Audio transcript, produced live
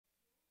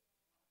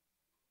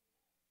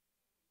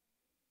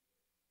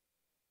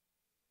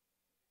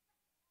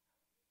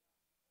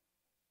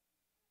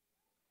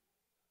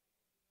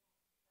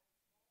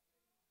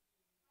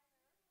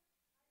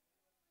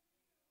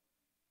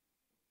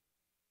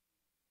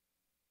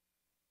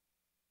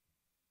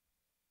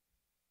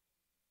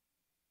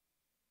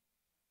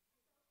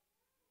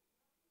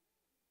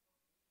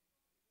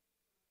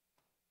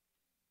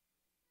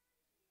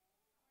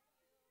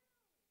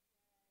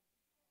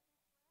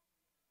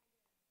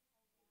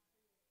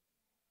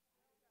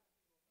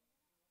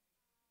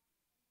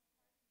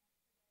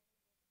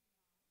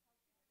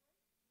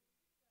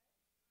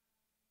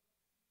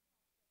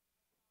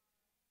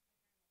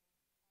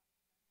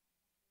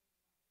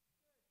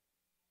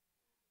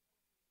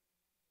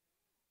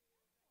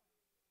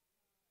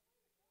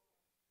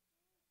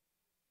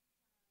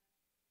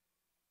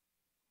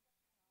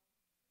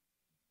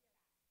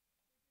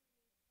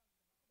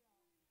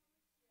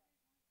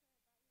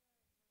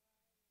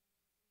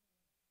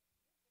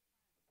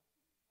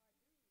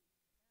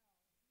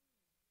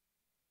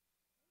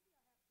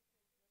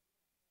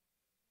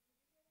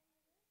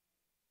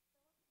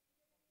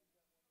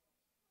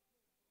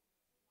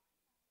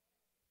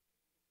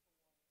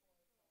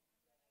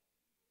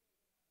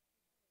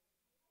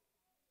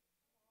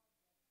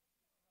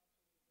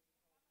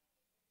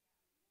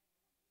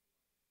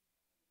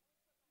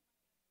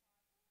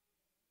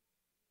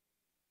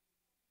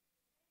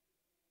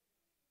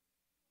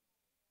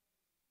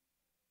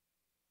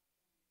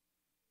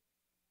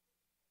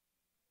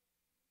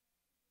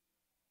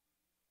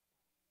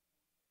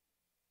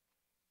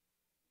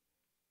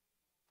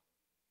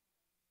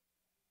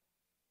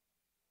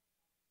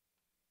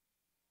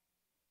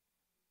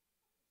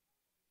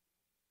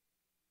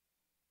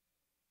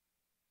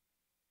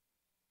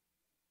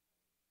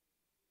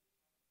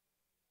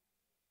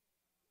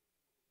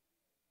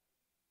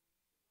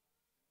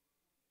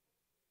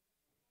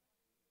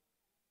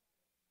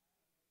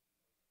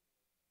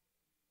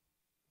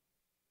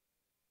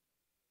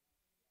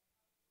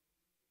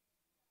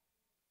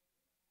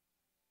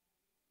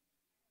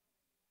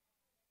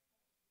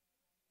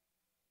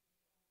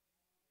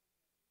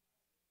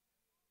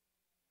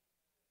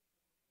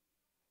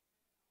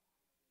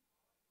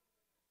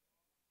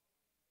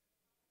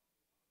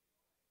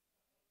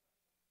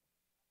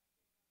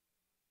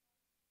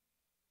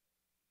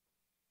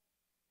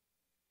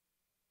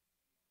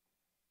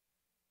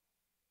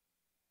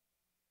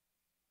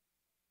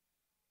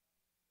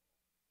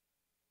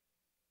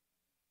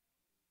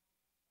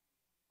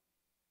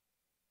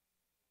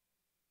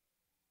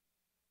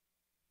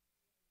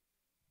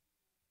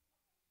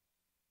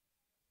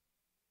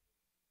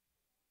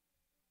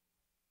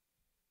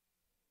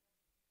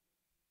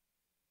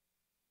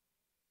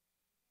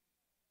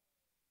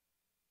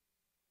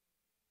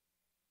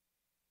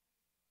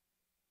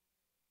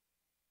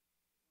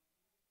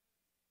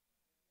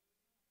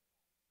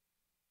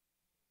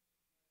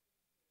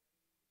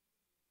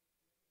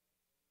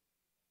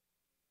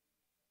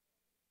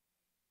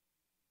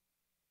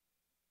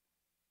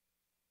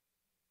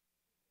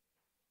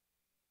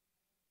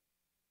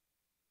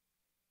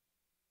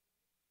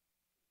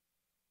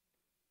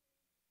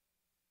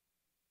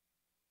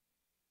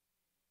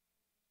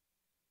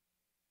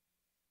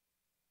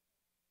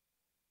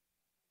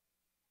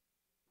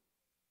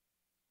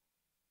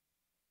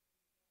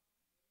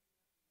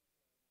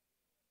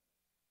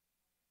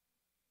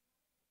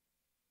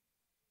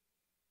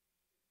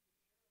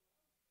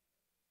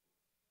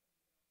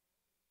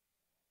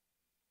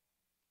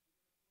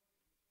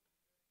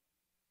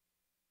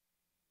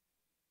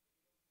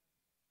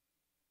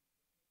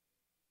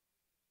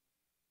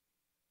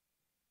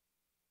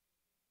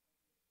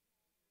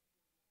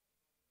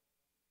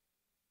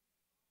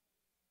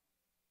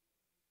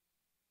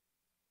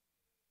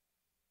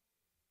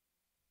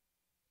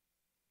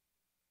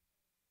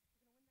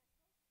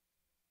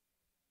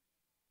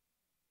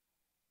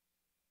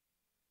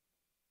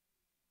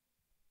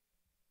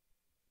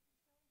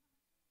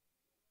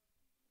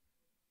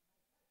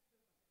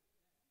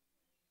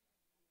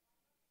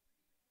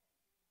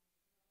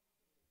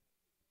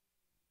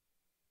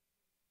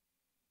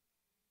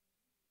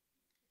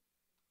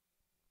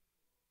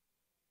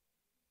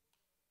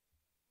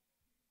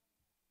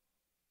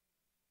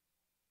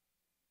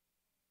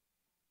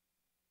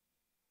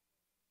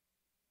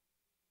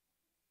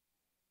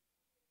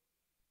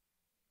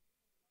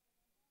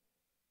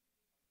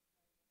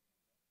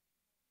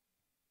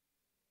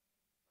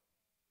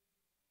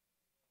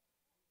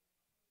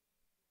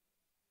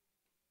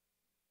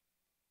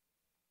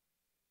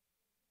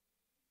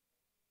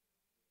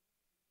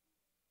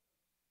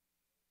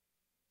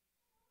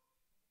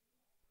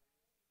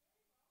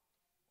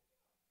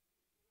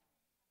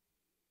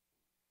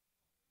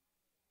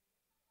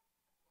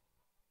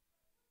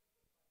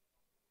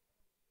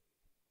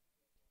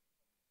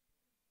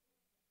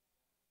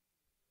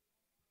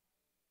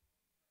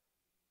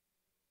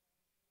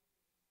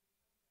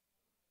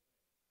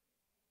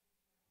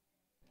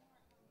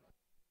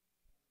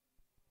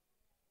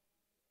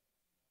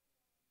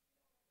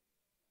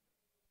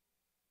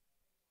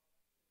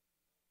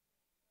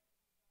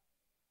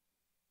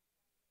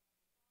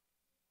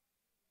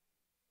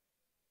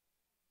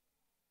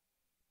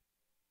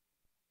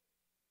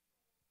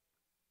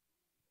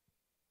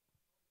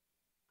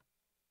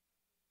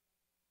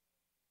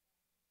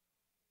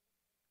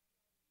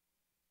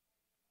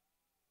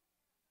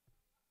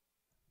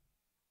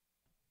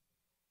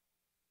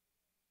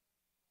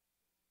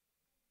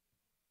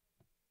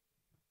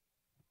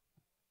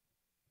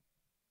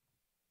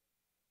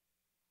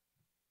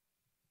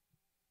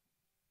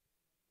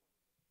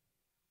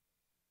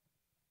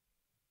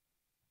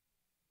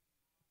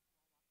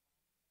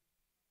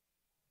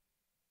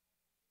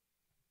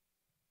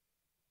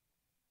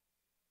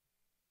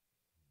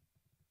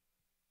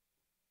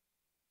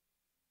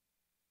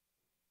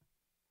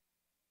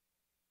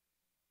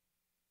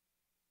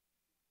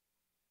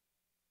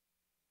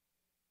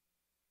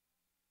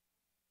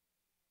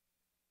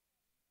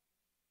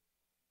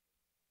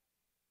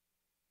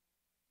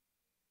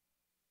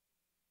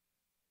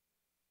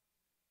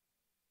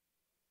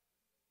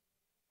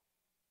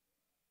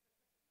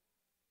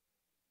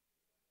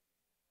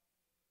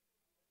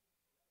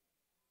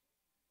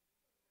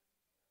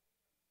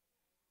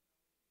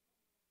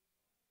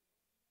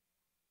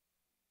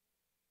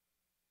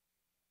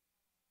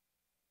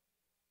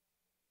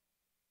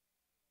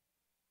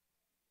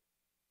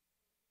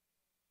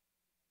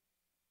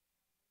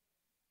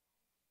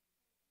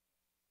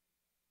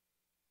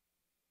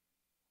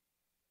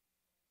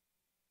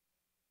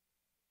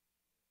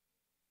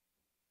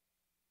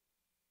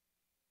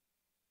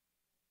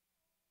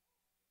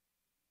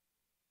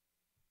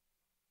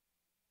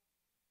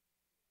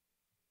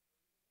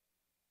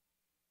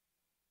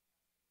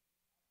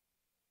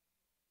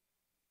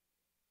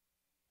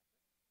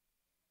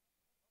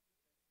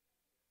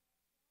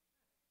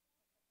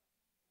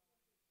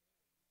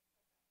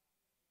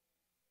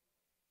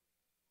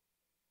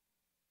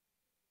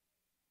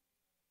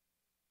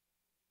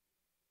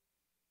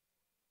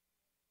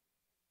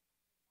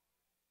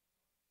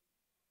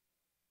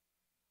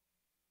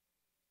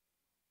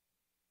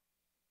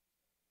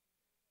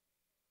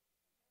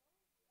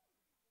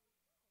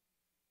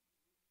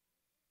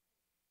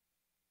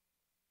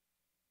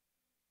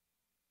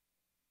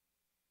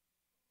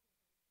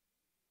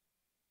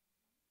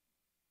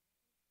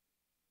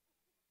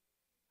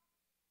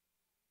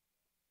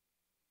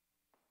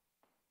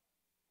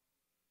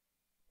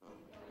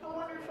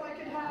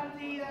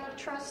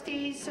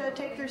trustees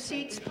take their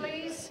seats,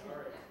 please?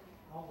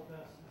 All the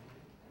best.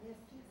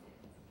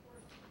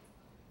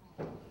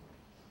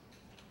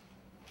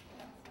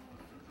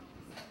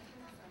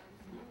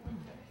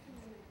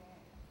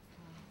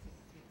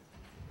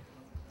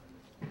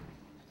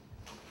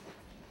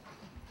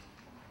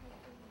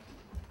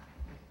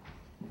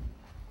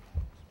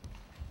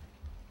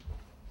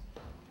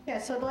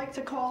 Yes, I'd like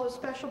to call a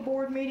special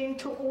board meeting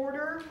to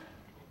order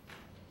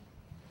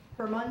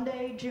for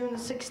Monday, June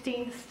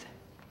 16th,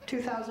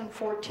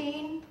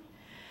 2014.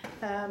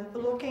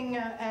 Looking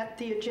at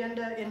the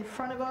agenda in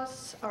front of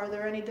us, are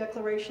there any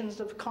declarations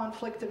of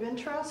conflict of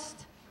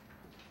interest?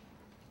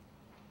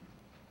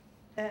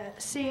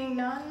 Seeing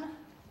none.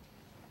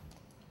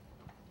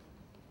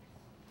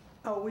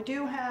 Oh, we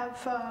do have,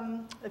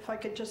 if I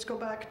could just go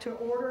back to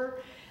order,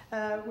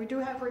 we do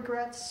have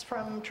regrets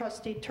from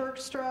Trustee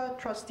Terkstra,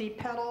 Trustee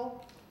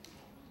Petal,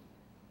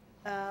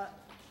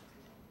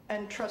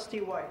 and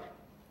Trustee White.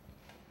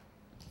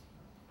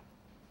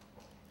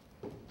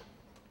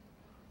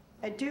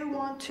 I do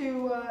want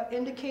to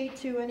indicate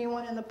to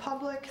anyone in the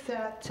public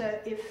that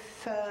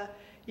if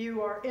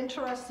you are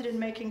interested in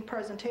making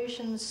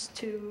presentations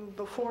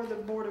before the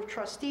Board of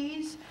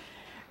Trustees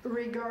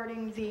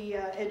regarding the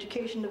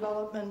Education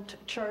Development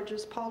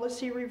Charges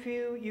Policy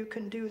Review, you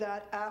can do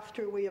that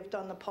after we have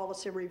done the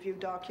policy review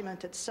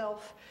document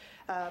itself,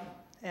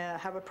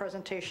 have a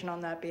presentation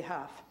on that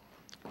behalf.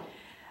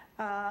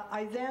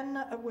 I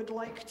then would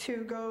like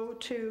to go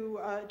to,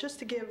 just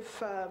to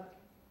give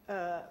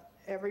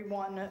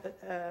everyone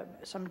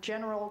some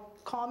general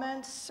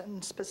comments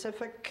and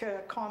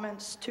specific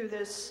comments to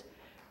this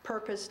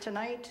purpose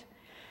tonight.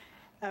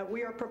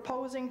 We are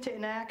proposing to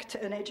enact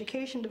an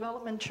Education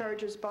Development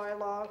Charges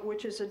bylaw,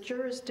 which is a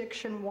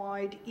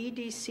jurisdiction-wide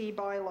EDC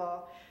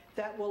bylaw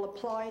that will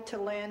apply to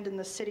land in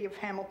the City of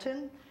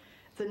Hamilton.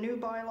 The new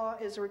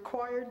bylaw is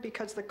required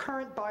because the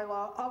current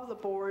bylaw of the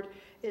board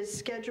is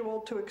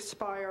scheduled to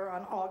expire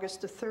on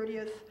August the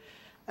 30th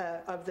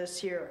of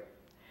this year.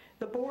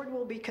 The board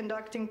will be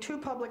conducting 2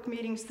 public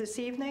meetings this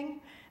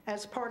evening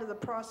as part of the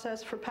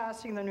process for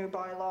passing the new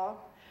bylaw.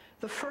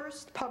 The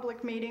first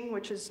public meeting,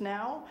 which is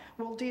now,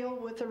 will deal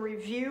with a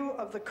review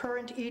of the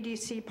current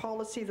EDC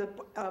policy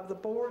of the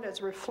board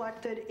as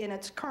reflected in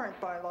its current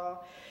bylaw.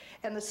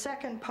 And the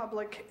second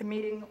public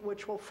meeting,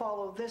 which will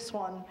follow this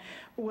one,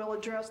 will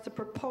address the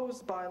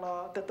proposed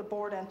bylaw that the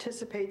board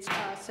anticipates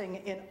passing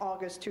in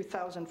August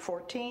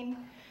 2014.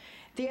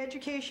 The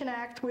Education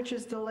Act, which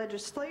is the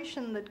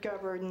legislation that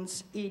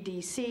governs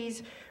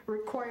EDCs,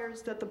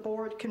 requires that the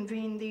board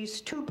convene these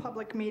 2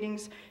 public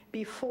meetings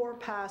before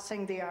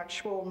passing the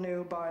actual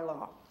new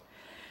bylaw.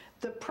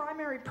 The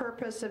primary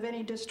purpose of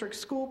any district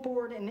school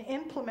board in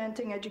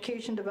implementing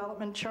education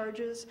development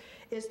charges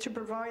is to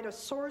provide a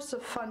source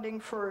of funding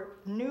for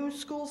new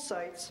school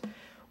sites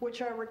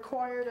which are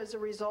required as a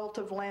result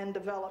of land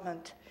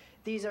development.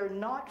 These are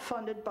not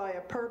funded by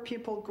a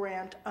per-pupil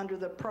grant under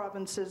the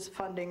province's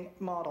funding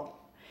model.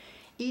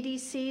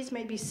 EDCs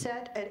may be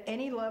set at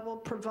any level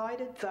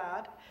provided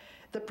that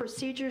the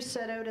procedures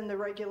set out in the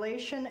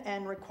regulation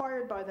and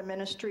required by the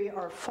ministry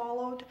are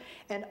followed,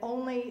 and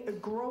only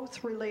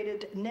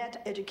growth-related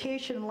net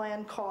education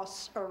land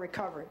costs are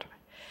recovered.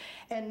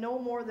 And no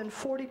more than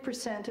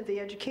 40% of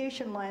the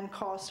education land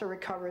costs are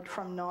recovered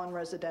from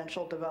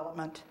non-residential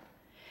development.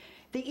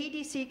 The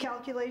EDC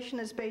calculation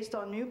is based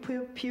on new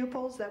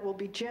pupils that will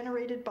be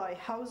generated by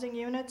housing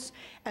units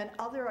and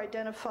other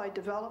identified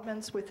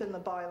developments within the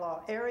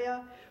bylaw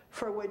area,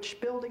 for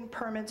which building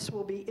permits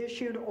will be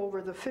issued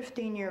over the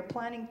 15-year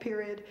planning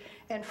period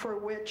and for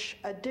which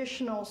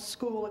additional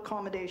school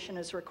accommodation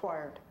is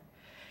required.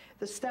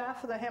 The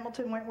staff of the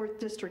Hamilton-Wentworth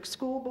District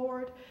School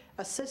Board,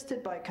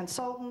 assisted by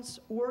consultants,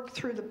 worked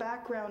through the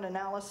background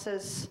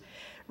analysis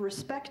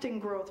respecting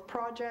growth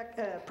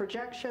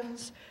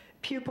projections,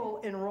 pupil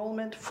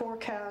enrollment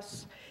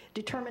forecasts,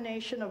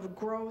 determination of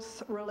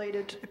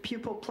growth-related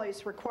pupil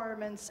place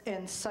requirements,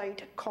 and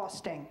site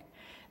costing.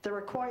 The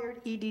required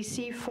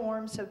EDC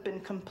forms have been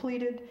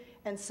completed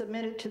and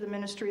submitted to the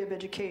Ministry of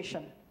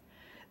Education.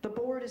 The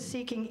board is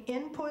seeking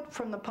input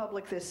from the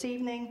public this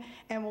evening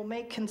and will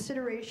make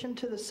consideration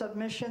to the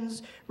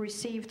submissions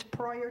received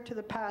prior to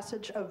the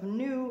passage of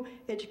new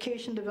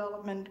Education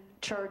Development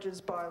Charges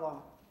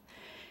bylaw.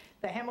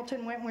 The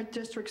Hamilton-Wentworth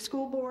District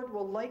School Board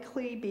will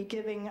likely be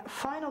giving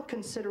final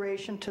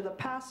consideration to the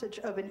passage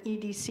of an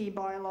EDC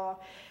bylaw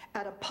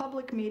at a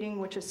public meeting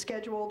which is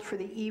scheduled for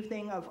the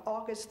evening of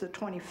August the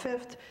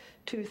 25th,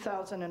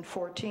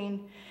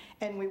 2014,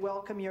 and we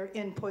welcome your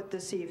input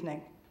this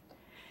evening.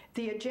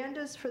 The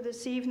agendas for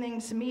this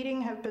evening's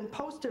meeting have been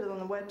posted on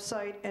the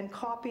website and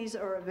copies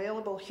are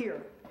available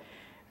here.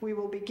 We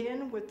will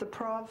begin with the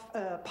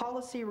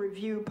policy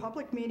review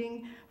public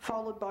meeting,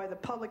 followed by the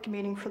public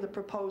meeting for the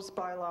proposed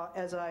bylaw,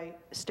 as I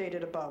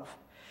stated above.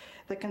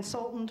 The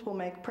consultant will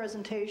make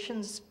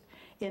presentations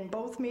in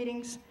both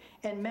meetings,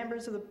 and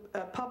members of the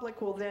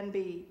public will then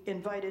be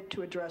invited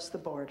to address the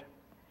board.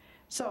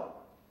 So,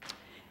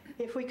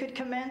 if we could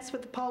commence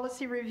with the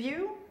policy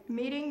review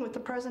meeting with the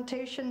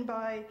presentation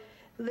by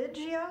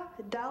Lygia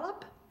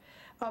Dallop,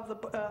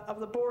 of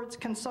the board's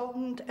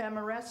consultant,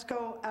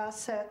 Amoresco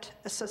Asset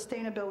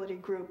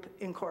Sustainability Group,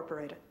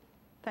 Incorporated.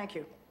 Thank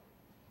you.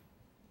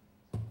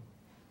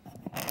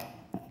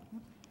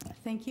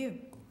 Thank you.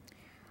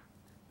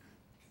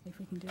 See if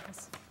we can do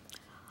this.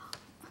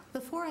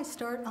 Before I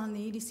start on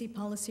the EDC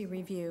policy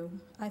review,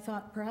 I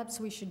thought perhaps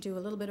we should do a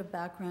little bit of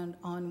background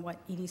on what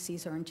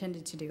EDCs are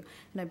intended to do,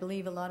 and I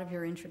believe a lot of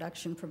your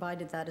introduction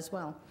provided that as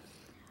well.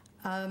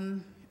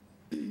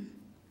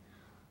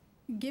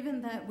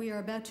 Given that we are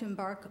about to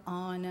embark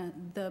on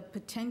the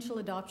potential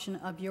adoption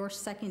of your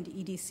second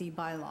EDC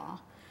bylaw,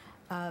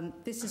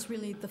 this is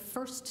really the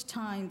first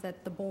time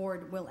that the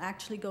board will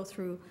actually go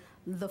through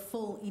the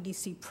full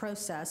EDC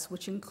process,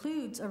 which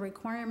includes a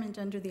requirement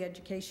under the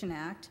Education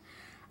Act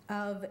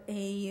of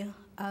a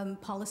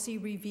policy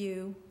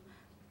review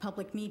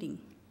public meeting.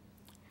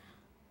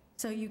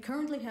 So you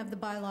currently have the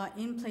bylaw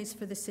in place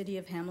for the City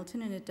of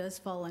Hamilton, and it does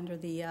fall under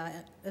the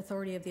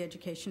authority of the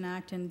Education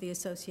Act and the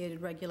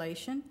associated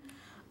regulation.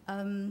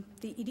 The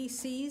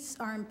EDCs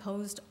are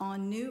imposed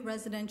on new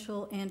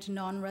residential and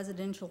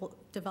non-residential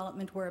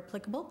development where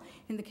applicable.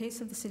 In the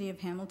case of the City of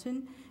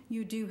Hamilton,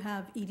 you do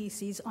have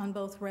EDCs on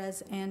both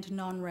res and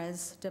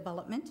non-res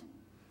development.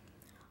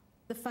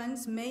 The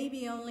funds may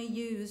be only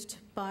used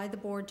by the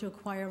board to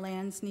acquire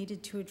lands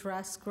needed to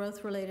address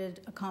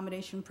growth-related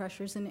accommodation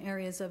pressures in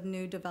areas of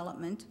new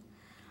development.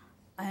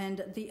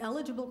 And the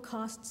eligible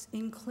costs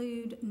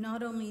include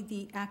not only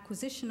the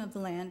acquisition of the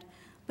land,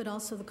 but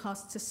also the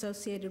costs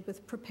associated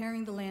with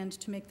preparing the land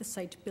to make the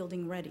site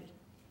building ready.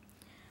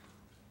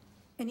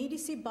 An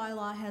EDC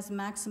bylaw has a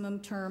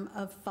maximum term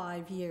of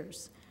 5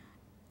 years.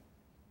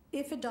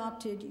 If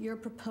adopted, your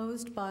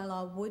proposed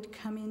bylaw would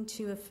come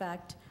into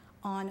effect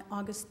on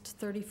August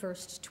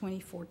 31st,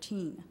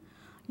 2014.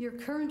 Your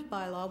current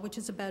bylaw, which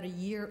is about a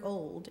year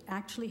old,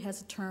 actually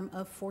has a term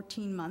of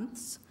 14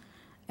 months,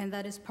 and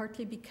that is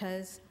partly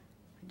because,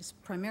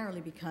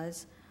 primarily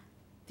because,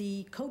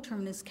 the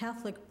coterminous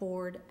Catholic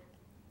Board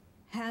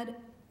had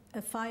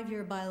a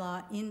 5-year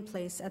bylaw in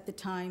place at the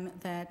time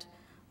that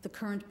the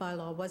current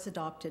bylaw was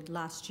adopted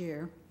last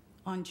year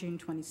on June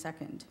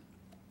 22nd.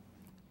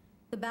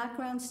 The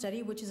background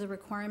study, which is a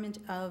requirement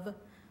of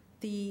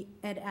the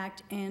Ed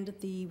Act and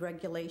the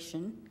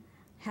regulation,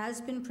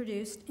 has been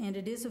produced, and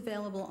it is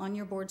available on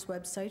your board's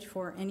website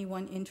for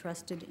anyone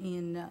interested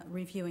in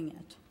reviewing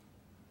it.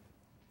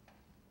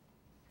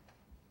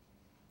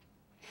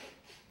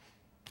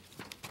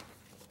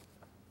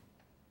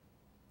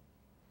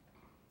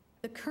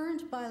 The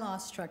current bylaw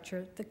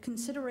structure, the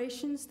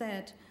considerations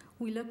that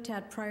we looked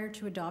at prior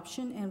to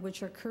adoption and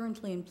which are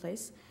currently in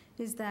place,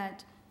 is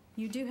that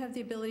you do have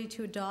the ability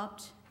to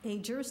adopt a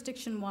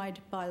jurisdiction-wide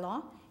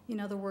bylaw. In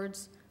other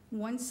words,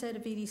 one set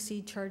of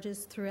EDC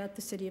charges throughout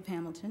the City of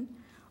Hamilton,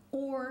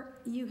 or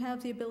you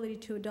have the ability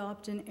to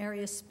adopt an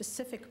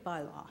area-specific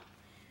bylaw.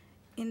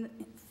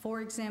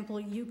 For example,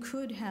 you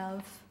could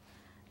have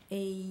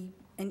an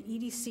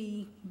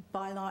EDC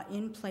bylaw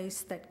in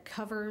place that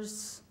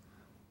covers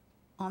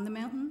on the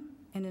mountain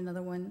and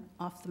another one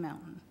off the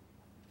mountain.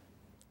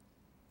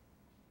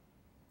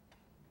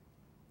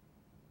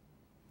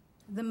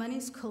 The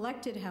monies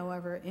collected,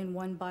 however, in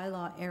one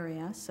bylaw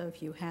area, so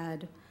if you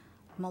had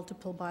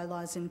multiple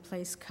bylaws in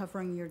place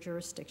covering your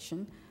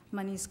jurisdiction,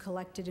 monies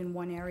collected in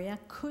one area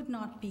could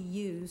not be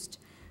used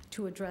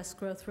to address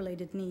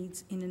growth-related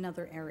needs in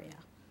another area.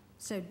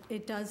 So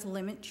it does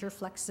limit your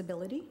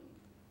flexibility.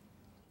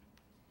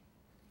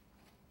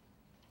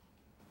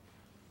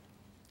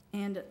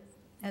 And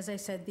as I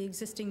said, the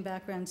existing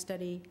background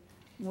study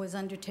was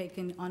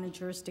undertaken on a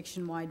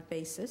jurisdiction-wide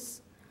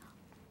basis.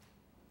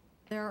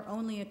 There are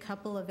only a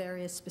couple of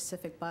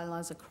area-specific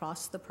bylaws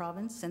across the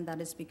province, and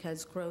that is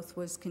because growth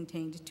was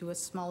contained to a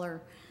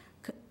smaller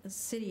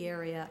city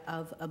area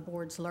of a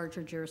board's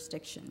larger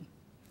jurisdiction.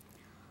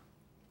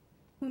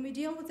 When we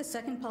deal with the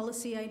second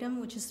policy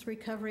item, which is the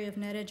recovery of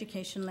net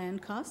education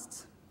land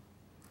costs,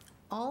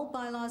 all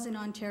bylaws in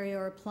Ontario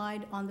are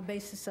applied on the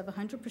basis of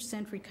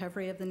 100%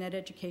 recovery of the net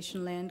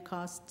education land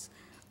costs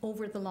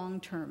over the long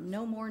term,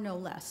 no more, no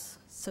less.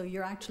 So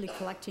you're actually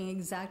collecting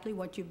exactly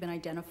what you've been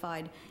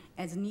identified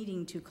as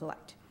needing to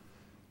collect.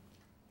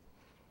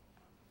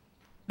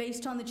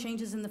 Based on the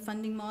changes in the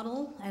funding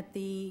model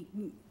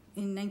in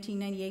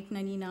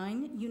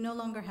 1998-99, you no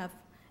longer have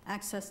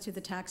access to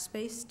the tax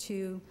base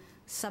to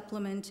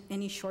supplement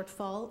any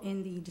shortfall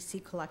in the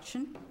EDC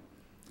collection.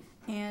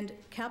 And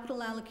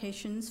capital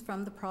allocations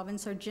from the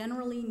province are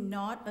generally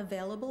not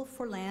available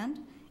for land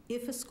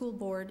if a school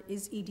board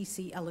is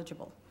EDC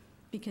eligible,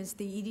 because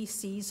the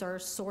EDCs are a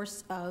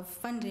source of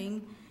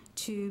funding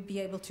to be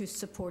able to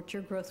support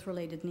your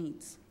growth-related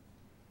needs.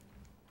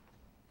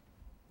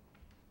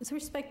 With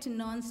respect to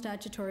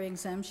non-statutory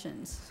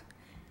exemptions,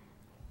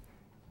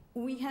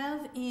 we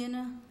have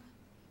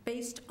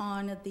based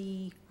on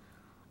the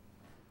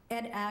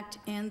Ed Act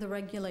and the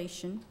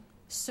regulation,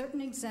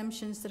 certain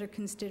exemptions that are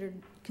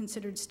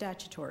considered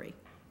statutory.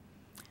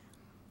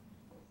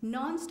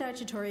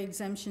 Non-statutory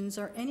exemptions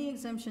are any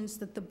exemptions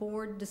that the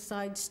board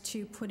decides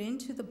to put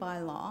into the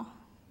bylaw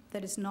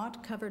that is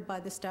not covered by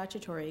the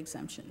statutory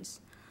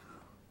exemptions.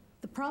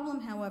 The problem,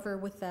 however,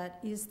 with that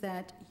is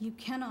that you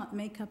cannot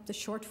make up the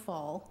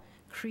shortfall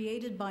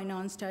created by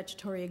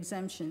non-statutory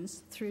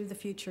exemptions through the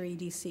future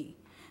EDC.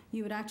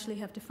 You would actually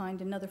have to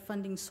find another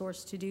funding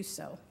source to do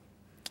so.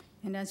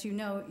 And as you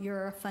know,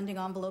 your funding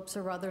envelopes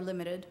are rather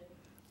limited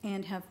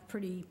and have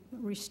pretty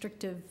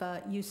restrictive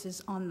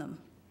uses on them.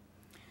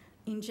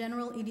 In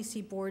general,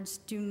 EDC boards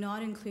do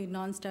not include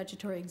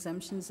non-statutory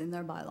exemptions in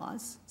their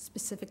bylaws,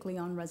 specifically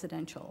on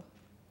residential.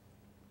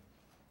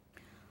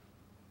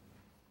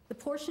 The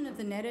portion of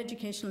the net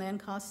education land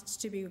costs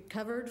to be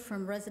recovered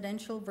from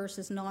residential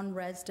versus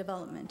non-res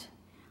development.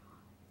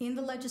 In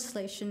the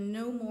legislation,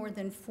 no more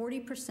than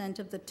 40%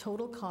 of the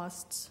total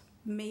costs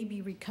may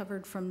be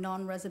recovered from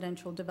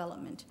non-residential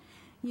development.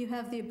 You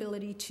have the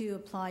ability to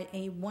apply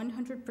a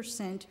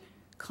 100%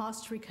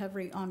 cost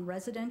recovery on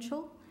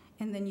residential,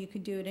 and then you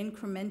could do it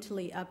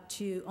incrementally up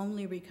to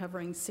only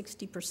recovering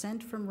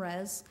 60% from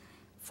res,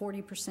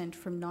 40%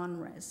 from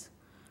non-res.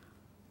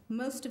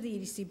 Most of the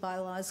EDC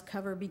bylaws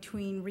recover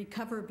between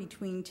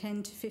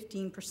 10 to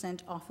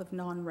 15% off of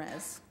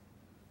non-res.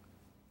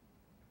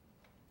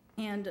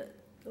 And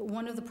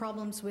one of the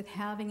problems with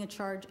having a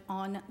charge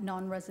on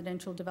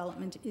non-residential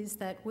development is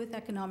that with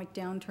economic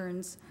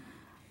downturns,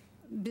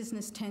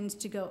 business tends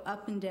to go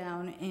up and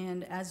down,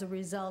 and as a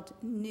result,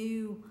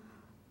 new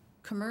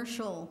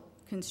commercial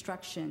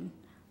construction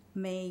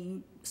may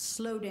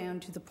slow down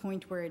to the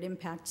point where it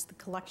impacts the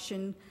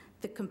collection,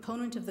 the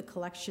component of the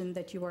collection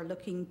that you are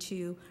looking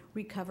to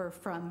recover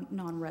from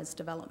non-res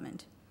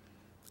development.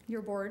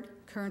 Your board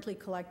currently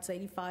collects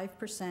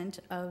 85%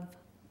 of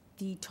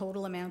the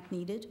total amount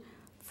needed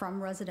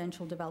from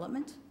residential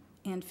development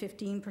and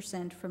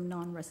 15% from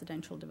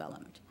non-residential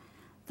development.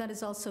 That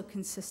is also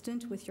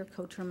consistent with your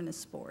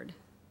coterminous board.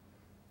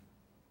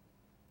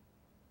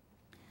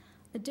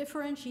 A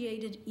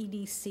differentiated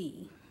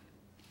EDC.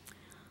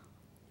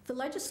 The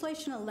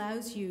legislation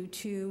allows you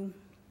to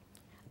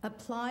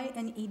apply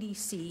an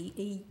EDC,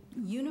 a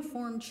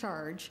uniform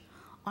charge,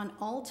 on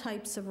all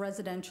types of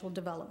residential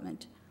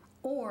development,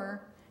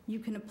 or you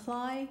can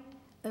apply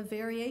a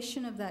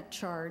variation of that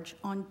charge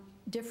on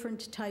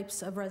different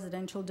types of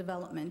residential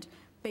development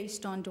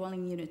based on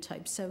dwelling unit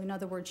type. So in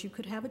other words, you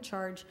could have a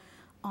charge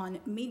on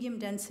medium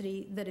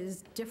density that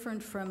is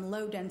different from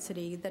low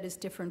density, that is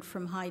different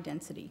from high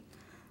density.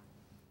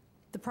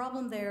 The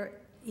problem there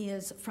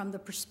is, from the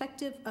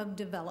perspective of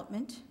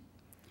development,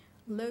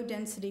 low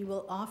density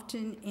will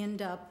often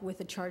end up with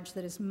a charge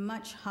that is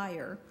much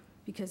higher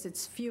because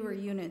it's fewer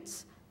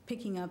units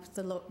picking up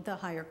the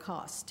higher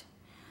cost.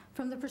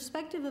 From the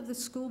perspective of the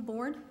school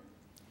board,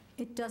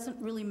 it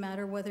doesn't really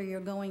matter whether you're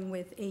going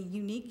with a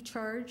unique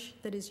charge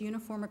that is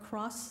uniform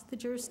across the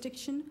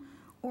jurisdiction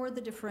or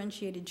the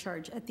differentiated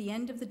charge. At the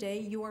end of the day,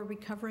 you are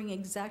recovering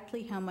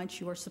exactly how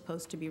much you are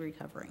supposed to be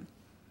recovering.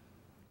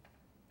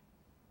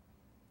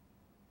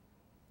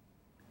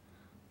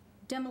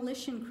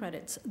 Demolition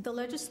credits. The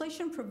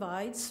legislation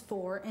provides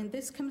for, and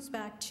this comes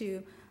back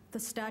to the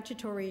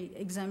statutory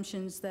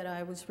exemptions that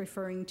I was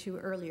referring to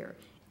earlier.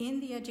 In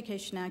the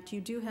Education Act,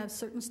 you do have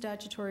certain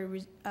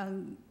statutory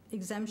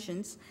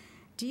exemptions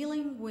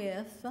dealing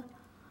with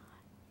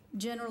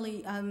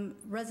generally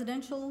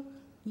residential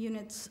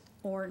units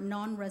or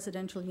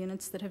non-residential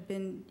units that have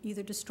been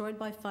either destroyed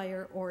by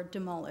fire or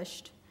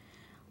demolished.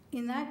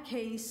 In that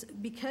case,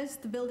 because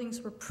the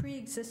buildings were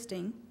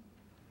pre-existing,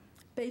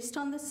 based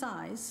on the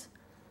size,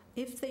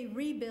 if they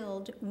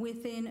rebuild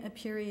within a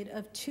period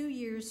of 2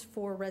 years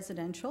for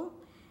residential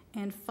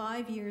and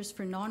 5 years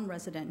for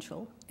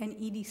non-residential, an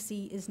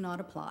EDC is not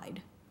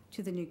applied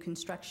to the new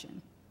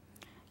construction.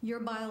 Your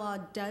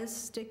bylaw does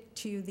stick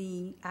to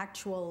the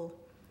actual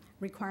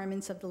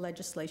requirements of the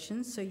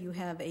legislation, so you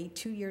have a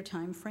 2-year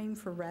time frame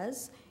for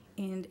res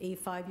and a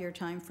 5-year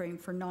time frame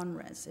for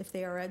non-res. If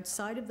they are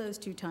outside of those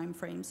 2 time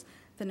frames,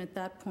 then at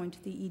that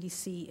point the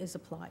EDC is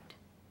applied.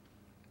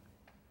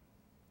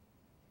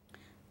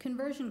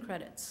 Conversion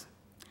credits.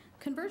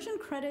 Conversion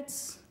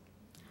credits,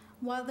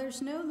 while there's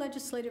no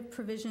legislative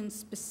provision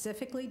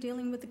specifically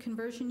dealing with the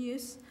conversion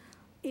use,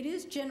 it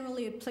is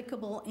generally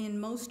applicable in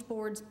most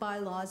boards'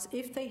 bylaws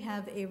if they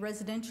have a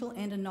residential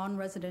and a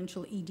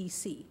non-residential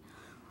EDC.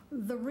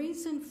 The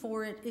reason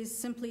for it is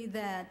simply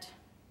that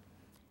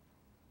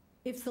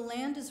if the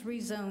land is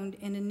rezoned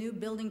and a new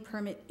building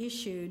permit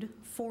issued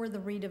for the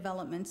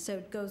redevelopment, so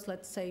it goes,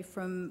 let's say,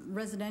 from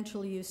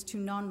residential use to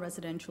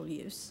non-residential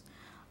use,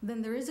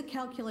 then there is a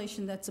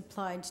calculation that's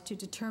applied to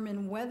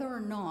determine whether or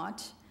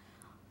not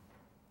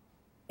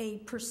a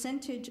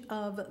percentage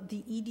of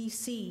the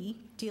EDC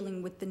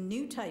dealing with the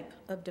new type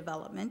of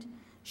development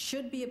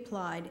should be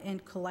applied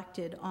and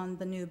collected on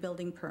the new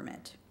building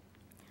permit.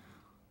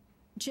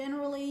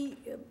 Generally,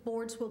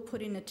 boards will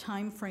put in a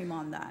time frame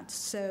on that.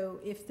 So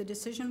if the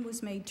decision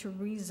was made to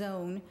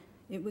rezone,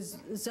 it was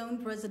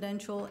zoned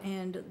residential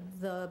and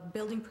the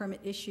building permit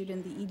issued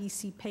and the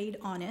EDC paid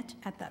on it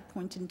at that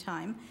point in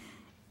time,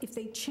 if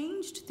they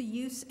changed the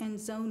use and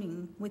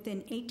zoning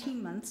within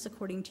 18 months,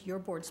 according to your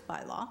board's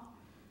bylaw,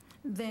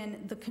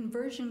 then the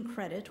conversion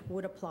credit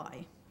would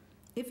apply.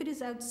 If it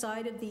is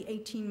outside of the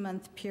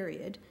 18-month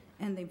period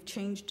and they've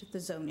changed the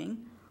zoning,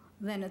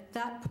 then at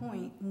that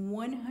point,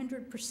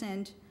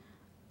 100%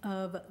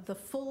 of the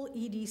full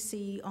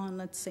EDC on,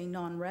 let's say,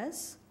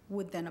 non-res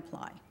would then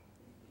apply.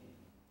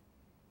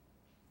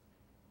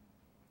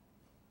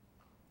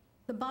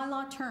 The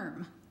bylaw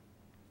term.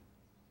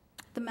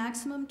 The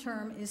maximum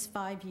term is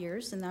 5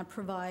 years, and that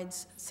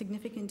provides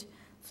significant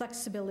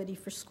flexibility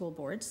for school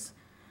boards.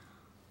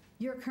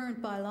 Your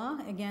current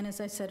bylaw, again,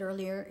 as I said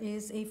earlier,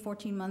 is a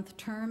 14-month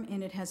term,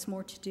 and it has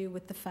more to do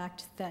with the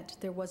fact that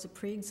there was a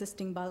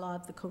pre-existing bylaw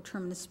of the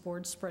coterminous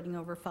board spreading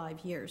over 5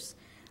 years.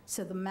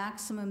 So the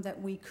maximum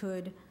that we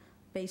could,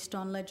 based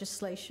on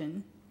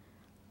legislation,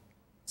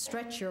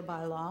 stretch your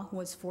bylaw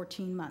was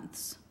 14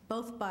 months.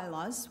 Both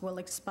bylaws will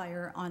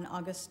expire on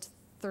August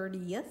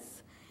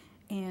 30th,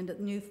 and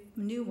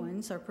new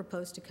ones are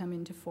proposed to come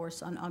into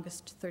force on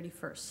August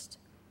 31st.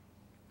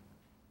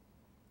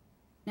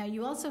 Now,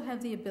 you also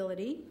have the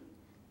ability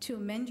to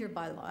amend your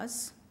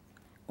bylaws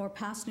or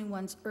pass new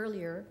ones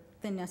earlier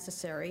than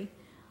necessary.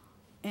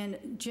 And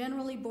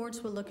generally,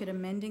 boards will look at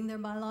amending their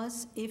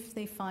bylaws if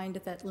they find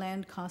that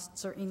land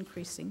costs are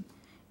increasing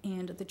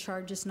and the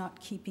charge is not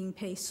keeping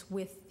pace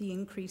with the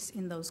increase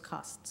in those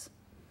costs.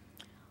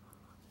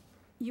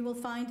 You will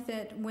find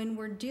that when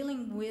we're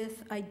dealing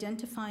with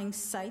identifying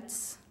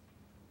sites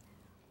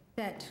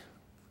that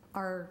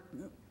are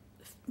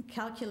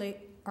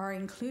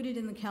included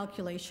in the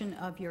calculation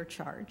of your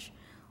charge,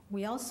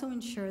 we also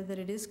ensure that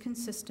it is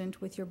consistent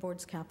with your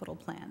board's capital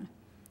plan.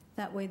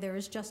 That way there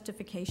is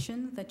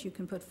justification that you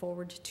can put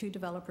forward to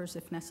developers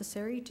if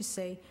necessary to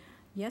say,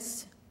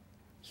 yes,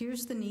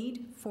 here's the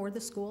need for the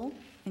school,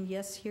 and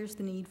yes, here's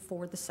the need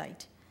for the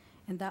site.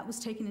 And that was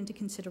taken into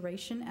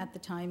consideration at the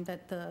time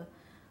that the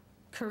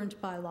current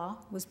bylaw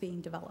was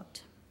being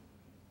developed.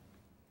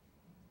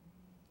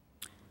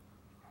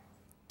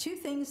 Two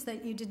things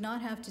that you did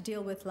not have to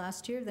deal with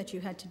last year that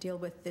you had to deal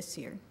with this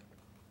year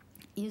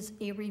is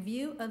a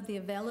review of the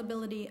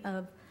availability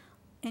of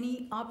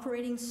any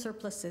operating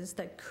surpluses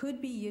that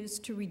could be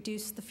used to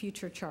reduce the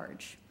future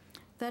charge.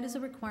 That is a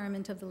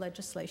requirement of the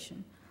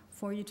legislation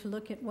for you to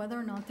look at whether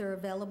or not there are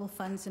available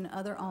funds in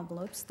other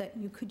envelopes that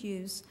you could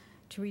use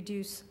to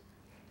reduce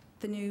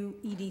the new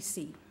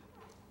EDC.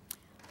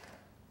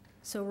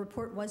 So a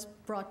report was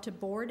brought to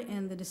board,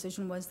 and the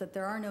decision was that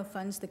there are no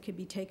funds that could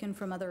be taken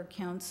from other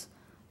accounts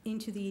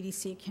into the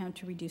EDC account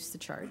to reduce the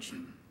charge.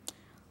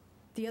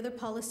 The other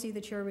policy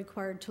that you're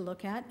required to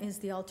look at is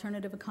the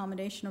alternative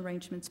accommodation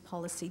arrangements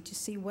policy to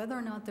see whether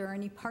or not there are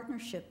any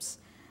partnerships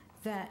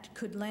that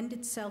could lend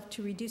itself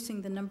to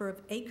reducing the number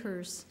of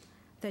acres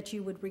that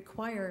you would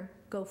require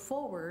go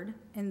forward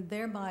and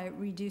thereby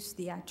reduce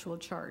the actual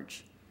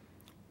charge.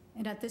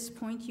 And at this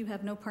point, you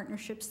have no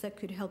partnerships that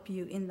could help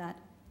you in that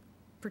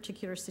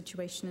particular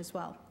situation as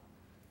well.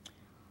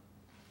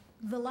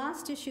 The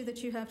last issue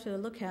that you have to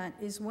look at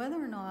is whether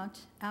or not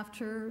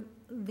after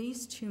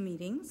these two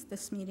meetings,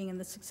 this meeting and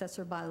the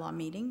successor bylaw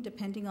meeting,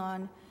 depending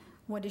on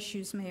what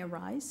issues may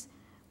arise,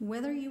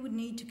 whether you would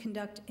need to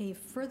conduct a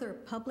further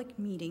public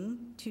meeting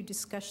to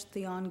discuss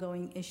the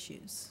ongoing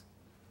issues.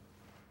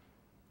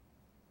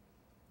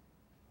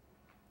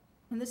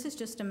 And this is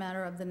just a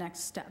matter of the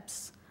next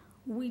steps.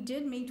 We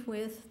did meet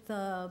with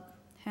the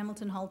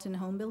Hamilton Halton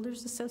Home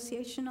Builders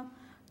Association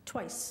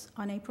twice,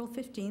 on April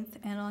 15th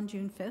and on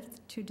June 5th,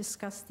 to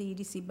discuss the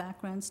EDC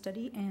background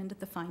study and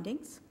the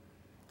findings.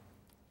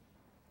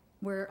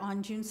 We're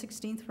on June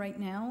 16th right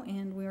now,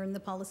 and we're in the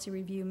policy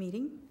review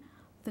meeting.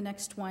 The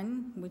next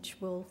one,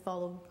 which will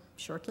follow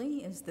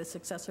shortly, is the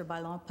successor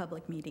bylaw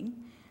public meeting,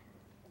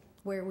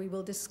 where we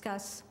will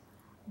discuss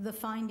the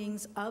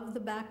findings of the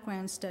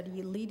background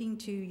study leading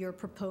to your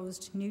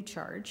proposed new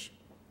charge.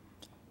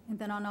 And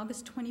then on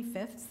August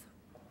 25th,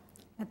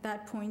 at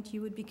that point,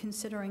 you would be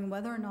considering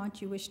whether or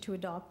not you wish to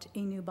adopt a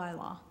new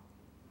bylaw.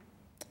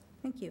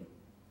 Thank you.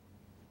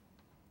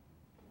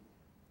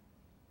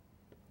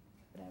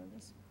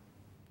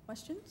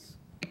 Questions?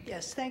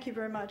 Yes, thank you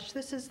very much.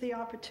 This is the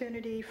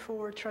opportunity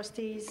for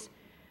trustees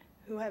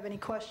who have any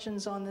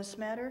questions on this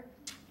matter.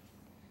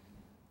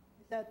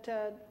 Is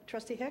that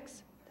Trustee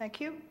Hicks? Thank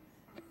you.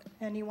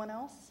 Anyone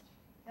else?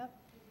 Yep.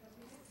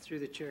 Through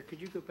the chair, could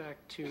you go back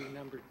to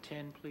number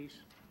 10, please?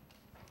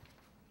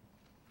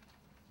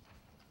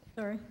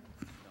 Sorry.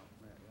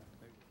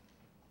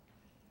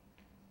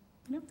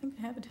 I don't think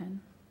I have a 10.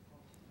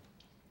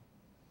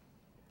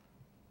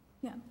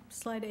 Yeah,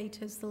 slide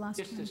 8 is the last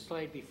one. Just the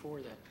slide before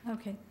that.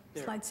 Okay,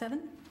 There. slide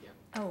 7? Yeah.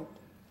 Oh,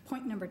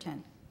 point number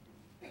 10.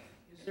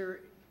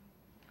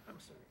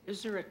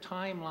 Is there a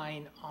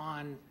timeline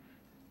on,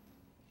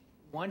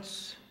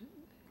 once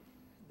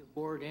the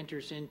board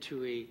enters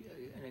into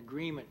an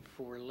agreement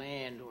for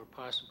land or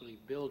possibly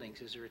buildings,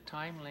 is there a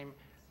time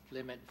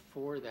limit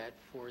for that,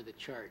 for the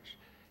charge?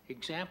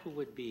 Example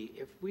would be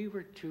if we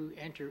were to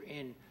enter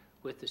in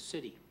with the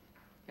city,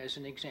 as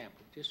an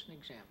example, just an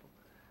example,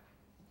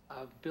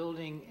 of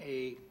building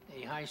a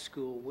high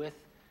school with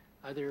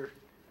other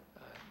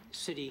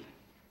city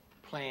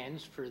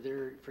plans for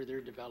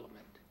their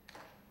development.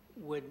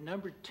 Would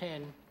number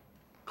 10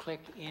 click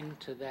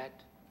into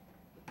that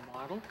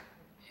model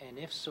And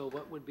if so,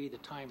 what would be the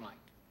timeline?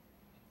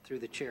 Through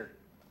the chair.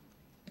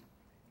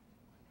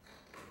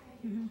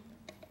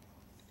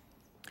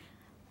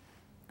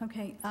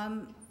 Okay,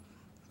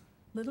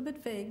 little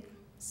bit vague,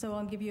 so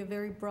I'll give you a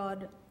very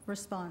broad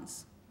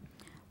response.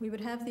 We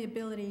would have the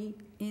ability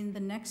in the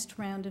next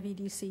round of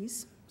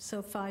EDCs,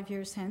 so 5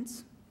 years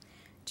hence,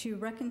 to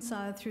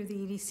reconcile through the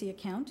EDC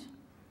account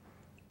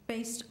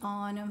based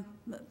on,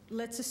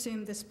 let's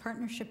assume this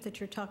partnership that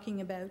you're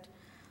talking about.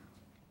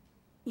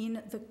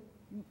 In the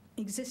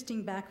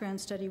existing background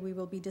study we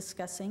will be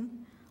discussing,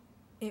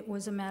 it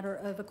was a matter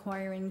of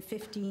acquiring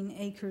 15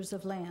 acres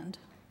of land.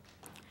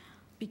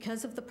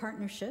 Because of the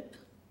partnership,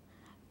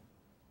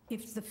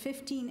 if the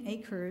 15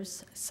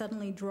 acres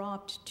suddenly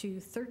dropped to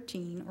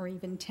 13 or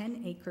even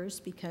 10 acres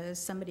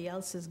because somebody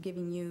else is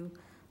giving you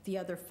the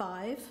other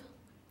 5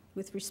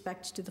 with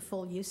respect to the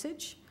full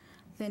usage,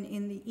 then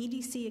in the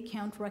EDC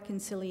account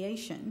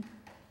reconciliation,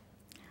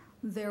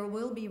 there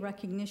will be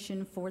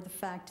recognition for the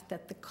fact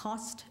that the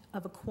cost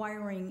of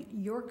acquiring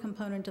your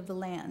component of the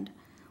land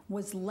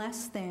was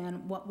less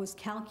than what was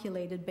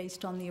calculated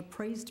based on the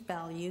appraised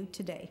value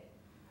today.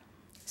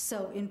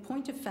 So in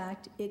point of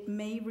fact, it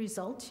may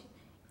result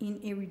in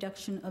a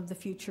reduction of the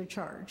future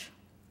charge.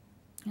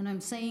 And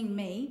I'm saying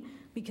may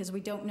because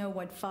we don't know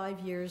what 5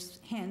 years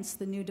hence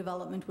the new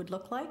development would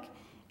look like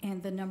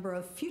and the number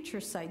of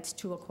future sites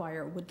to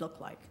acquire would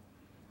look like.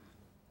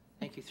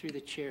 Thank you. Through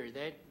the chair.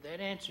 That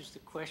answers the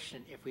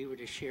question if we were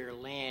to share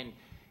land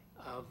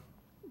of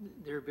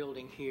their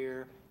building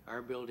here,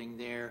 our building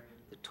there,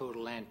 the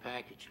total land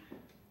package.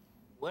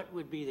 What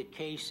would be the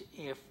case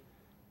if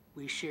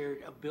we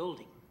shared a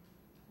building?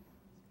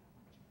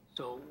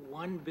 So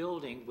one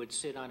building would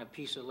sit on a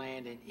piece of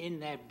land and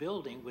in that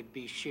building would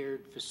be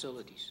shared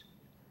facilities.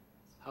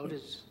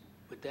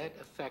 Would that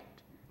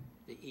affect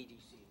the EDC?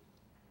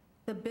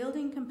 The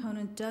building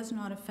component does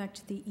not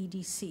affect the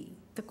EDC.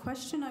 The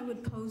question I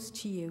would pose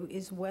to you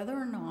is whether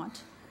or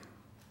not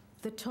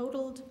the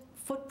totaled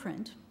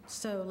footprint,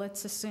 so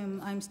let's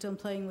assume I'm still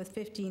playing with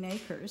 15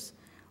 acres,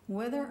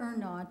 whether or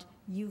not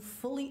you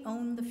fully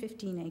own the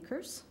 15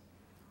 acres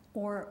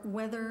or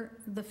whether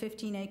the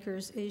 15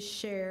 acres is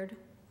shared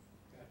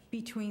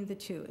between the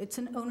two. It's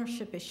an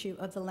ownership issue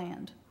of the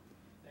land.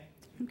 Thank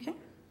you. Okay.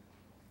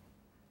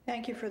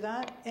 Thank you for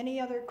that. Any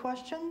other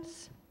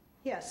questions?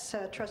 Yes,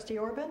 Trustee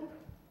Orban.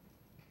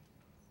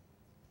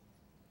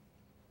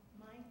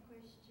 My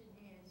question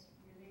is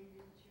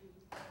related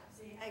to,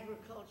 say,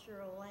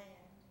 agricultural land,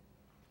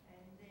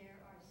 and there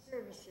are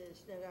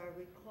services that are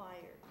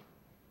required.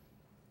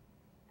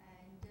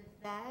 And does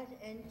that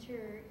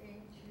enter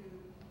into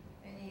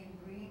any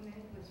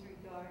agreement with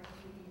regard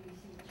to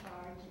EDC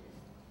charges?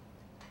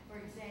 For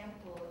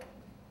example,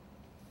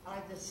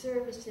 are the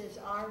services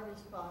our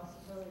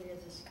responsibility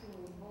as a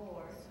school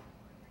board,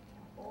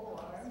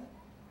 or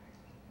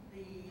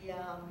the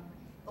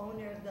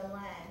owner of the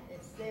land,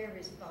 it's their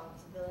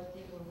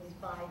responsibility when we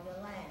buy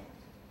the land?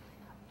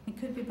 It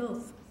could be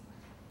both.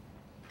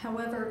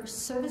 However,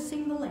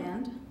 servicing the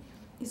land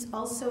is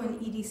also an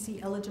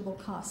EDC eligible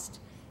cost.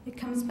 It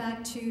comes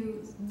back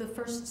to the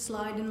first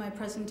slide in my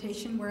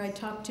presentation where I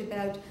talked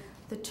about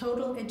the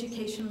total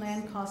education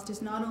land cost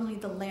is not only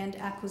the land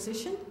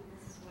acquisition,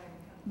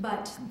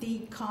 but the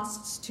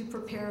costs to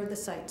prepare the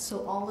site,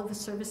 so all of the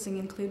servicing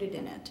included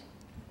in it.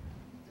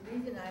 The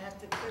reason I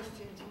asked the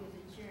question to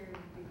the chair is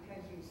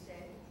because you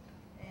said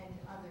in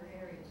other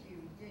areas you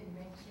did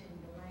mention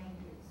the land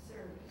is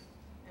serviced,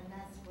 and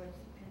that's what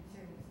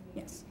concerns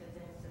me. Yes. Because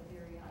that's a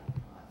very high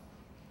cost.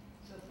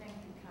 So thank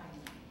you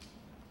kindly.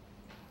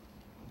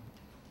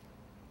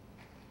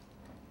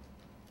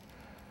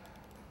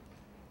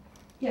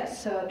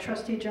 Yes,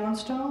 Trustee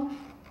Johnstone.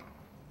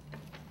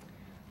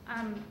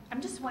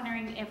 I'm just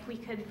wondering if we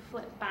could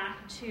flip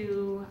back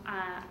to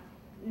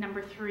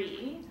number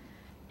 3,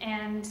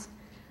 and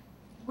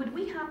would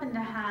we happen to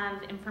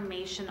have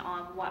information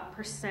on what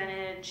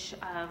percentage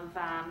of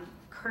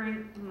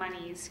current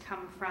monies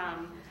come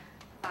from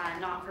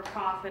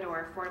not-for-profit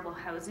or affordable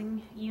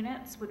housing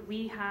units? Would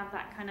we have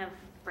that kind of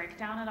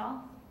breakdown at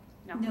all?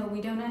 No,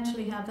 we don't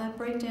actually have that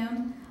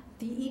breakdown.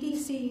 The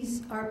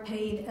EDCs are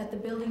paid at the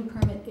building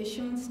permit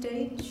issuance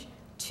stage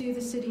to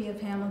the City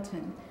of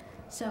Hamilton.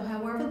 So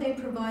however they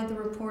provide the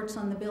reports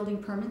on the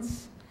building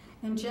permits,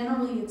 and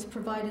generally it's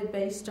provided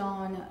based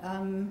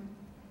on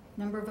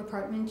number of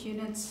apartment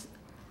units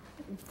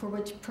for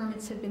which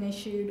permits have been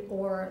issued,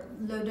 or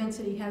low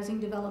density housing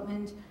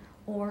development,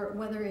 or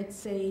whether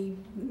it's a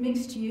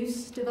mixed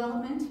use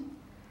development.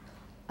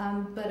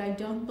 But I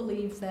don't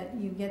believe that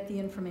you get the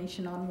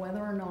information on whether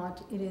or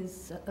not it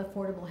is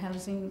affordable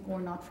housing or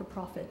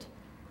not-for-profit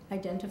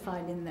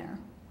identified in there.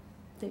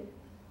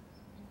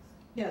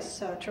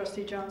 Yes,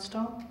 Trustee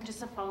Johnstone.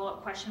 Just a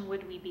follow-up question,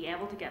 would we be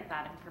able to get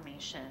that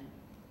information?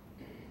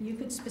 You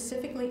could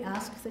specifically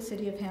ask the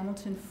City of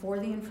Hamilton for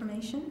the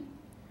information.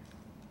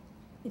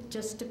 It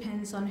just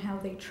depends on how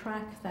they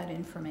track that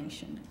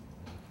information.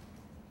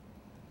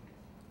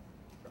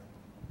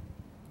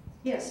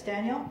 Yes,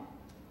 Daniel.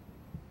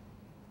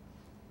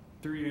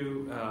 Through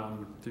you,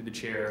 through the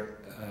chair,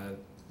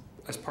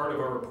 as part of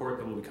our report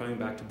that will be coming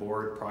back to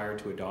board prior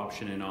to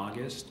adoption in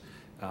August,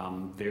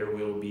 there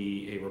will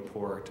be a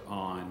report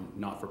on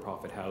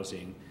not-for-profit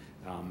housing.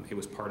 It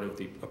was part of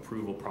the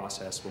approval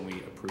process when we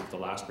approved the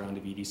last round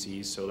of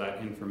EDCs, so that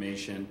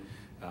information,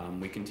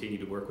 we continue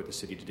to work with the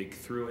city to dig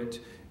through it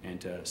and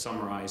to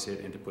summarize it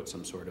and to put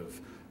some sort of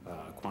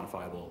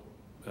quantifiable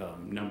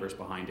numbers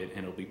behind it,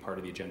 and it'll be part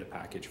of the agenda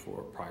package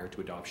for prior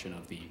to adoption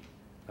of the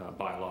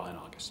bylaw in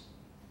August.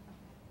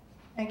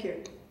 Thank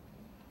you.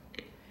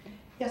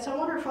 Yes, I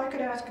wonder if I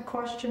could ask a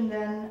question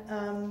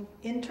then.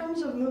 In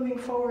terms of moving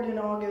forward in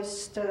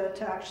August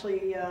to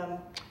actually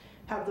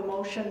have the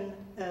motion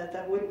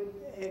that would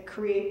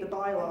create the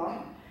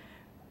bylaw,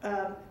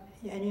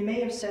 and you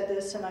may have said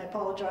this, and I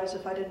apologize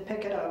if I didn't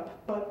pick it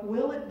up, but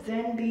will it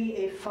then be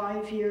a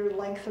 5-year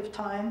length of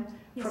time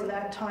from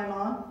that time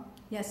on?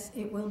 Yes,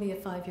 it will be a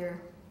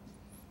 5-year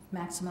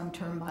maximum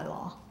term by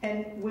law.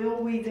 And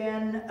will we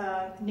then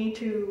need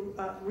to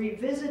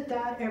revisit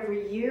that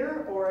every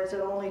year, or is it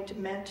only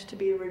meant to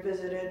be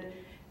revisited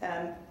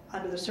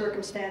under the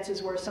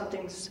circumstances where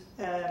something's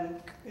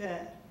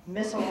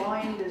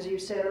misaligned, as you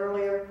said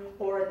earlier,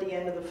 or at the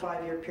end of the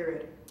 5-year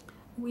period?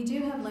 We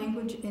do have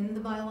language in the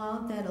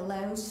bylaw that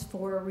allows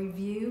for a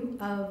review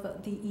of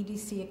the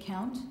EDC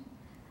account.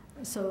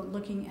 So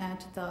looking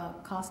at the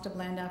cost of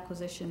land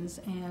acquisitions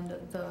and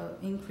the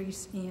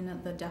increase in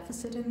the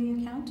deficit in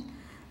the account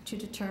to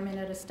determine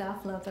at a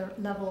staff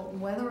level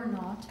whether or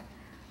not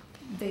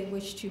they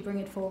wish to bring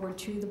it forward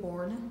to the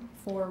board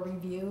for a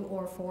review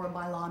or for a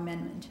bylaw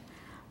amendment.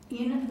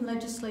 In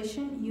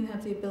legislation, you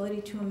have the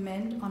ability to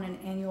amend on an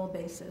annual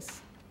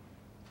basis.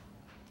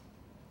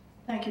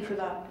 Thank you for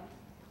that.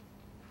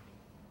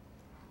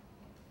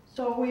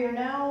 So we are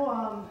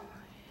now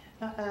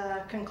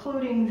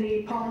concluding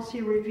the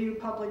policy review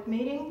public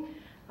meeting.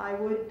 I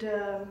would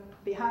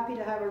be happy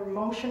to have a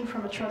motion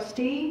from a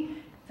trustee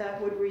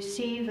that would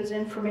receive as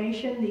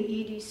information the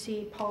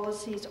EDC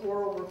policies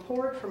oral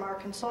report from our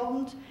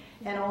consultant,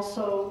 and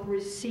also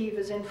receive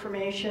as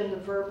information the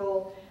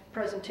verbal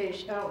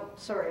presentation. Oh,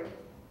 sorry.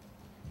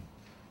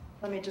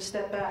 Let me just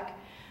step back.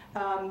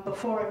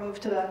 Before I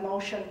move to that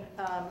motion,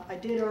 I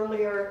did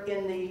earlier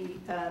in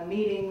the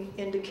meeting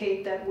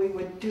indicate that we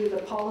would do the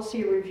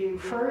policy review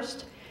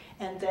first,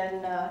 and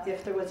then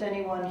if there was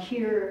anyone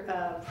here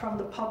from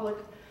the public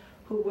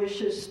who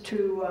wishes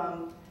to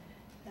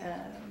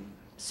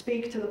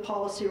speak to the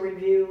policy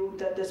review,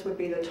 that this would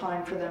be the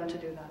time for them to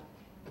do that.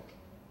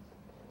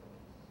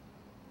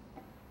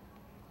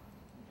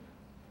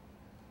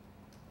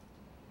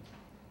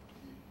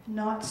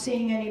 Not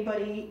seeing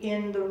anybody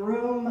in the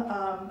room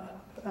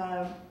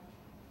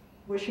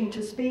wishing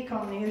to speak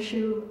on the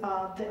issue,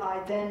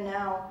 I then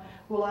now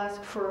will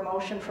ask for a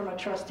motion from a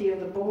trustee of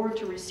the board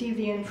to receive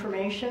the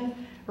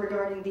information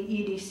regarding the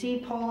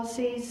EDC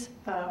policies,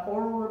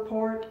 oral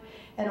report,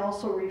 and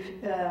also,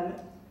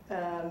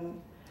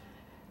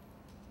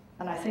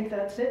 and I think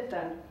that's it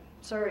then.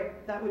 Sorry,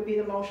 that would be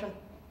the motion.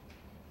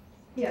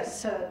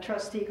 Yes,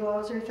 Trustee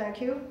Glauser,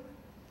 thank you.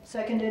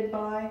 Seconded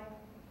by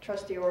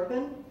Trustee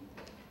Orban.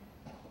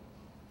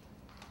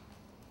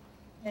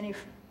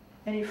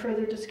 Any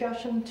further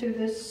discussion to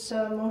this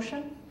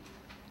motion?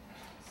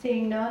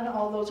 Seeing none,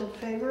 all those in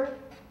favor?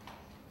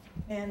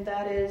 And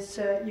that is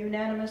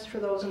unanimous for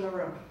those in the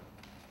room.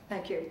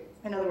 Thank you.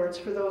 In other words,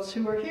 for those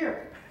who are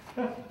here.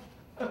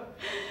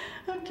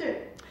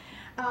 Okay.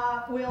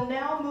 We'll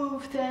now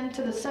move then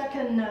to the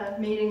second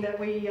meeting that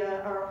we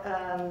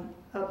are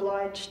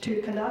obliged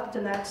to conduct,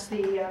 and that's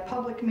the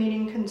public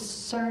meeting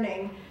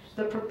concerning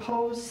the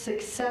proposed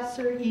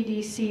successor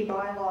EDC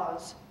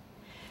bylaws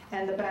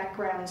and the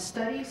background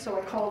study. So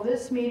I call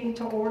this meeting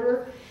to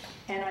order,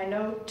 and I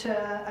note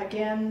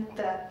again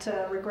that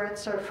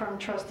regrets are from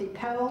Trustee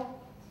Pell,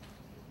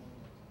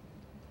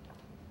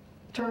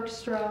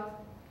 Turkstra,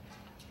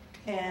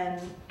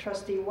 and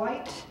Trustee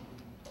White.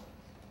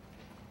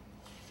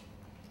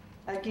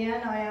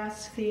 Again, I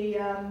ask the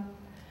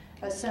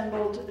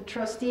assembled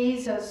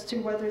trustees as to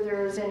whether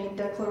there is any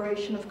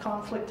declaration of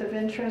conflict of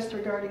interest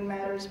regarding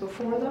matters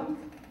before them.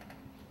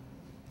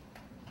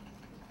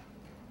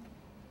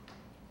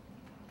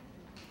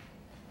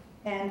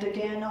 And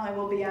again, I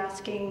will be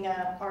asking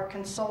our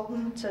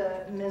consultant,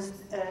 Ms.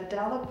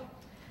 Dallop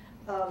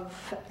of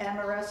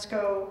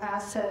Amoresco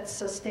Asset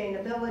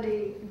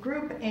Sustainability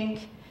Group, Inc.,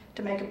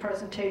 to make a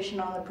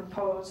presentation on the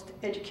proposed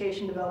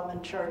Education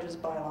Development Charges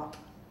bylaw.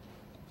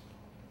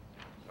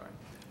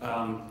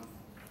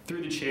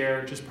 Through the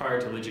chair, just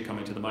prior to Lydia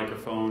coming to the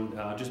microphone,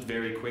 just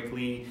very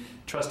quickly,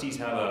 trustees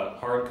have a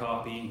hard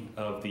copy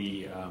of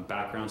the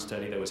background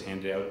study that was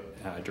handed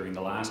out during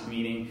the last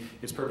meeting.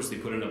 It's purposely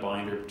put in a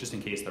binder just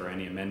in case there are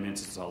any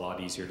amendments. It's a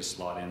lot easier to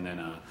slot in than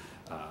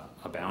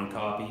a bound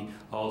copy.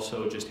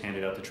 Also just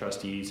handed out to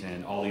trustees,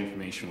 and all the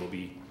information will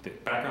be, the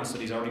background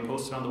study is already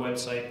posted on the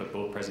website, but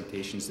both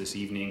presentations this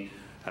evening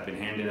have been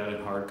handed out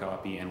in hard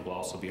copy and will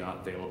also be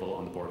available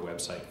on the board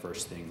website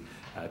first thing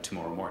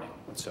tomorrow morning.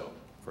 So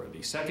for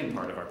the second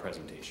part of our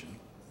presentation.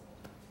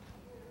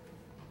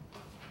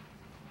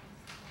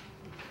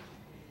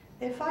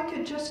 If I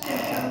could just, in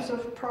terms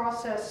of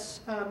process,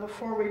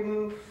 before we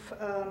move,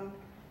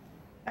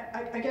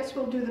 I guess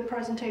we'll do the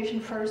presentation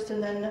first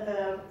and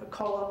then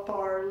call up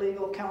our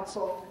legal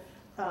counsel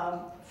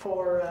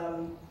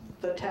for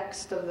the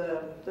text of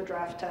the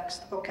draft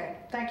text. Okay,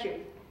 thank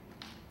you.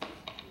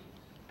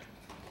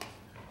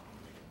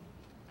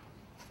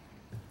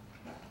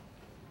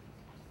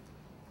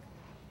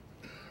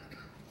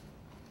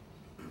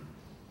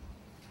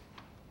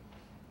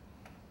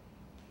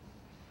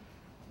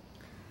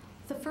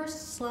 The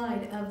first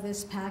slide of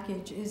this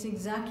package is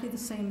exactly the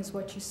same as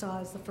what you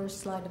saw as the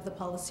first slide of the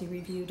policy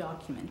review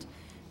document.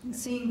 And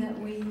seeing that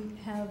we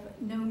have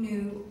no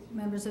new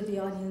members of the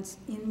audience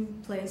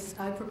in place,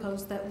 I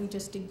propose that we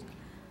just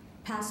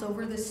pass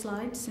over this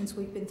slide since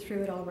we've been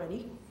through it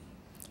already.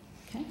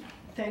 Okay.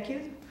 Thank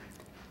you.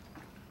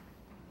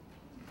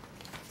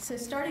 So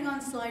starting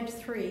on slide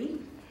 3,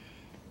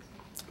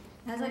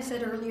 as I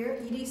said earlier,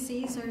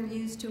 EDCs are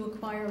used to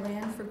acquire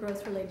land for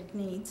growth-related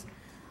needs.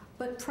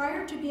 But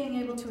prior to being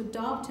able to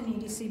adopt an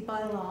EDC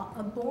bylaw,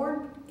 a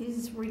board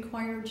is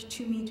required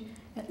to meet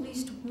at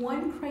least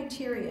one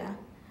criteria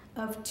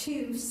of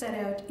 2 set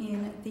out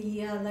in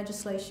the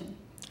legislation.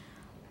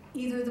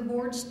 Either the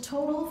board's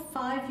total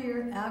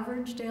 5-year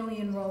average daily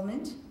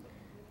enrollment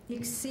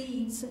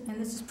exceeds, and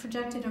this is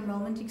projected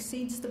enrollment,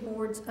 exceeds the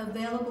board's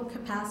available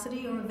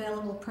capacity or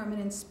available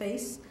permanent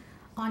space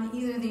on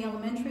either the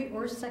elementary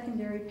or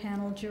secondary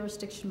panel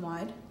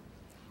jurisdiction-wide,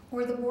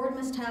 or the board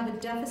must have a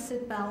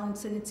deficit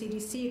balance in its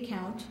EDC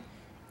account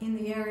in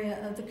the area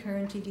of the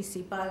current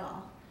EDC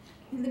bylaw.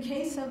 In the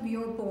case of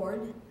your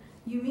board,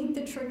 you meet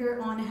the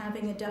trigger on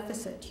having a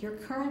deficit. Your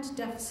current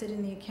deficit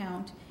in the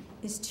account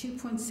is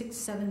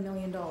 $2.67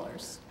 million.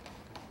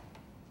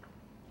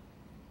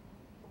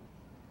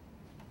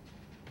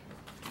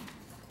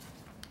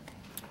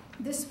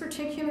 This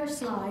particular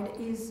slide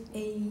is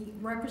a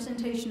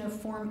representation of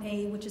Form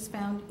A, which is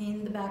found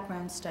in the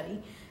background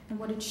study. And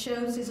what it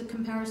shows is a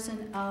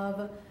comparison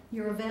of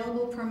your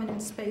available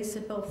permanent space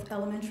at both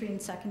elementary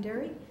and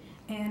secondary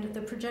and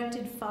the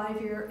projected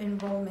 5-year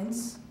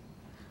enrollments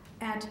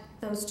at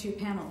those 2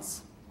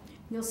 panels.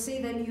 You'll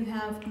see that you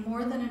have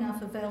more than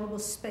enough available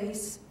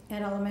space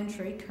at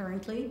elementary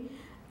currently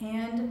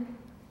and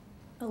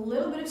a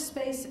little bit of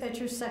space at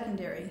your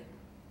secondary.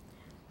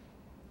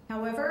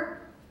 However,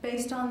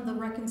 based on the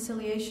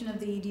reconciliation of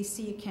the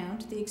EDC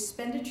account, the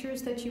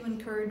expenditures that you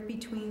incurred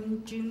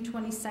between June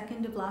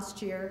 22nd of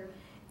last year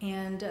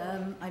and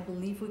I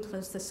believe we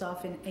closed this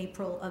off in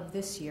April of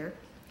this year,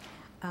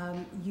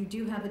 you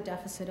do have a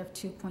deficit of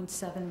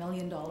 $2.7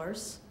 million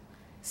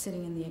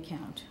sitting in the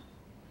account.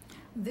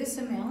 This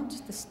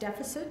amount, this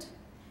deficit,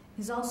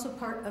 is also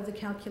part of the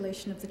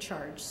calculation of the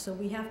charge. So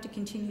we have to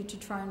continue to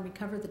try and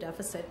recover the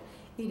deficit.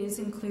 It is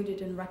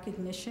included in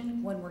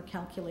recognition when we're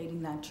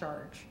calculating that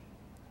charge.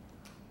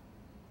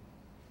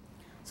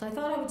 So I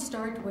thought I would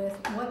start with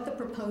what the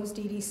proposed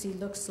EDC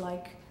looks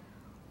like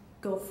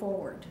go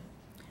forward.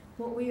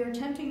 What we are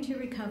attempting to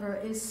recover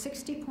is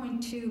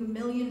 $60.2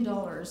 million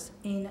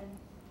in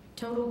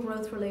total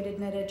growth-related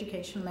net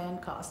education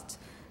land costs.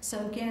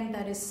 So again,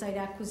 that is site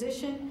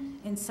acquisition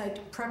and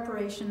site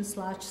preparation /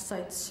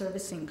 site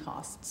servicing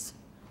costs.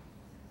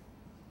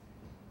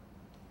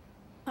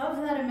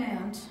 Of that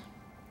amount,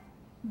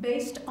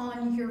 based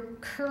on your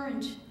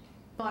current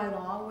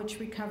bylaw, which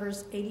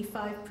recovers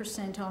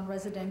 85% on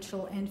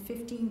residential and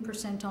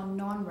 15% on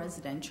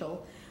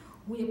non-residential,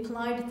 we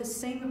applied the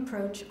same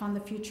approach on the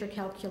future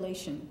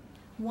calculation.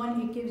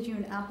 One, it gives you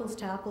an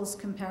apples-to-apples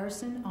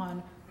comparison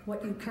on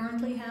what you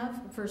currently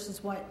have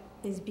versus what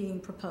is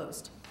being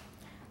proposed.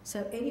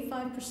 So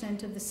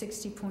 85% of the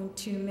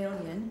 $60.2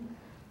 million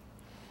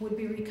would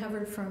be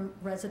recovered from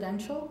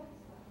residential,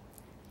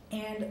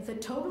 and the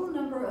total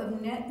number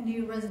of net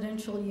new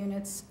residential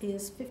units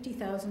is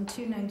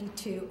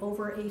 50,292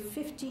 over a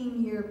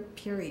 15-year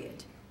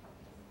period.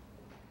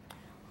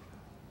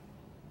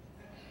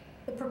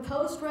 The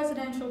proposed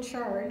residential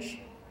charge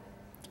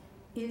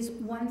is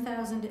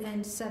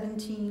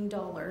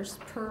 $1,017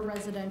 per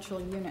residential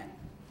unit.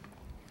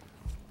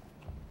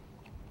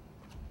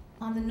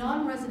 On the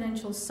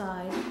non-residential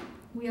side,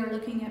 we are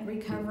looking at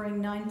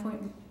recovering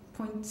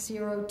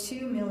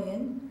 $9.02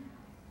 million,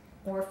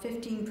 or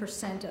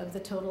 15% of the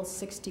total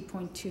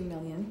 $60.2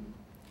 million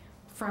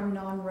from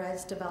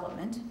non-res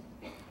development.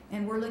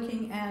 And we're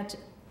looking at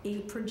a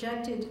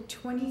projected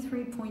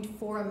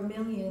 23.4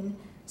 million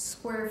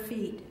square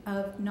feet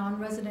of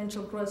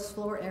non-residential gross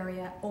floor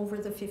area over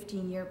the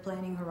 15-year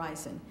planning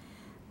horizon.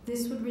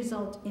 This would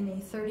result in a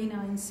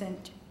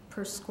 39-cent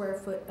per square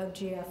foot of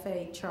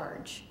GFA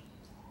charge.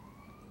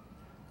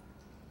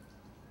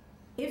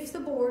 If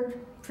the board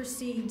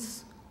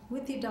proceeds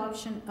with the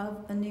adoption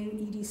of a new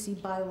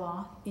EDC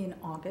bylaw in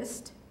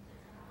August,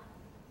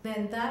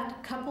 then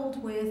that,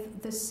 coupled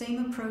with the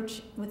same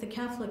approach with the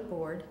Catholic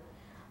board,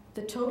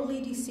 the total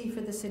EDC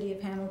for the City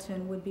of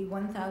Hamilton would be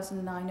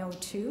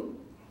 $1,902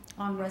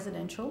 on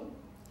residential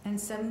and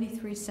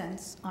 73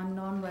 cents on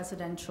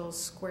non-residential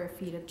square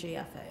feet of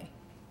GFA.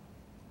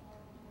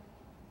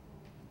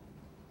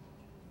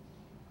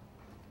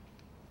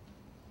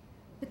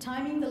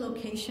 timing, the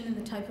location, and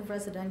the type of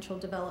residential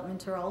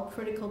development are all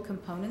critical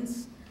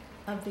components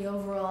of the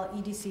overall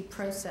EDC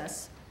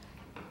process.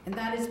 And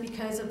that is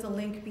because of the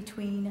link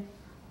between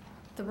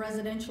the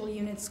residential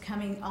units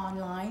coming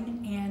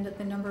online and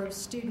the number of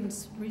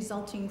students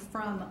resulting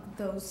from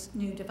those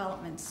new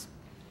developments.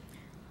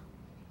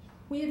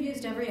 We have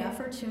used every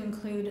effort to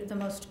include the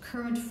most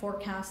current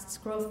forecasts,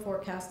 growth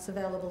forecasts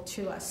available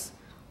to us.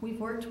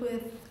 We've worked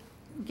with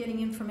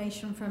getting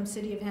information from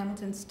City of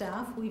Hamilton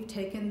staff. We've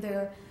taken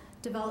their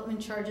development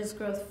charges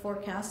growth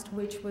forecast,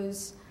 which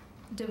was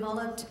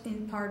developed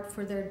in part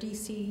for their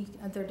DC,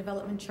 their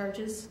development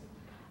charges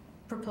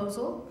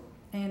proposal,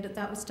 and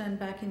that was done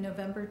back in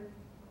November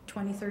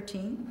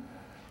 2013.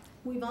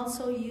 We've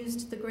also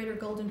used the Greater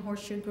Golden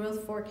Horseshoe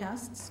growth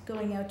forecasts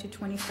going out to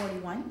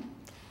 2041.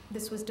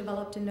 This was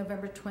developed in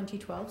November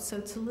 2012, so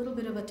it's a little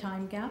bit of a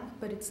time gap,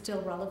 but it's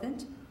still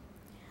relevant.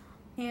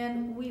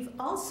 And we've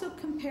also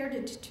compared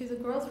it to the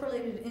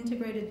growth-related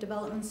integrated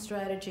development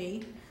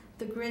strategy,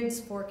 the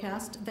GRIDS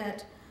forecast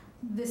that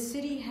the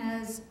city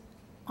has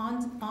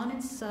on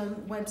its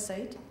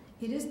website.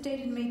 It is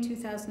dated May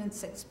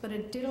 2006, but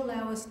it did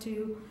allow us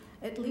to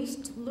at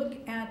least look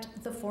at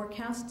the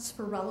forecasts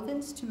for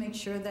relevance to make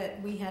sure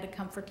that we had a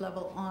comfort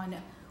level on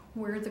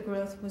where the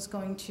growth was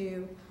going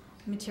to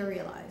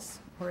materialize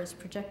or is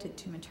projected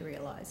to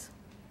materialize.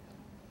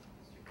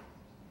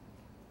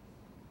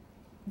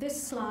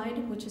 This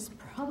slide, which is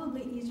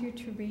probably easier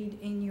to read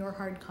in your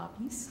hard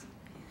copies,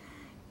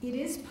 it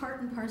is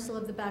part and parcel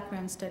of the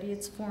background study.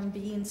 It's Form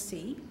B and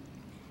C.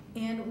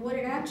 And what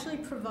it actually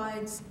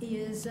provides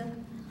is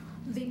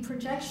the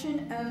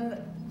projection of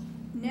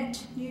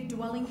net new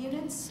dwelling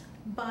units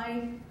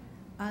by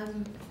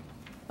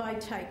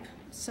type.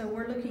 So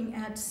we're looking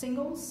at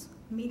singles,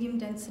 medium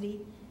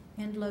density,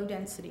 and low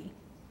density.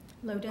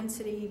 Low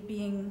density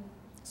being,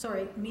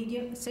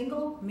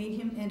 single,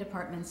 medium, and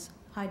apartments,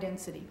 high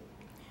density.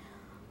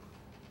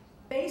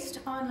 Based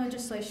on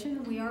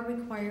legislation, we are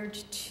required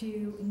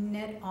to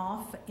net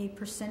off a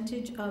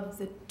percentage of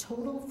the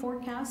total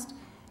forecast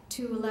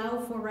to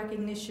allow for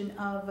recognition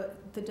of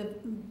the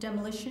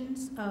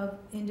demolitions of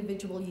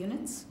individual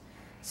units.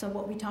 So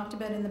what we talked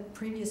about in the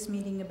previous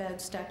meeting about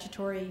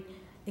statutory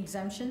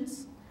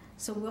exemptions.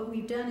 So what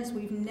we've done is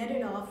we've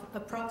netted off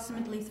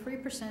approximately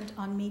 3%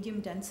 on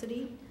medium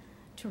density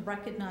to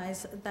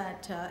recognize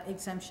that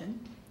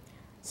exemption.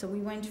 So we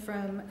went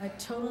from a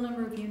total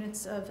number of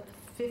units of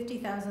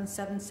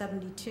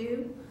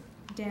 50,772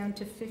 down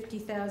to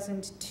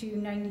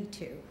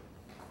 50,292.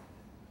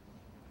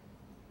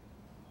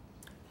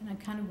 And I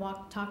kind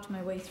of talked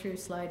my way through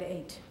slide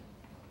 8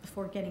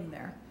 before getting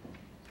there.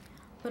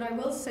 But I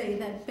will say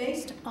that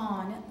based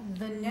on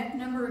the net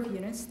number of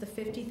units, the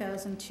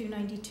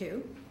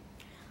 50,292,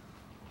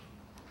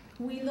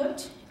 we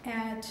looked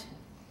at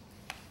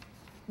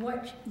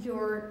what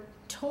your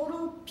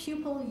total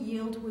pupil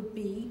yield would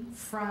be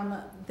from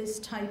this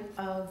type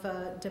of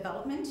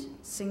development,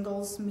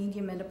 singles,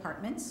 medium, and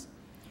apartments,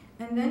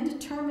 and then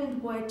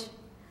determined what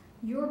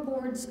your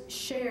board's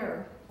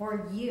share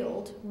or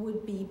yield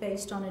would be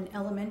based on an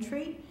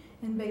elementary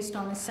and based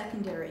on a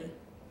secondary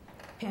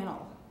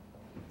panel.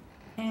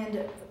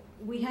 And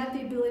we had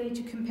the ability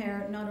to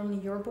compare not only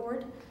your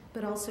board,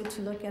 but also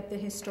to look at the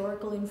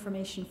historical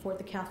information for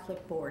the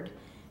Catholic board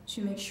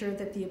to make sure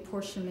that the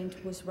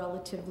apportionment was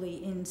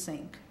relatively in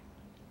sync.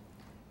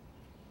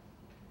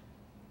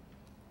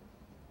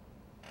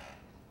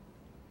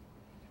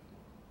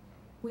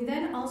 We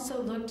then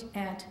also looked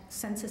at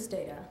census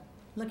data,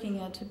 looking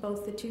at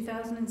both the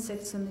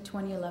 2006 and the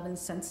 2011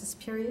 census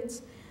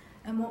periods.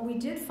 And what we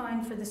did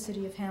find for the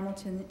City of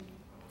Hamilton,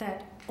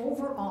 that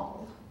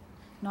overall,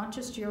 not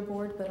just your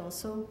board, but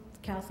also the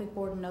Catholic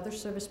board and other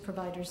service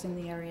providers in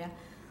the area,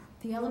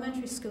 the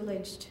elementary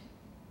school-aged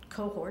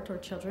cohort or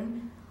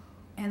children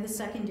and the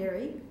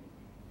secondary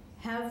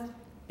have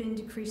been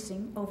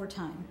decreasing over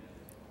time.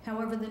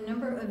 However, the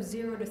number of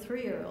 0 to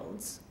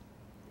 3-year-olds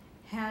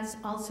has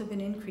also been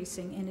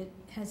increasing, and it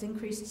has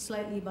increased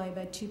slightly by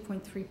about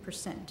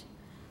 2.3%.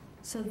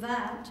 So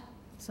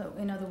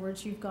in other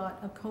words, you've got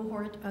a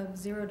cohort of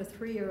 0 to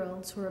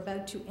 3-year-olds who are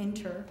about to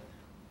enter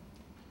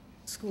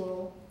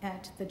school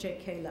at the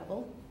JK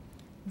level.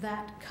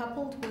 That,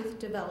 coupled with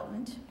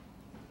development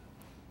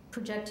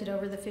projected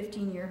over the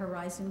 15-year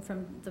horizon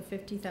from the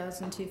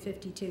 50,000 to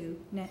 52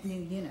 net new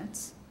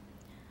units,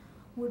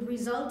 would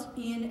result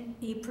in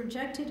a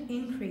projected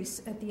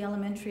increase at the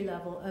elementary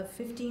level of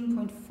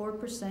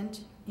 15.4%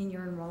 in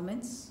your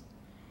enrollments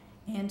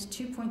and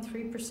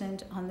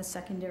 2.3% on the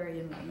secondary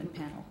enrollment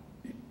panel.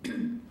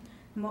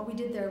 And what we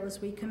did there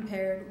was we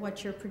compared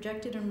what your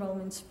projected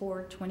enrollments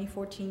for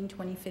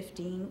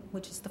 2014-2015,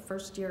 which is the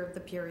first year of the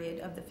period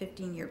of the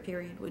 15-year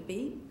period, would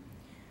be,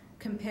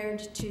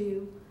 compared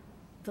to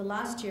the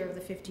last year of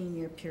the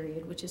 15-year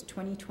period, which is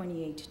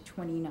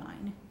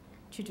 2028-29,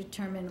 to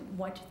determine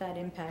what that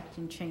impact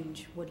and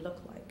change would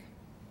look like.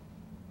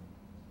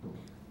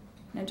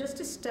 Now, just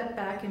to step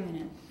back a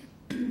minute,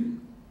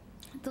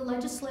 the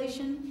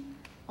legislation,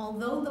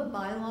 although the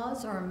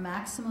bylaws are a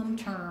maximum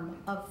term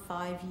of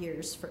 5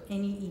 years for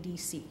any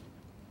EDC,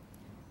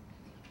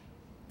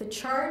 The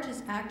charge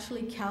is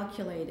actually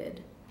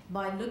calculated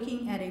by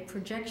looking at a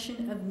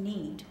projection of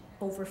need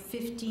over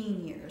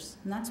 15 years,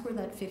 and that's where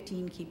that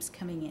 15 keeps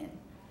coming in.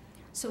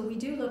 So we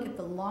do look at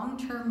the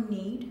long-term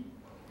need,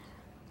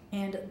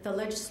 and the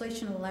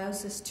legislation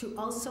allows us to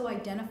also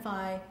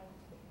identify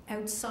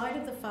outside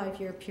of the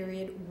 5-year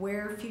period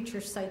where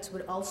future sites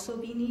would also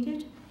be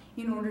needed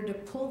in order to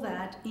pull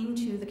that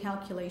into the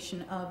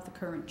calculation of the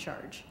current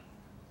charge.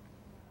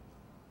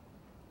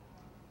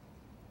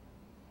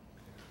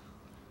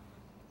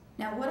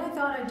 Now, what I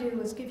thought I'd do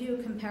was give you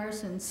a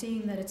comparison,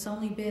 seeing that it's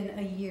only been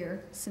a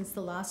year since the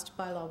last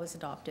bylaw was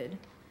adopted,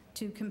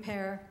 to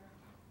compare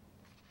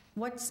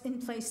what's in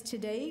place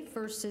today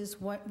versus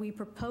what we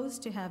propose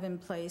to have in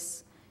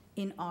place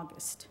in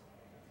August.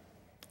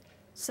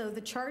 So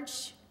the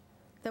charge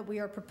that we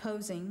are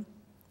proposing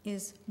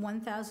is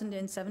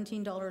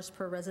 $1,017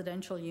 per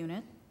residential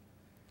unit,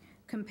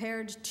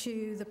 compared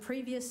to the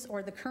previous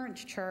or the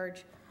current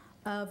charge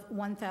of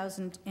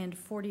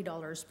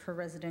 $1,040 per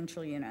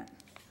residential unit.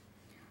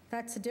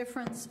 That's a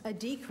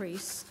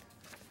decrease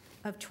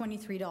of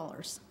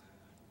 $23.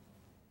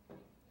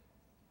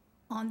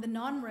 On the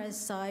non-res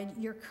side,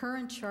 your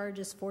current charge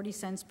is 40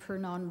 cents per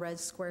non-res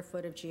square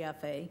foot of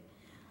GFA.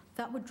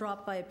 That would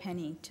drop by a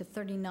penny to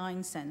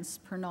 39 cents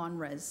per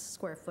non-res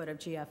square foot of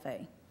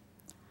GFA.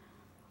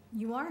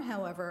 You are,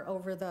 however,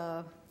 over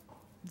the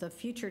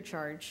future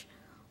charge,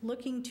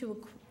 looking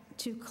to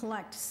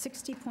collect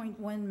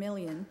 $60.1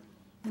 million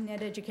in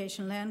net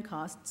education land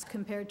costs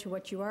compared to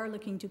what you are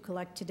looking to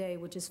collect today,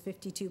 which is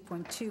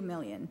 $52.2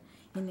 million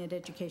in net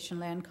education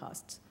land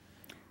costs.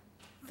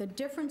 The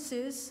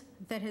differences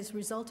that has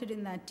resulted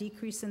in that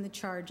decrease in the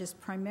charge is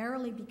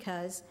primarily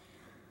because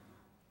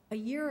a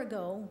year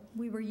ago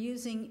we were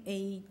using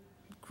a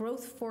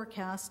growth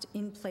forecast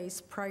in place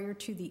prior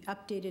to the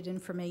updated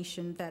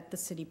information that the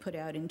city put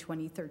out in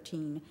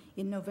 2013,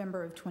 in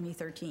November of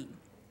 2013.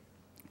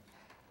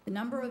 The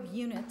number of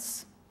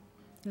units,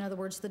 in other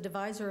words, the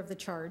divisor of the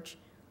charge,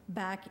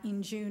 back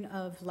in June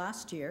of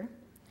last year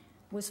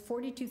was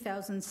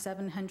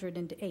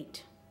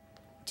 42,708.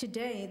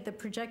 Today, the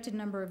projected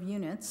number of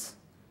units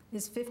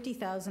is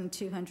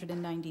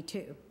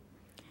 50,292.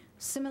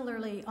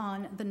 Similarly,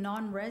 on the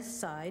non-res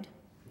side,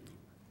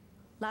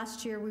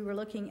 last year we were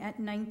looking at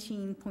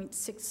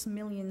 19.6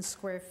 million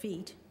square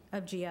feet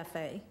of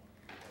GFA.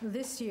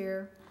 This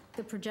year,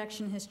 the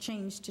projection has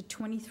changed to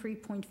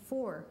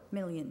 23.4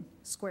 million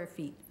square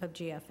feet of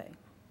GFA.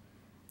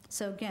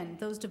 So again,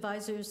 those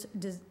divisors,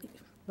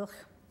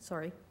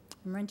 sorry,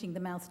 I'm renting the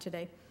mouth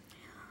today.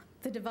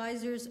 The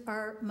divisors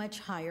are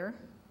much higher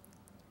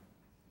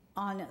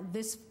on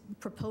this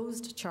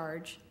proposed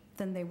charge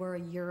than they were a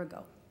year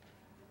ago.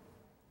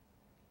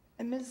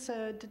 And Ms.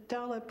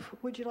 Dalip,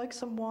 would you like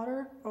some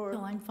water? Or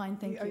No, I'm fine,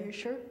 thank you. Are you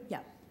sure?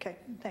 Yeah. Okay,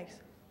 thanks.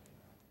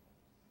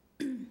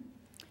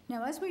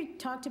 Now, as we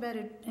talked about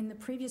it in the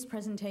previous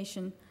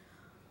presentation,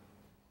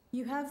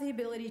 you have the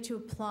ability to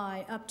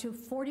apply up to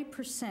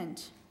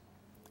 40%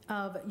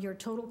 of your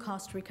total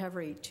cost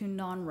recovery to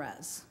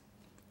non-res.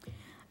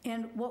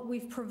 And what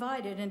we've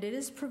provided, and it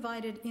is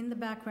provided in the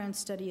background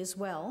study as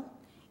well,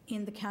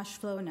 in the cash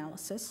flow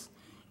analysis,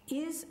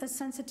 is a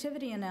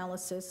sensitivity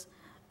analysis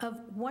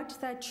of what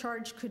that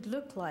charge could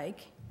look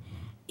like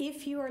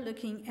if you are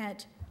looking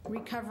at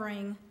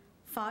recovering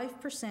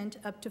 5%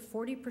 up to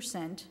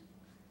 40%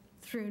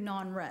 through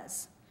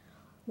non-res.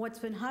 What's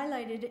been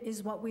highlighted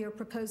is what we are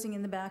proposing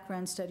in the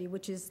background study,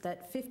 which is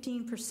that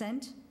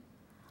 15%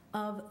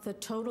 of the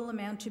total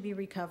amount to be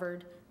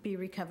recovered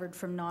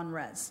from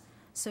non-res.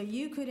 So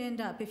you could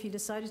end up, if you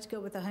decided to go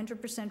with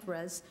 100%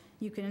 res,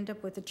 you could end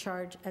up with a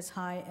charge as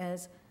high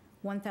as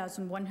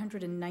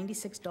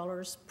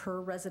 $1,196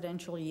 per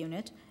residential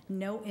unit,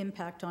 no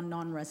impact on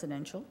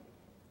non-residential,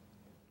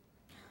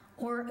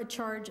 or a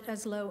charge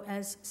as low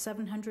as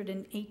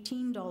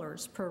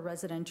 $718 per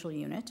residential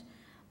unit,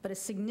 but a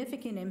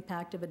significant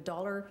impact of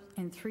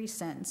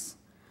 $1.03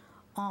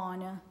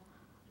 on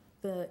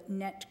the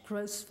net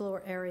gross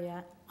floor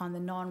area on the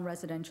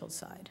non-residential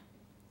side.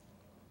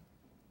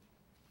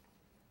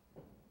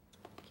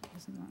 Keep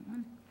using that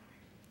one.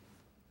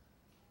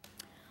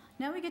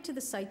 Now we get to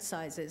the site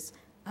sizes.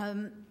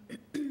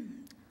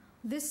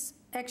 This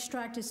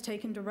extract is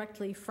taken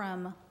directly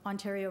from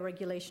Ontario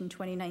Regulation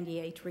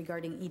 2098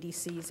 regarding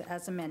EDCs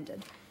as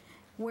amended,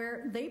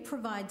 where they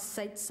provide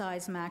site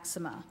size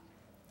maxima.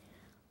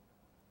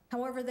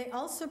 However, they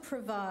also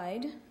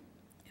provide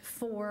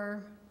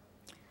for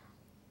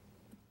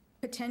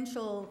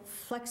potential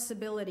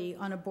flexibility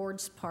on a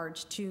board's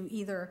part to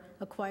either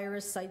acquire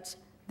a site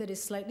that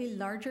is slightly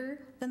larger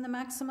than the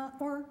maxima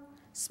or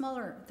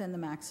smaller than the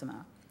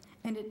maxima.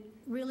 And it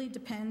really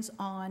depends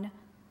on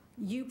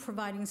you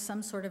providing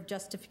some sort of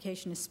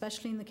justification,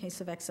 especially in the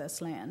case of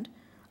excess land,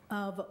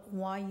 of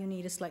why you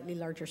need a slightly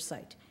larger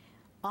site.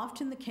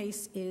 Often the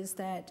case is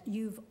that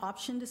you've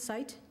optioned a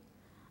site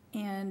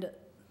and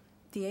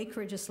the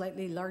acreage is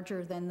slightly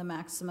larger than the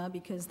maxima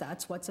because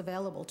that's what's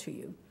available to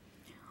you.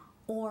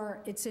 Or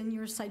it's in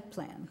your site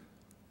plan,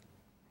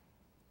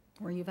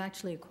 or you've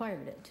actually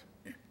acquired it.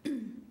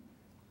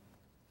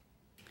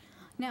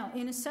 Now,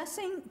 in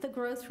assessing the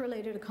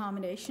growth-related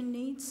accommodation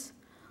needs,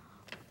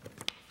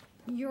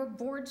 your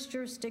board's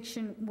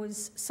jurisdiction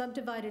was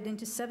subdivided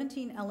into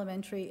 17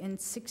 elementary and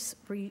 6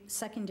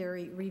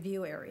 secondary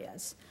review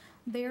areas.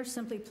 They are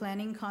simply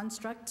planning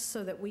constructs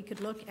so that we could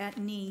look at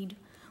need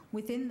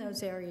within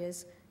those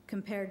areas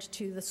compared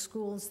to the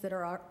schools that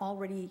are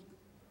already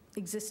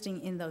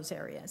existing in those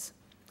areas.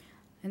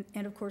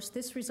 And of course,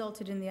 this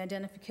resulted in the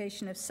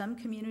identification of some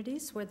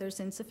communities where there's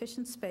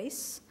insufficient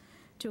space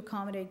to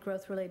accommodate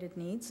growth-related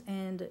needs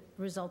and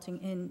resulting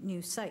in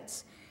new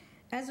sites.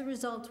 As a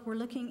result, we're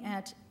looking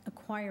at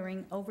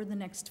acquiring, over the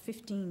next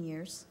 15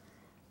 years,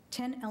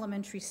 10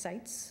 elementary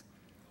sites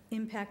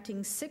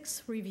impacting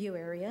 6 review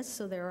areas.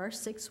 So there are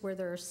 6 where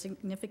there are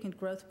significant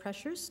growth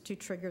pressures to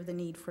trigger the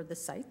need for the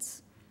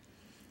sites.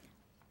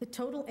 The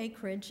total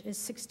acreage is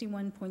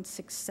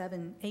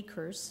 61.67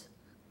 acres,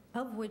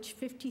 of which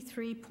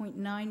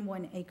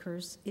 53.91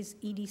 acres is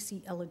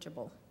EDC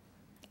eligible.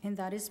 And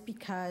that is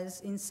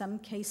because in some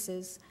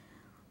cases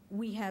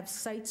we have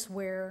sites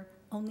where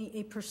only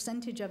a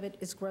percentage of it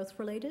is growth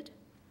related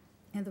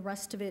and the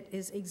rest of it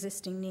is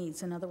existing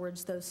needs. In other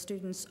words, those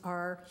students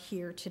are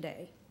here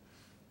today.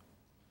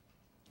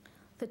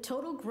 The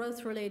total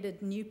growth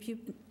related new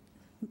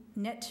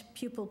net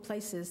pupil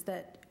places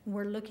that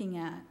we're looking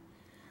at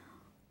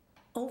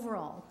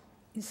overall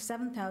is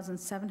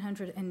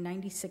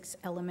 7,796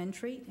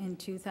 elementary and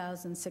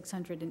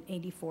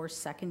 2,684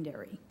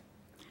 secondary,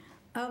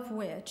 of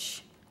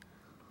which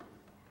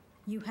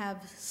you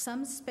have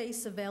some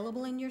space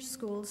available in your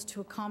schools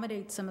to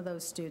accommodate some of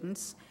those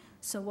students.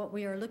 So what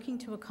we are looking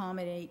to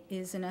accommodate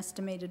is an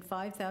estimated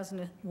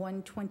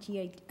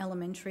 5,128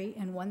 elementary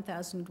and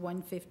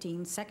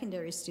 1,115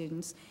 secondary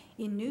students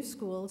in new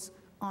schools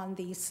on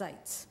these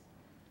sites.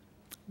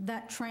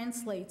 That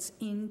translates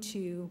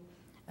into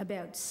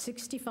about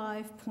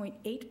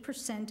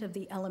 65.8% of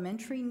the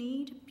elementary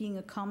need being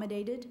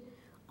accommodated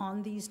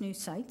on these new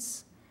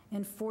sites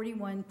and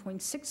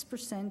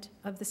 41.6%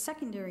 of the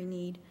secondary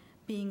need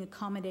being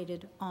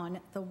accommodated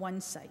on the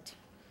one site.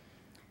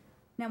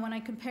 Now, when I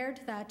compared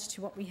that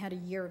to what we had a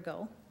year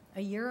ago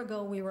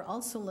we were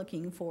also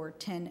looking for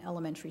 10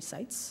 elementary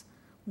sites,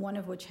 one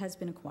of which has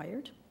been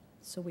acquired.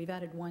 So we've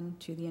added one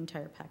to the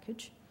entire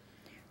package.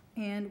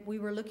 And we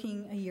were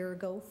looking a year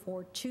ago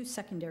for 2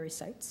 secondary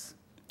sites.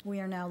 We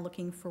are now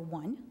looking for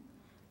 1,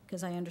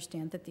 because I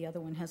understand that the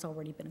other one has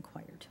already been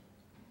acquired.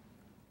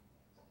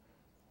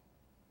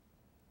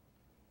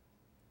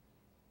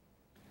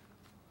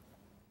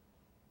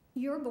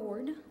 Your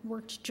board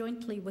worked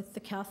jointly with the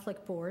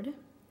Catholic Board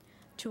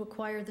to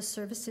acquire the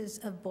services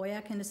of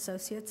Boyack and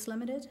Associates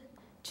Limited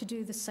to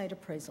do the site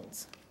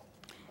appraisals.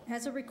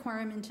 As a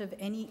requirement of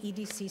any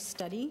EDC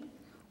study,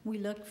 we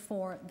look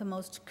for the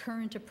most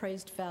current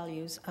appraised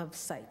values of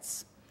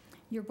sites.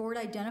 Your board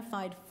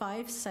identified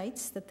 5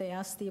 sites that they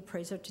asked the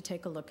appraiser to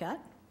take a look at,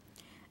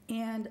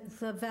 and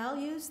the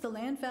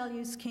land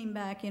values came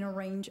back in a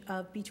range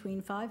of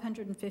between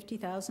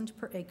 $550,000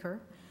 per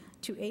acre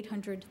to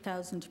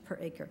 $800,000 per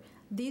acre.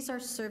 These are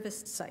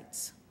serviced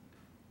sites.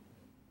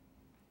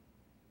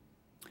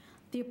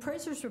 The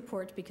appraiser's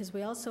report, because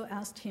we also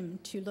asked him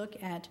to look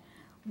at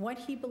what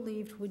he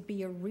believed would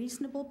be a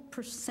reasonable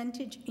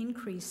percentage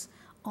increase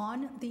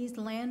on these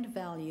land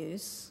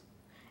values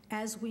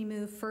as we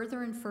move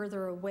further and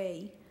further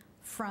away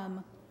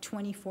from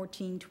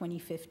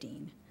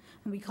 2014-2015.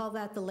 And we call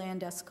that the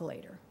land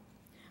escalator.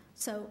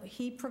 So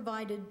he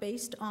provided,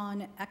 based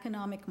on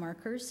economic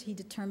markers, he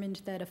determined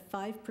that a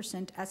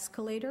 5%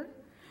 escalator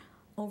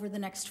over the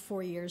next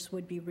 4 years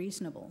would be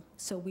reasonable.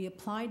 So we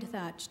applied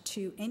that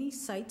to any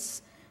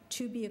sites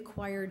to be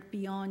acquired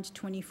beyond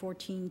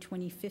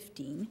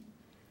 2014-2015,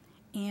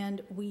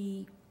 and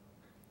we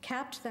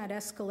capped that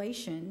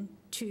escalation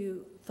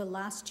to the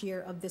last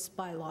year of this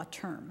bylaw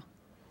term.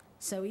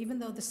 So even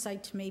though the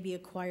site may be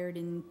acquired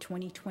in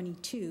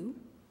 2022,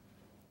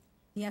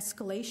 the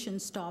escalation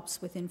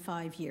stops within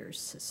 5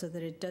 years so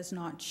that it does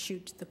not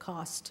shoot the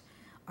cost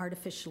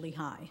artificially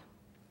high.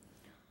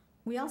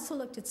 We also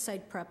looked at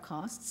site prep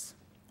costs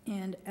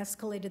and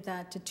escalated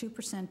that to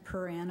 2%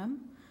 per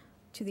annum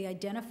to the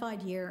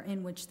identified year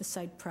in which the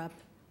site prep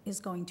is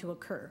going to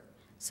occur.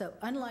 So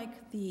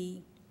unlike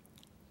the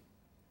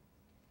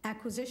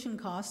acquisition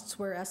costs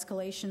where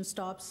escalation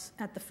stops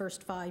at the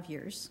first 5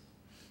 years,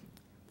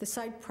 the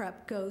site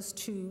prep goes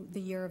to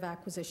the year of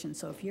acquisition.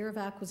 So if year of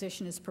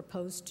acquisition is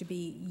proposed to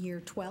be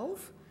year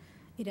 12,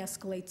 it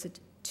escalates it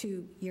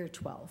to year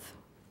 12.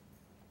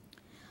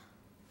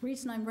 The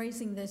reason I'm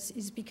raising this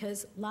is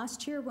because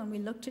last year when we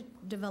looked at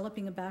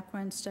developing a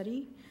background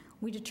study,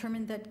 we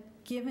determined that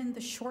given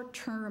the short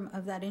term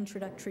of that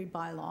introductory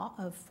bylaw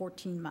of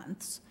 14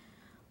 months,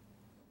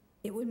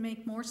 it would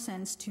make more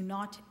sense to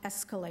not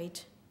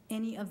escalate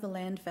any of the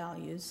land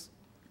values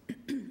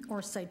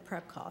or site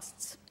prep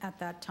costs at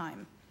that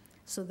time.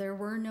 So there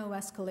were no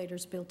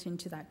escalators built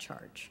into that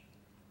charge.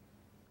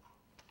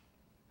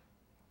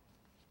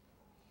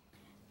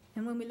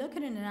 And when we look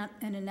at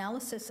an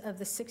analysis of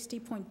the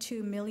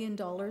 $60.2 million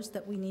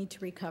that we need to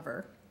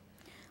recover,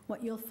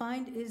 what you'll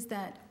find is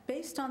that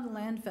based on the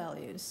land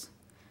values,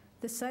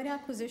 the site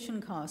acquisition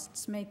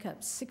costs make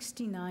up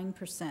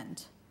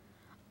 69%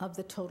 of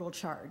the total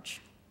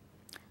charge.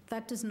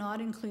 That does not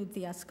include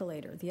the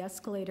escalator. The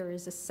escalator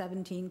is a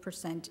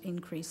 17%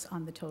 increase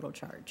on the total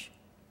charge.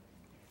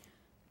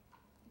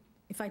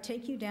 If I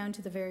take you down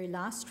to the very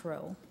last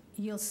row,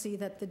 you'll see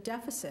that the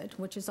deficit,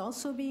 which is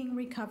also being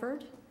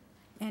recovered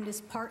and is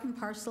part and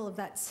parcel of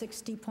that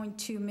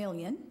 60.2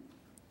 million,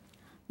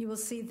 you will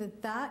see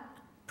that that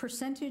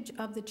percentage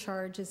of the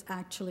charge is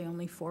actually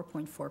only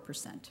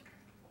 4.4%.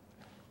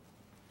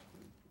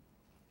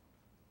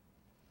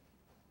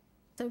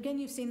 So again,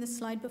 you've seen this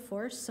slide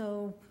before,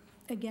 so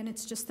again,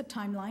 it's just the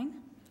timeline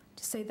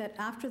to say that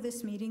after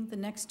this meeting, the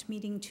next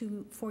meeting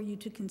for you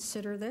to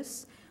consider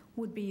this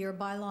would be your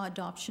bylaw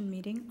adoption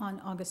meeting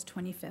on August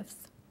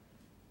 25th.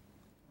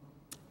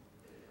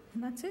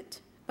 And that's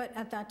it. But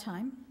at that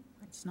time,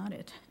 that's not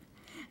it.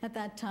 At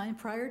that time,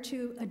 prior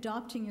to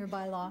adopting your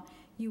bylaw,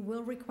 you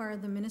will require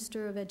the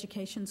Minister of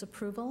Education's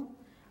approval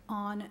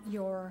on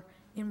your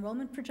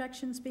enrollment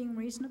projections being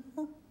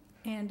reasonable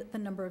and the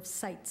number of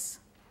sites.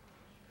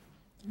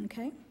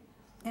 Okay?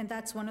 And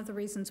that's one of the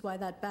reasons why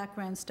that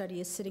background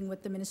study is sitting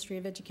with the Ministry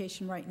of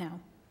Education right now.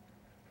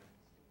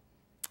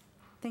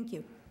 Thank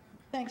you.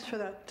 Thanks for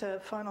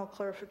that final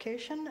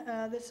clarification.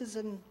 This is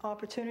an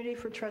opportunity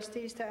for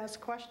trustees to ask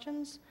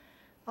questions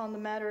on the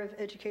matter of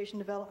education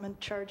development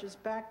charges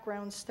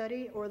background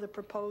study or the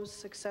proposed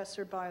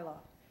successor bylaw.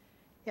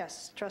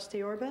 Yes,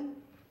 Trustee Orban?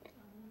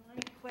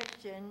 My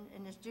question,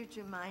 and it's due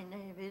to my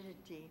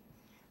naivety,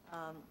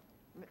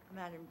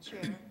 Madam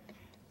Chair.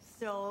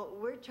 So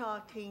we're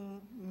talking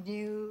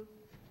new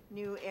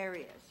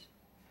areas.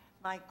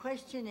 My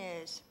question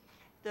is,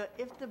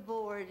 if the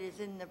board is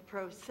in the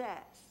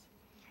process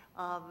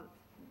of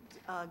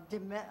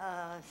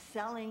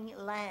selling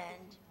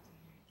land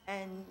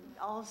and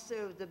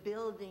also the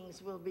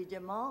buildings will be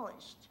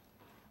demolished,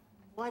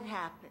 what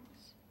happens?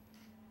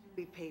 Do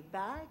we pay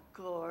back,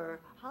 or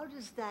how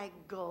does that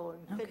go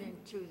and fit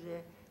into the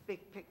big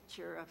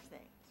picture of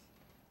things?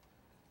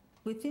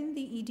 Within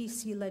the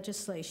EDC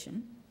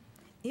legislation,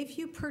 if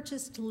you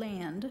purchased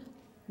land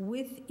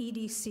with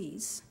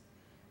EDCs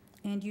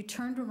and you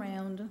turned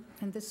around,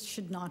 and this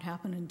should not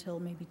happen until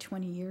maybe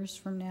 20 years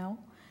from now,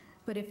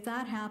 but if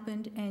that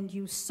happened and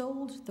you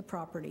sold the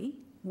property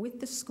with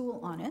the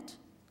school on it,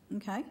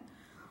 okay,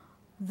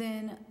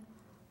 then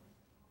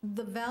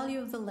the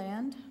value of the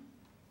land,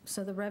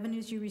 so the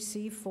revenues you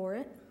receive for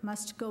it,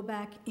 must go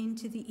back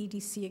into the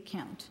EDC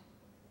account.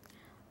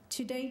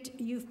 To date,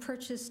 you've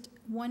purchased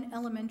one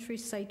elementary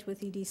site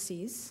with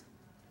EDCs,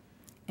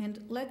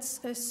 and let's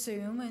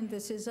assume, and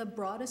this is a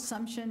broad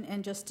assumption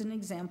and just an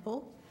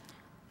example,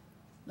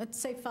 let's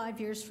say 5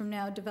 years from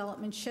now,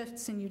 development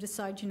shifts and you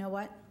decide, you know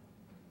what,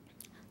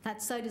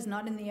 that site is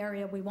not in the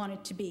area we want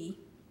it to be.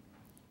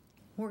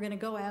 We're going to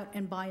go out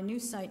and buy a new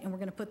site and we're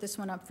going to put this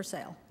one up for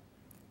sale.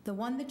 The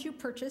one that you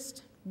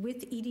purchased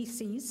with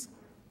EDCs,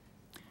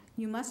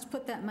 you must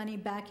put that money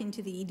back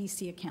into the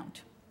EDC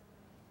account.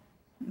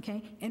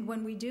 Okay? And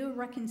when we do a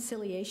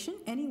reconciliation,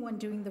 anyone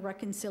doing the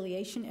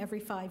reconciliation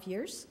every 5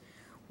 years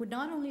would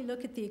not only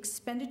look at the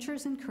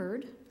expenditures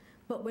incurred,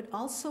 but would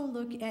also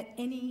look at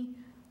any,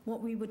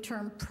 what we would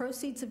term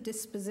proceeds of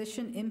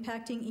disposition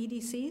impacting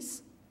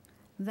EDCs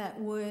that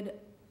would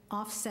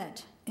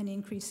offset an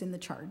increase in the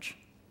charge.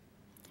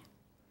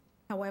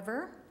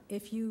 However,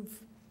 if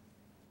you've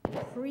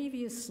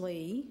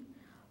previously,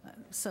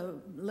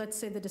 so let's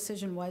say the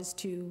decision was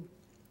to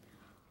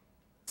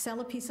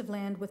sell a piece of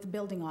land with a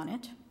building on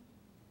it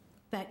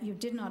that you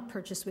did not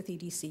purchase with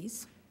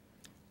EDCs,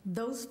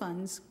 those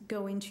funds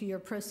go into your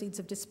proceeds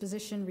of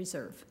disposition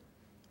reserve.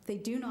 They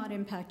do not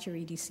impact your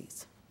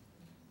EDCs.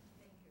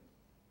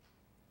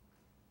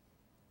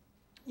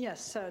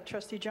 Yes,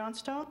 Trustee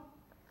Johnstone?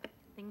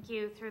 Thank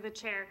you, through the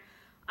chair.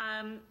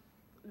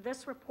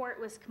 This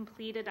report was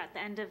completed at the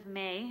end of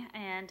May,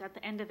 and at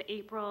the end of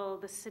April,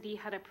 the city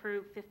had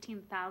approved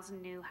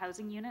 15,000 new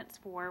housing units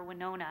for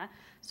Winona.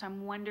 So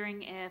I'm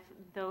wondering if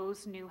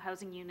those new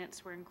housing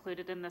units were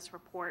included in this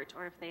report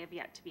or if they have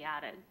yet to be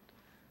added.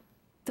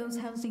 Those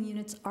housing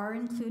units are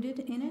included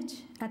in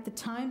it. At the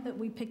time that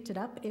we picked it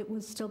up, it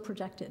was still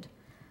projected.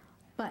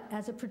 But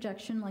as a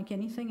projection, like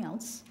anything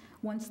else,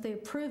 once they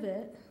approve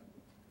it,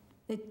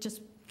 it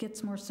just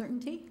gets more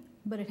certainty,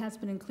 but it has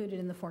been included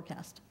in the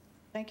forecast.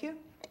 Thank you.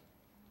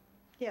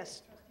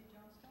 Yes.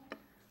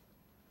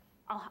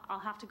 I'll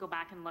have to go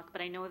back and look,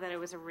 but I know that it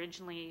was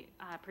originally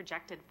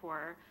projected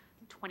for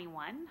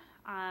 21.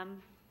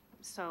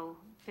 So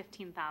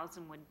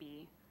 15,000 would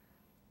be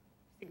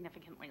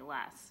significantly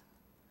less.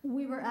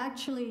 We were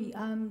actually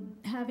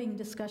having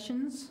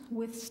discussions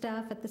with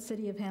staff at the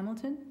City of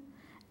Hamilton,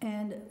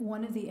 and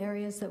one of the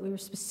areas that we were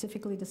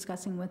specifically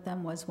discussing with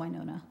them was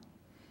Winona.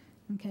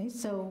 Okay,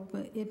 so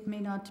it may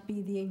not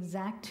be the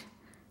exact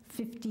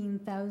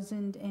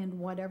 15,000 and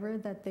whatever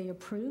that they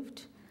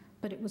approved,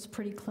 but it was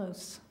pretty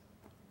close.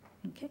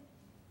 Okay.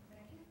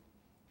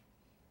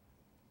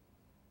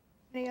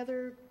 Any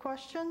other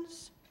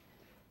questions?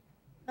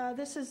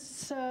 This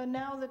is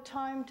now the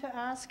time to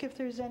ask if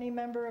there's any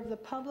member of the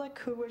public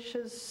who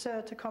wishes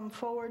to come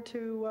forward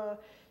to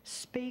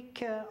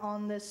speak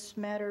on this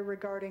matter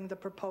regarding the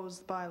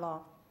proposed bylaw.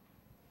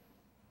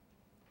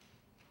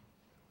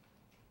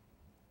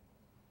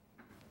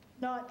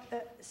 Not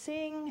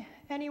seeing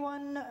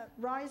anyone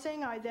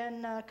rising, I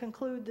then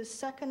conclude the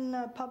second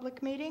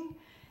public meeting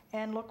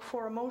and look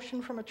for a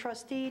motion from a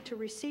trustee to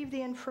receive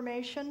the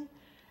information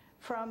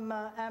from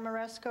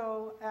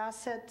Amoresco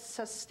Asset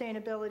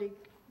Sustainability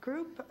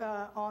Group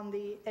on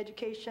the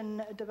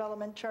Education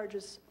Development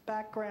Charges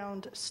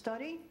background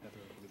study,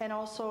 and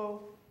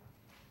also,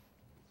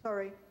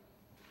 sorry,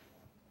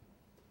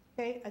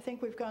 okay, I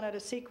think we've gone out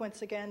of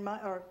sequence again,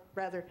 or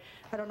rather,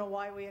 I don't know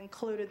why we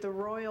included the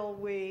royal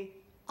we.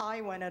 I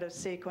went out of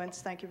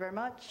sequence, thank you very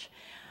much.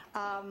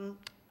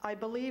 I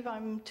believe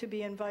I'm to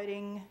be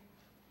inviting,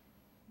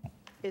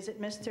 is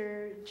it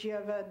Mr.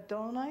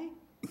 Giavadoni?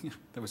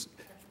 That was,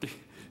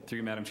 through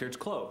you, Madam Chair, it's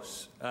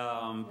close.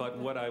 But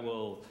what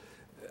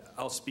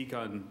I'll speak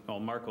on, well,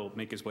 Mark will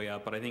make his way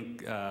up, but I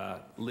think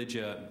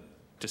Lydia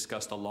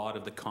discussed a lot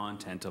of the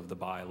content of the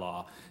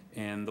bylaw.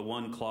 And the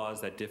one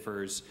clause that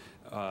differs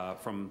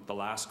from the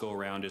last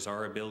go-around is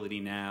our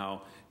ability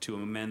now to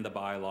amend the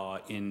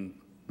bylaw in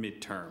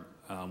midterm,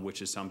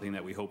 which is something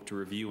that we hope to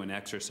review and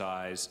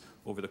exercise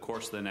over the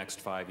course of the next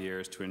 5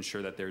 years to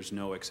ensure that there's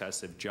no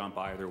excessive jump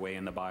either way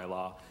in the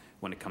bylaw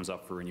when it comes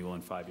up for renewal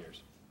in 5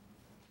 years.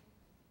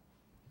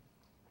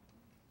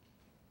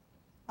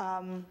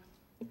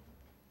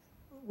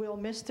 Will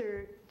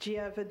Mr.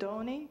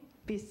 Giavadoni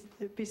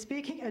be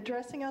speaking,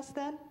 addressing us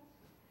then?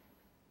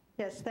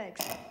 Yes,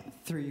 thanks.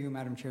 Through you,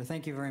 Madam Chair.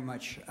 Thank you very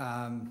much.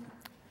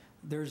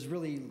 There's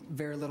really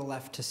very little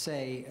left to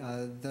say.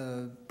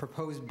 The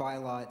proposed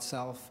bylaw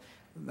itself,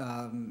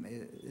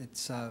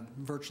 it's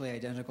virtually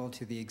identical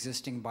to the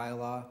existing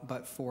bylaw,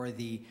 but for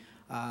the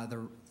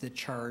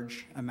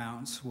charge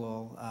amounts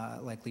will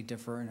likely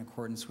differ in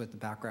accordance with the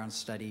background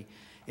study.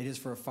 It is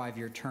for a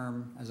 5-year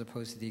term as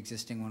opposed to the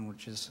existing one,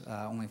 which is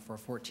only for a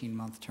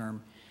 14-month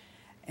term.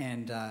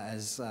 And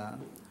as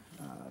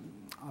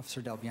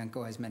Officer Del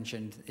Bianco has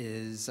mentioned,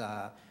 is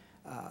a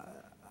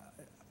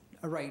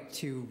right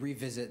to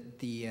revisit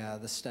the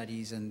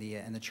studies and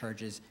the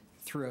charges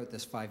throughout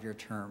this 5-year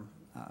term.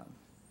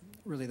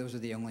 Really, those are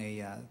the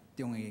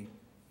only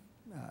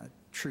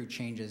true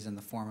changes in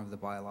the form of the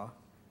bylaw.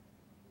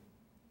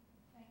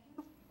 Thank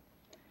you.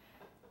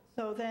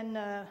 So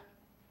then,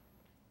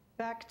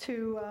 back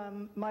to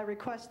my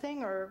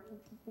requesting, or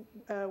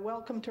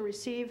welcome to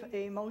receive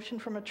a motion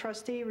from a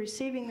trustee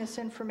receiving this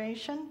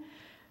information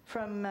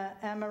from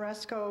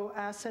Amoresco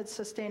Asset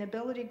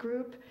Sustainability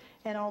Group,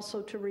 and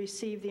also to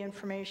receive the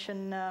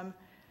information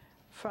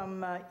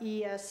from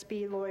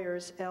ESB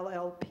Lawyers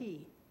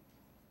LLP.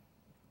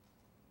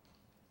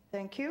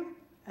 Thank you.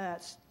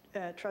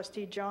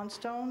 Trustee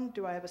Johnstone,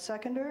 do I have a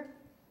seconder?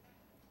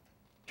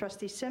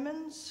 Trustee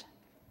Simmons?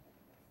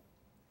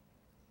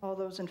 All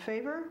those in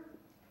favor?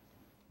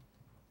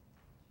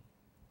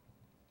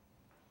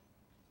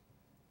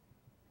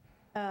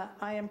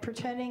 I am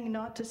pretending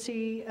not to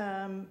see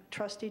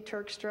Trustee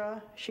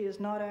Terkstra. She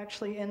is not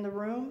actually in the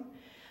room.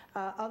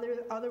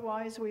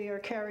 Otherwise, we are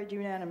carried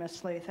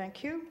unanimously.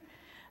 Thank you.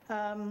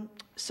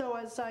 So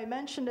as I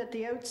mentioned at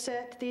the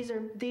outset,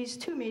 these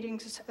two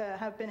meetings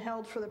have been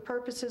held for the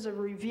purposes of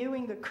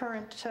reviewing the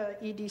current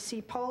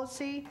EDC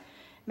policy,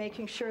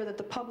 making sure that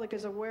the public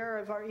is aware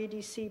of our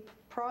EDC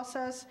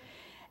process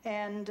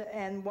and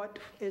what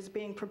is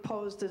being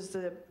proposed as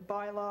the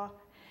bylaw,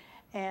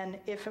 and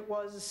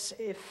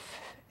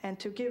and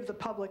to give the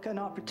public an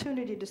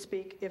opportunity to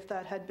speak if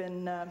that had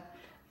been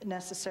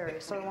necessary.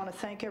 So I want to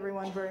thank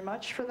everyone very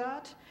much for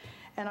that,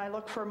 and I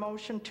look for a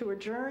motion to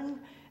adjourn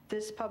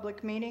this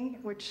public meeting,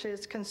 which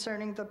is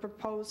concerning the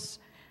proposed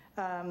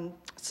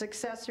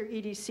successor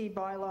EDC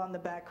bylaw and the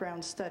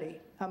background study.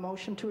 A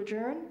motion to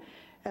adjourn.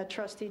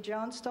 Trustee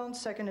Johnstone,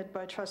 seconded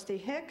by Trustee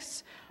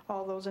Hicks.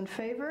 All those in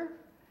favor?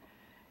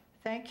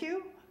 Thank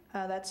you.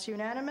 That's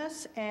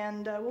unanimous,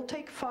 and we'll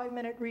take a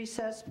 5-minute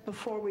recess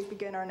before we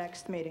begin our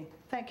next meeting.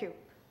 Thank you.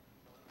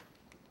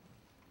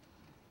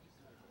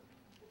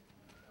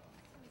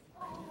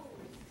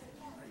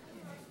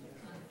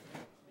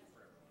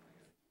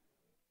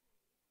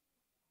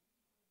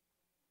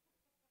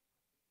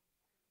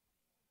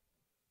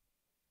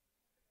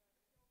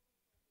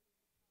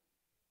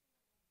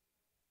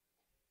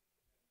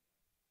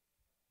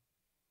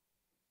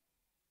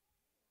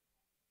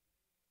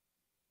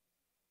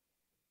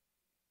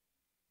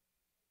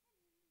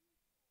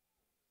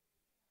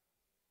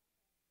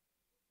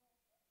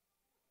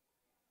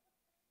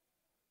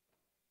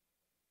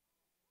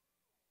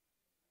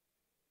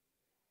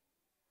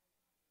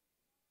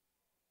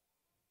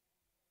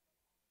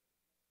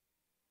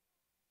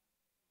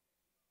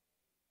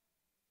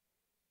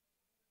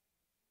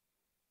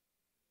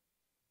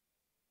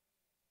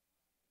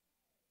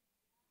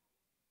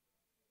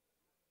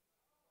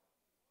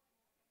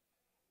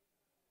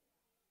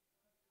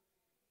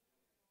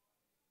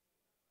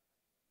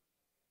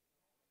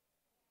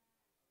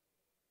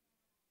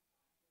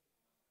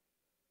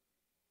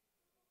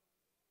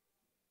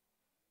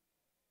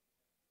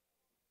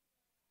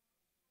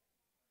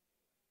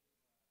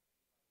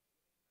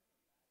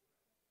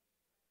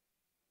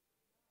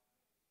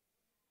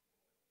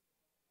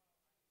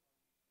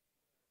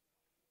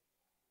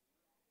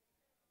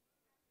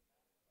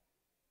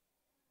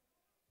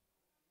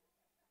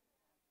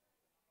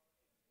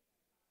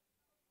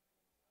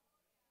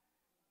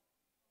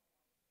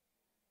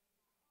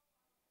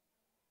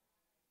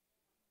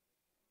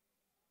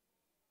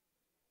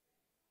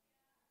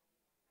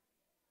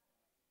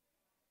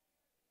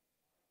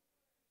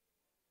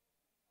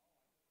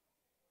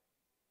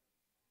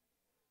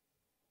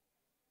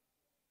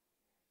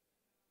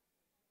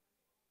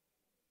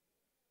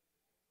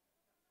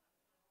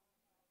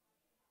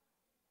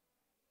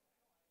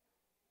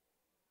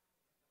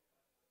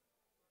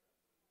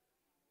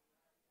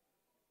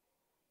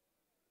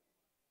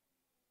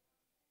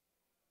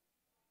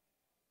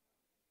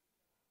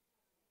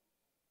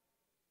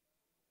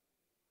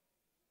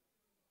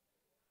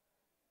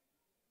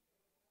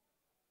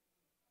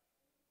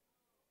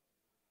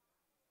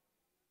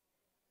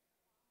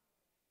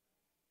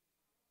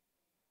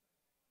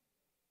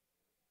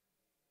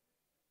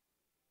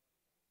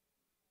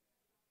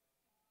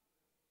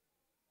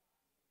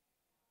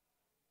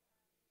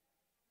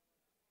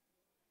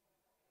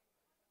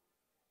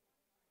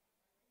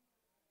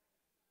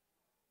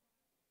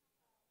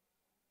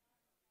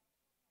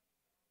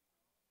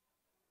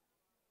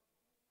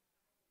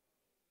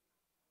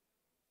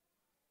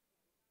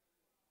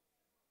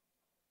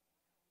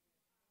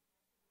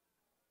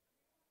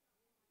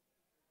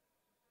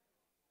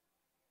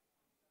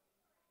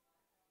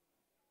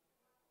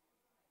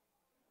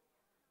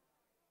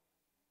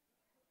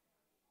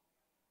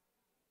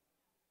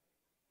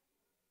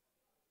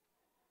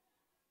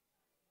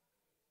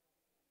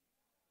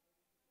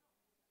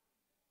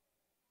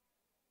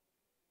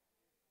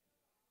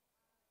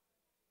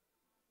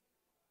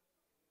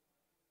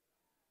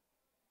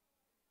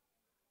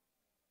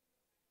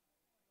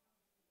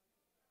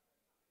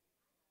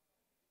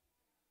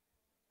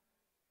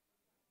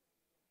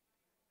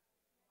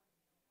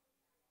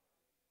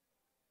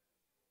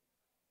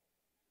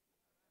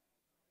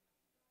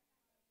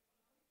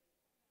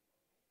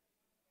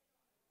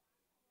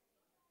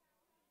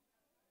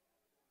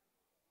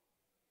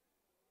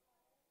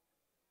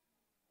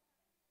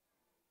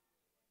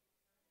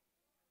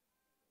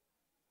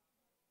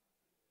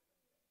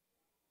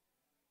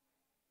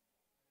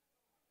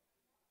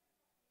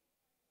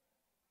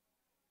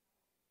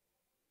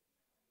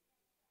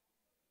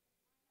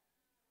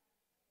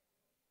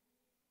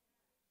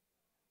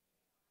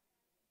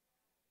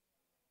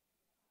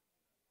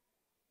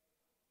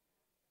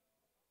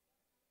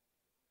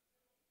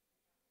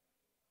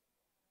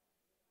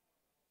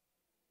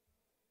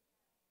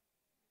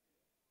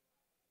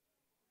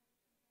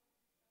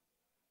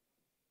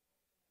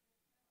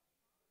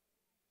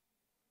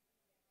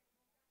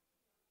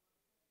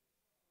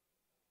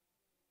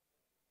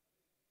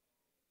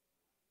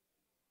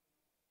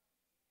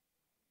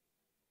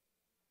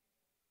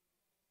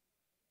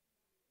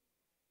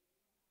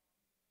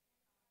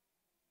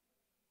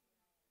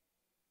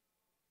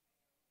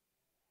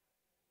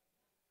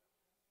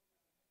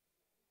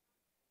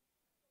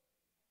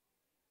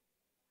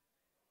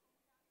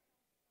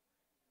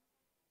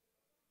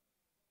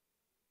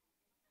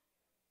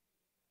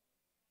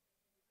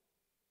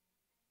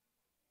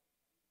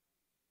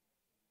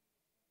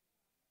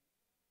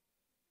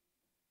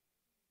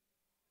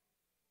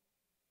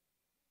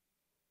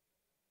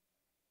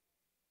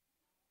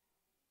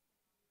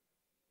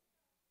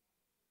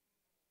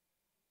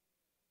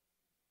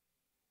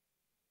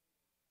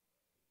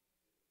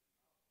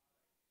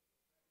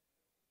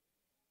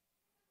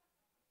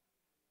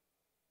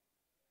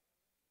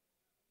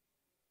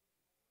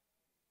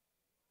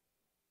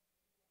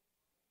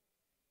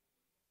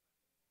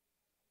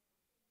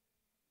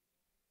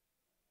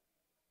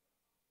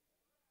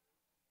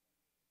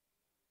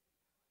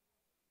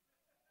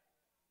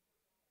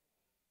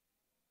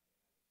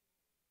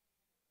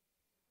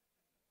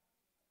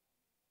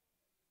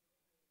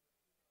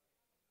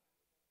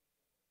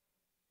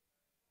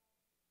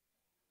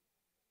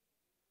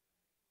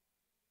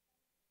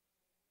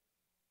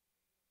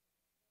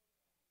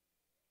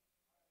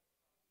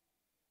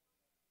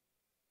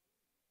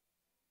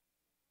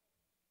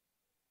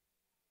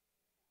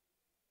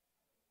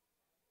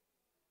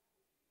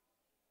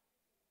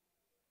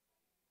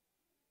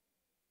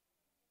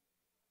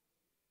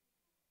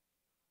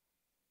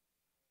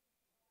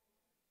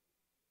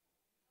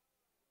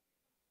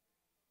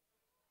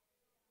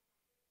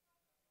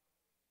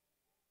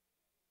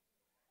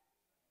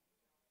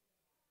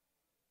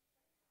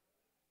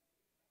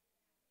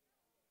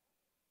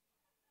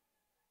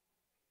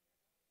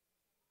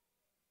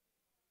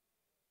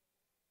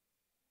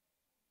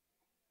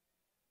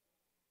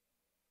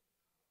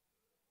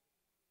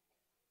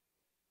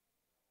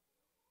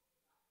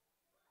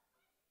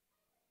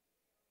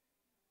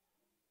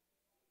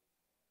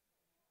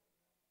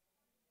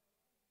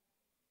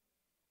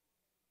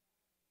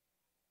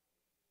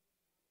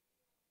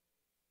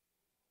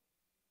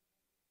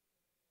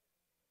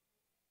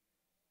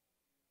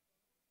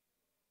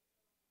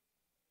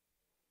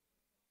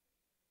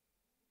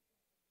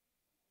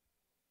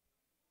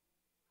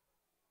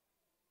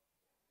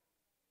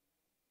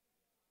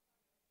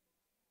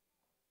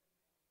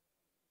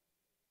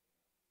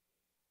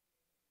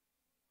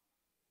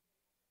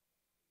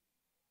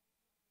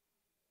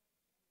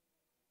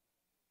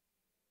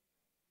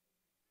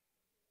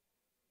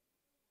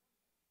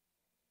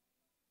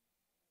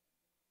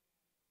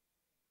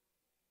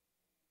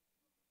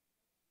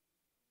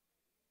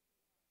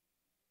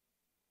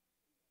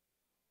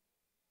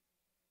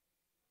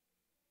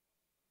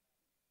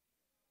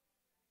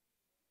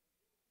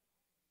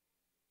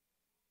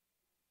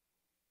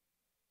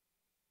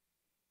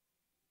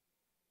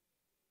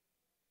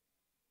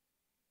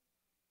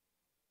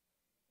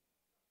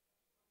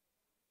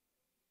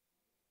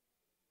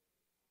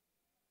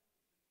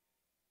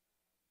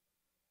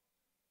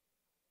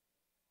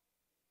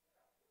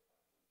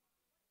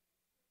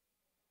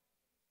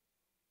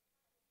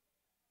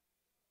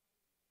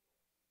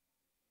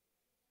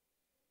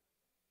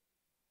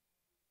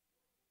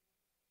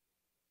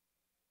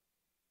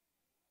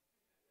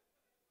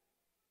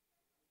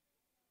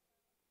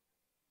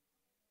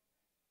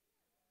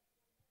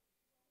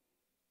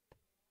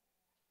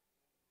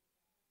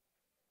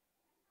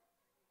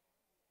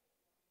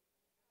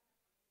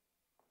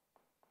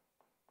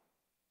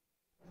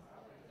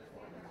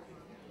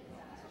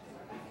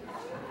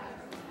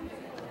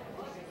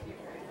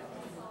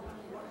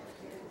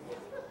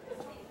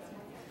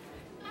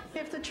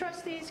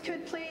 trustees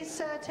could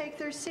please take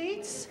their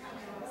seats.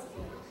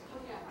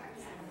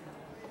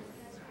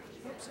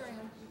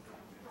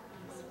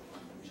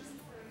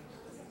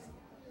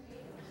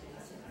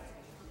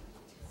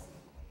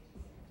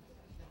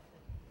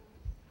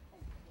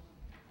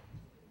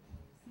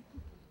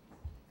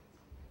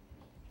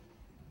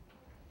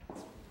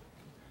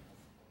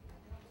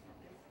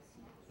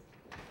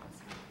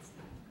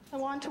 I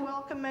want to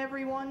welcome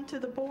everyone to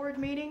the board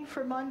meeting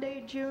for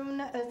Monday, June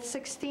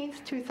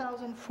 16th,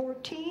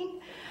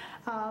 2014.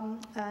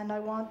 And I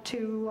want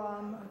to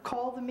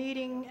call the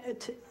meeting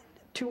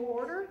to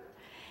order.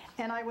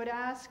 And I would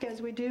ask,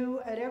 as we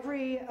do at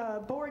every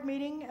board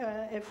meeting,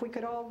 if we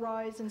could all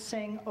rise and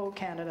sing "O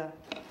Canada."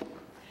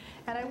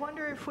 And I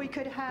wonder if we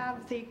could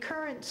have the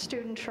current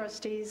student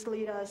trustees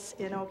lead us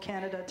in "O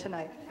Canada"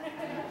 tonight.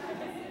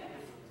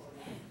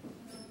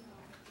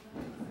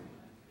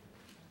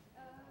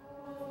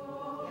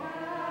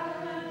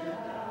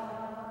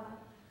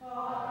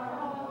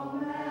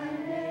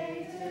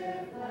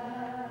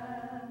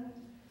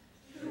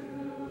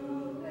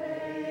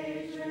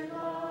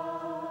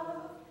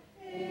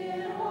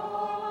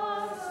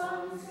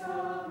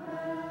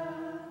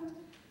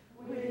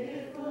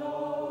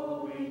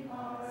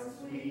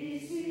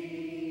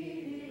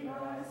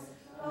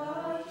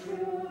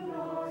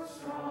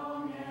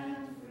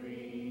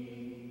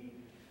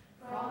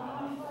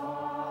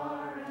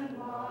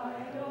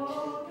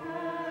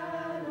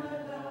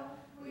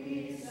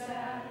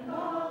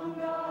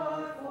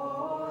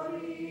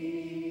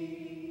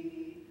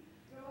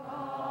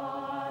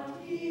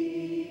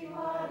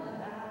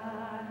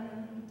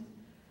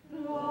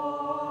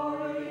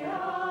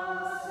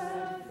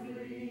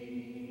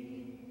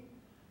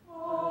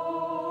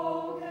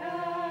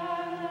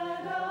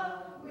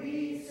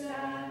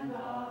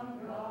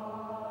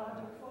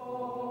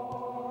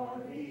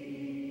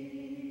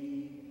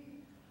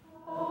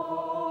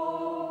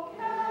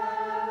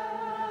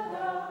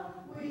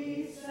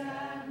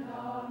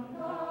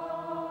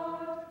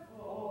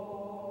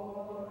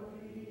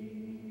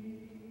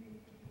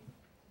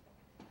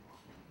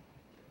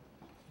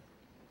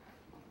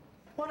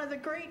 One of the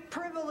great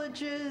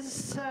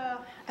privileges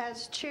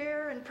as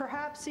chair, and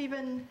perhaps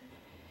even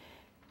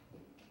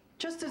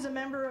just as a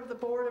member of the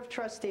Board of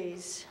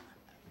Trustees,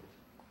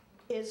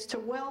 is to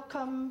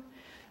welcome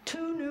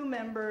 2 new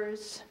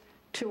members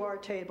to our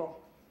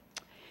table.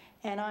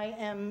 And I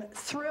am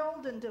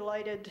thrilled and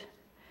delighted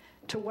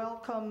to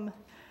welcome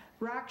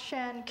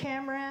Rakshan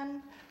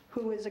Kamran,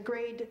 who is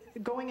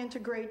going into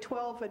grade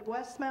 12 at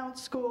Westmount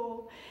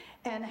School,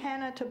 and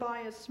Hannah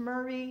Tobias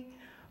Murray,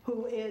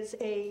 who is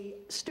a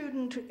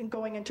student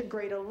going into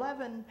grade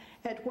 11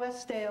 at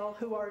Westdale,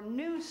 who are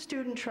new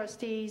student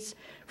trustees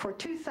for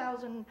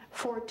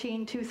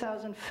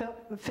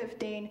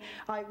 2014-2015.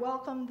 I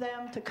welcome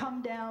them to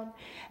come down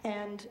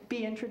and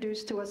be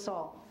introduced to us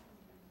all.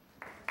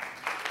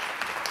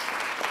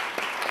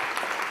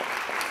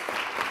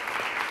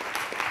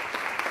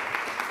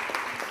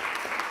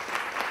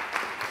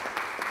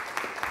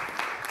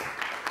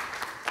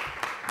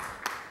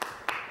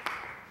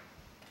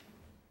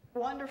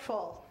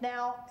 Wonderful.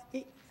 Now,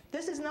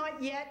 this is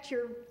not yet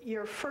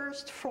your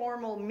first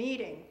formal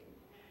meeting,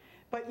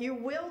 but you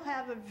will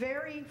have a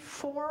very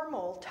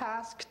formal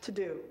task to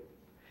do.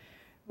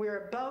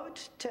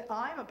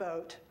 I'm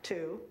about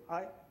to,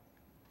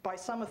 by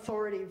some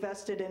authority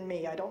vested in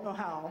me, I don't know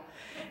how,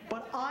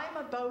 but I'm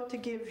about to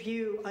give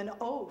you an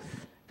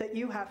oath that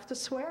you have to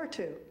swear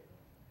to.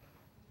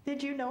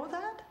 Did you know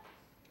that?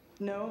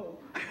 No.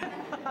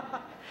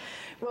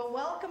 Well,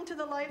 welcome to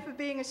the life of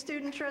being a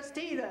student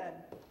trustee then.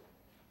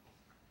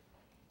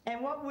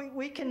 And what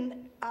we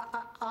can,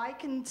 I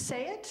can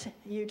say it,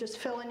 you just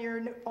fill in your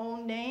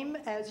own name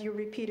as you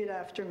repeat it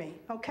after me,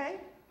 okay?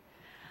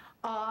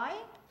 I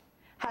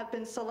have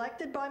been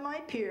selected by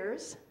my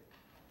peers.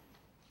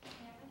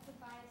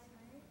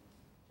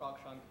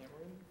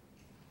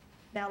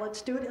 Now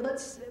let's do it,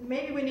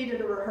 maybe we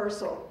needed a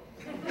rehearsal.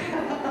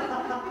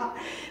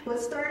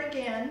 Let's start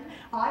again.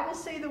 I will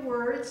say the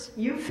words,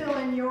 you fill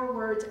in your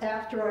words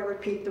after I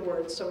repeat the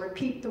words. So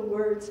repeat the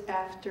words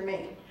after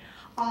me.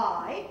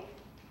 I.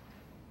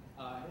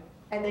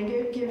 And then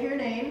give your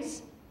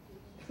names,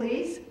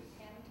 please.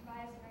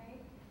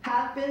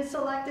 Have been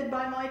selected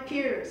by my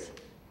peers.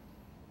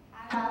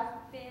 Have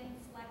been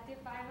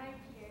selected by my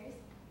peers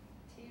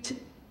to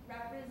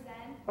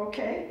represent.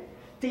 Okay.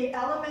 The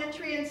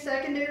elementary and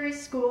secondary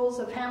schools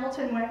of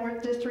Hamilton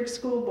Wentworth District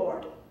School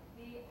Board.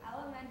 The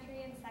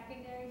elementary and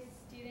secondary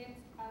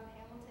students of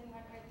Hamilton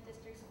Wentworth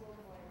District School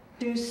Board.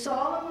 Do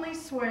solemnly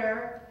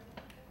swear.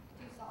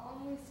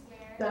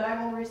 That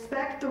I will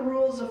respect the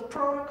rules of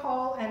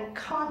protocol and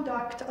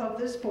conduct of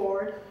this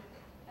board.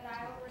 That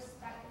I will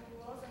respect the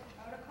rules of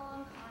protocol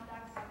and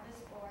conduct of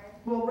this board.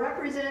 Will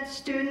represent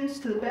students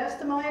to the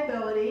best of my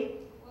ability.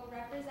 Will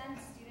represent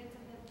students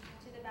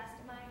to the best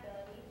of my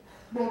ability.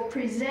 Will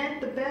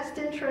present the best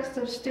interest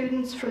of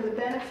students for the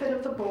benefit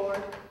of the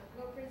board.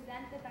 Will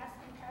present the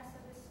best interest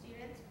of the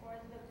students for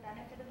the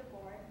benefit of the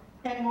board.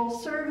 and will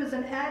serve as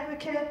an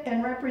advocate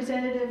and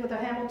representative of the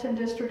Hamilton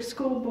District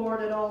School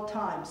Board at all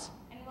times.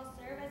 and will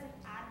serve as an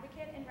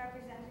advocate and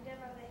representative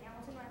of the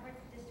Hamilton Wentworth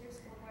District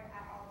School Board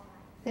at all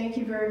times. Thank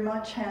you very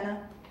much,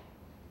 Hannah.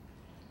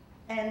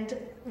 And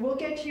we'll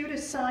get you to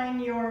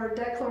sign your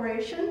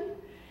declaration,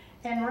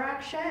 and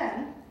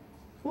Rakshan,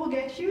 we'll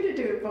get you to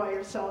do it by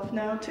yourself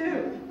now,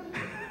 too.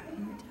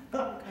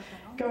 Go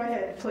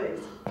ahead, please.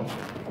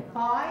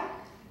 I,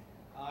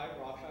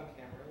 Rakshan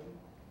Cameron,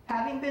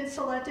 having been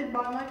selected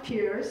by my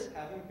peers,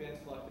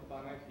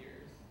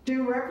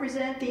 do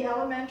represent the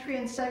elementary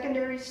and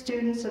secondary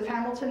students of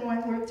Hamilton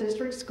Wentworth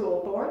District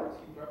School Board.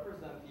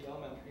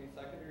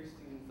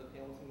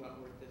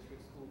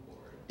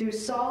 Do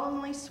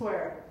solemnly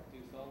swear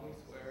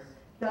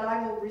that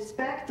I will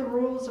respect the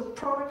rules of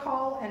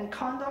protocol and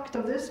conduct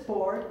of this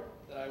board.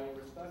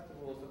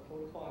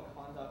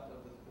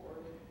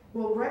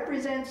 Will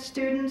represent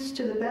students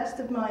to the best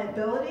of my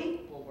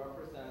ability.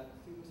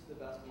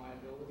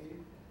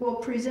 Will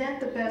present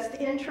the best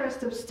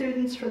interest of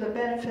students for the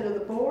benefit of the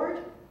board.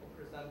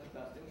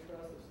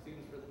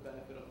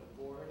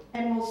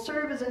 And will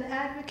serve as an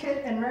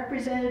advocate and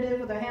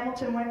representative of the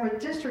Hamilton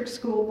Wentworth District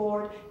School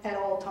Board at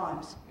all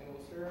times.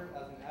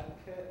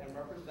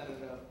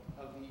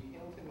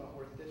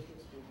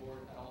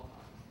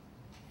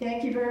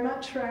 Thank you very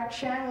much,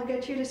 Rakshan. We'll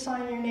get you to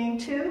sign your name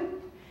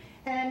too.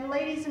 And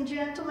ladies and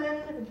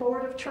gentlemen,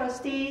 Board of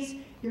Trustees,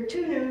 your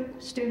two new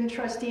student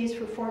trustees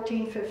for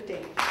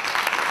 14-15.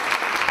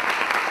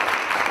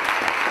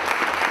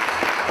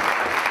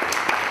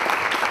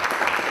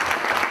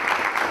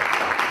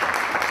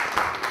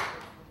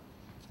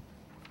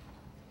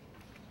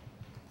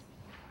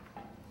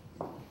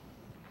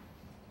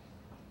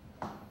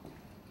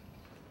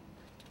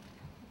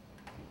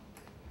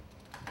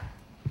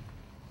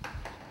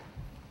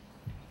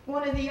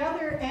 One of the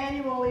other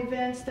annual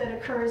events that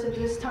occurs at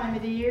this time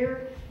of the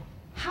year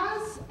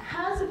has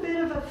a bit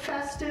of a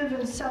festive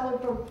and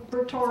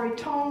celebratory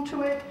tone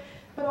to it,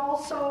 but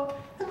also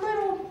a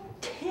little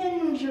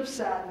tinge of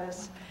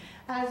sadness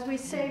as we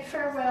say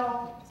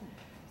farewell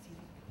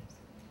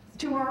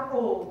to our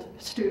old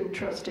student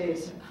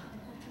trustees,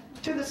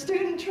 to the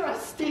student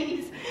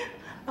trustees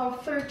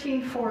of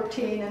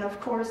 13-14, and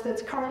of course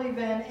that's Carly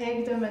Van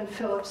Egdom and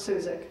Philip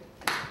Suzik.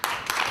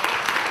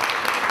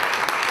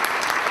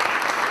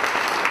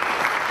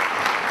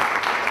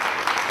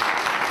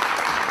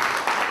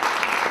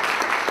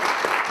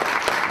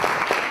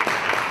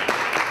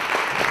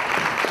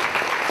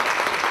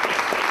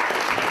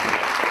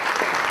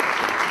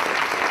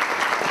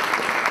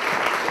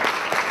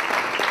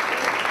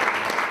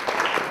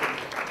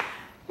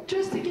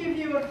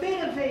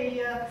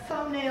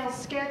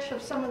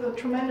 Of some of the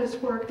tremendous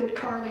work that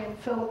Carly and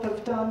Philip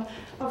have done.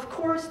 Of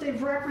course,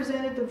 they've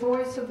represented the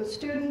voice of the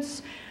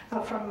students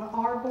from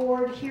our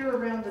board here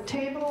around the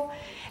table,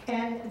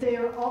 and they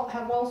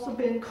have also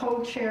been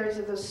co-chairs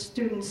of the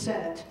Student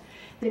Senate.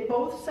 They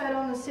both sat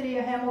on the City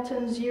of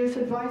Hamilton's Youth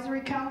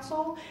Advisory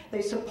Council.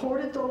 They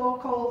supported the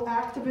local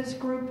activist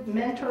group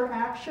Mentor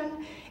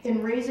Action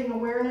in raising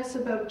awareness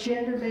about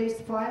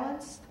gender-based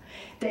violence.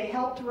 They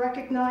helped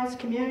recognize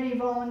community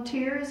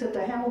volunteers at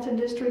the Hamilton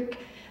District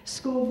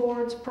School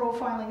Board's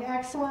Profiling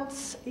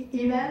Excellence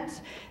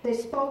event. They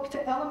spoke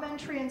to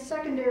elementary and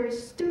secondary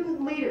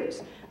student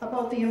leaders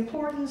about the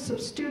importance of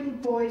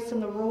student voice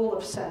and the role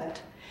of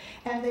Senate.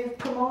 And they've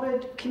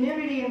promoted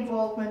community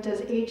involvement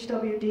as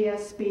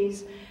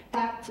HWDSBs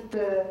at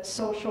the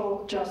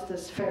Social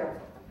Justice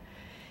Fair.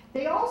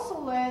 They also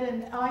led,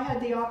 and I had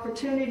the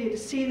opportunity to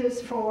see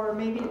this for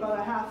maybe about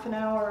a half an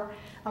hour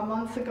a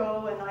month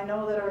ago, and I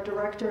know that our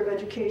Director of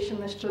Education,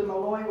 Mr.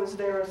 Malloy, was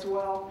there as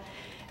well.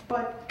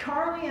 But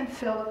Carly and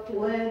Philip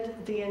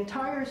led the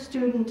entire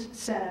Student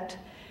Senate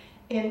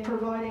in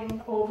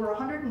providing over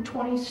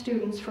 120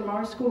 students from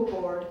our school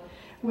board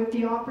with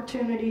the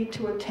opportunity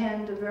to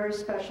attend a very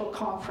special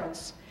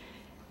conference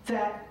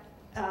that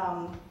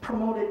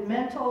promoted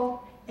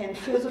mental and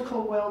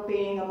physical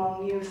well-being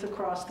among youth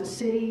across the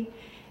city.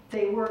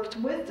 They worked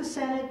with the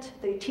Senate,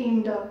 they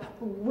teamed up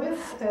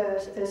with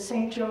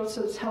St.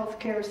 Joseph's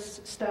healthcare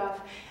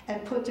staff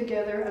and put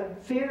together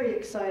a very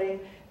exciting,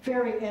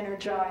 very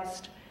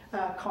energized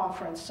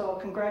conference. So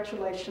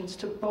congratulations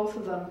to both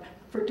of them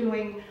for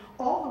doing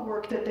all the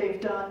work that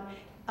they've done,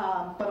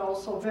 but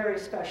also very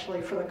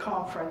especially for the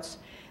conference.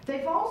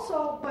 They've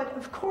also, but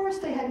of course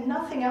they had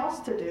nothing else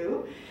to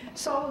do,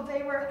 so they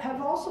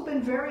have also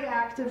been very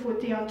active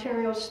with the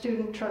Ontario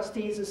Student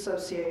Trustees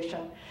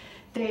Association.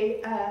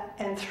 They,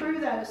 and through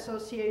that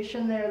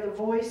association, they're the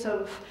voice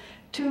of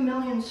 2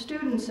 million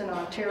students in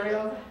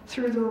Ontario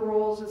through their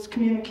roles as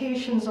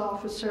Communications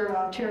Officer and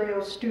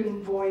Ontario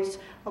Student Voice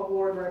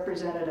Award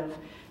Representative.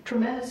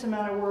 Tremendous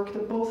amount of work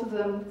that both of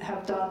them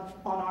have done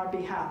on our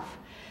behalf.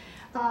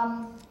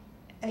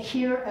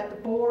 Here at the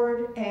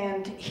board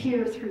and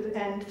here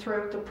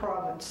throughout the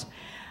province.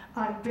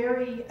 I'm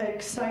very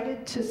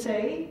excited to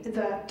say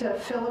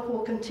that Philip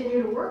will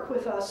continue to work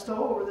with us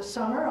though over the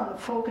summer on the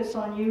Focus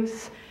on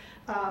Youth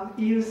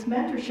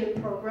Mentorship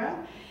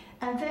Program,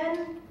 and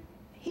then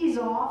he's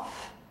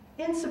off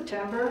in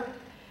September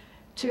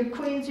to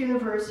Queen's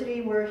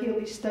University, where he'll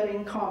be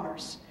studying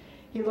commerce.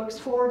 He looks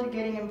forward to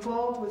getting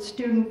involved with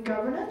student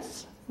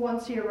governance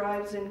once he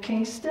arrives in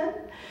Kingston.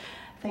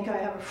 I think I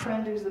have a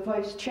friend who's the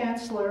Vice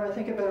Chancellor. I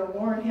think I better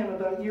warn him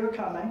about your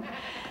coming.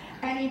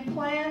 And he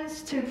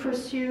plans to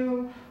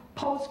pursue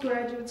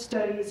postgraduate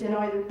studies in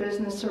either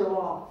business or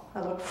law.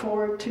 I look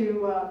forward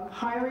to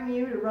hiring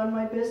you to run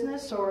my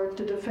business or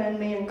to defend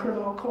me in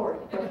criminal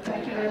court, but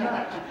thank you very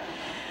much.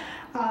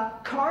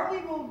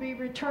 Carly will be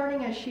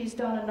returning, as she's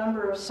done a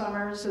number of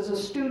summers, as a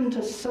student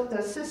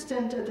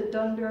assistant at the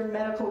Dundurn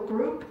Medical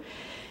Group.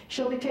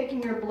 She'll be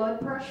taking your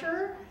blood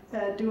pressure,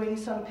 doing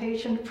some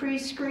patient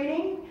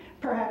pre-screening,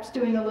 perhaps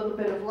doing a little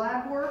bit of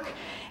lab work,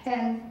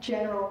 and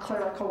general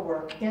clerical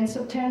work. In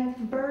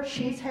September,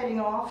 she's heading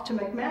off to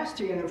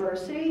McMaster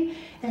University,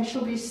 and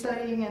she'll be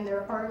studying in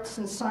their arts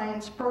and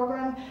science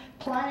program,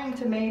 planning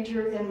to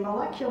major in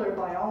molecular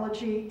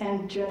biology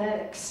and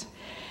genetics.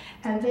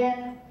 And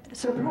then,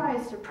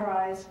 surprise,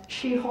 surprise,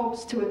 she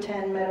hopes to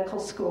attend medical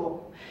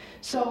school.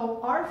 So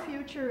our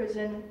future is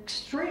in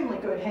extremely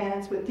good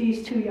hands with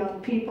these two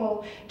young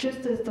people,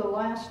 just as the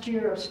last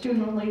year of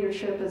student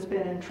leadership has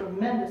been in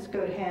tremendous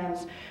good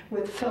hands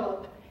with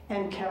Philip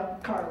and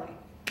Carly.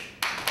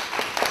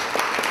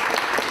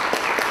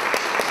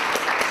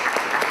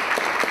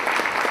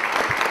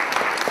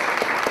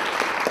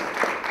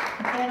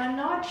 And I'm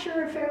not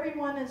sure if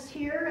everyone is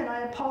here, and I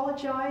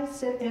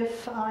apologize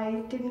if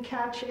I didn't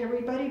catch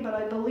everybody, but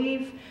I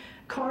believe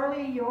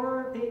Carly,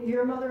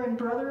 your mother and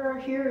brother are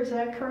here, is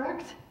that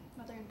correct?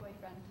 Mother and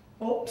boyfriend.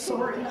 Oh,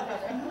 sorry.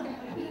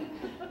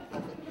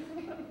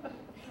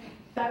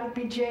 That would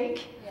be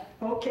Jake? Yeah.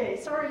 Okay,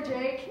 sorry,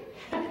 Jake.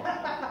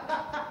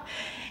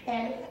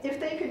 And if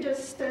they could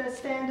just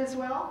stand as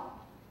well.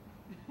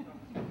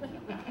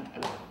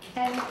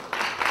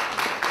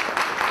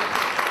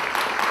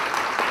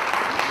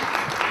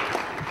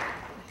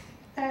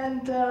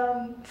 And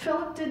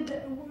Philip,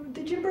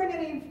 did you bring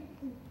any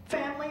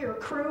family or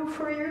crew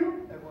for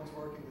you? Everyone's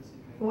working this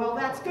evening. Well,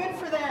 that's good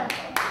for them.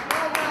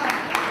 Well done.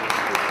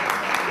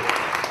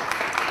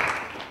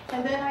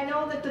 And then I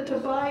know that the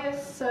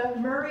Tobias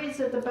Murrays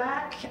at the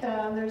back,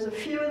 there's a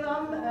few of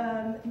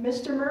them,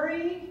 Mr.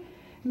 Murray,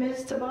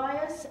 Ms.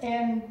 Tobias,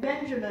 and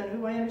Benjamin,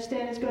 who I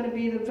understand is going to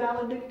be the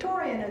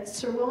valedictorian at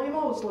Sir William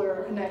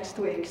Osler next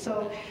week.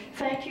 So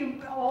thank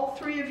you, all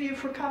three of you,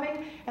 for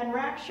coming. And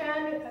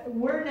Rakshan,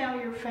 we're now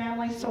your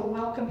family, so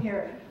welcome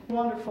here.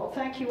 Wonderful.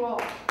 Thank you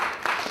all.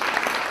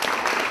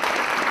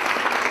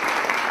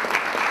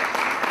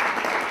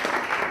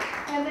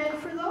 And then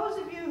for those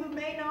of you who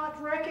may not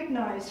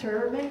recognize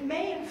her,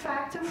 may in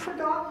fact have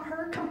forgotten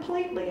her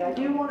completely, I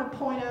do want to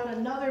point out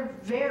another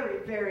very,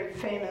 very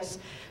famous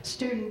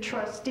student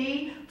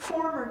trustee,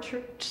 former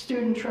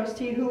student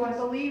trustee, who I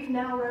believe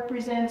now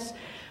represents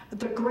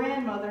the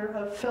grandmother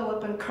of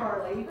Philip and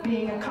Carly,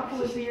 being a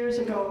couple of years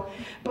ago.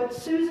 But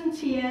Susan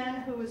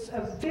Tien, who is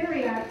a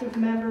very active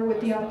member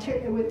with the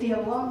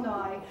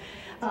Alumni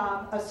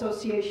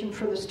Association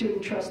for the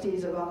Student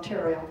Trustees of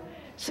Ontario.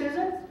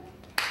 Susan?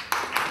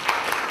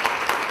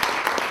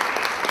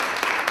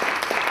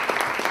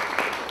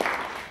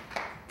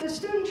 The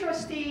student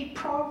trustee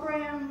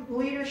program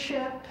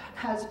leadership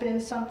has been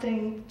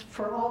something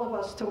for all of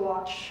us to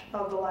watch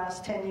of the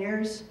last 10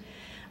 years.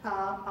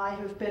 I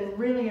have been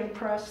really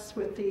impressed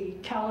with the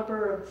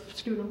caliber of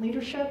student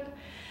leadership.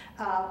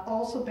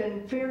 Also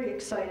been very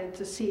excited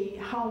to see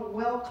how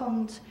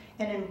welcomed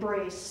and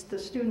embraced the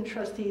student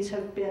trustees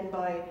have been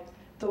by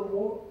the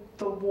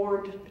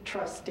ward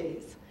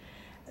trustees.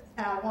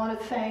 I want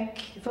to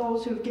thank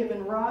those who've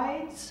given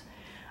rides,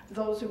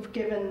 those who've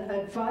given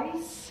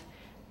advice,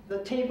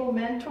 the table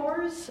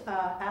mentors,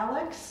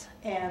 Alex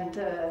and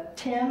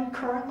Tim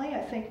currently.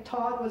 I think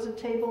Todd was a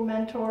table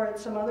mentor at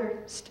some other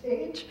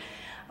stage.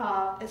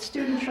 A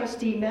student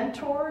trustee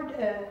mentored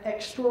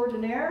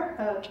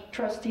extraordinaire,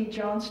 Trustee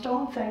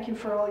Johnstone. Thank you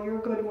for all your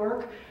good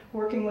work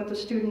working with the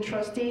student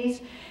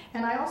trustees.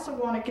 And I also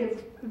want to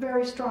give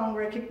very strong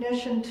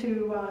recognition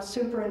to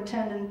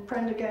Superintendent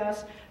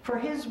Prendergast for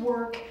his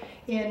work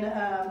in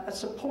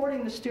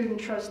supporting the student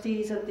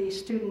trustees at the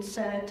Student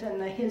Senate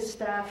and his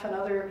staff and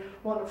other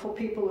wonderful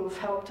people who've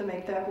helped to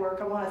make that work.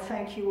 I want to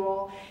thank you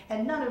all.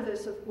 And none of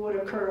this would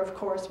occur, of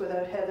course,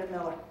 without Heather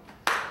Miller.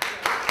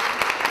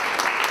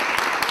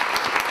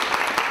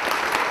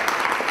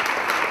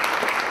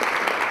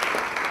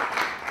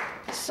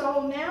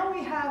 So now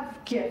we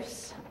have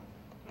gifts.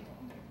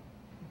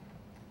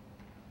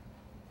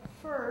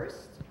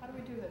 First, how do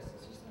we do this?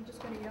 I'm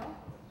just going to yell.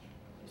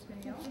 Just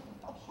going to yell. Okay,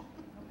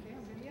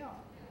 I'm going to yell.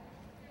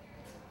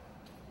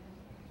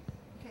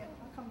 Okay,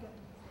 I'll come get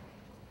them.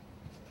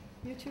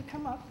 You two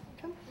come up.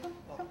 Come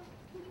up.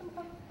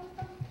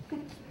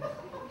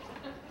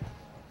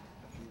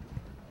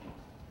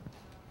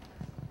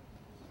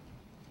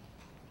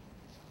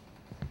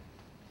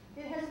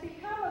 It has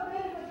become a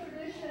bit of a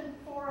tradition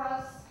for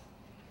us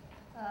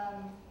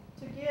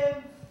to give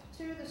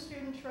to the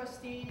student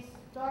trustees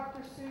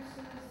Dr.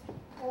 Seuss's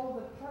 "Oh,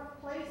 the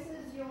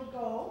Places You'll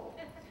Go."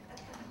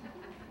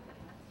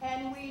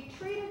 And we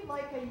treat it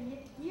like a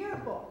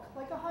yearbook,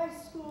 like a high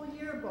school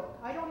yearbook.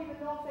 I don't even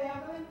know if they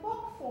have it in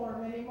book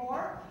form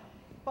anymore,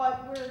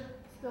 but we're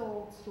still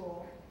old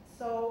school.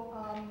 So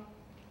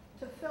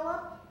to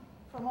Philip,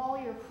 from all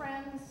your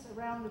friends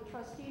around the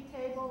trustee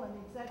table and the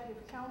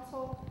executive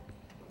council,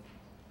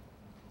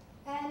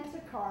 and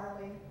to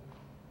Carly,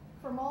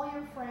 from all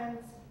your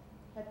friends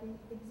at the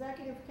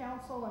executive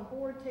council and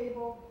board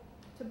table,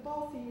 to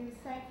both of you,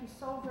 thank you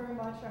so very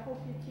much. I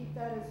hope you keep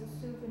that as a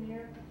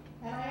souvenir.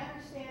 And I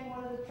understand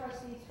one of the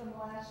trustees from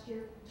last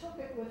year took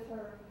it with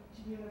her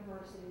to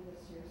university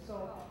this year.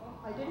 So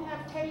I didn't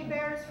have teddy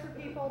bears for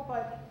people,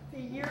 but the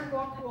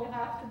yearbook will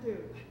have to do.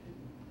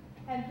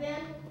 And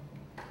then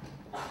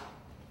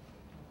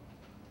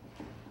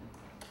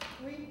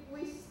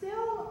we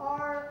still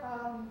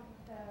are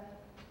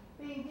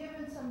being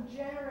given some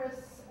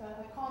generous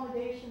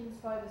accommodations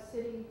by the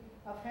city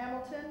of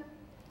Hamilton.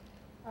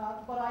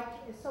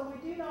 So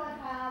we do not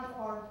have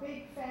our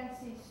big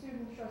fancy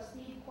student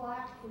trustee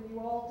plaque for you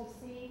all to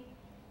see,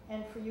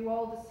 and for you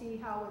all to see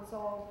how it's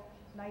all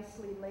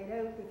nicely laid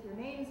out with your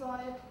names on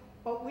it.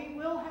 But we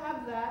will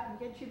have that and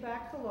get you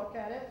back to look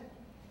at it.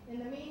 In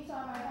the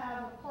meantime, I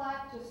have a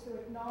plaque just to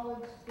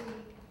acknowledge the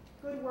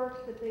good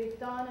work that they've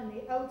done and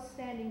the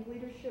outstanding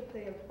leadership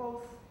they have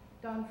both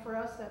done for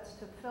us. That's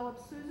to Philip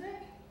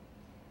Suzik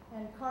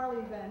and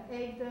Carly Van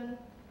Egden.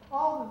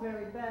 All the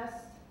very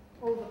best.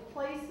 Oh, the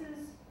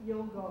places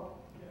you'll go.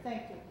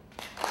 Thank you.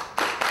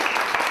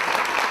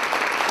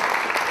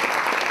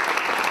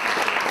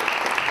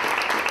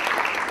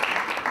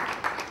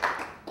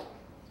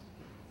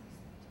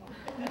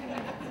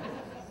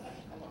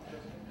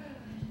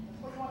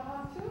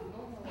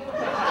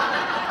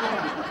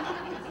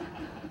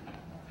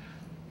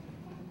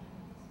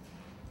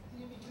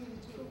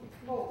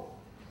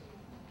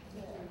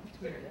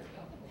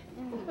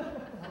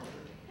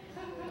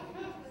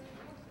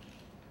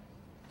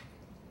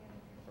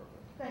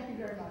 Thank you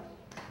very much.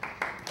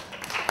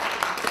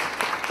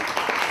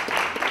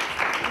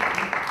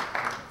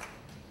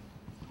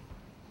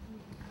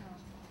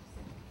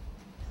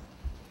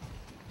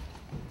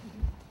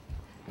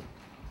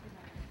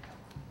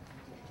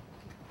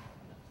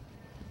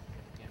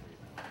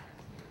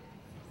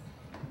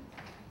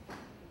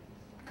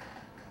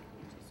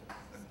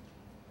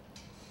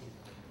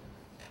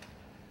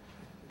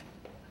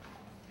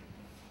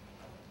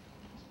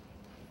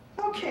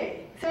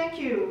 Okay, thank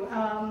you.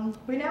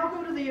 We now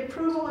go to the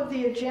approval of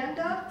the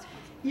agenda.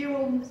 You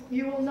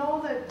will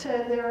know that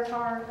there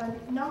are a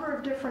number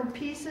of different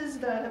pieces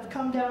that have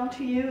come down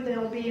to you.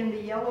 They'll be in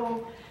the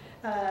yellow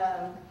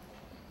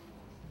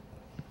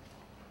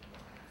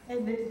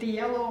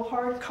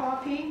hard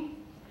copy.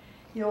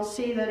 You'll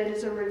see that it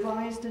is a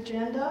revised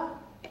agenda.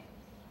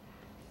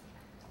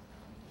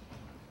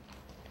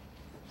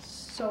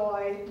 So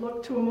I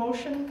look to a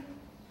motion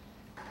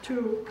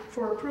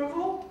for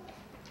approval.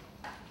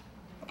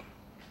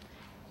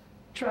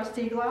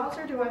 Trustee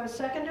Glauser, do I have a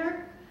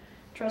seconder?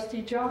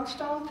 Trustee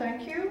Johnstone,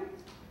 thank you.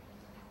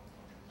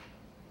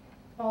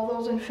 All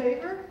those in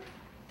favor?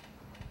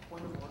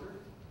 Point of order.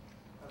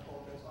 I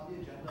apologize. On the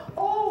agenda.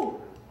 Oh!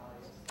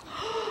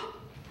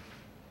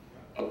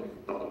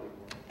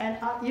 And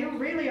you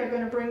really are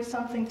going to bring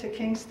something to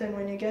Kingston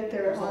when you get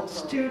there on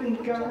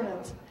student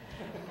governance.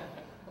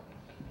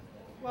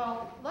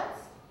 Well,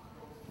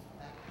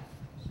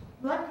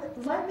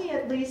 let me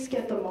at least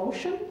get the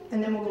motion,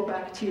 and then we'll go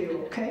back to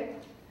you, okay?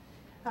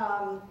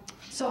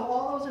 So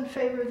all those in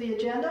favor of the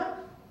agenda?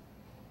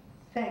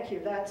 Thank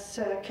you. That's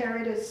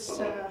carried as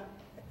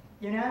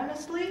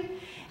unanimously.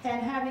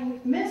 And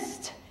having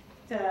missed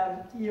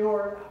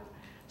your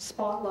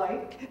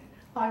spotlight,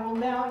 I will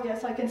now,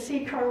 yes, I can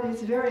see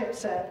Carly's very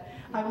upset.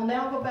 I will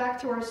now go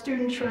back to our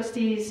student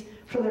trustees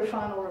for their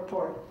final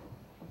report.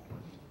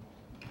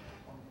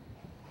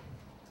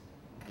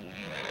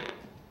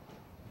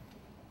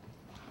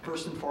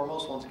 First and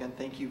foremost, once again,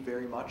 thank you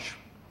very much,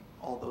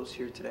 all those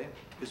here today.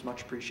 It was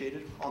much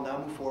appreciated. I'll now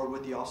move forward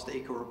with the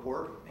OSTA-AECO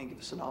report and give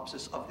a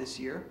synopsis of this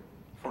year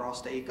for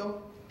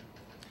OSTA-AECO.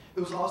 It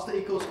was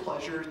OSTA-AECO's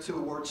pleasure to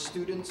award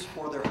students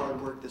for their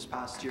hard work this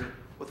past year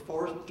with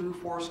 4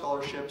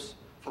 scholarships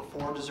for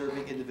 4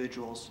 deserving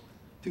individuals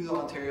through the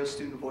Ontario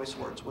Student Voice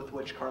Awards, with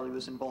which Carly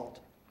was involved.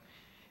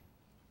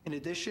 In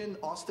addition,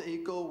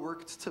 OSTA-AECO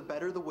worked to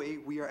better the way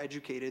we are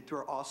educated through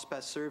our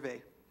OSPES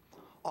survey.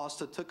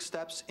 OSTA took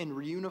steps in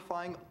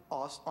reunifying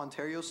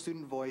Ontario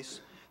Student Voice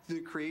through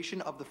the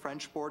creation of the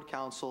French Board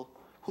Council,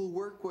 who will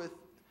work with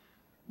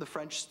the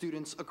French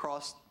students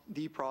across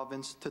the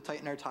province to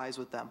tighten our ties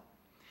with them.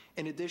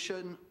 In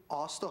addition,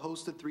 OSTA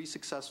hosted 3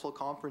 successful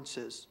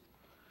conferences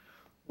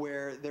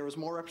where there was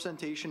more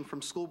representation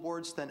from school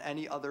boards than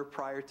any other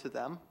prior to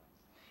them.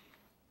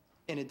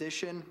 In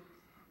addition,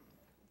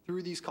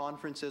 through these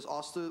conferences,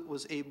 OSTA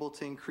was able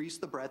to increase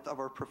the breadth of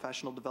our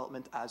professional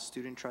development as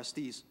student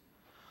trustees.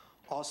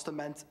 OSTA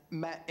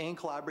met and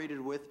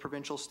collaborated with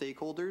provincial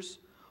stakeholders.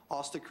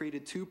 OSTA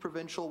created 2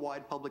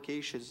 provincial-wide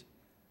publications,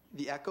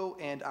 The Echo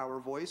and Our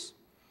Voice.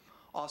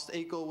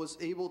 Ostaco was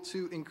able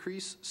to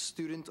increase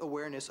student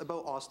awareness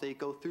about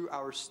Ostaco through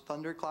our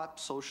Thunderclap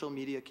social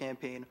media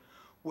campaign,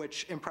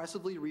 which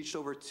impressively reached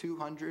over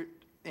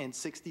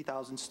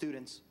 260,000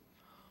 students.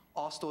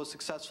 OSTA was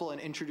successful in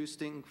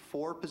introducing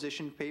 4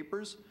 position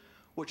papers,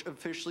 which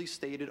officially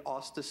stated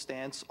OSTA's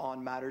stance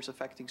on matters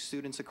affecting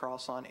students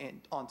across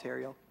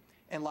Ontario.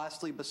 And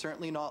lastly, but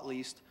certainly not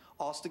least,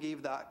 OSTA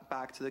gave that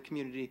back to the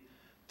community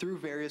through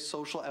various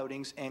social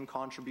outings and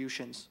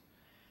contributions.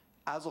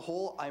 As a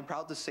whole, I'm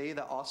proud to say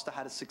that OSTA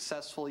had a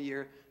successful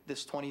year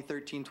this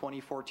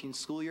 2013-2014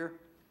 school year.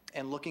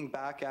 And looking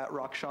back at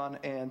Rakshan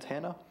and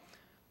Hannah,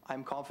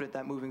 I'm confident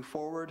that moving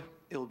forward,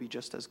 it will be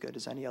just as good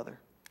as any other.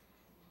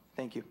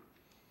 Thank you.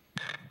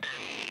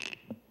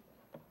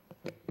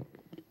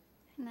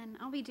 And then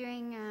I'll be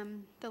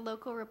doing the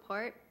local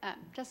report.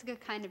 Jessica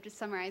kind of just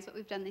summarized what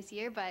we've done this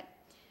year, but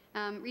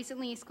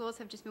recently schools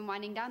have just been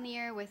winding down the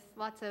year with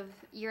lots of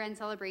year-end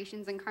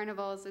celebrations and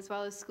carnivals, as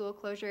well as school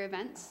closure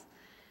events.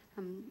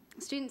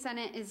 Student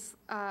Senate is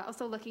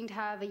also looking to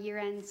have a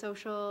year-end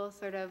social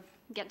sort of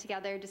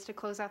get-together just to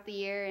close out the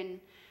year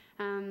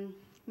and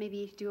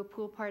maybe do a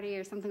pool party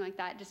or something like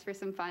that just for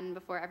some fun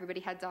before everybody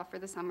heads off for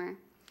the summer.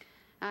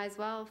 As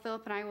well,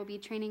 Philip and I will be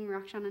training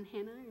Rakshan and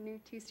Hannah, our new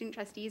 2 student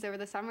trustees, over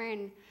the summer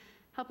and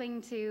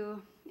helping to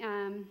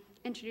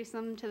introduce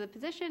them to the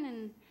position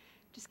and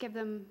just give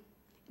them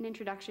an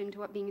introduction to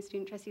what being a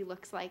student trustee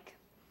looks like.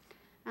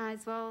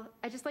 As well,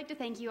 I'd just like to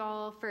thank you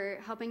all for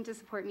helping to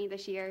support me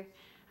this year.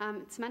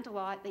 It's meant a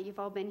lot that you've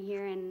all been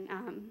here and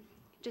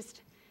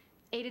just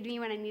aided me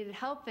when I needed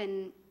help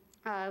and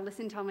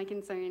listened to all my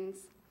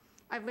concerns.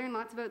 I've learned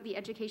lots about the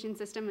education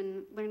system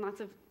and learned lots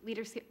of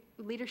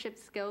leadership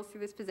skills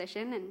through this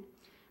position, and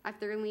I've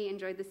thoroughly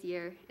enjoyed this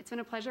year. It's been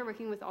a pleasure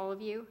working with all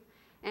of you,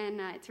 and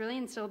it's really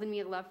instilled in me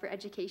a love for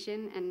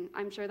education, and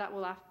I'm sure that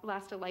will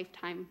last a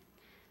lifetime.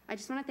 I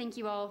just want to thank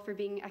you all for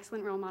being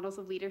excellent role models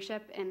of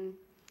leadership and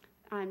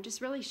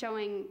just really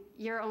showing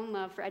your own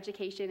love for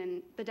education,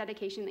 and the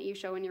dedication that you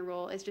show in your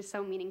role is just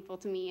so meaningful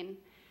to me, and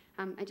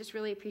I just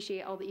really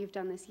appreciate all that you've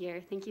done this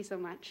year. Thank you so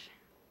much.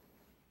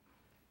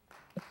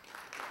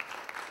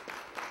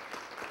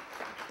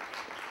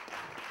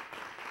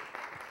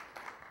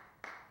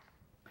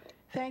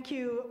 Thank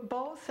you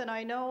both, and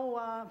I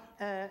know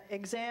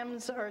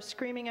exams are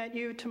screaming at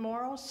you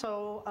tomorrow,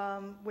 so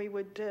we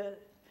would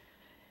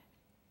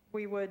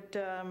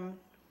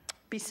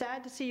be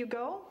sad to see you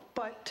go,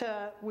 but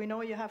we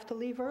know you have to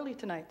leave early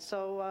tonight,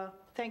 so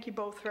thank you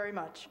both very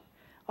much.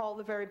 All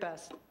the very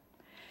best.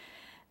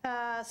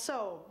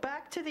 So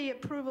back to the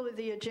approval of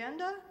the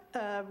agenda.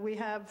 We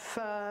have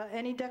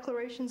any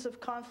declarations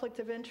of conflict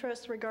of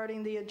interest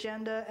regarding the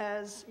agenda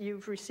as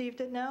you've received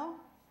it now?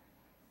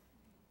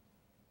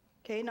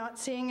 Okay, not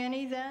seeing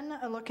any then.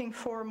 Looking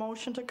for a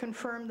motion to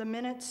confirm the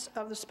minutes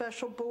of the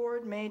special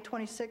board, May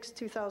 26,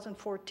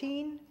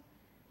 2014.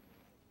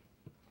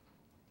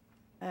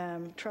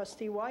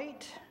 Trustee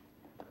White,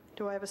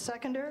 do I have a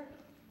seconder?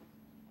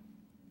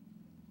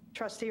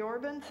 Trustee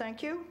Orban,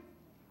 thank you.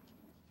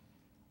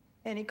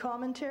 Any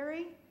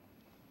commentary?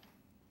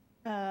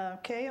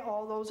 Okay,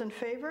 all those in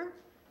favor?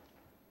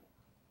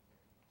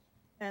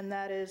 And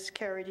that is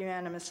carried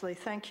unanimously.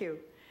 Thank you.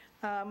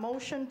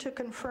 Motion to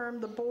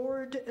confirm the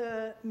board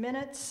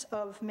minutes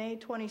of May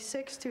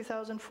 26,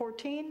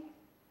 2014.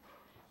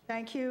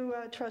 Thank you,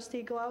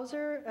 Trustee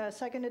Glauser,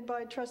 seconded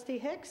by Trustee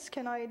Hicks.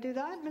 Can I do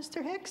that,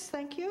 Mr. Hicks?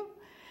 Thank you.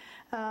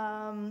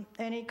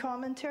 Any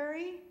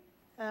commentary?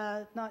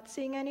 Not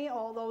seeing any.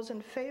 All those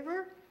in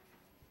favor?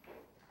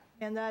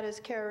 And that is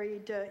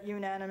carried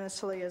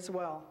unanimously as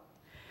well.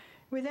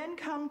 We then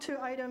come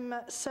to item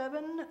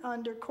 7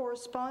 under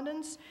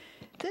correspondence.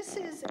 This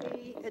is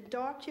a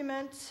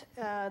document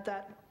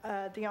that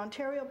the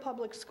Ontario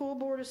Public School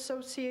Board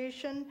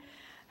Association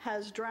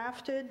has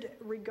drafted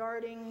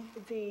regarding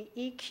the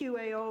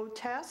EQAO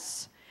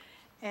tests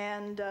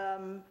and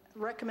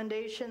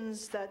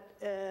recommendations that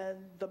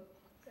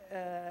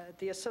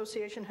the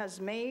association has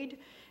made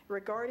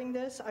regarding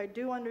this. I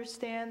do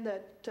understand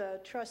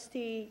that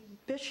Trustee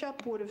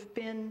Bishop would have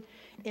been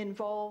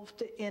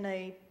involved in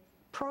a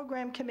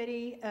program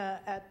committee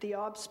at the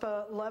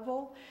OBSPA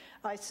level.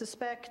 I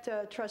suspect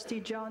Trustee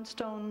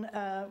Johnstone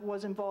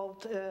was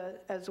involved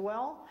as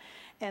well,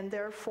 and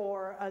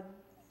therefore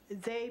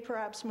they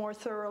perhaps more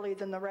thoroughly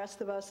than the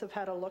rest of us have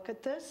had a look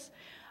at this.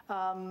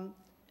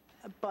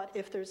 But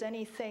if there's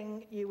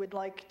anything you would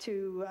like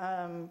to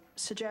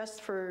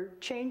suggest for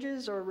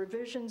changes or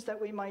revisions that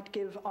we might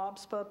give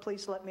OBSPA,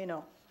 please let me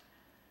know.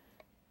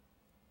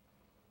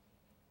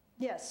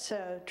 Yes,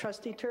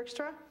 Trustee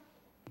Terkstra.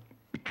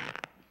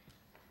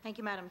 Thank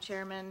you, Madam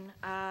Chairman.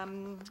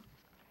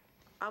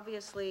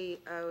 Obviously,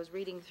 I was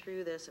reading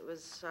through this.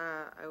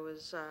 I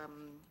was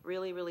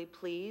really, really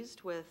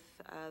pleased with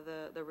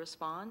the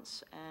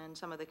response and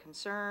some of the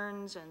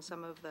concerns and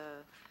some of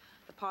the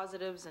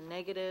positives and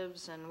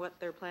negatives and what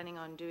they're planning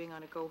on doing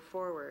on a go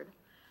forward.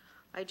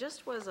 I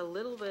just was a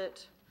little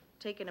bit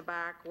taken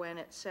aback when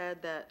it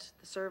said that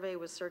the survey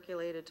was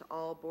circulated to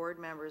all board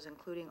members,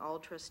 including all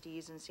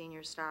trustees and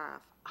senior staff.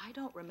 I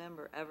don't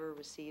remember ever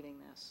receiving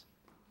this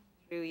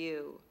through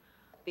you,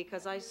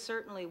 because I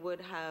certainly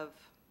would have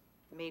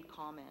made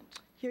comment.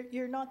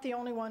 You're not the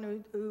only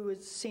one who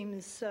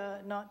seems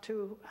not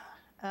to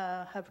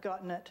have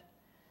gotten it.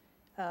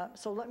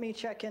 So let me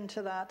check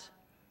into that.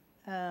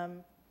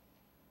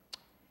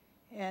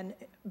 And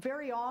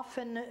very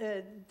often,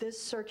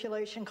 this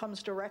circulation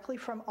comes directly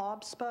from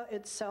OBSPA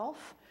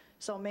itself.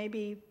 So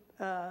maybe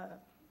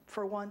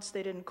for once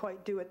they didn't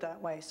quite do it that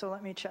way. So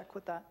let me check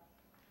with that.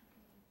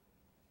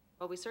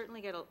 Well, we certainly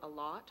get a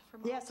lot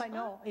from Yes, OBSPA. I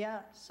know, yeah.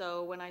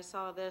 So when I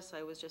saw this,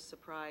 I was just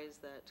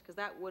surprised that, because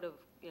that would have,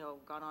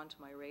 gone onto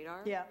my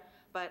radar. Yeah.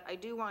 But I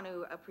do want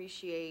to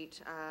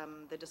appreciate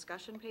the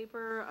discussion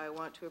paper. I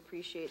want to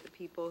appreciate the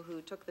people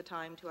who took the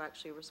time to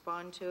actually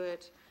respond to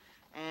it,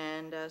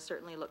 and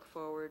certainly look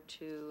forward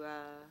to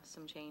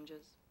some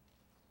changes.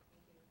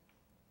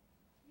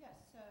 Yes,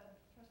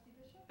 Trustee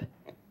Bishop?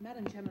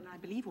 Madam Chairman, I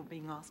believe we're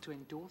being asked to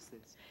endorse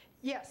this.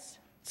 Yes.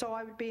 So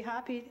I would be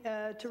happy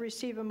to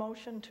receive a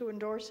motion to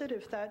endorse it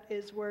if that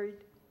is where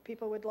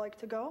people would like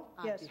to go.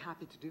 I'd be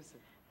happy to do so.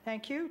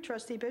 Thank you.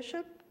 Trustee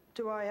Bishop,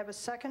 do I have a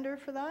seconder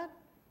for that?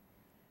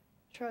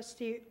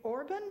 Trustee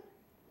Orban?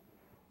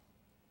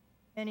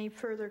 Any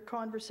further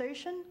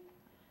conversation?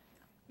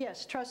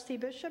 Yes, Trustee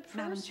Bishop first.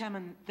 Madam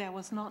Chairman, there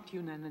was not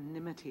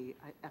unanimity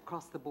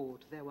across the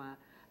board. There were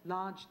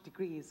large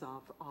degrees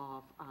of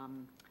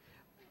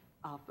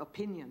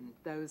opinion,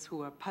 those who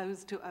were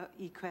opposed to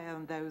equal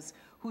and those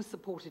who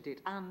supported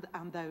it, and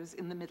those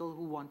in the middle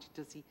who wanted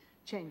to see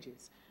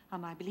changes.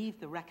 And I believe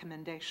the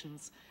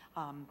recommendations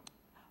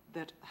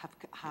that have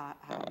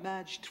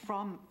emerged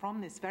from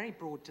this very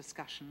broad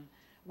discussion,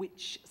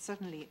 which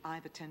certainly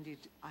I've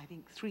attended, I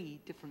think, 3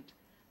 different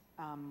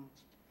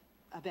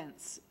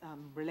events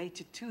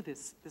related to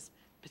this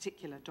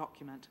particular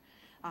document,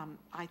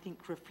 I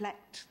think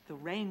reflect the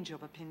range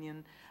of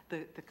opinion,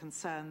 the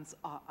concerns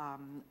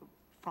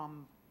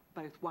from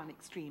both one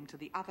extreme to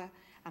the other,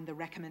 and the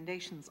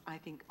recommendations, I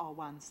think, are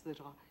ones that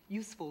are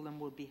useful and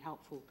will be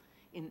helpful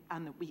and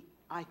that we,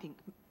 I think,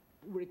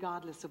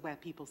 regardless of where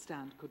people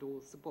stand, could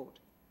all support.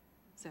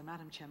 So,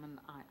 Madam Chairman,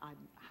 I'm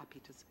happy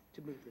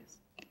to move this.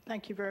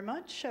 Thank you very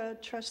much.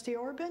 Trustee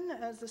Orban,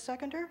 as the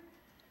seconder.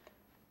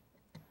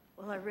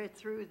 Well, I read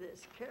through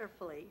this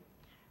carefully,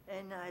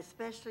 and I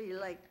especially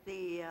like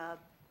the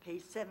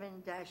page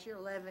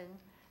 7-11,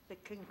 the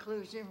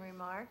conclusion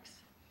remarks.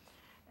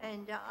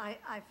 And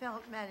I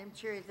felt, Madam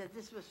Chair, that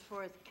this was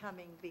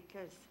forthcoming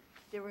because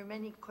there were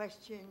many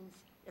questions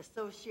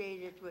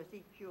associated with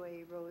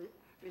EQA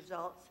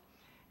results.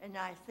 And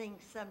I think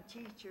some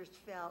teachers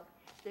felt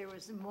there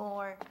was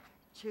more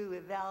to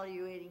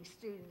evaluating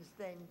students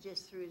than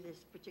just through this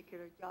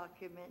particular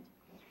document,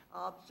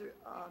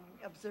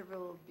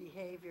 observable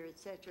behavior, et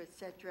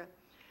cetera,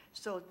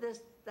 So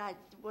that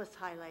was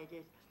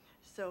highlighted.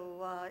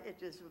 So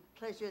it is a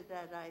pleasure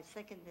that I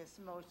second this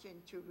motion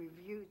to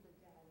review the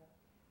data,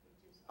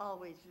 which is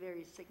always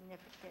very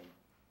significant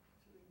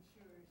to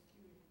ensure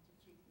student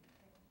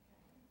achievement.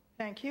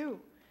 Thank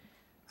you.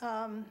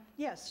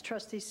 Yes,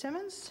 Trustee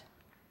Simmons.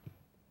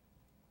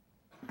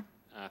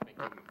 Thank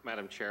you,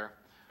 Madam Chair.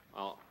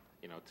 Well,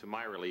 to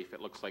my relief, it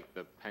looks like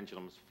the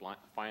pendulum's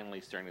finally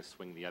starting to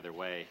swing the other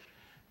way,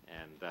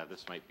 and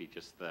this might be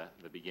just the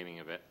beginning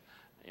of it.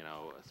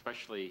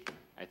 Especially,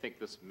 I think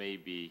this may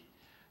be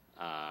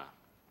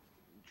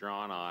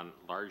drawn on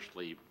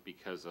largely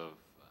because of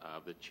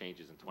the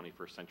changes in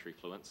 21st century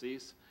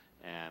fluencies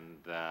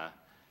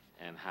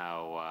and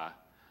how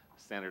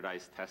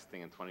standardized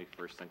testing in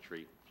 21st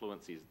century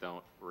fluencies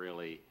don't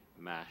really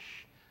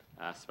mesh,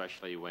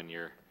 especially when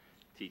you're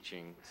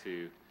teaching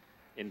to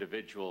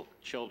individual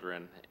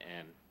children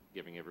and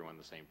giving everyone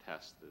the same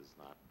test is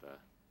not a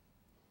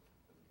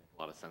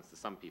lot of sense to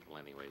some people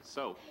anyways.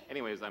 So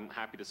anyways, I'm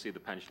happy to see the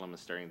pendulum is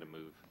starting to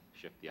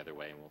shift the other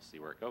way, and we'll see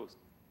where it goes.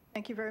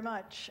 Thank you very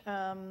much.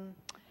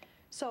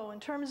 So in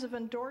terms of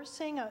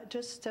endorsing,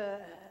 just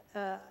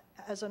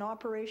as an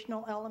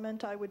operational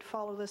element, I would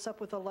follow this up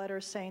with a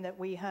letter saying that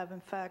we have,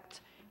 in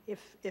fact,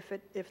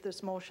 if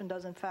this motion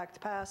does in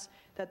fact pass,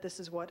 that this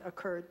is what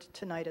occurred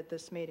tonight at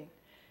this meeting.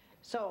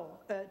 So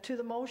to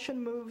the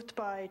motion moved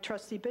by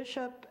Trustee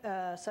Bishop,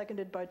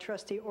 seconded by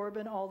Trustee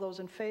Orban, all those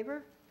in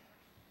favor?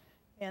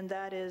 And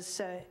that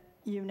is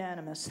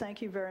unanimous.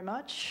 Thank you very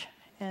much.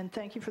 And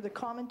thank you for the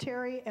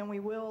commentary, and we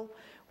will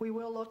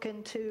look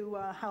into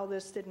how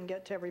this didn't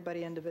get to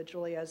everybody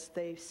individually, as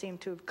they seem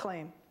to have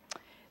claimed.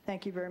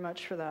 Thank you very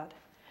much for that.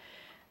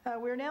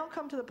 We're now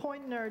come to the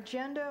point in our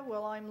agenda.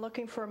 Well, I'm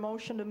looking for a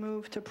motion to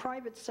move to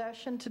private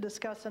session to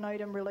discuss an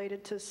item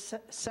related to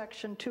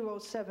Section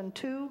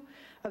 2072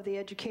 of the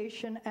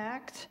Education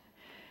Act,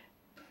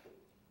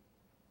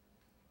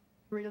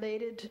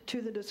 related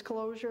to the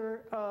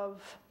disclosure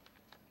of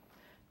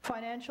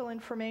financial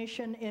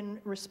information in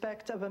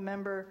respect of a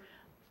member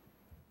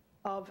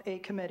of a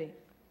committee.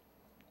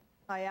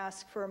 I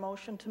ask for a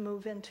motion to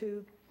move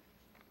into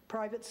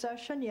private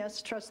session.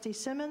 Yes, Trustee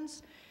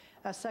Simmons,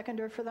 a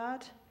seconder for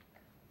that.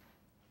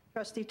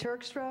 Trustee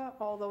Terkstra,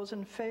 all those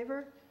in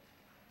favor?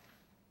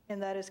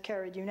 And that is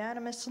carried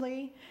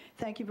unanimously.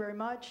 Thank you very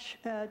much.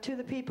 To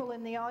the people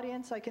in the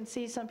audience, I can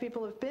see some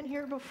people have been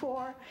here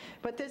before,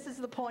 but this is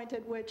the point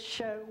at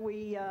which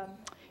we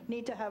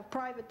need to have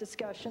private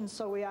discussions,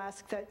 so we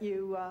ask that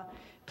you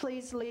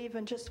please leave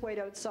and just wait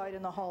outside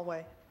in the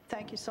hallway.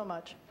 Thank you so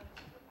much.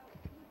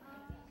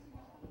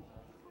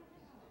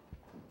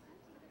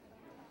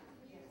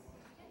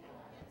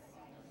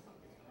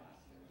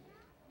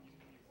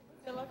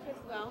 Philip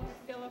as well.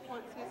 Philip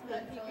wants his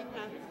hand. He can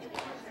have it.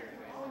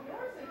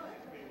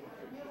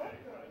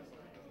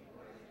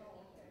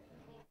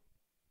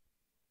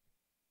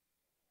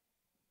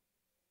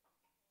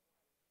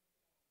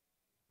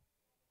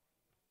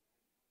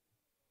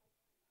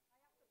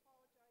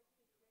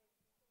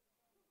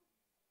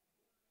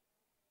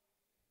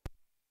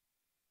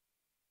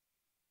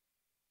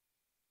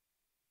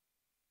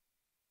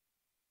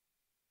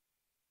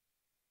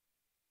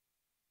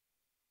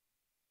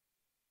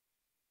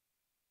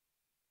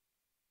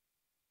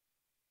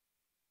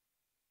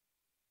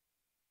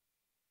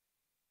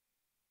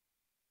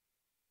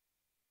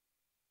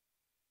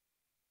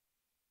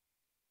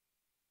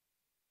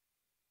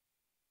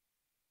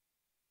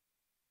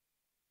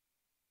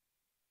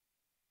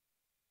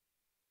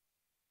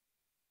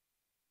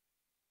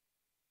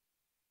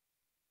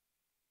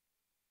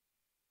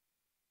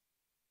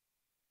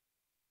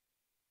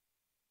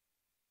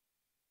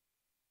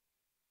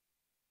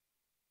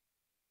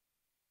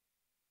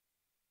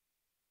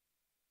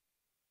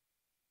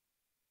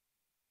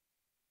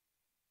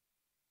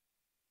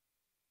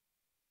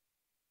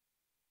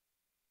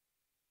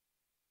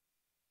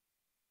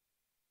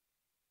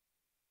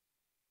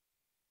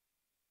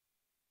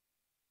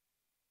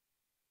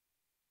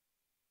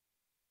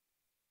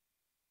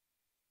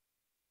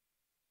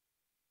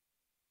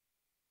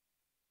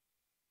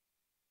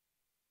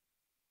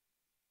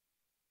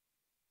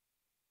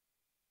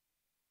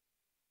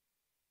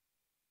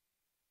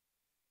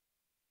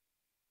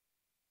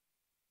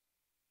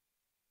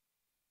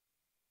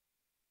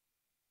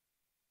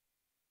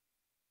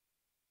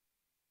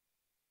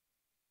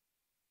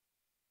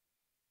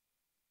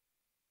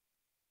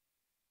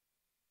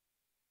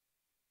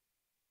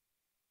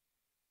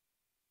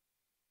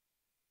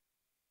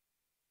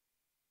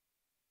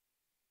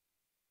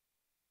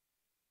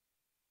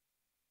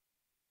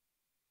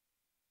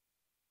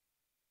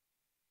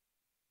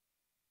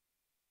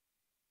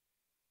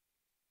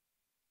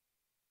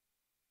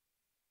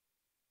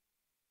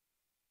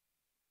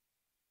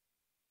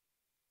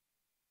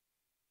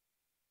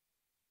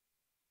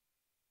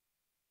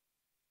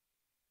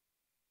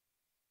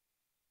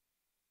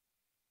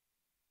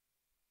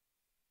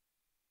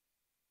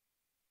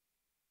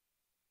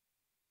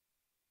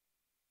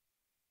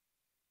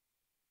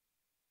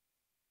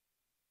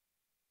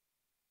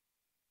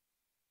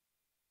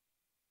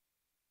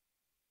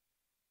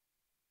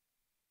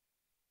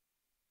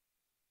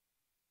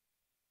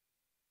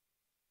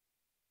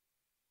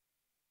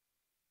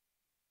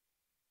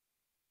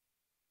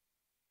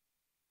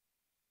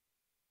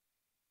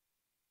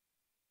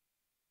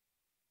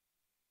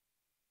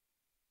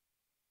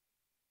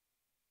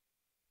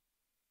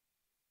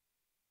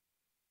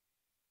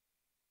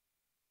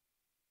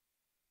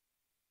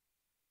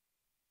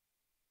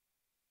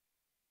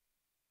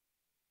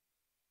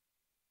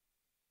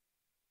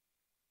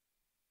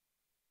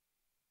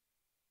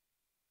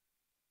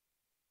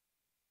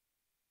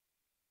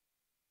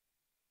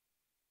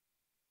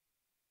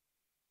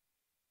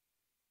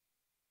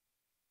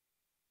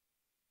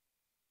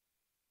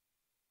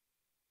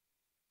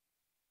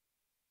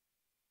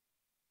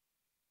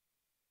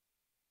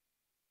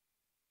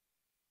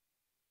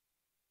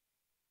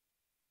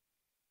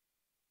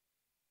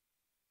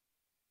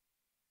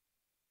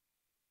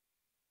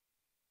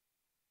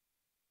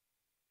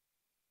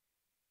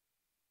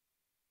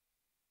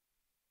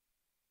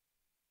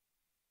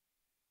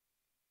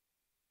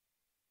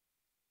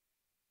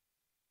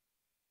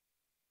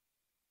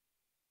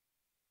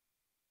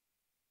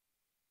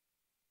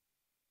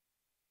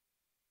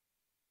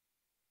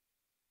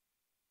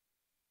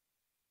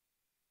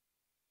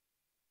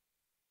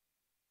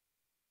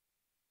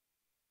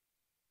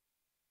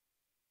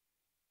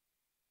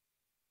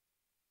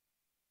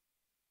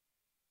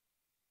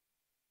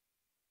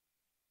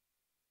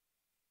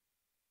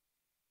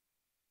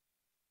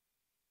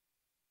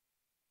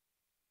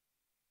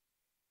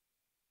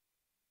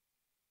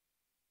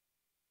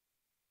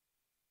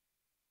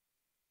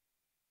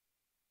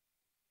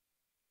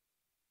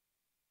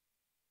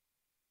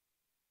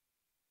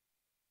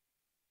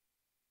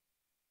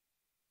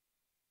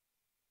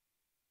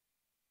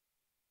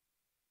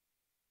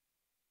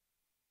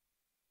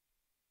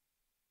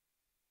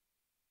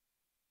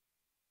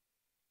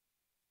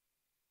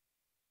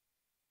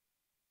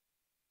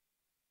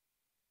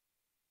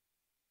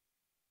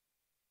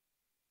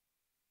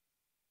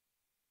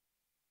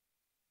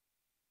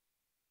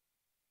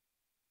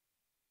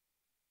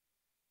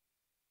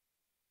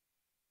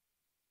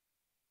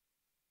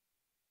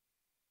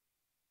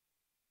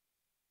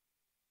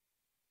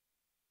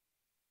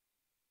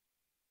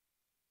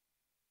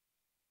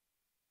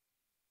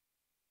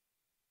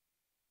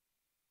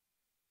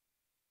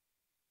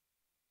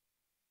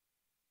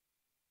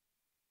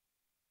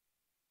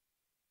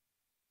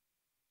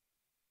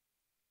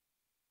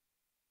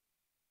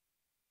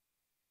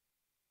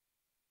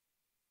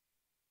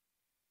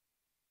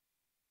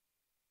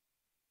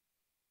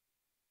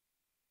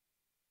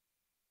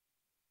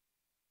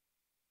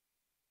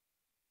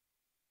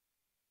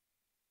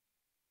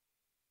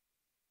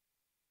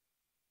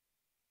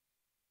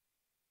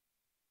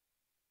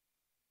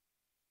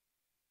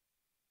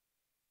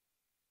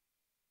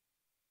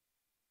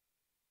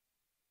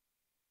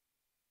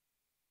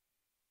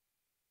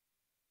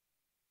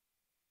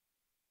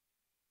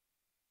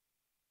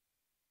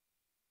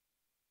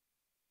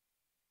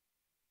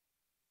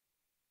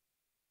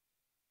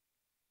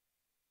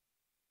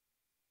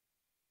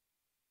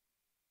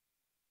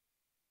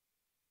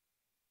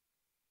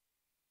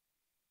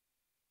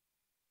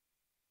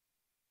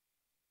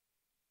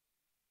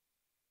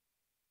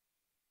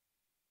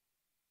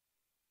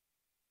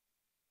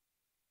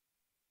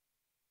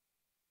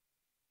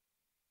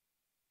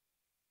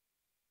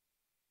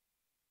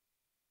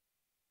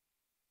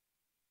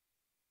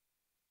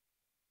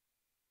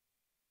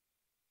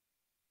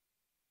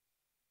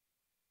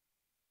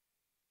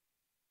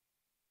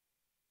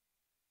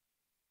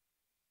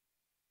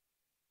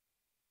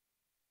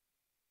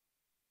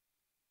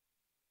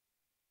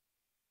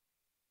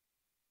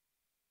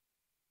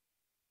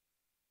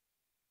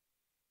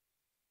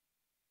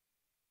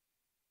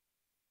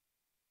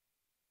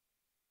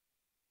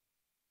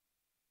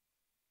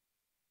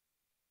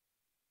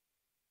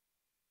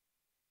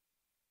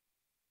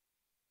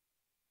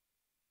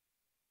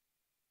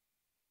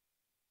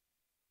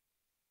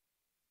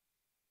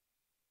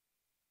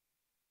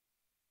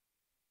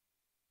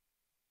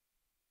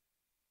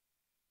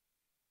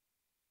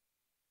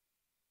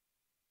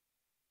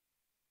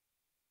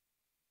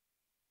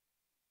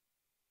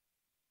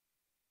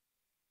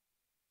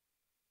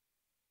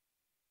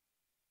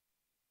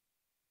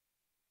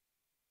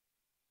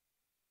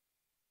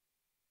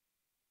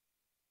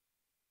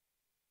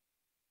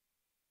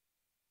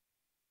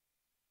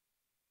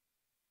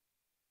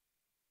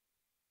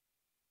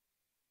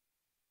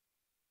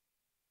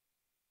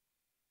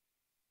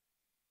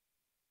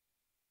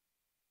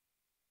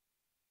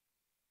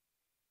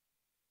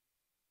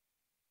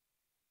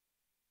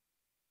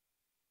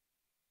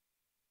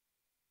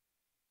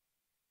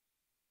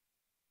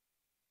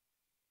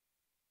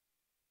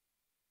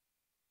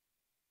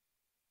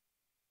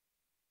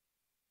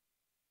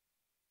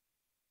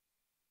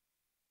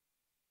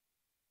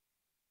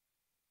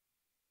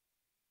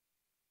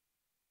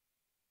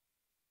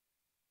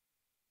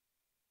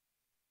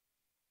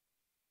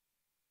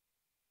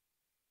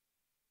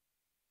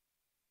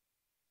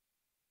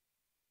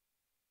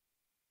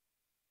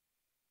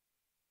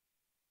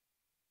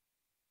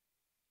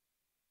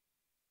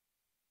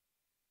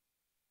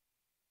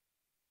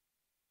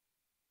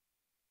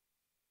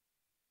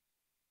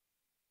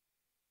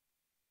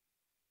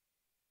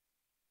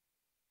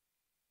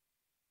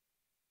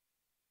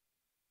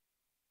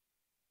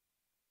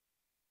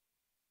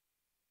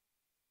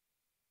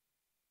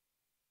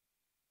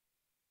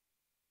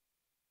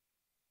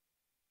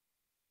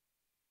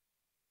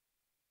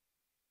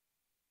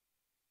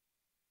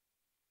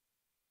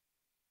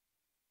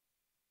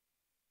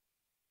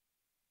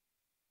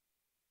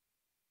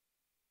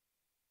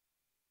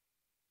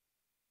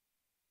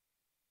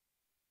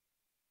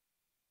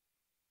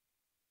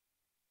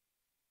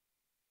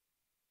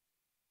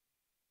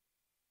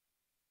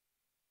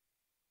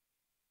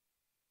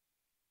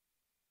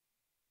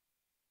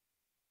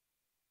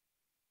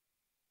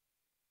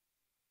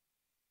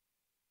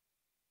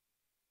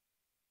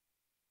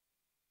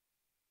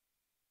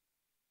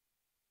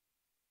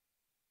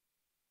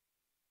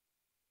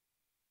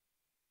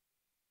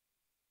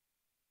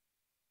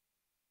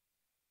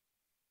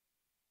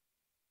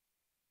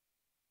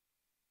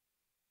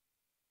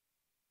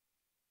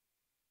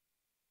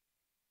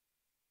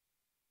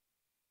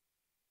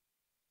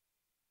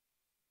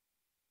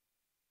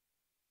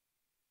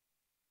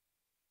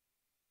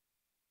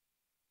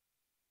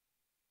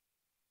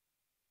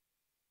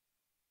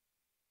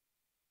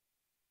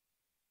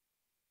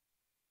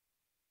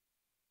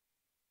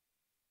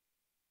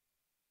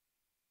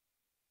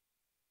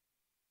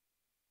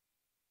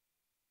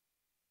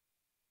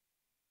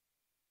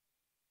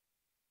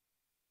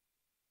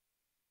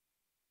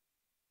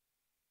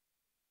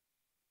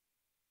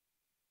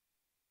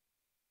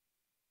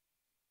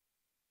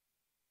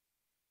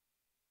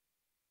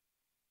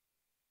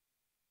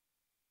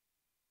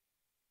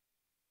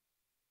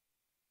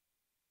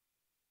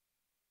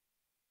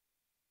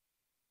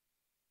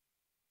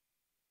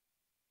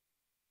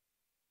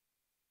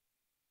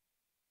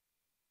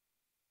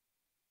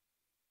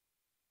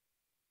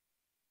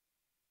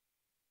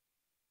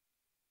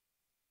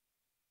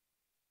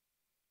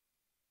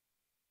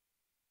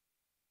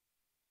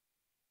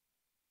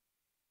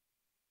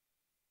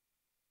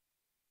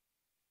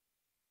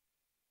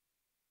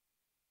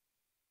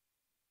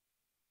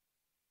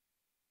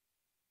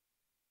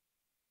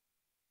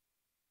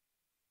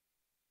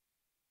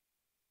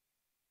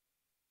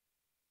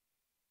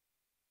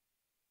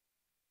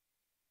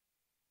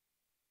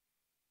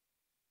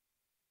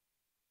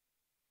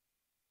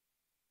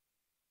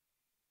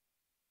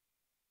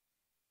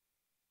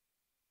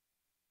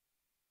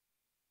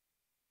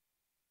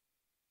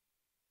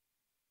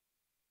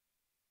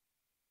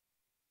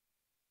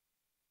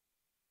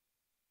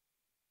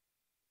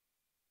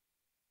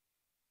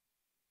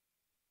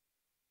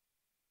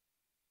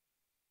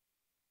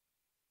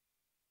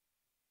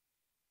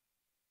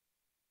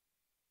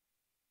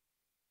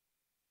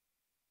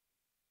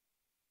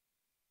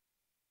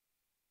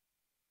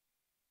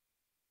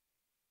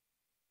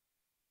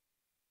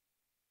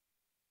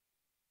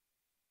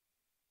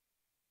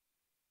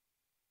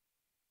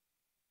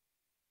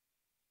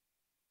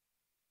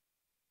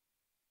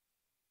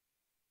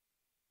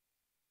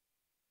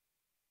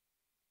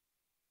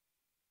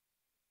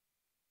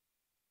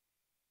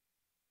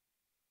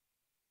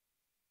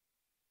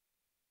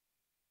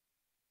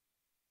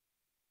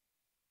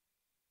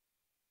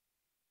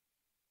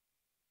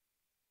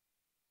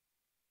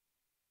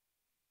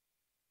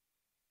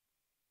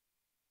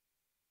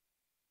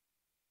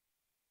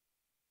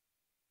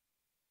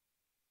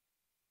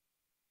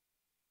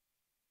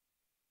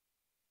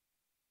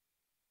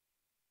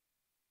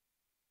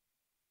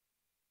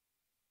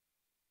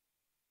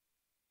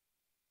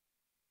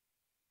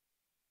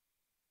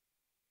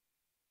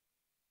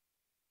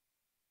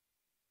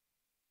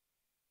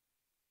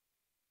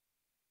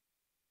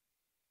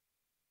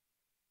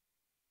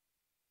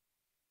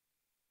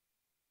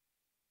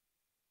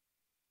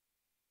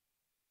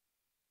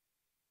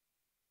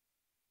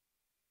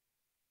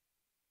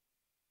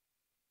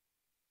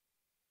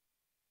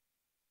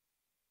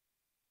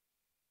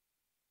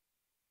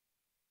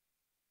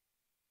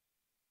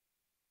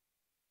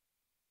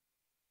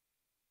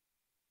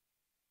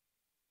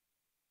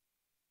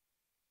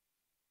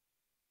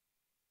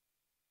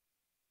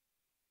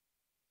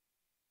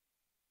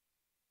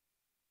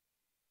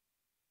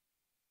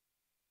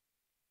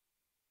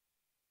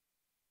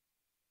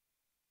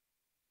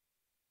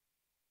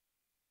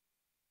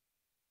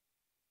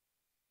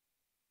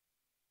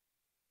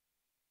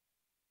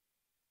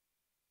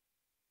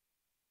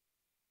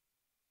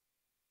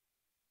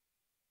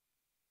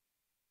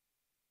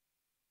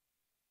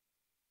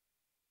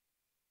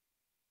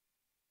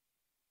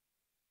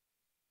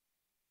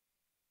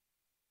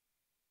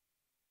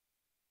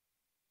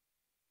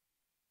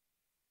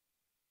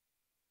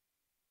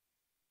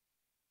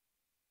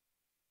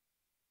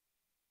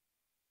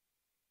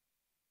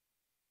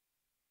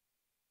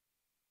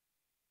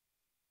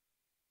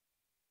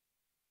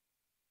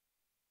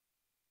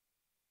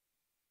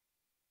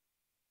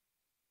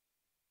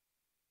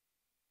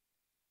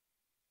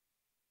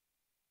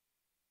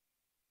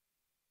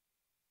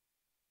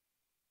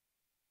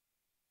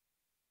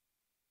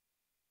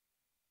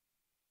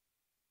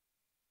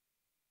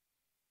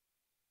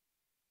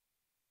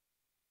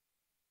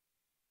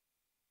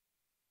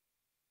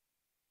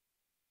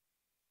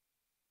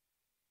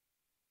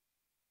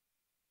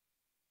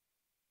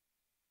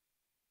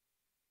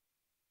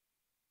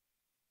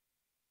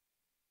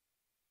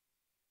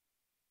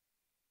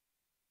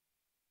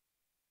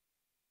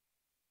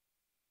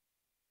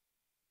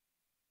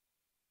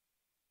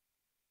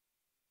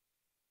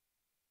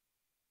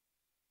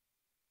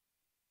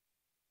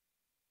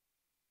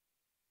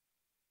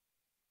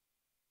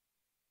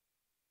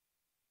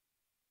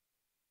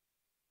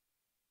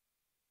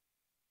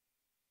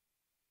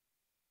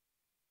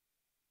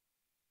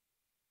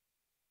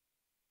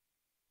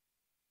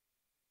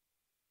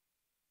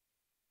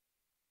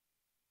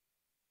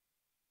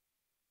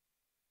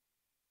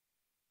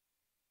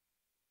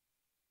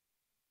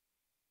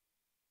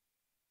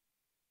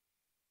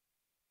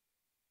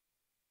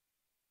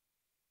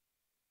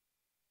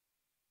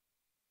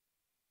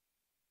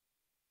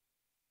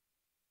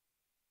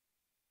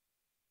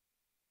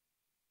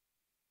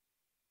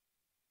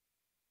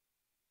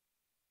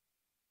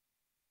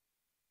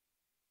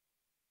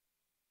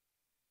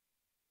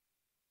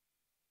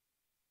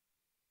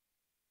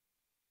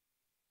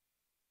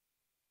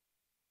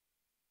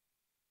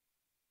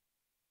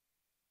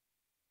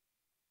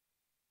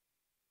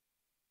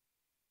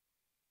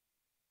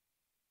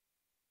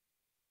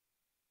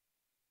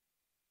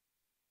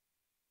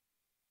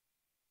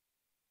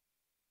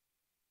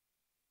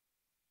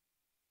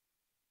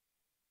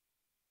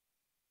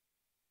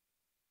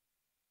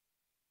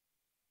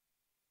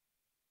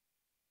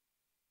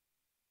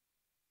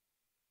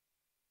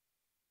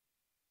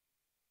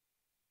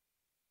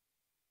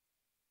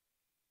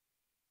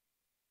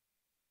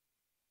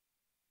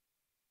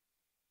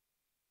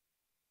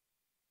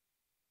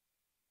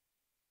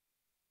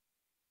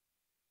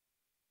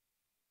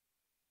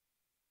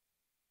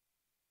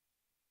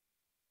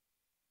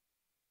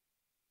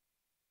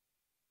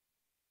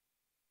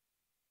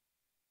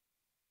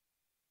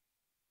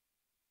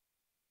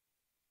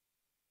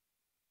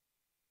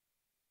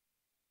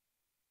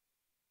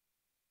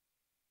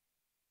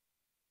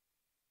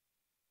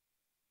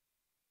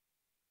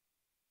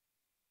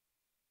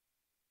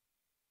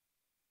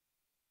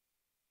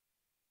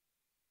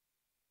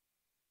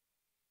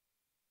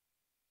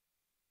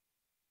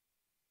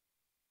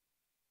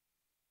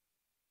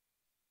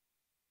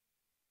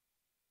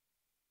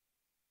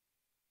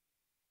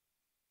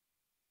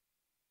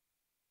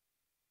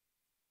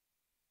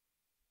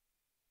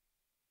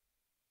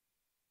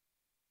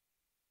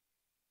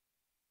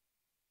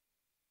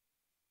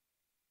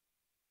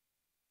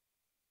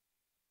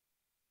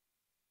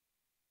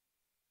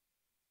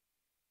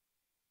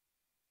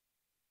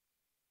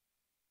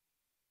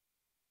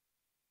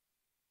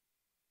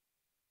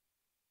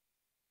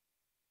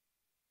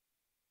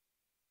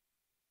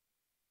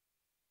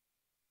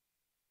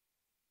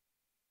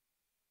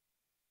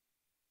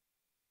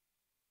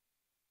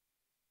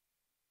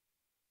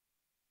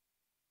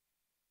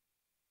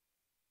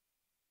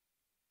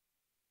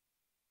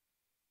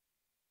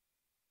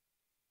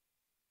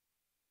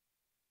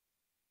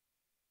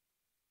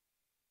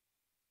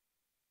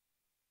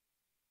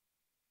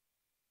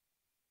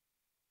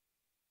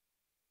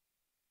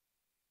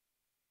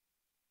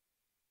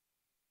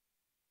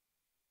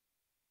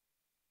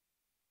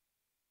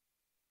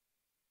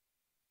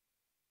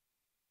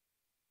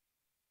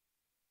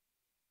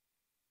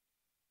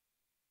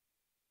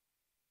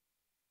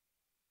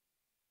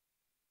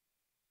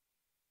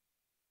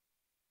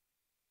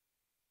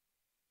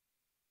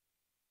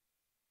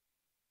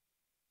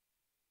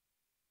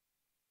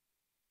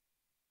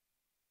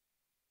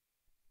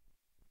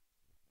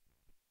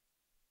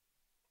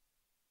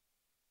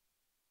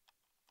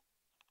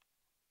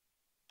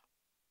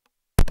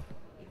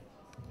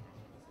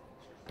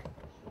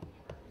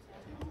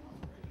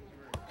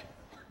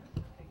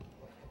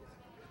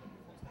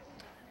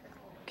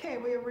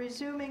 we are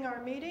resuming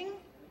our meeting.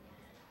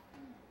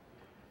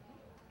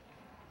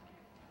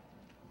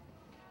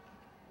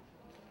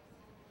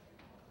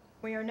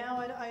 We are now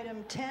at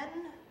item 10,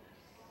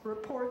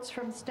 reports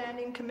from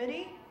Standing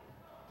Committee.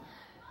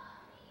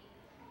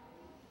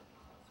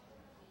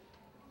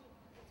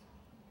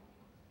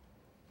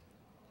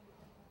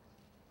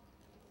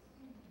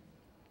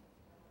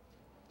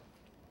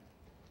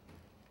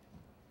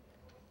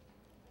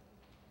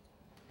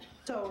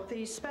 So,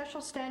 the Special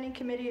Standing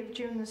Committee of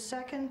June the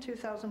 2nd,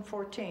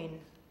 2014.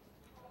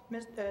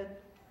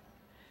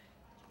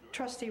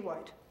 Trustee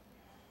White.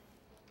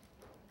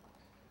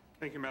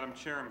 Thank you, Madam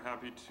Chair. I'm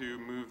happy to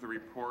move the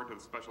report of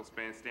the Special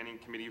Standing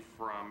Committee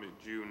from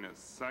June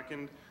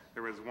 2nd.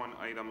 There was one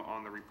item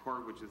on the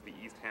report, which is the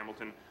East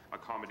Hamilton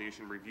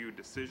Accommodation Review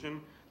Decision.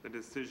 The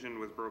decision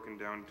was broken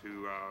down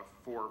to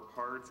 4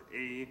 parts.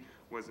 A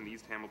was in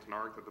East Hamilton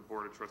Arc that the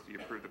Board of Trustees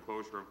approved the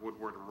closure of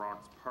Woodward and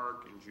Rocks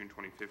Park in June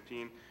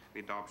 2015, the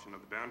adoption of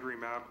the boundary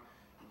map.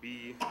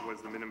 B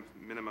was the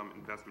minimum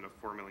investment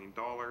of $4 million.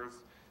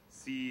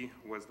 C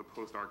was the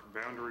post-arc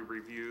boundary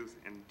reviews,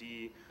 and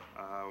D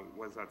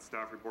was that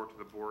staff report to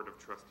the Board of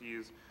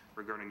Trustees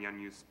regarding the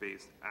unused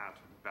space at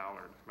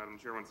Ballard. Madam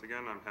Chair, once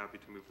again, I'm happy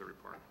to move the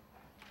report.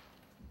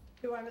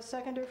 Do I have a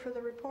seconder for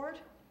the report?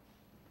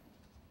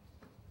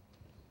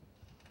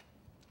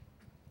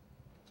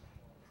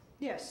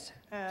 Yes.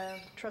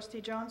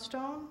 Trustee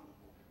Johnstone,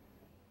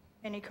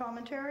 any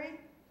commentary?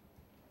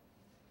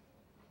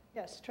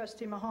 Yes,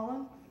 Trustee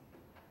Mulholland.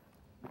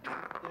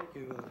 Thank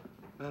you,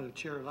 Madam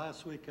Chair.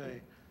 Last week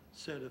I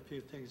said a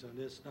few things on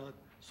this, not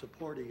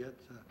supporting it.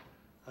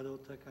 I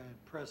don't think I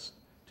impressed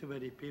too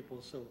many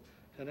people, so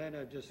tonight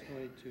I'm just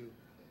going to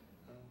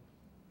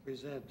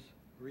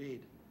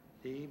read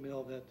the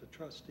email that the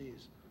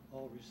trustees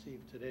all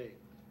received today,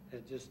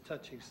 and just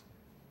touching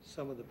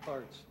some of the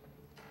parts.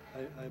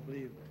 I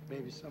believe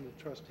maybe some of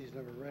the trustees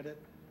never read it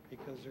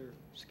because they're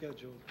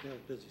scheduled, they have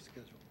a busy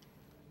schedule.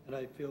 And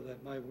I feel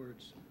that my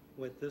words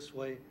went this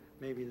way,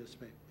 maybe this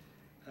way.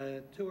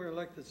 To our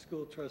elected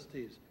school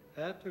trustees,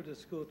 after the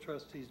school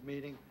trustees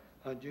meeting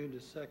on June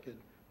the 2nd,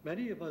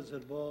 many of us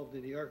involved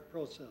in the ARC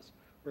process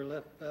were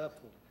left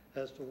baffled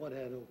as to what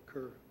had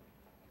occurred.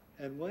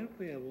 And when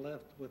we have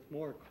left with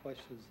more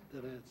questions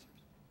than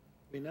answers,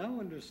 we now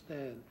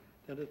understand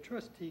that a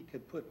trustee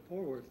can put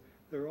forward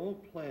their own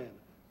plan,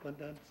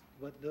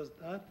 but does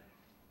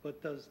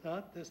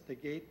not this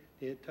negate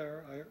the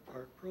entire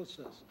ARC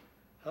process?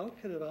 How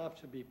can an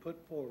option be put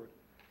forward,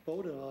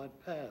 voted on,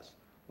 passed,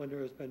 when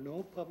there has been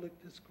no public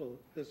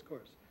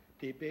discourse,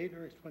 debate,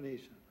 or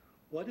explanation?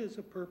 What is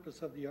the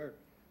purpose of the ARC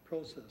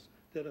process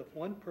that if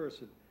one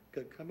person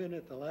could come in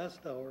at the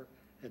last hour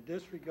and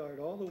disregard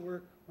all the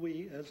work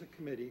we as a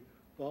committee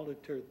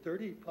volunteered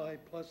 35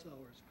 plus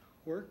hours,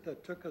 work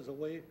that took us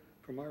away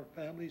from our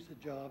families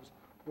and jobs,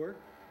 work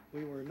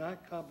we were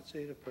not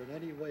compensated for in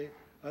any way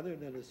other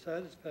than the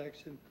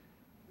satisfaction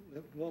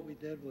that what we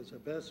did was the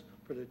best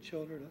for the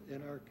children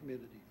in our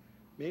community.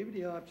 Maybe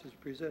the options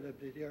presented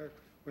by the ARC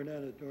were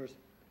not endorsed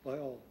by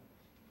all.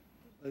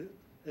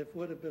 It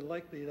would have been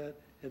likely that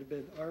it had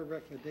been our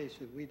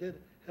recommendation. We did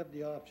have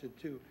the option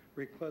to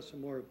request a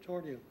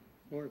moratorium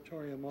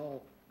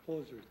all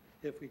closures.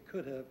 If we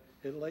could have,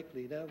 it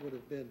likely that would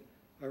have been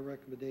our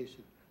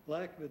recommendation.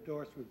 Lack of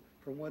endorsement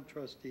from one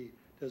trustee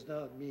does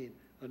not mean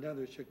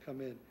another should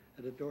come in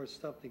and endorse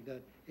something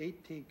that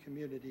 18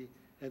 community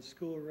and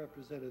school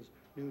representatives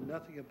knew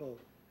nothing about,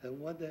 and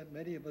one that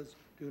many of us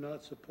do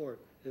not support.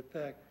 In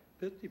fact,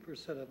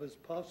 50% of us,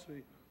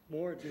 possibly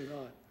more, do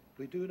not.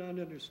 We do not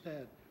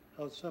understand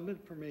how some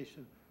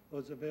information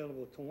was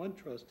available to one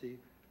trustee,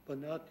 but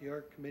not the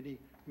ARC committee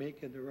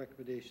making the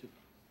recommendation.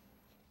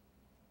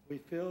 We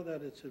feel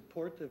that it's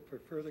important for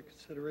further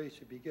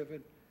consideration be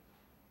given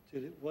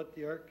to what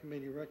the ARC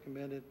committee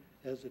recommended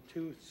as a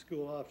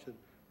 2-school option,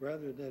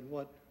 rather than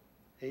what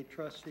a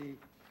trustee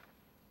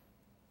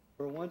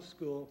for one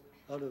school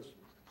out of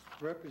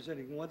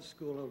representing one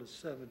school out of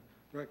 7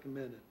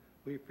 recommended.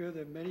 We fear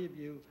that many of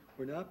you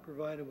were not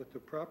provided with the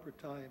proper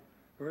time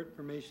or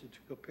information to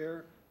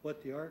compare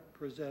what the ARC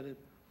presented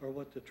or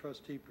what the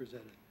trustee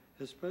presented,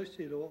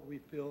 especially to what we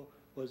feel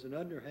was an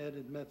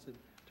underhanded method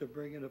to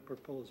bring in a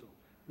proposal.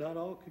 Not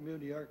all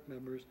community ARC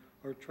members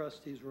or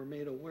trustees were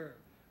made aware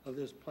of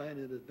this plan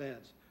in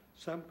advance.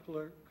 Some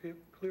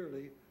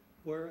clearly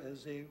were,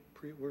 as they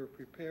were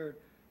prepared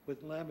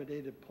with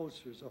laminated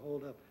posters to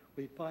hold up.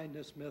 We find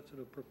this method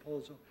of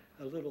proposal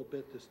a little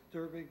bit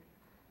disturbing,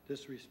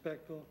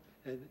 disrespectful,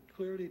 and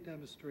clearly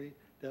demonstrate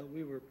that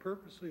we were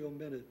purposely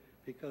omitted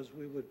because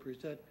we would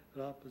present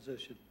an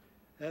opposition.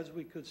 As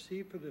we could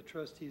see from the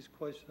trustees'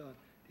 question on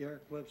the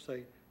ARC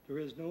website, there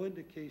is no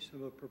indication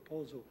of a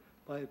proposal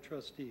by a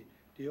trustee.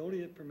 The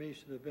only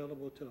information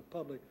available to the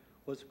public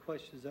was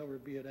questions that were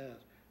being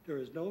asked. There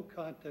is no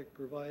contact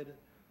provided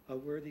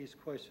of where these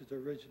questions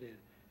originated.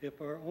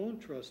 If our own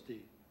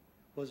trustee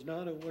was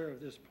not aware of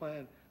this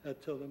plan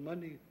until the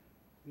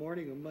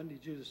morning of Monday,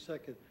 June the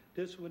 2nd,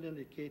 this would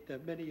indicate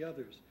that many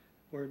others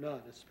were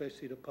not,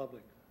 especially the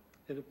public.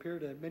 It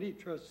appeared that many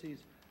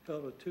trustees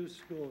felt a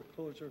two-school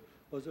closure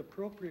was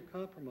appropriate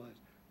compromise,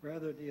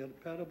 rather the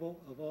untenable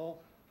of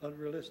all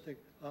unrealistic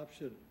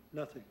option,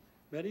 nothing.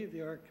 Many of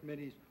the ARC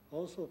committees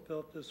also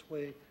felt this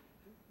way,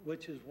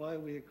 which is why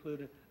we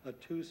included a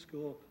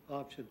two-school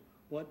option,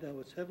 one that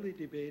was heavily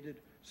debated,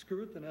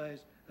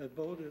 scrutinized, and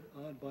voted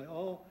on by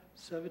all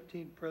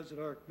 17 present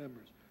ARC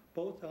members.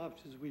 Both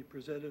options we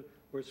presented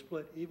were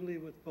split evenly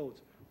with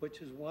votes, which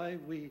is why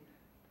we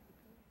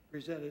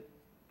presented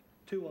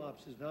two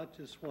options, not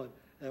just one,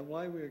 and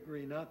why we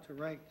agree not to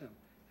rank them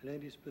in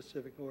any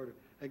specific order.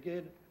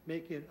 Again,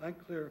 making it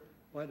unclear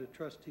why the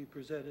trustee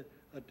presented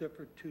a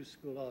different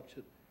two-school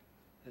option.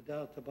 And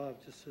down at the bottom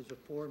it just says a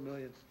 4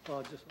 million. I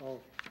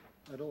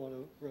don't want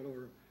to run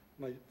over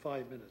my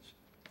 5 minutes.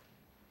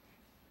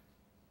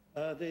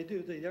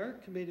 The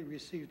ARC committee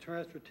received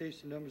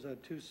transportation numbers on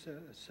two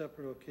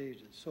separate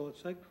occasions, so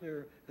it's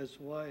unclear as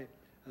to why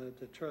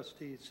the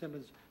trustee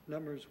Simmons'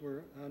 numbers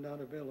were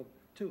not available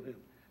to him.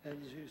 And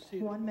as you see,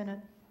 1 minute.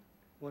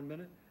 1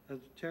 minute. As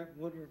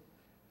Woodward,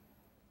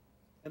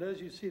 and as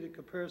you see, the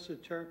comparison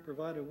chart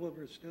provided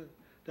Woodward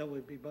that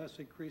would be bus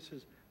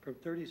increases from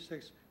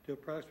 36 to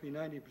approximately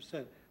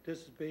 90%. This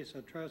is based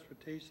on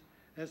transportation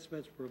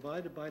estimates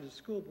provided by the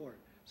school board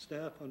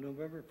staff on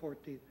November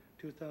 14,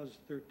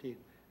 2013.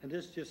 And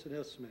this is just an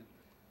estimate.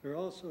 There are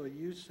also a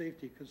youth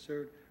safety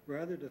concern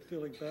rather than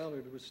filling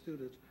Ballard with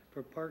students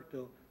from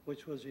Parkdale,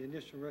 which was the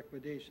initial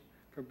recommendation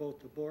from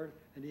both the board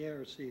and the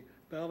ARC.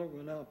 Ballard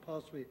will now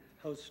possibly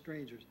house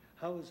strangers.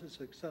 How is this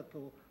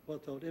acceptable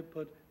without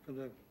input from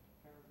the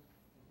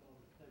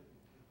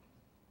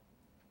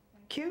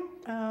Thank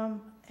you.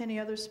 Any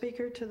other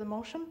speaker to the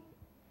motion?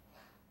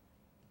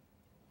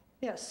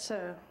 Yes,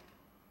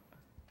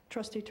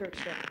 Trustee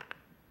Turkson.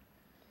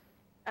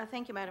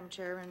 Thank you, Madam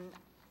Chairman.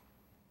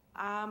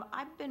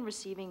 I've been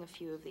receiving a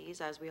few of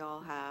these, as we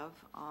all have,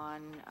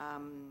 on,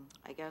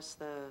 I guess,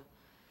 the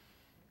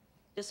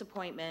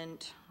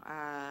disappointment,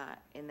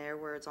 in their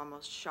words,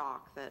 almost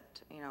shock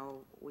that,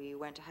 we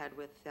went ahead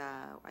with,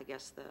 I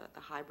guess, the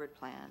hybrid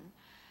plan.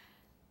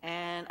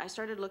 And I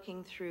started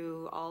looking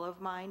through all of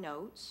my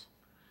notes,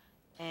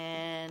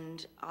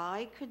 and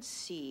I could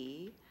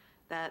see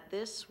that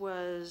this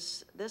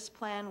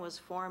plan was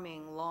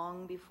forming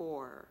long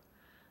before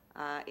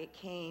it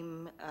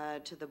came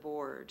to the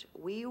board.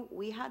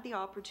 We had the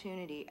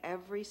opportunity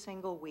every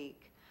single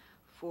week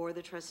for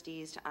the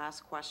trustees to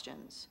ask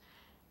questions.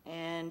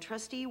 And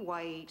Trustee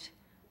White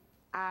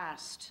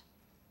asked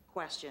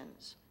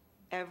questions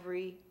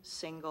every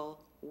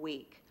single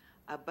week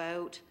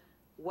about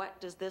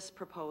what does this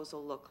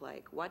proposal look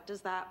like? What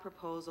does that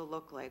proposal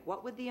look like?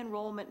 What would the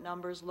enrollment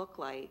numbers look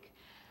like?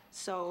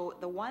 So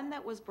the one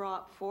that was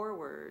brought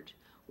forward,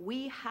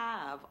 we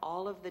have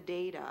all of the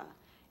data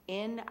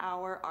in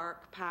our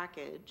ARC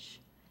package,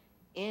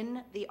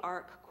 in the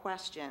ARC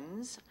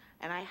questions,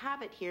 and I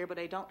have it here, but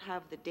I don't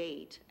have the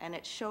date, and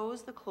it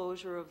shows the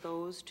closure of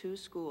those two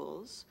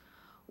schools,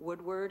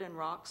 Woodward and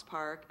Rocks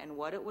Park, and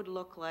what it would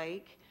look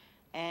like.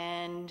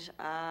 And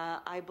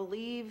I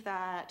believe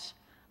that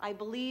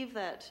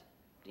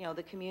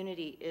the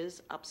community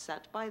is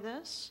upset by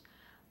this,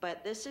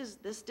 but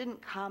this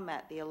didn't come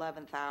at the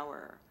 11th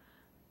hour,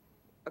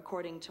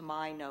 according to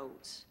my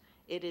notes.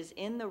 It is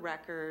in the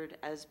record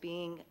as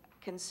being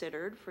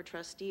considered for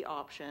trustee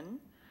option.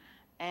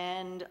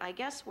 And I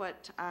guess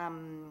what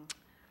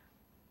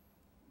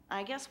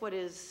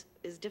is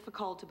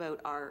difficult about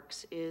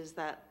ARCs is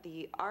that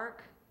the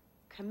ARC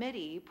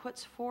committee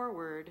puts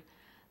forward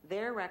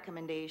their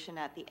recommendation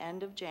at the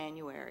end of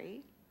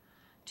January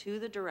to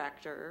the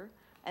director,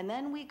 and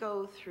then we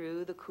go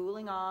through the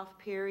cooling off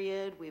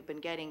period. We've been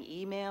getting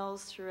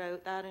emails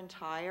throughout that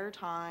entire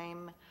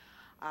time.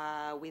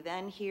 We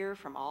then hear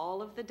from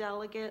all of the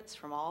delegates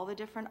from all the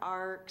different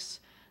ARCs.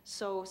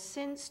 So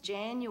since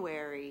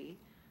January,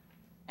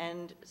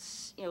 and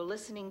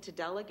listening to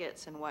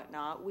delegates and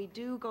whatnot, we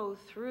do go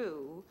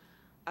through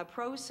a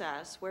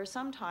process where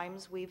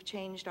sometimes we've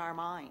changed our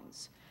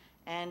minds.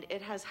 And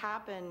it has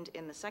happened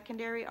in the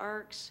secondary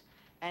ARCs,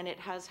 and it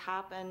has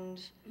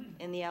happened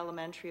in the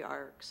elementary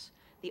ARCs.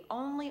 The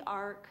only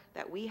ARC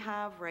that we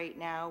have right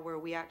now where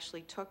we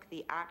actually took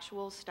the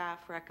actual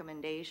staff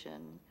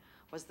recommendation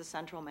was the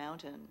Central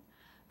Mountain.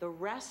 The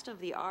rest of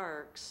the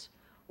ARCs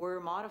were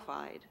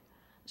modified.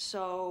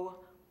 So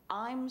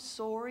I'm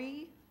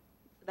sorry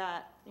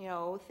that,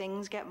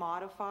 things get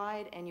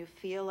modified and you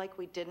feel like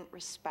we didn't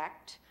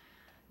respect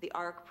the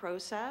ARC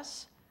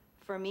process.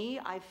 For me,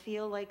 I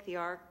feel like the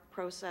ARC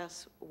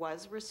process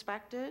was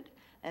respected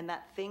and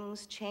that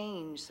things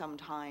change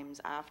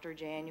sometimes after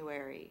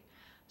January.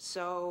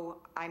 So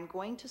I'm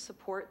going to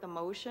support the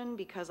motion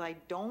because I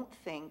don't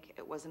think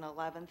it was an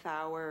 11th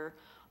hour,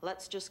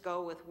 let's just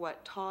go with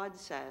what Todd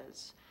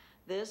says.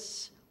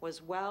 This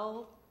was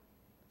well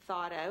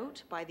thought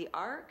out by the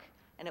ARC,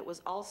 and it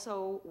was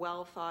also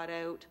well thought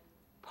out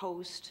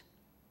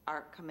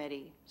post-ARC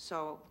committee.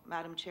 So,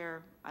 Madam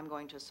Chair, I'm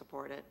going to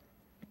support it.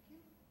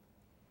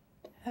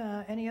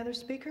 Any other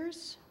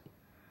speakers?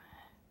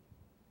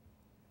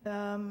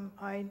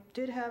 I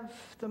did have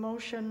the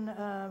motion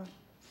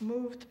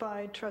Moved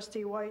by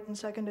Trustee White and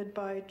seconded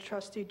by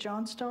Trustee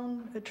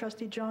Johnstone.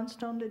 Trustee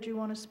Johnstone, did you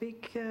want to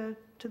speak to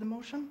the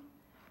motion?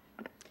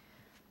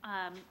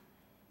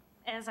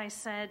 As I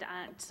said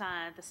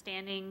at the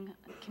standing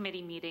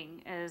committee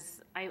meeting,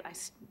 I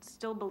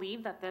still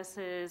believe that this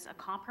is a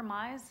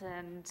compromise,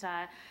 and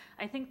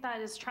I think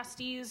that as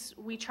trustees,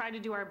 we try to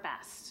do our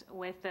best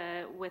with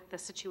the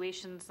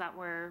situations that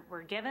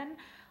we're given.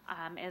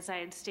 As I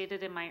had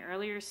stated in my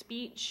earlier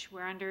speech,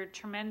 we're under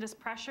tremendous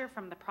pressure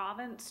from the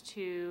province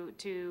to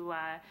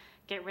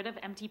get rid of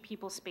empty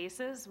people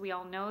spaces. We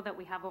all know that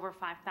we have over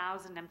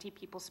 5,000 empty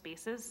people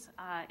spaces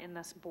in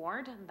this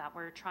board that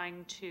we're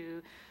trying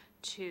to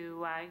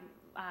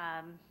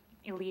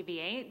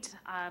alleviate.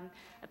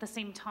 At the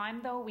same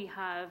time, though, we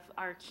have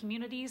our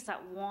communities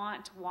that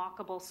want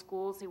walkable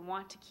schools. They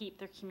want to keep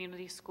their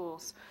community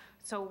schools.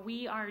 So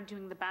we are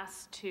doing the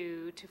best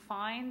to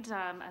find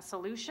a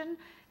solution,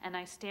 and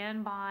I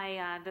stand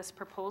by this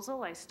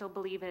proposal. I still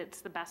believe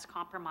it's the best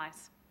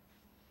compromise.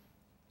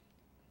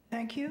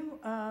 Thank you.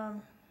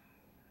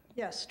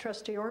 Yes,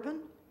 Trustee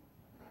Orban.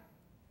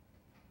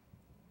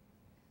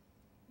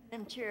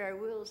 Madam Chair, I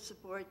will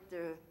support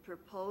the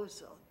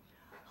proposal.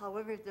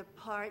 However, the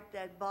part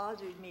that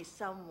bothered me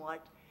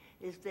somewhat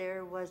is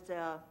there was,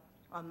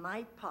 on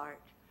my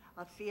part,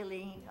 a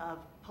feeling of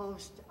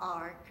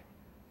post-ARC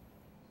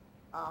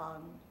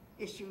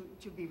issue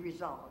to be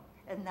resolved,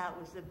 and that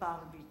was the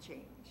boundary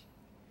change.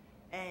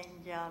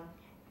 And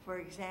for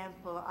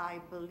example, I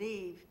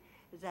believe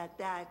that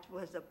that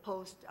was a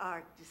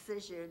post-ARC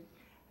decision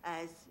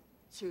as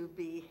to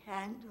be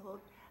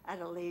handled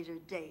at a later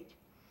date.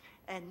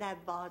 And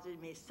that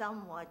bothered me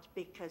somewhat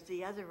because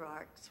the other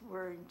ARCs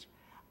weren't,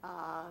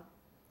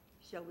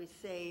 shall we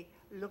say,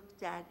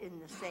 looked at in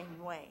the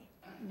same way.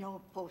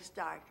 No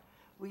post-ARC.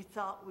 We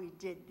thought we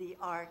did the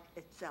ARC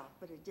itself,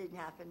 but it didn't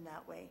happen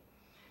that way.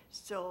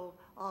 So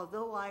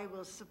although I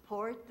will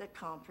support the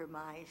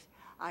compromise,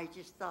 I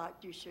just thought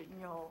you should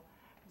know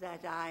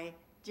that I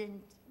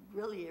didn't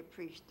really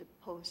appreciate the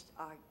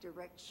post-ARC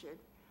direction,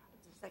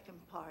 the second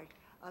part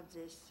of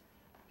this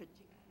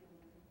particular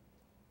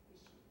issue.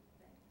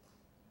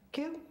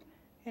 Thank you.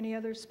 Any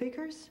other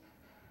speakers?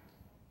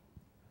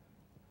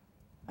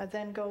 I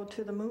then go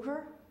to the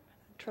mover,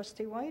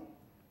 Trustee White.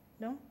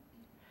 No?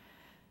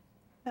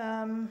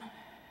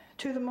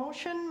 To the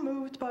motion,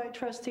 moved by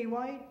Trustee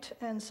White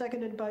and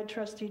seconded by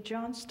Trustee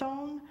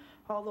Johnstone.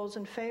 All those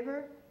in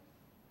favor?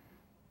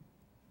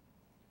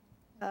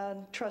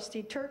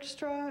 Trustee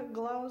Terkstra,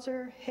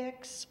 Glauser,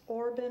 Hicks,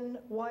 Orban,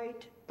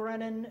 White,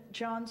 Brennan,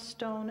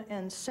 Johnstone,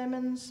 and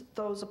Simmons.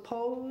 Those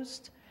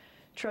opposed?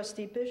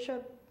 Trustee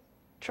Bishop,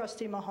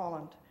 Trustee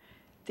Mulholland.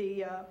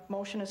 The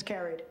motion is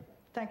carried.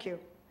 Thank you.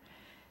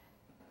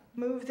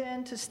 Move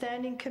then to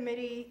Standing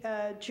Committee,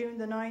 June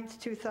the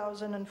 9th,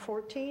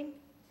 2014.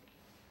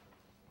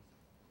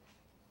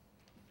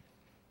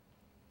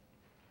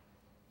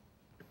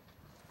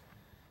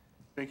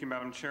 Thank you,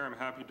 Madam Chair. I'm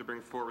happy to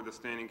bring forward the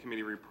Standing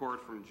Committee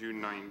report from June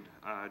 9th,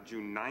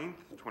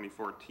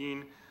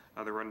 2014.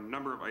 There were a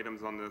number of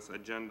items on this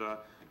agenda,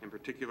 in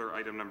particular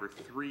item number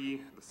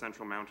 3, the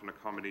Central Mountain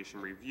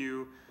Accommodation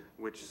Review,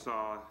 which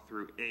saw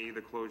through A,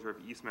 the closure of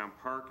Eastmount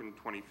Park in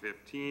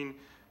 2015,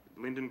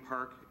 Linden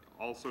Park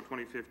also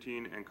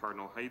 2015, and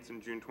Cardinal Heights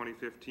in June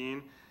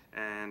 2015,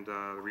 and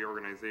the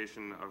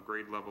reorganization of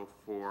grade level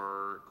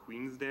for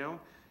Queensdale.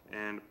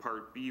 And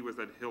Part B was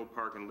that Hill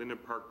Park and Linden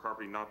Park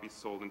property not be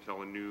sold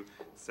until a new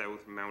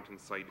South Mountain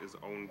site is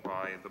owned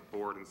by the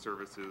board and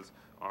services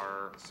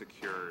are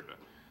secured.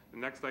 The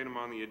next item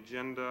on the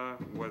agenda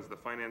was the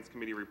Finance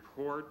Committee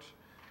report,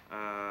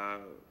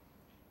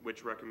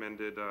 which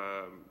recommended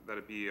that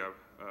it be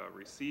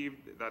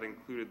received. That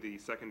included the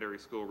secondary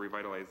school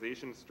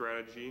revitalization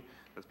strategy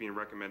that's being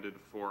recommended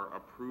for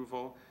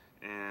approval,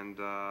 and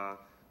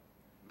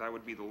that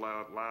would be the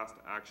last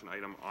action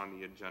item on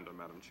the agenda,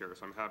 Madam Chair.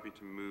 So I'm happy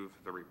to move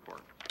the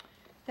report.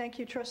 Thank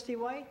you, Trustee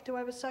White. Do I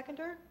have a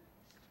seconder?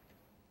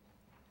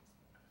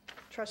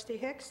 Trustee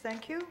Hicks,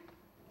 thank you.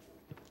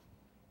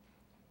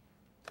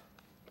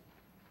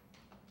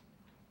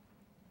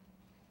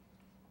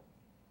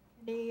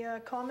 Any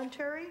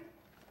commentary?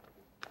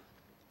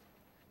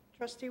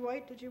 Trustee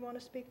White, did you want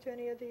to speak to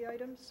any of the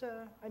items?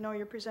 I know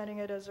you're presenting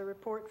it as a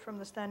report from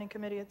the Standing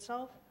Committee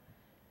itself.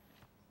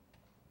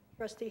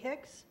 Trustee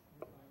Hicks?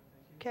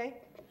 Okay.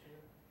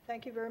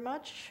 Thank you very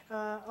much.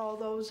 All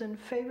those in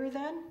favor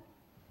then?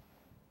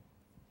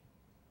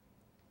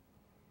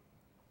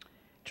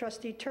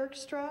 Trustee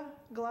Terkstra,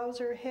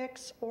 Glauser,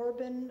 Hicks,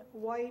 Orban,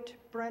 White,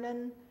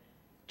 Brennan,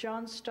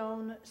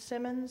 Johnstone,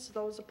 Simmons.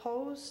 Those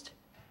opposed?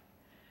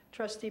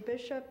 Trustee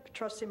Bishop,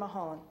 Trustee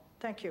Mulholland.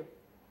 Thank you.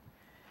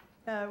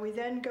 We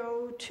then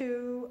go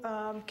to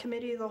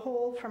Committee of the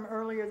Whole from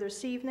earlier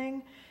this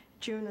evening,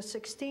 June the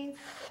 16th,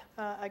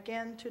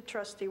 again to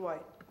Trustee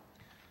White.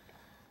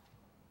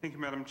 Thank you,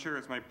 Madam Chair.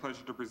 It's my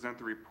pleasure to present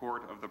the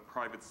report of the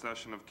private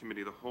session of Committee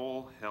of the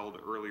Whole held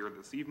earlier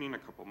this evening, a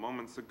couple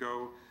moments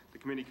ago. The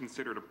committee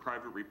considered a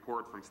private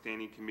report from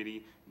Standing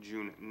Committee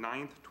June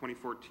 9th,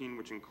 2014,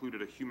 which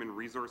included a Human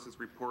Resources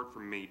report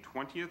from May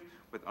 20th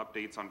with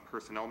updates on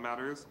personnel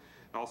matters,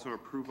 and also an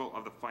approval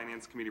of the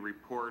Finance Committee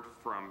report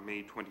from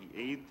May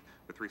 28th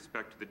with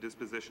respect to the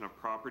disposition of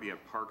property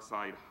at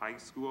Parkside High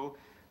School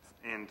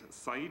and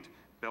site,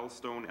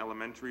 Bellstone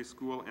Elementary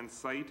School and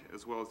site,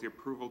 as well as the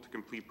approval to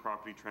complete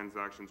property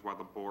transactions while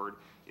the board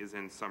is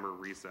in summer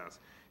recess.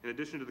 In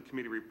addition to the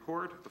committee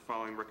report, the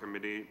following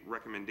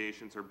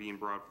recommendations are being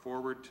brought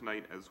forward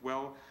tonight as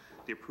well.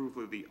 The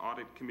approval of the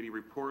audit committee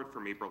report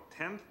from April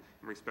 10th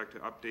in respect to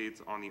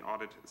updates on the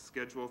audit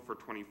schedule for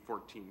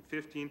 2014-15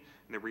 and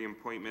the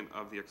reappointment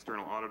of the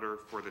external auditor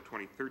for the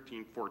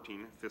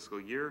 2013-14 fiscal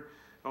year.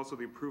 Also,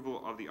 the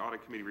approval of the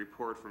audit committee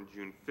report from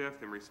June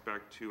 5th in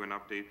respect to an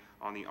update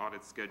on the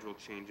audit schedule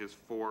changes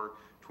for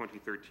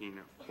 2013-14.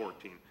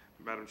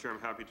 Madam Chair, I'm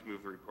happy to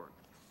move the report.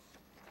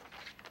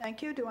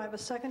 Thank you. Do I have a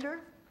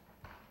seconder?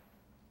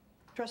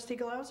 Trustee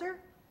Glauser?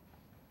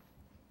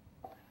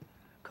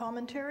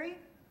 Commentary?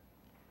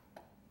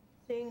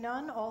 Seeing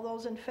none, all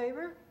those in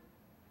favor?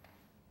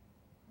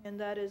 And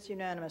that is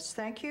unanimous.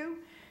 Thank you.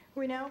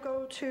 We now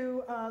go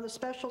to the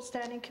Special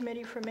Standing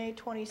Committee for May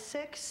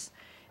 26.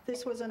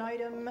 This was an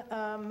item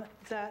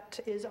that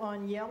is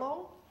on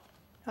yellow,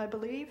 I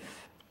believe,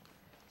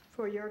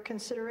 for your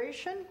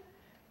consideration,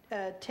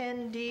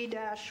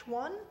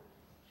 10D-1.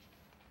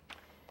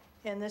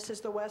 And this is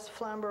the West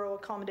Flamborough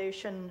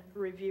Accommodation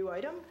Review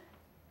item.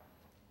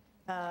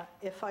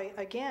 If I,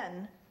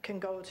 again, can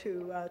go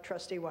to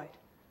Trustee White.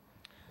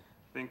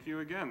 Thank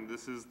you again.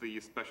 This is the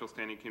Special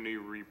Standing Committee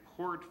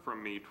report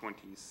from May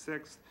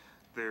 26th.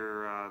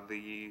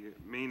 The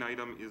main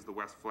item is the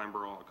West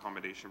Flamborough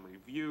Accommodation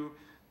Review.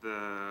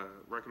 The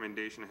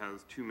recommendation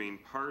has two main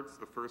parts.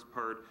 The first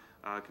part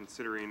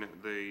considering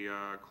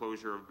the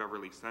closure of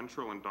Beverly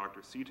Central and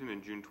Dr. Seaton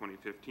in June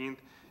 2015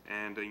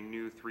 and a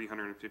new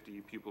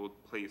 350 pupil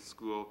place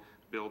school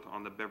built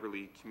on the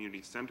Beverly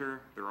Community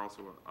Center. There are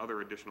also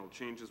other additional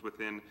changes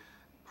within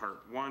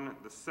Part 1.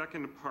 The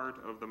second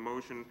part of the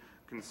motion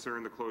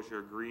concerned the closure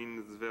of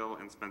Greensville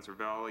and Spencer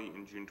Valley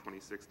in June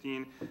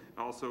 2016, and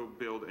also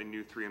build a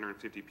new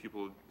 350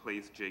 pupil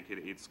place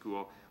JK-8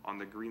 school on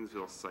the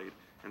Greensville site,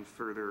 and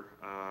further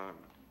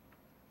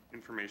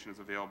information is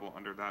available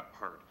under that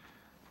part.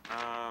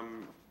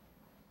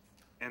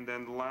 And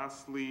then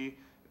lastly,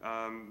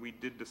 we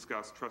did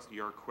discuss trustee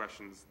ARC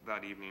questions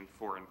that evening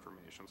for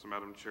information. So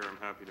Madam Chair, I'm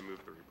happy to move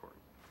the report.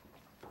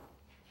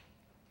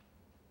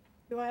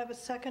 Do I have a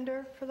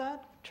seconder for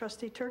that?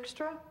 Trustee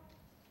Terkstra?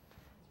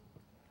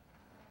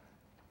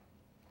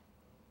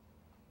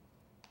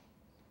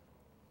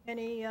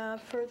 Any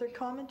further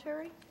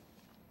commentary?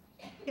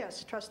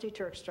 Yes, Trustee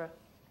Terkstra.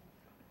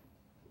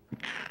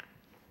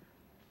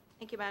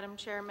 Thank you, Madam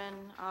Chairman.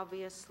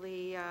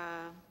 Obviously,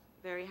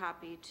 very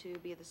happy to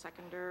be the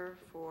seconder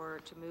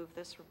to move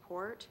this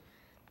report.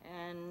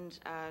 And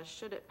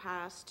should it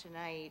pass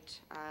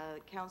tonight,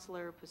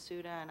 Councillor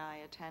Pasuda and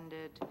I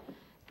attended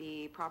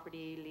the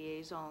Property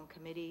Liaison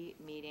Committee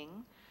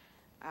meeting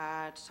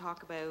to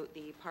talk about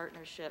the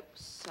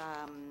partnerships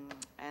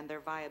and their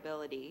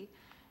viability.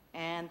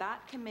 And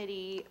that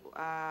committee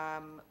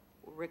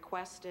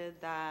requested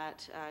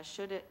that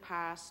should it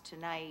pass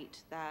tonight,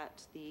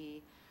 that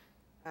the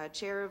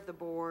chair of the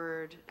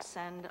board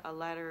send a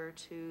letter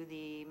to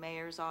the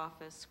mayor's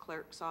office,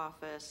 clerk's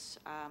office,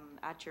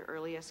 at your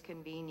earliest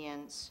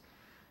convenience,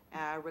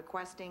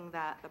 requesting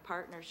that the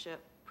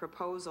partnership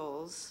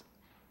proposals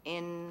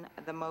in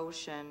the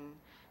motion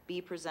be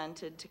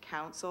presented to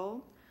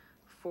council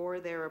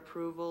for their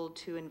approval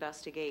to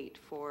investigate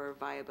for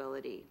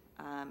viability.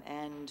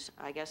 And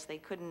I guess they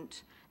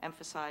couldn't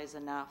emphasize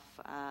enough,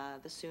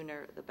 the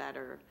sooner the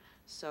better,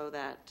 so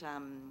that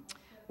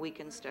we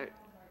can start.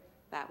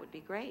 That would be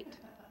great.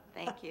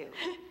 Thank you.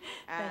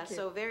 Thank you.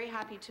 So very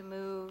happy to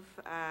move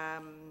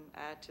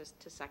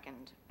to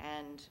second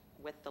and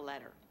with the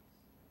letter.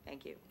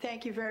 Thank you.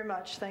 Thank you very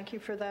much. Thank you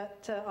for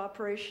that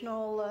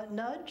operational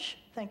nudge.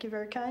 Thank you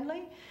very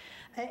kindly.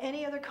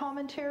 Any other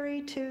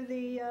commentary to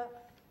the,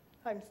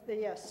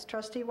 yes,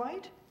 Trustee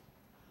White?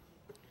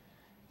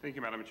 Thank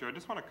you, Madam Chair. I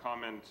just want to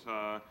comment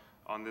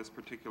on this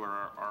particular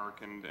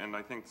arc, and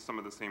I think some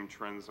of the same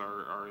trends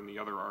are in the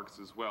other arcs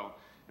as well.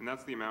 And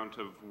that's the amount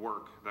of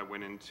work that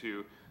went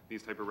into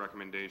these type of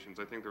recommendations.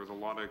 I think there was a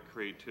lot of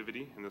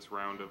creativity in this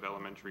round of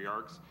elementary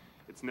arcs.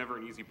 It's never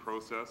an easy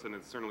process, and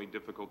it's certainly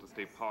difficult to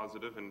stay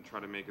positive and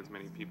try to make as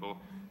many people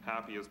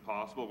happy as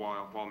possible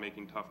while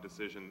making tough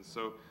decisions.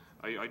 So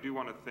I do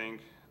want to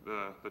thank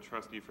the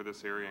trustee for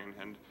this area,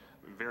 and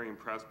I'm very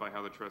impressed by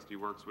how the trustee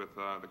works with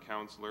the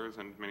councillors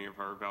and many of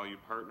our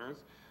valued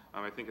partners.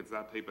 I think it's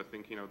that type of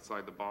thinking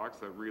outside the box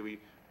that really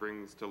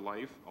brings to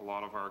life a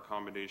lot of our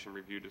accommodation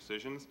review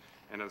decisions.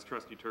 And as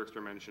Trustee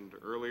Terkstra mentioned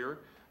earlier,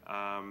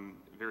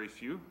 very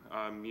few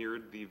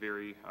mirrored the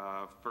very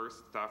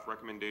first staff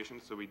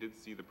recommendations, so we did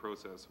see the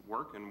process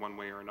work in one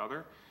way or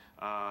another.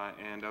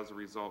 and as a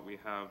result, we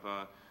have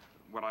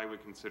what I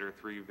would consider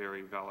 3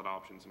 very valid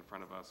options in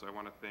front of us. So I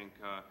want to thank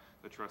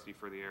the trustee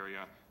for the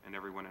area and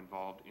everyone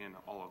involved in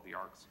all of the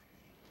ARCs.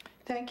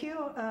 Thank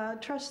you.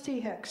 Trustee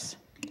Hicks.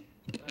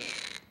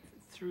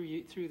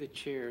 Through the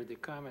chair, the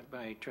comment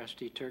by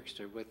Trustee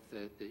Turkster with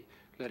the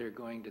letter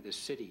going to the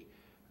city,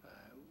 would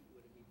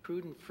it be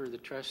prudent for the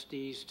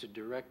trustees to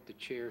direct the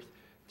chair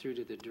through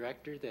to the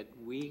director that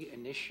we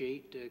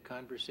initiate a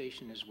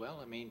conversation as well?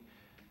 I mean,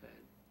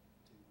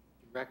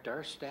 direct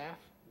our staff,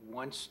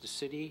 once the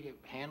city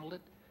handled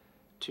it,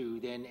 to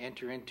then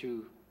enter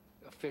into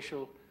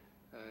official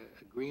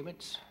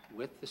agreements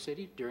with the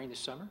city during the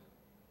summer?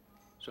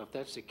 So if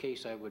that's the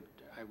case, I would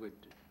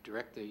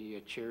direct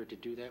the chair to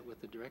do that with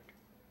the director.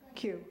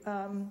 Thank you.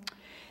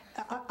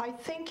 I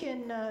think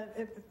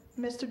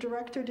Mr.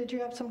 Director, did you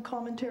have some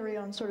commentary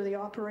on sort of the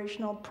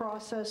operational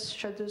process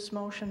should this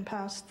motion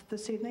pass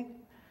this evening?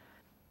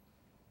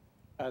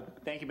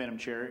 Thank you, Madam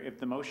Chair. If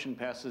the motion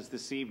passes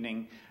this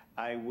evening,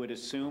 I would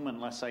assume,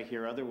 unless I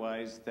hear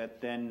otherwise,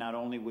 that then not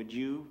only would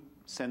you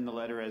send the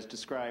letter as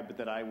described, but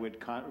that I would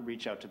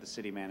reach out to the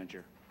city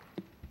manager.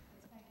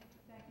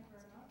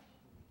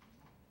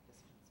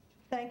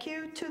 Thank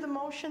you. To the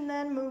motion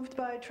then, moved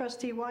by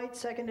Trustee White,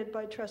 seconded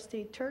by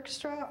Trustee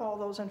Turkstra. All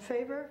those in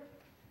favor?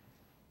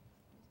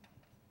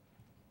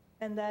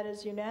 And that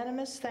is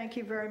unanimous. Thank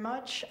you very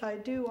much. I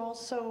do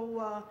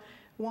also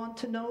want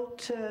to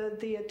note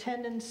the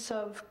attendance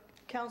of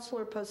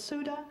Councillor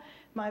Pasuda.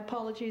 My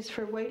apologies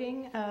for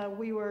waiting.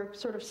 We were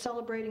sort of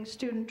celebrating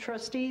student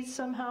trustees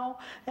somehow,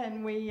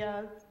 and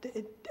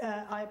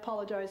I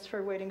apologize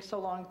for waiting so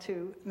long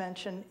to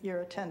mention your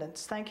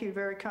attendance. Thank you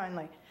very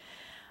kindly.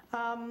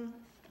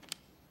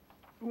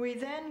 We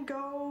then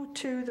go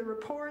to the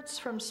reports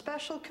from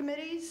special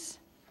committees.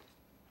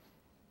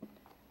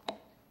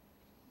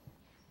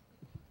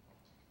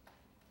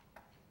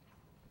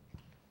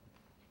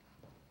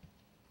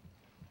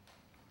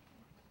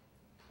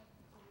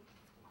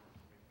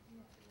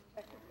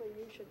 Technically,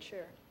 you should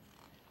chair.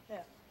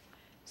 Yeah.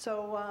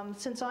 So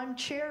since I'm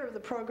chair of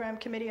the program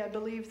committee, I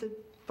believe the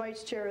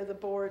vice chair of the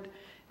board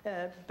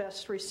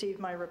best received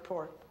my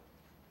report.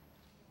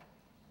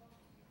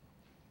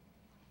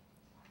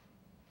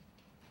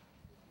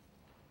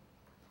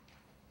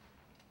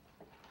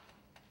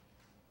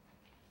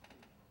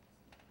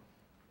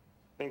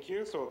 Thank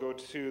you. So I'll go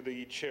to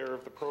the chair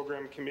of the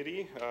program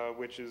committee,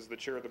 which is the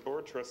chair of the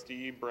board,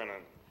 Trustee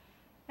Brennan.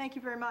 Thank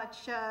you very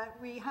much.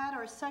 We had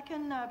our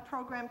second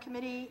program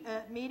committee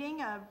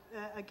meeting.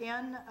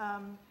 Again,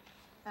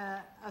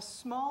 a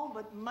small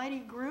but mighty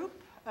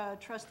group,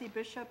 Trustee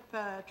Bishop,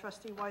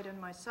 Trustee White, and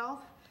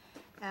myself,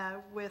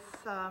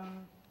 with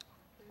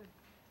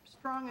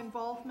strong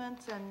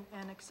involvement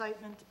and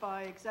excitement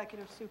by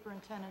Executive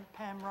Superintendent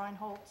Pam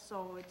Reinholt.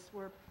 So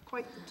we're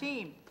quite the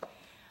team.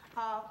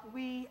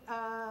 We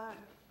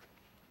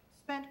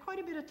spent quite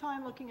a bit of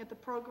time looking at the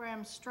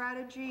program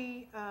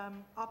strategy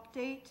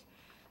update,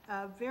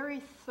 a very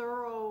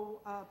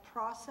thorough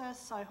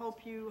process. I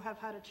hope you have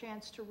had a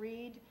chance to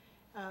read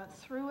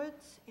through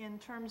it in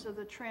terms of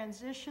the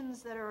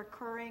transitions that are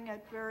occurring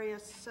at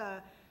various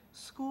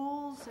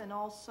schools, and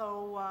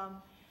also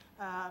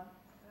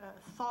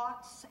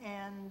thoughts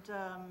and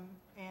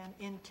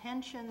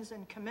intentions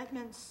and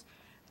commitments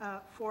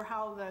for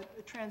how the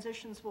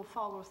transitions will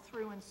follow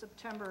through in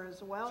September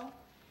as well.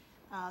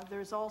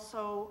 There's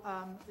also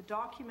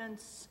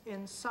documents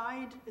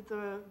inside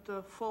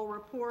the full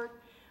report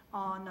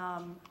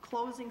on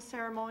closing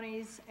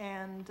ceremonies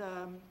and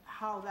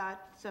how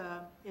that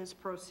is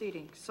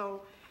proceeding.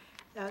 So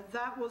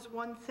that was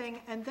one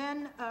thing. And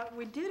then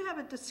we did have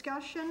a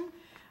discussion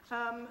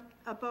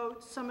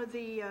about some of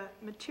the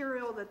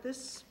material that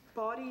this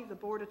body, the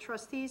Board of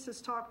Trustees,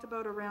 has talked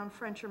about around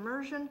French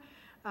immersion.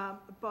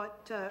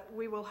 But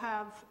we will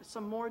have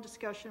some more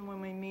discussion when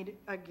we meet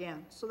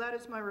again. So that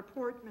is my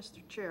report,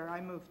 Mr. Chair.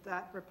 I move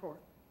that report.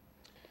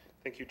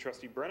 Thank you,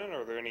 Trustee Brennan.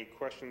 Are there any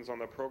questions on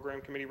the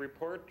program committee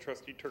report?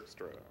 Trustee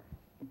Turkstra.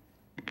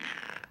 Thank you,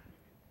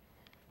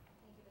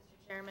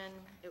 Mr. Chairman.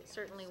 It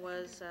certainly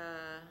was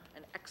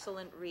an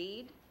excellent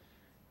read.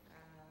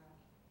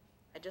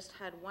 I just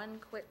had one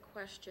quick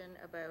question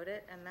about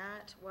it, and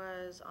that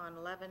was on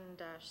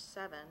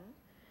 11-7.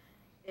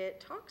 It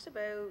talks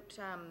about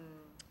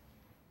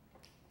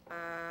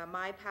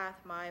My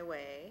Path, My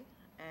Way,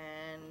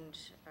 and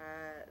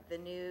the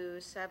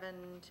new 7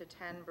 to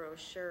 10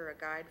 brochure, A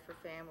Guide for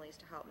Families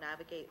to Help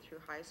Navigate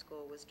Through High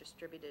School, was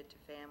distributed to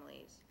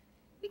families.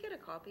 Did we get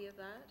a copy of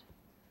that?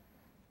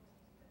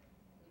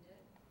 We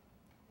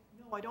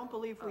did? No, I don't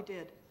believe we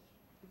did.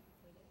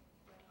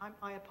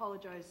 I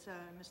apologize,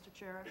 Mr.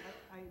 Chair.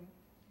 Maybe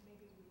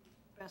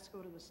we best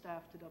go to the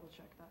staff to double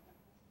check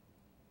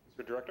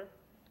that. Mr. Director?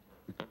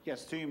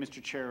 Yes, to you,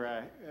 Mr.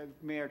 Chair.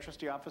 May our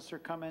trustee officer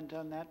comment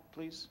on that,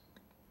 please?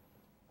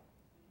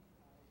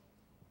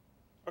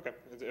 Okay,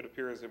 it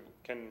appears it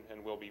can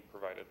and will be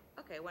provided.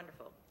 Okay,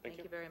 wonderful. Thank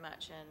you very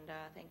much, and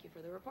thank you for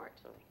the report.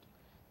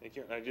 Thank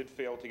you. I did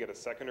fail to get a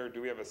seconder.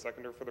 Do we have a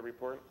seconder for the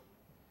report?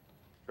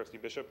 Trustee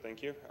Bishop,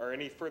 thank you. Are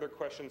any further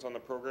questions on the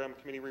program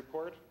committee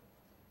report?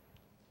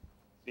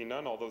 See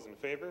none, all those in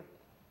favor?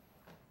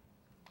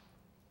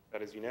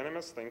 That is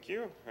unanimous, thank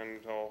you. And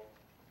I'll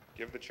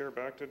give the chair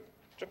back to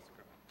Jessica.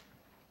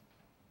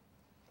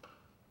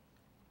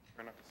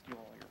 Try not to steal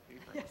all your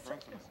paper. Yes, I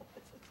know.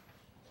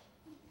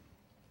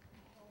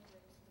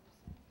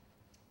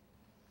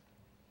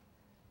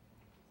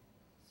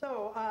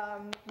 So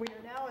we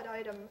are now at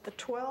item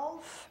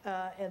 12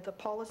 at the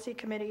Policy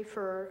Committee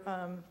for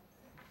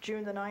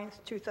June the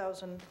 9th,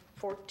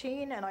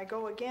 2014, and I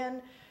go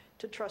again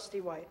to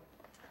Trustee White.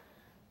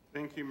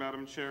 Thank you,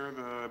 Madam Chair.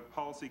 The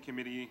Policy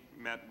Committee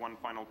met one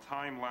final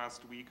time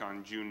last week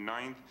on June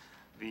 9th.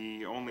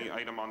 The only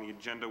item on the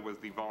agenda was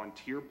the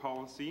volunteer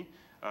policy.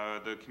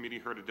 The committee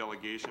heard a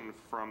delegation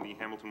from the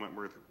Hamilton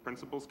Wentworth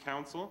Principals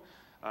Council,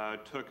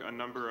 took a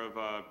number of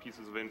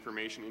pieces of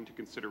information into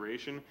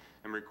consideration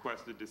and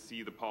requested to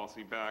see the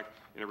policy back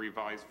in a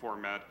revised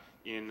format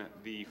in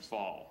the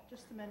fall.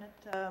 Just a minute.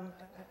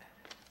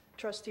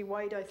 Trustee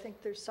White, I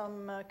think there's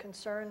some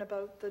concern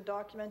about the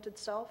document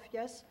itself.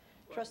 Yes?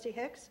 Well, Trustee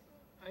Hicks?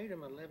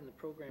 Item 11, the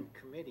program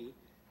committee.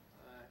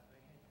 I had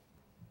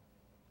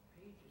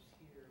pages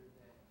here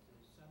that the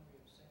summary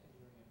of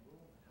secondary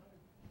enrollment.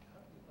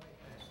 How do we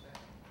bypass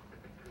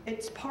that?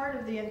 It's part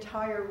of the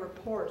entire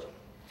report. Of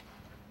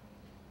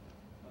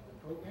the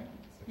program?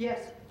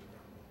 Yes.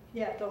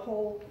 Yeah, the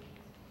whole.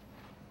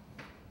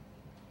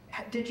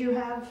 Did you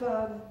have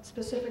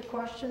specific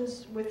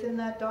questions within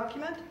that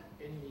document?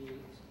 In the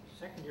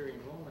secondary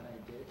enrollment I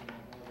did, and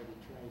I've already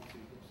tried to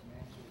get some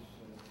answers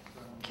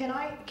from...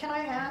 Can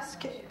I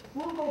ask,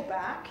 we'll go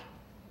back.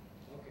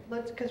 Okay.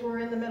 Because we're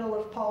in the middle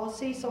of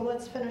policy, so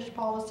let's finish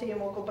policy and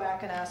we'll go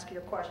back and ask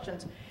your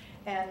questions.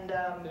 And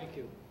thank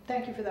you.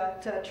 Thank you for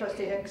that,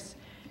 Trustee Hicks.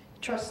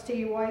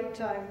 Trustee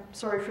White, I'm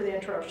sorry for the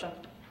interruption.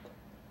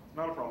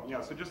 Not a problem. Yeah,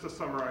 so just to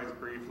summarize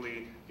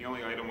briefly, the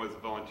only item was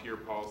volunteer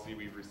policy.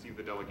 We've received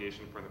the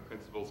delegation from the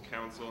Principals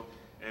Council,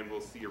 and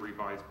we'll see a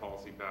revised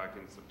policy back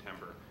in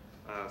September.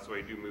 So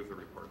I do move the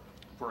report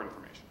for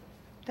information.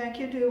 Thank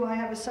you. Do I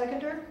have a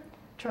seconder?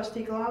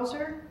 Trustee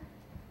Glauser?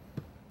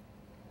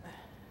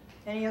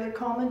 Any other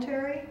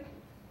commentary?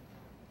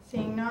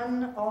 Seeing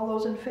none, all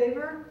those in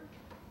favor?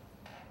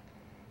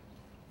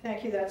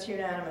 Thank you, that's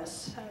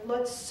unanimous.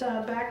 Let's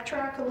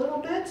backtrack a little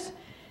bit.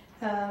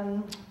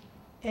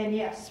 And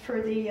yes,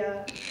 for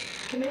the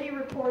committee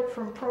report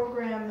from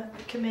Program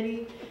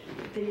Committee,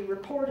 the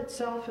report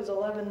itself is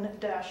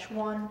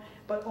 11-1,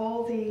 but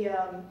all the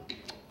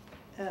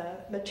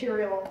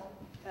material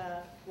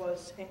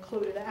was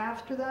included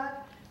after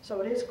that.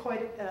 So it is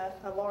quite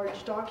a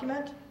large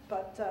document,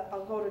 but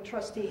I'll go to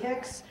Trustee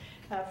Hicks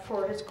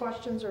for his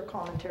questions or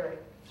commentary.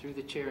 Through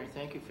the chair, and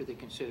thank you for the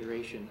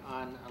consideration.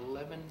 On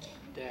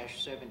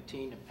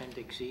 11-17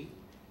 Appendix E,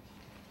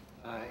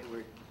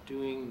 we're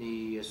doing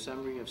the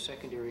summary of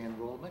secondary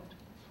enrollment,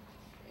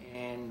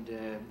 and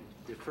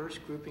the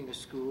first grouping of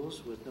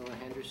schools with Noah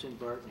Henderson,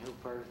 Barton, Hill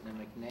Park, and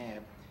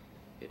McNabb,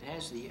 it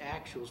has the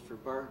actuals for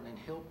Barton and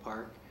Hill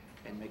Park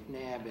and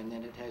McNabb, and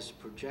then it has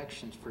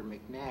projections for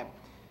McNabb.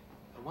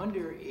 I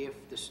wonder if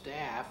the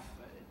staff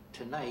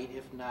tonight,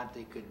 if not,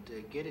 they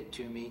could get it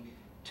to me,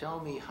 tell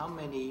me how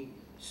many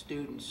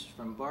students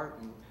from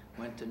Barton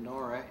went to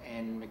Nora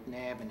and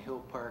McNabb and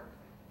Hill Park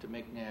to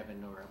McNabb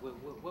and Nora.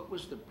 What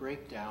was the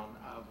breakdown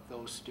of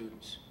those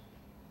students?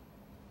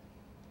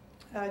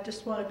 I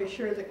just want to be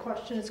sure the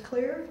question is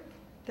clear.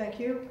 Thank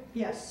you.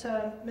 Yes,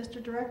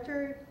 Mr.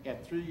 Director? Yeah,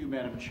 through you,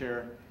 Madam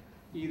Chair.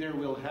 Either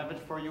we'll have it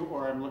for you,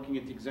 or I'm looking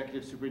at the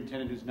executive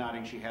superintendent who's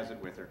nodding. She has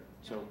it with her.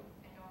 So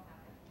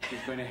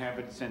she's going to have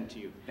it sent to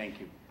you. Thank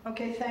you.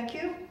 Okay, thank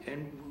you.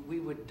 And we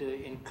would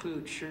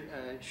include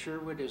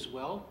Sherwood as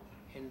well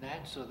in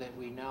that, so that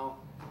we now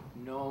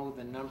know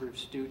the number of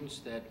students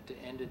that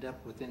ended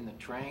up within the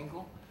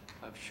triangle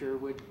of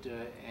Sherwood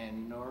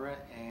and Nora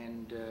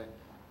and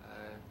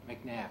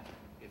McNabb.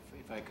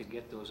 If I could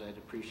get those, I'd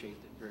appreciate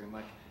it very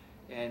much.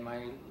 And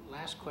my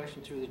last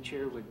question through the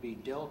chair would be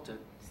Delta.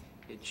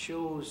 It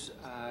shows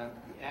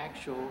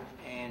actual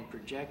and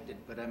projected,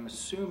 but I'm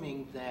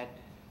assuming that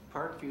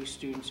Parkview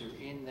students are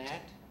in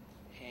that.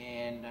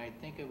 And I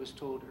think I was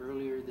told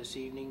earlier this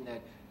evening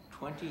that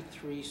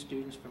 23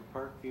 students from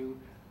Parkview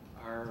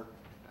are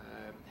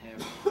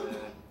have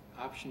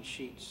option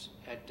sheets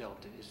at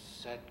Delta.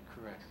 Is that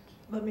correct?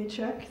 Let me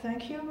check.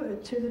 Thank you.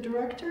 To the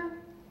director.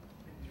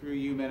 Through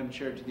you, Madam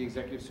Chair, to the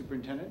executive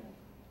superintendent.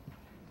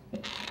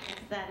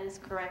 That is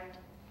correct.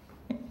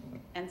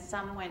 And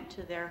some went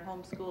to their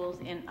home schools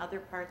in other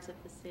parts of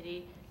the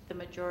city. The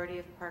majority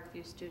of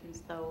Parkview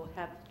students, though,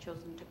 have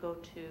chosen to go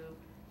to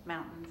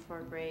Mountain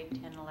for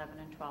grade 10, 11,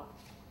 and 12.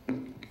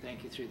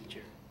 Thank you, through the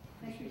chair.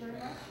 Thank you very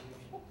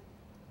much.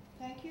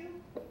 Thank you.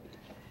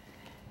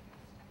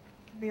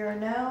 We are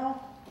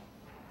now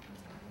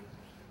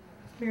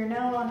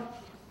on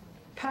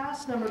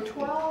past number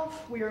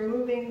 12. We are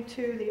moving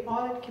to the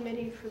audit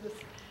committee for the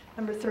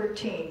number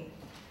 13.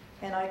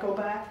 And I go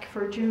back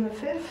for June the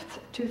 5th,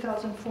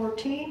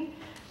 2014.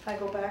 I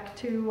go back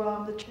to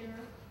the chair,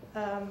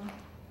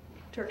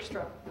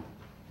 Turkstrup.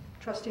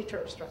 Trustee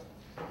Terpstra.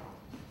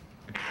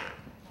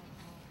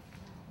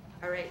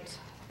 All right.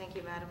 Thank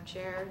you, Madam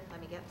Chair.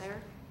 Let me get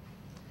there.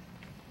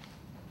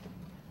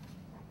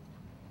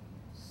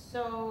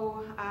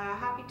 So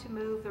happy to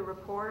move the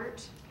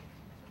report.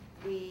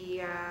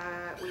 We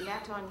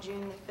met on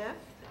June the 5th,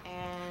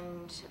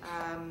 and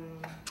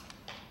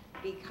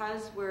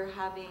because we're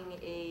having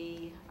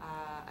a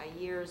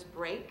year's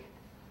break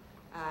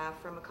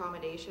from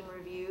accommodation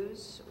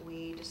reviews,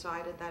 we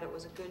decided that it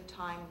was a good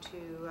time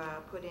to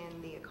put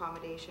in the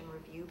accommodation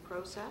review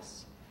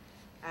process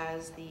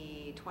as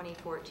the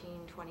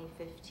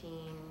 2014-2015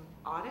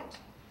 audit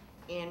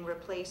in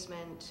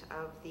replacement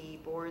of the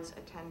board's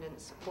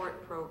attendance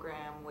support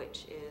program,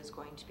 which is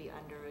going to be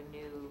under a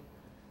new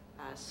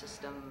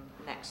system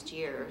next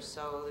year.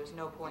 So there's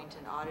no point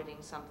in auditing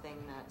something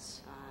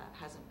that's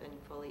hasn't been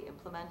fully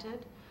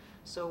implemented.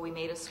 So we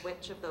made a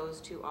switch of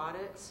those two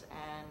audits,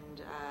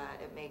 and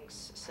it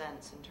makes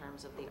sense in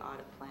terms of the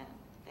audit plan.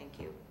 Thank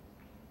you.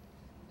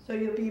 So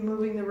you'll be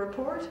moving the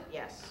report?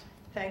 Yes.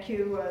 Thank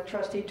you,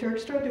 Trustee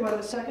Terpstra. Do I have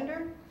a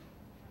seconder?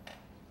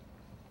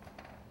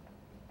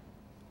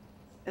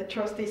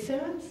 Trustee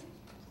Simmons?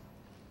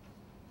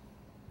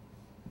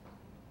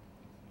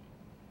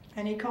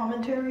 Any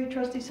commentary,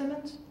 Trustee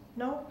Simmons?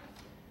 No?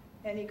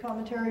 Any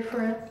commentary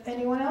for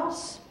anyone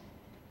else?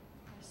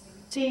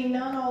 Seeing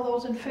none, all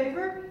those in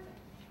favor?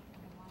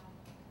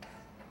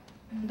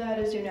 That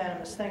is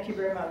unanimous. Thank you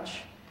very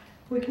much.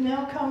 We can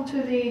now come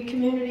to the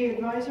Community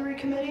Advisory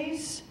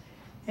Committees,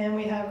 and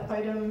we have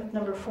item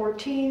number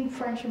 14,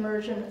 French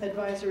Immersion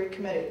Advisory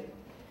Committee.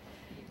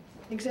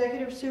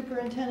 Executive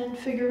Superintendent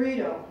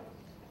Figueiredo.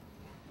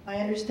 I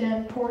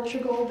understand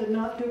Portugal did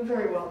not do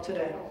very well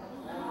today.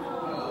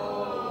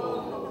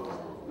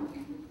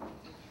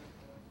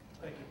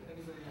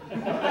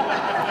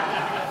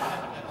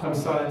 I'm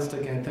silenced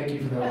again. Thank you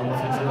for that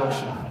wonderful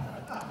introduction.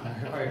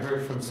 I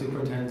heard from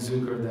Superintendent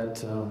Zucker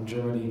that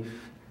Germany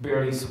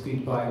barely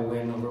squeaked by a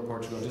win over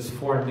Portugal. Just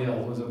 4-0.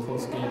 It was a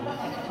close game.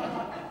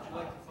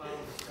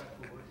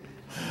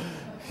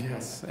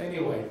 Yes.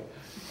 Anyway,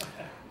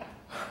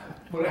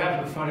 what I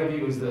have in front of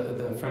you is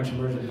the French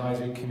Immersion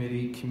Advisory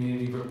Committee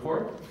Community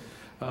Report.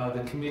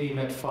 The committee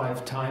met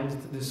 5 times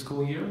this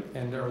school year,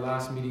 and our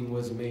last meeting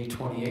was May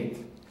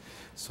 28th.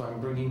 So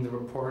I'm bringing the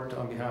report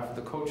on behalf of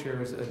the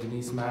co-chairs,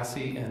 Denise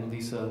Massey and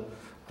Lisa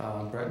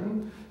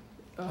Breton.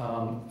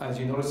 As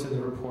you notice in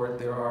the report,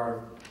 there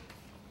are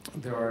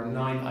 9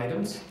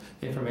 items,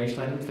 information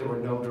items. There were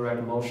no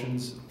direct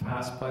motions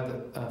passed by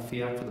the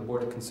FIAC for the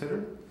board to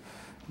consider.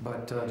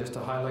 But just to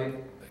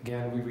highlight,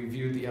 again, we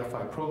reviewed the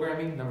FI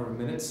programming, number of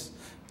minutes.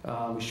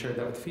 We shared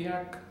that with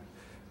FIAC.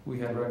 We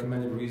had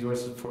recommended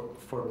resources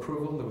for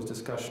approval. There was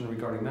discussion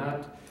regarding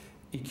that.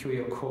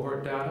 EQAO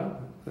cohort data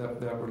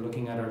that we're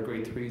looking at our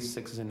grade 3s,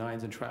 6s, and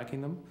 9s and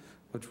tracking them,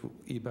 which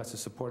EBS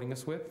is supporting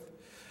us with.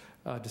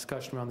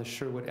 Discussion around the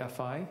Sherwood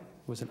FI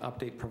was an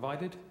update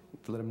provided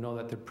to let them know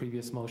that the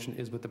previous motion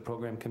is with the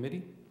program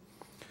committee.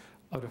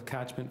 Out of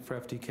catchment for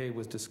FDK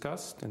was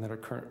discussed and that our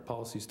current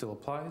policy still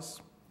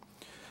applies.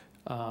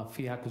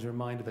 FIAC was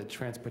reminded that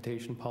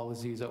transportation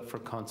policy is out for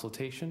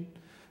consultation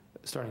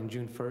starting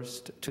June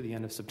 1st to the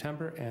end of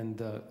September, and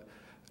the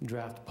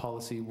draft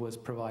policy was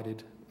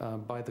provided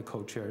by the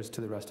co-chairs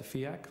to the rest of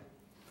FIAC.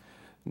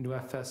 New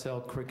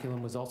FSL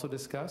curriculum was also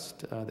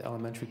discussed. The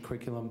elementary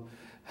curriculum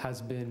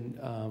has been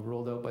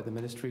rolled out by the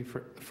ministry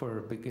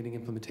for beginning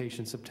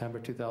implementation September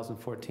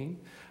 2014.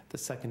 The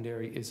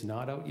secondary is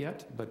not out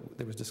yet, but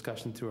there was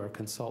discussion through our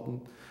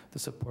consultant, the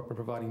support we're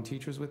providing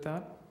teachers with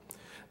that.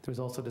 There was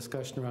also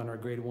discussion around our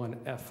grade 1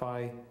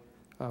 FI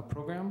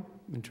program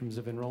in terms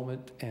of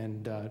enrollment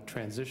and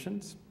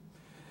transitions.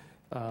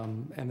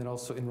 And then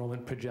also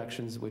enrollment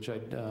projections, which I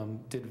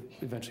did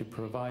eventually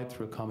provide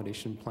through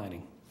accommodation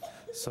planning.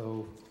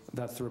 So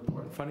that's the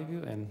report in front of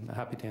you, and I'm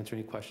happy to answer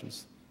any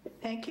questions.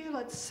 Thank you.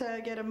 Let's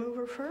get a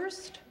mover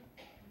first.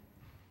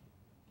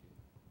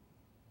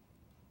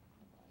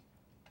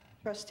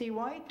 Trustee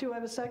White, do I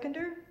have a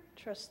seconder?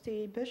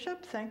 Trustee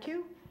Bishop, thank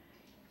you.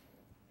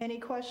 Any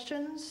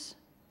questions?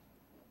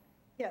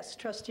 Yes,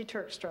 Trustee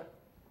Terpstra.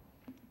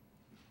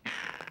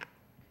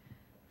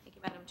 Thank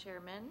you, Madam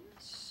Chairman.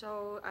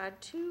 So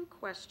 2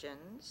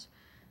 questions.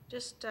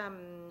 Just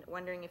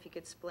wondering if you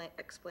could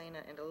explain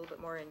it in a little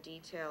bit more in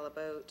detail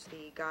about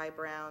the Guy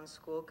Brown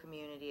school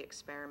community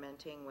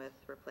experimenting with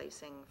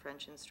replacing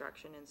French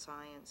instruction in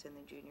science in the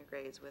junior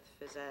grades with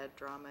phys ed,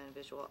 drama, and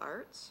visual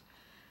arts.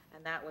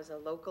 And that was a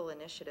local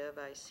initiative,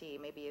 I see.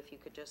 Maybe if you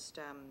could just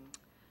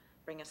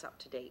bring us up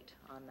to date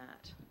on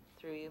that.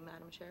 Through you,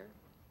 Madam Chair.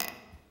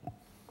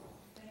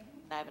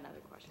 I have another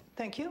question.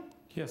 Thank you.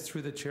 Yes,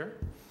 through the chair.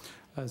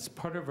 As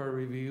part of our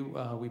review,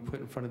 we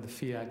put in front of the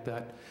FIAC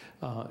that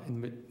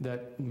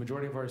that the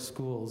majority of our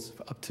schools,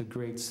 up to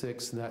grade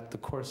 6, that the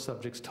core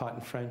subjects taught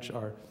in French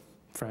are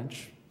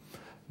French,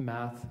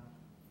 math,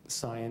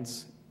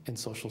 science, and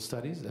social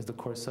studies as the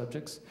core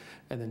subjects,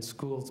 and then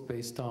schools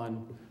based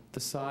on the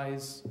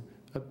size,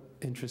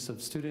 interests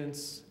of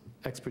students,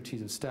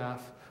 expertise of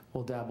staff,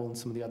 will dabble in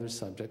some of the other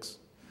subjects.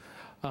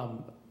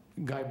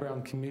 Guy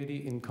Brown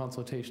community, in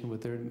consultation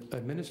with their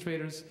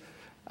administrators,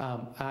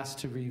 asked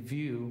to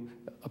review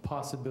a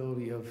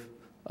possibility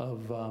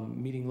of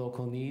meeting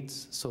local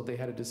needs. So they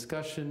had a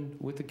discussion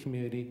with the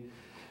community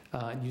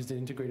and used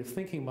an integrative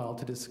thinking model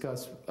to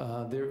discuss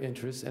their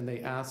interests, and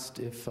they asked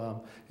if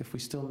we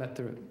still met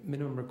their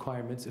minimum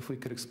requirements, if we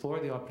could explore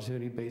the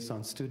opportunity based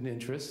on student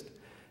interest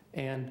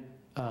and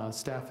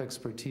staff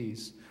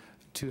expertise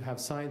to have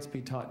science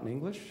be taught in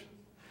English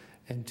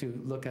and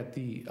to look at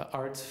the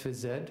arts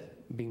phys ed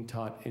being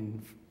taught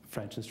in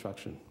French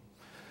instruction.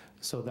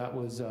 So that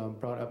was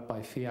brought up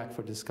by FIAC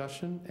for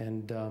discussion,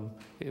 and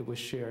it was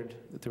shared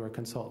through our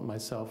consultant,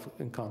 myself,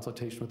 in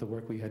consultation with the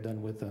work we had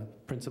done with the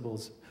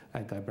principals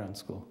at Guy Brown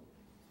School.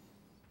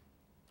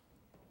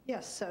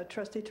 Yes,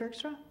 Trustee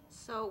Terkstra?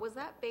 So was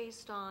that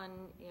based on,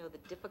 the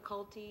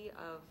difficulty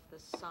of the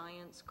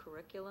science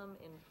curriculum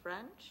in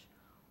French,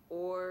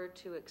 or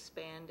to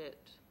expand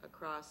it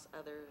across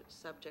other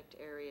subject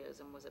areas,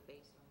 and was it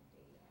based on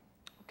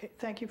data? Okay,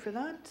 thank you for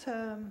that.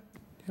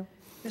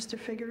 Mr.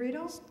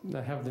 Figueredo?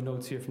 I have the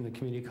notes here from the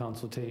community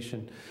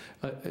consultation.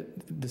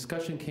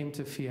 Discussion came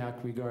to FIAC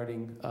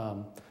regarding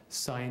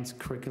science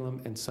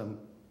curriculum and some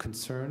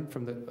concern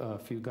from the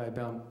few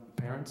Guy-bound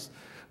parents.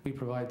 We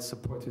provide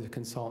support through the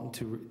consultant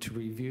to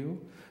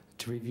review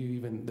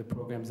even the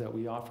programs that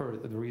we offer,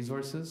 the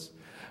resources.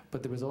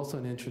 But there was also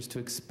an interest to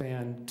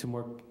expand to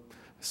more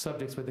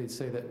subjects where they'd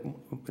say that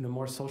in a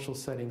more social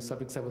setting,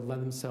 subjects that would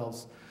lend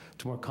themselves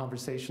to more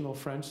conversational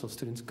French, so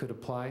students could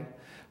apply.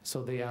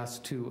 So they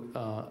asked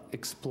to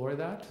explore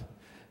that.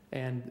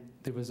 And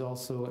there was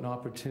also an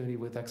opportunity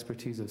with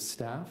expertise of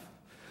staff.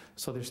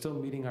 So they're still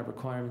meeting our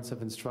requirements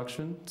of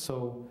instruction.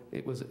 So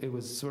it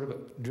was sort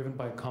of driven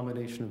by a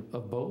combination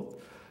of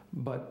both.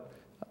 But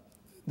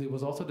there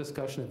was also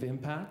discussion of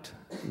impact,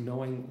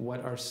 knowing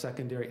what our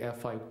secondary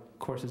FI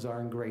courses are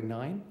in grade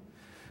 9.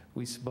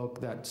 We spoke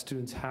that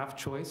students have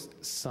choice.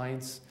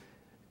 Science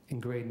in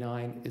grade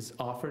 9 is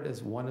offered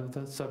as one of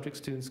the subjects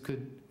students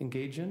could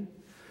engage in,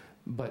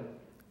 but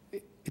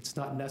it's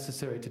not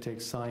necessary to take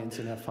science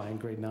in FI in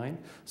grade 9.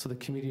 So the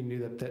community knew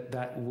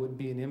that would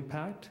be an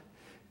impact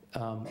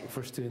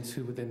for students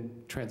who would then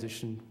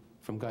transition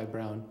from Guy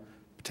Brown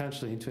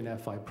potentially into an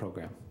FI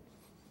program.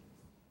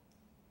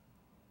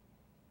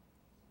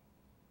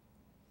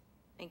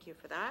 Thank you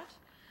for that.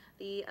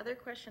 The other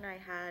question I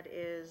had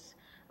is,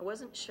 I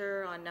wasn't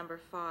sure on number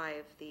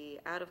 5, the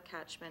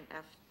out-of-catchment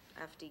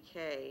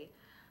FDK.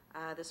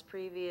 This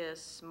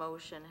previous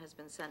motion has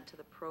been sent to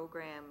the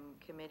program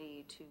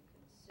committee to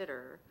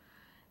consider,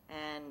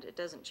 and it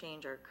doesn't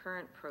change our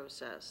current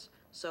process.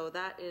 So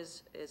that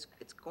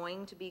it's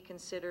going to be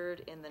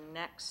considered in the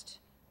next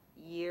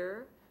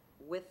year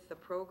with the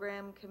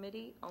program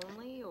committee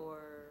only, or?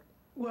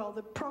 Well,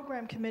 the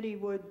program committee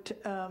would,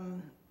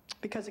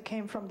 because it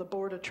came from the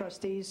Board of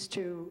Trustees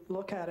to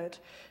look at it,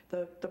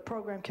 the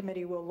program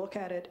committee will look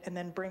at it and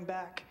then bring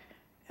back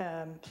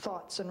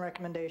thoughts and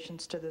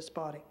recommendations to this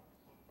body. Okay,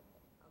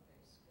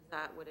 so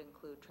that would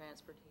include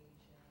transportation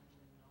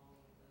and all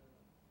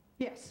of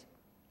the... Yes.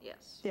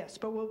 Yes. Yes,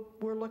 but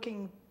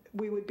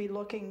we would be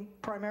looking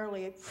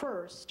primarily at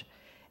first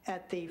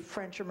at the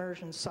French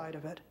immersion side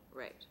of it.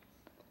 Right.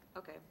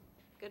 Okay,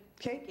 good.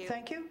 Okay,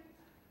 thank you.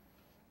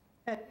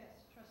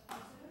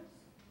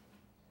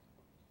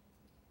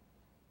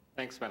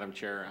 Thanks, Madam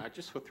Chair.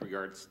 Just with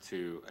regards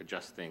to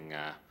adjusting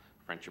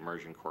French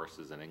immersion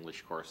courses and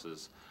English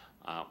courses,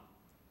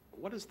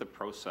 what is the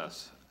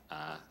process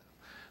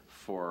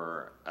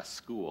for a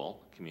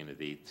school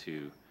community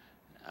to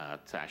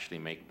actually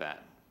make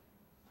that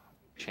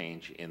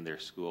change in their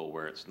school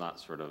where it's not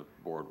sort of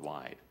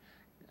board-wide?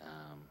 Do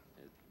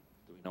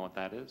we know what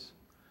that is?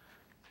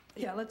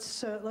 Yeah,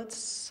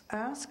 let's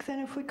ask then,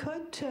 if we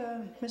could,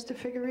 Mr.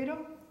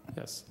 Figueredo.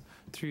 Yes,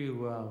 through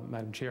you,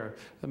 Madam Chair.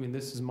 I mean,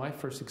 this is my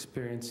first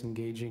experience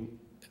engaging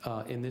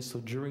in this. So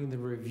during the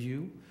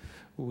review,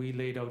 we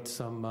laid out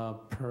some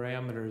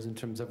parameters in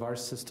terms of our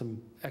system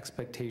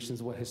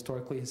expectations, what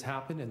historically has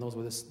happened, and those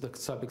were the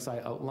subjects I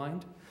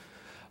outlined.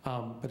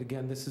 But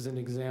again, this is an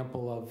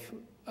example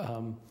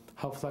of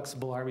how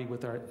flexible are we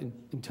with our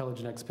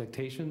intelligent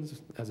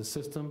expectations as a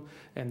system,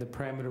 and the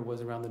parameter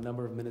was around the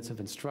number of minutes of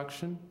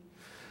instruction.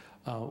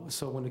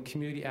 So when the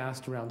community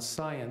asked around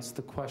science,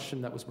 the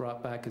question that was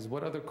brought back is,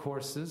 what other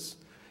courses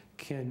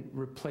can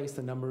replace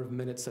the number of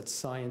minutes that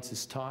science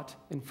is taught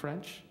in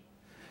French?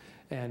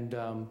 And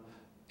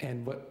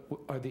what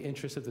are the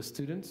interests of the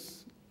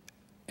students?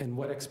 And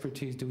what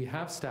expertise do we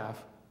have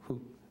staff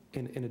who,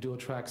 in a dual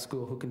track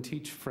school, who can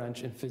teach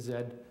French and phys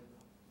ed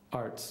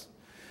arts?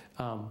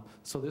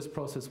 So this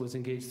process was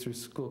engaged through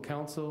school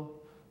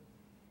council,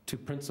 to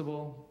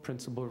principal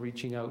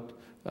reaching out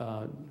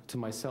to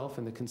myself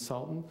and the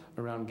consultant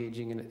around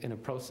engaging in a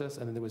process,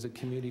 and then there was a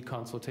community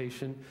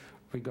consultation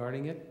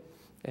regarding it,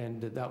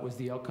 and that was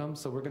the outcome.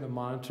 So we're going to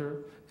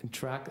monitor and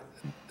track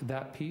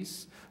that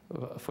piece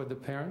for the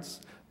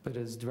parents, but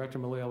as Director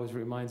Malloy always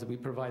reminds, that we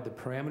provide the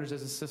parameters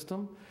as a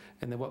system,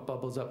 and then what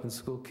bubbles up in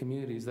school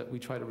communities that we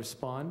try to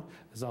respond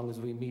as long as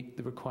we meet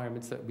the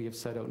requirements that we have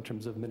set out in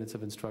terms of minutes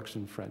of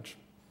instruction in French.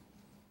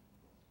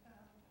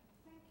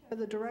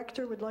 The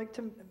director would like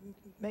to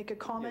make a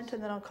comment, Yes.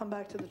 and then I'll come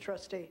back to the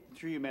trustee.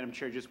 Through you, Madam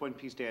Chair, just one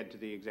piece to add to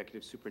the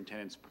executive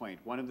superintendent's point.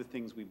 One of the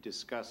things we've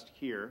discussed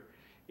here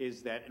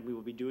is that, and we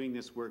will be doing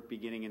this work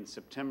beginning in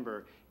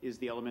September, is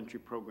the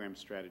elementary program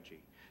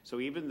strategy. So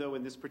even though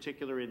in this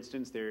particular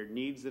instance there are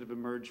needs that have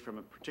emerged from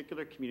a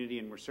particular community,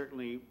 and we're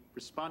certainly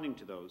responding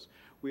to those,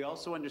 we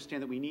also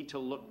understand that we need to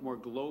look more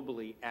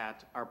globally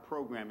at our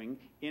programming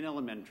in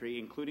elementary,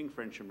 including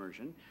French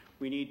immersion.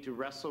 We need to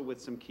wrestle with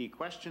some key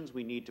questions.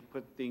 We need to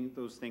put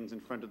those things in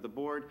front of the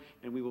board,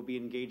 and we will be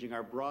engaging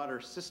our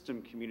broader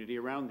system community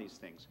around these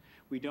things.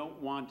 We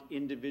don't want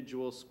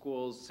individual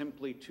schools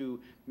simply to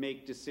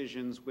make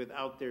decisions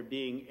without there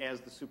being,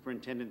 as the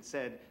superintendent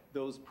said,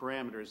 those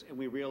parameters, and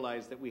we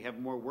realize that we have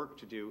more work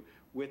to do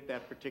with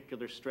that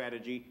particular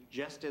strategy,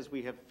 just as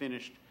we have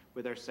finished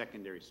with our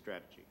secondary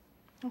strategy.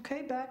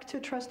 Okay, back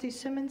to Trustee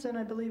Simmons, and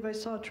I believe I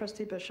saw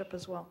Trustee Bishop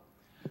as well.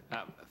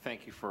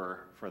 Thank you for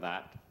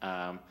that.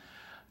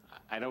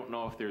 I don't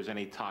know if there's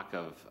any talk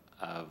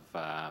of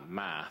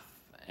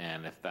math,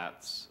 and if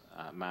that's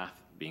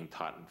math being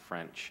taught in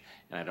French,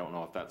 and I don't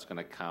know if that's going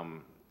to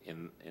come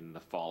in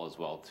the fall as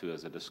well too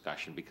as a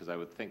discussion, because I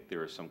would think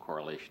there is some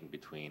correlation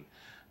between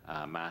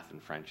math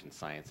and French and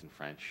science and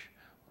French,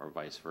 or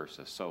vice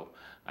versa. So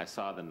I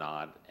saw the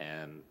nod,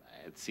 and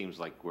it seems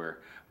like we're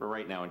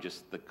right now in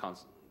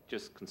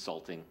just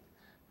consulting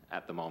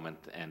at the moment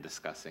and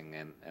discussing,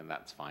 and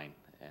that's fine,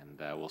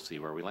 and we'll see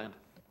where we land.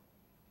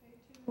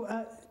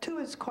 To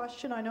his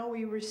question, I know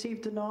we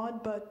received a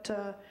nod, but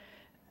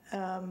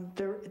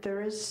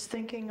there is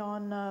thinking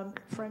on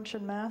French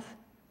and math.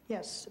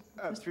 Yes.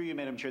 Through you,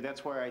 Madam Chair,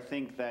 that's where I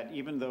think that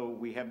even though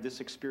we have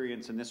this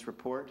experience in this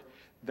report,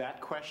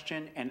 that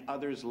question and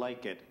others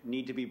like it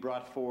need to be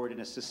brought forward in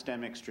a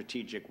systemic,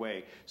 strategic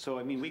way. So,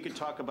 I mean, we could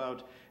talk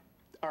about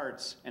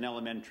arts in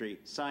elementary,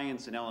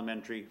 science in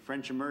elementary,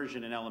 French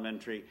immersion in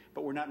elementary,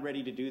 but we're not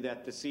ready to do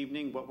that this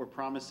evening. What we're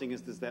promising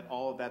is that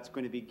all of that's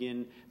going to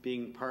begin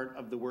being part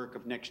of the work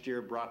of next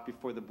year, brought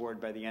before the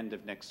board by the end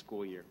of next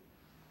school year.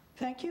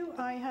 Thank you.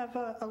 I have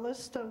a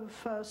list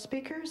of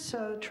speakers,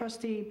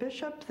 Trustee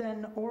Bishop,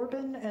 then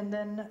Orban, and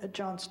then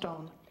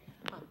Johnstone.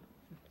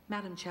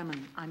 Madam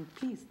Chairman, I'm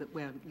pleased that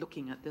we're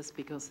looking at this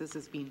because this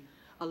has been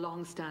a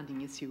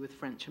long-standing issue with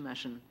French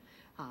immersion.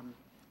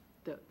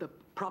 The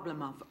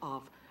problem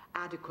of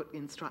adequate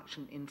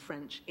instruction in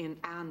French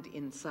and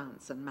in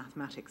science and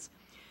mathematics.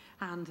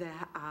 And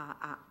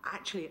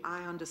actually,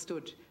 I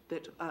understood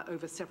that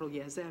over several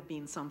years there have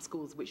been some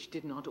schools which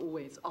did not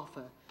always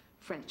offer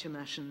French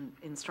immersion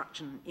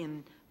instruction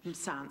in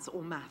science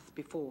or math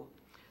before.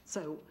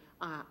 So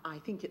I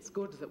think it's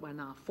good that we're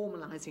now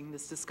formalizing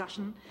this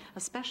discussion,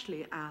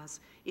 especially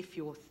as if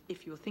you're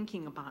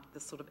thinking about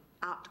the sort of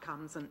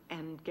outcomes and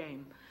end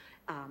game.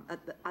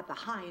 At the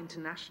high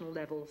international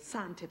level,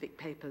 scientific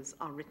papers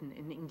are written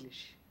in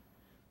English,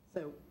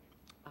 so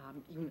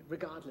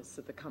regardless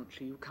of the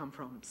country you come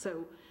from.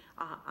 So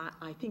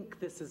I think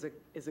this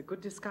is a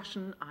good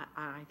discussion.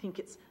 I think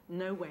it's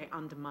no way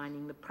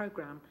undermining the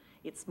program.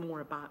 It's more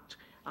about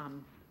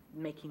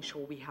making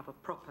sure we have a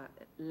proper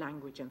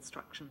language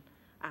instruction,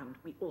 and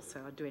we also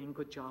are doing a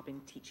good job in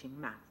teaching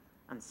math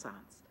and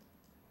science.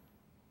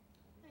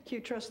 Thank you,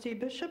 Trustee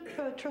Bishop.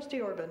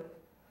 Trustee Orban.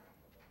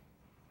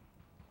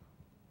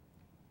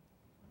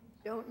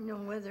 Don't know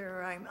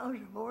whether I'm out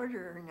of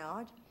order or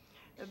not,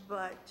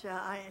 but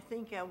I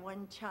think at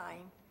one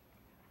time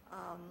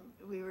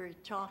we were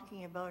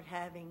talking about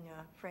having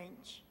a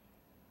French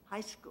high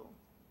school.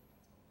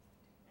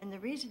 And the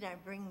reason I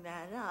bring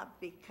that up,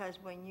 because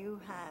when you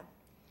have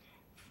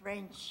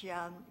French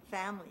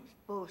families,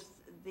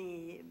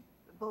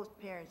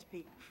 both parents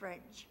speak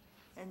French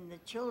and the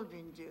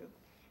children do.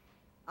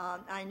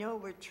 I know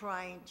we're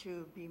trying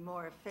to be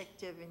more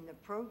effective in the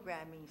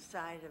programming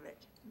side of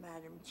it,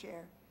 Madam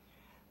Chair,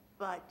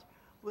 but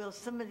will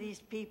some of these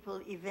people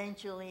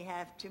eventually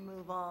have to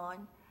move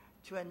on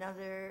to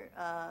another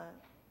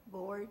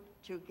board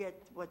to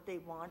get what they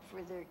want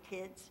for their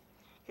kids?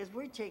 Because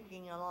we're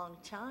taking a long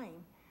time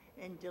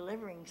in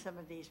delivering some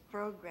of these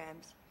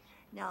programs.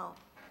 Now,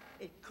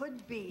 it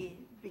could be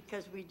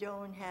because we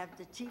don't have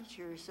the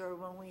teachers, or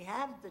when we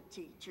have the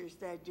teachers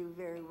that do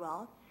very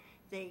well,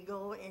 they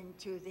go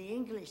into the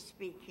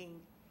English-speaking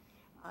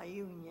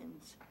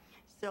unions.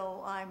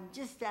 So I'm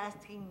just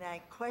asking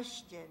that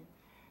question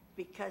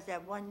because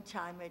at one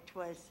time it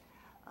was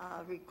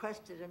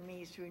requested of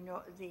me through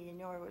the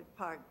Norwood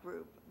Park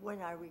group,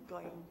 when are we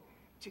going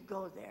to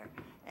go there?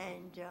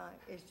 And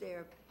is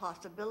there a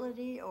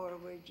possibility, or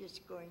we're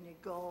just going to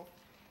go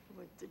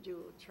with the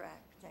dual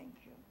track? Thank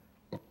you.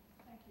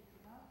 Thank you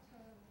for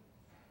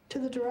that. To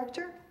the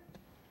director.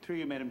 Through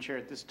you, Madam Chair,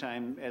 at this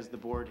time, as the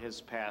board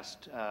has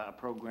passed, a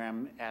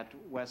program at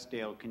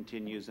Westdale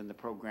continues, and the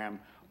program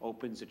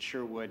opens at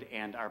Sherwood,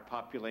 and our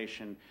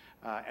population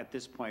at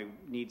this point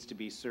needs to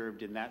be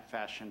served in that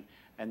fashion,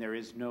 and there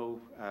is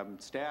no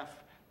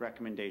staff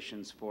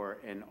recommendations for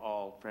an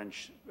all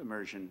French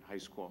immersion high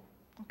school.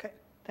 Okay,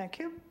 thank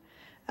you.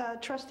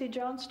 Trustee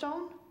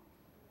Johnstone.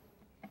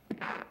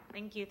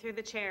 Thank you, through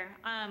the chair.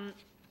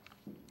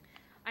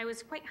 I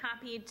was quite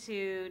happy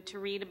to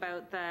read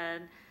about the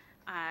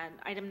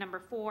item number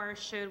 4,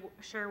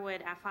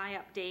 Sherwood FI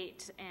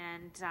update,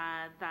 and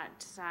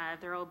that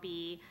there will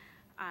be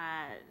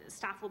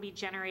staff will be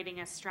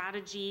generating a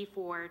strategy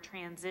for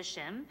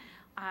transition.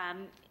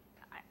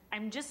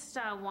 I'm just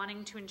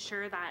wanting to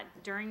ensure that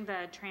during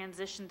the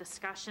transition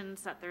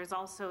discussions that there's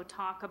also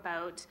talk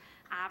about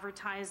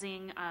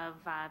advertising of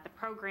the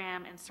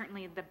program and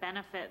certainly the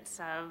benefits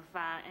of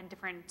and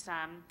different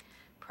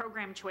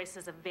program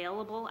choices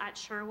available at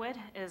Sherwood,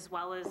 as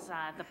well as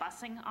the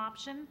busing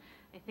option.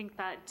 I think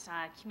that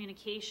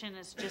communication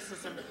is just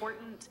as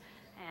important,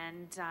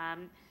 and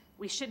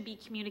we should be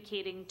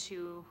communicating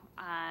to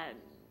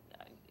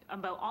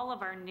about all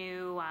of our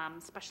new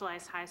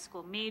specialized high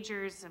school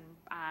majors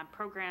and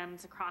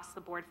programs across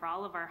the board for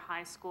all of our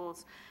high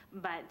schools,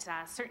 but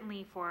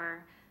certainly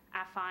for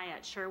FI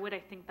at Sherwood, I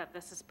think that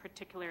this is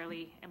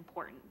particularly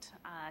important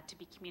to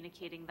be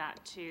communicating that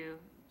to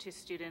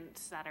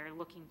students that are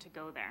looking to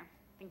go there.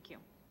 Thank you.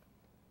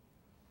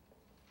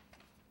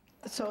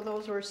 So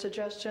those were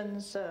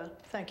suggestions.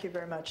 Thank you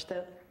very much.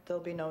 They'll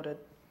be noted.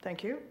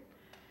 Thank you.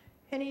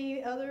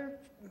 Any other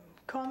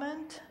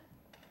comment?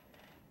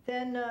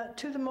 Then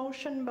to the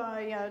motion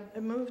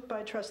moved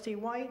by Trustee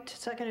White,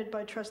 seconded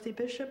by Trustee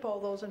Bishop. All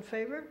those in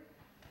favor?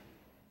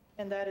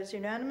 And that is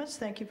unanimous.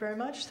 Thank you very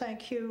much.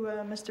 Thank you,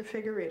 Mr.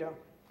 Figueredo.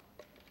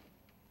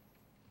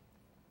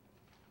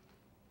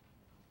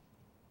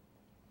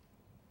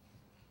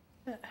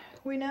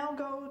 We now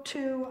go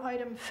to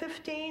item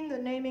 15, the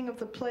naming of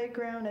the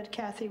playground at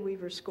Kathy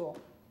Weaver School.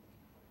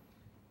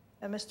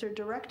 Mr.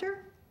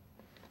 Director?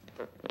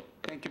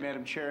 Thank you,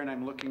 Madam Chair, and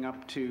I'm looking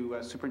up to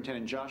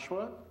Superintendent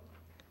Joshua.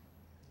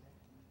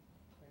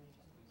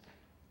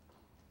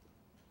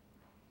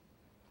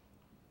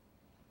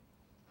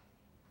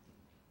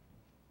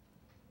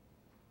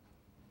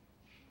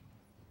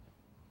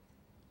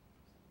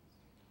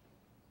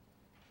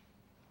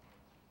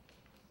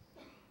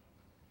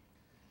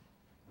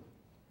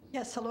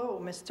 Yes, hello,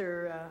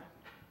 Mr.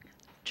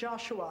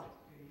 Joshua.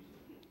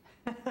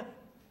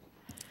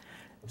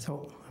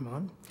 So I'm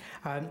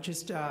on.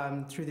 Just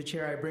through the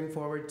chair, I bring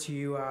forward to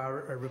you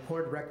a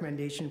report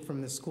recommendation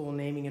from the School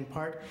Naming and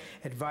Park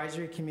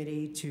Advisory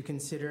Committee to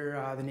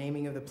consider the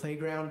naming of the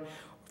playground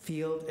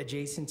field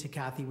adjacent to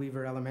Kathy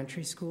Weaver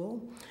Elementary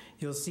School.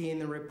 You'll see in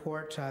the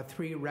report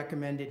 3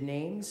 recommended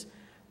names: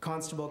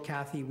 Constable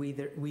Kathy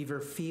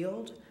Weaver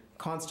Field,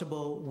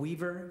 Constable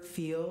Weaver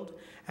Field,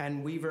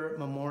 and Weaver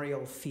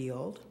Memorial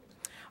Field.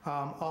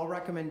 All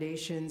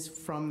recommendations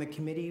from the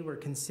committee were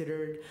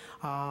considered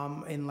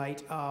in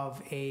light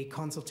of a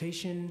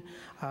consultation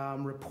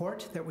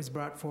report that was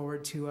brought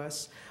forward to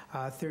us,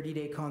 a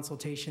 30-day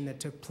consultation that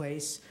took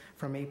place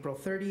from April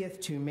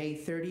 30th to May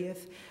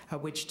 30th,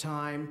 at which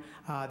time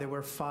there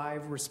were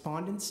 5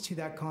 respondents to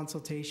that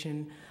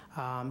consultation,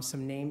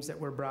 some names that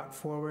were brought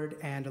forward,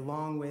 and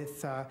along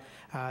with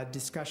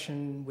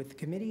discussion with the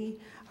committee,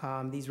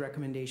 these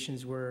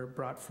recommendations were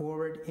brought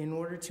forward in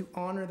order to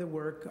honor the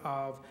work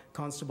of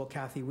Constable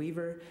Kathy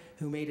Weaver,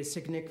 who made a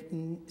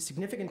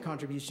significant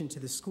contribution to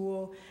the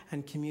school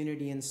and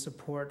community in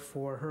support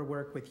for her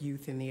work with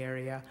youth in the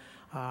area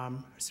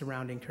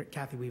surrounding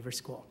Kathy Weaver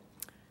School.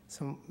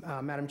 So,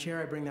 Madam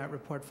Chair, I bring that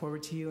report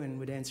forward to you and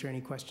would answer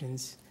any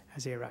questions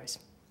as they arise.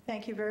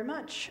 Thank you very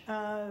much.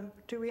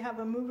 Do we have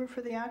a mover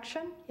for the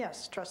action?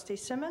 Yes, Trustee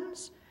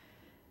Simmons.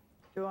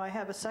 Do I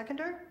have a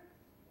seconder?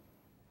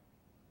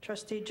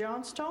 Trustee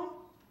Johnstone?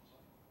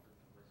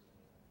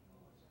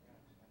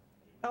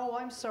 Oh,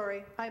 I'm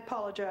sorry. I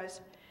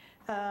apologize.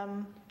 Yes,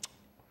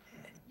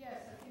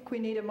 I think we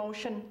need a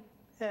motion.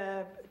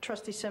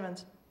 Trustee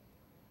Simmons.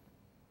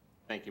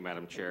 Thank you,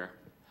 Madam Chair.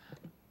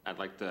 I'd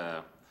like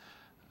to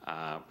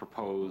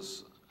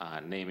propose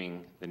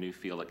naming the new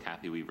field at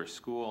Kathy Weaver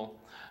School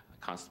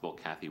Constable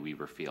Kathy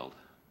Weaver Field.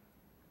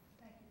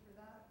 Thank you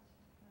for that.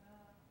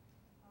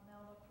 I'll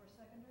now look for a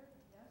seconder.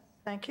 Yes.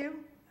 Thank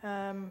you.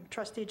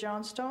 Trustee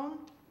Johnstone.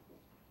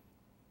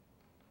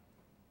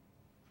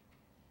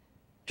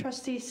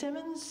 Trustee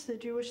Simmons,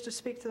 did you wish to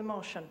speak to the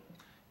motion?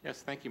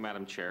 Yes, thank you,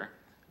 Madam Chair.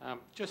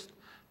 Just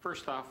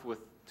first off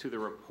to the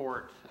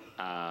report,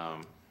 I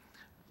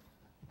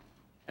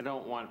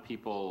don't want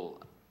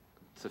people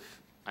to,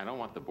 I don't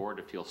want the board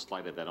to feel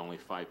slighted that only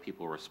 5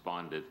 people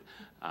responded.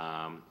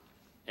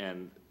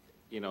 And,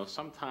 you know,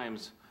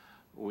 sometimes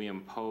we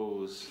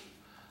impose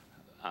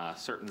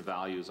certain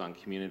values on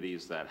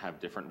communities that have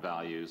different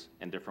values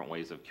and different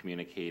ways of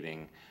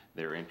communicating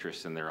their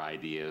interests and their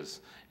ideas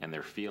and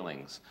their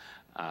feelings.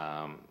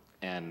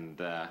 And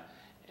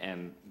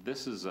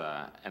this is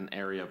an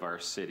area of our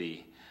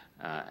city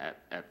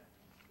at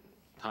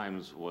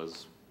times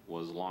was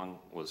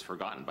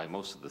forgotten by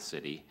most of the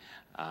city.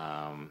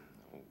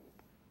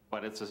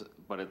 But it's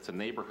a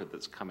neighborhood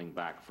that's coming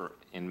back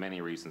in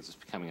many reasons. It's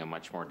becoming a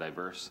much more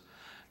diverse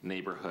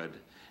neighborhood,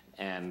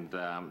 and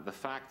the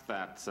fact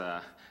that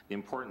the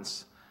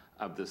importance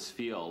of this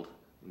field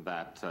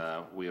that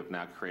we have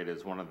now created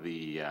is one of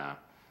the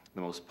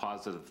most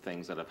positive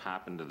things that have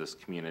happened to this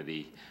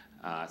community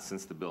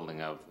since the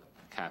building of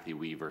Kathy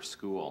Weaver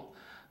School.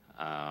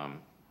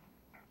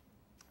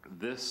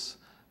 This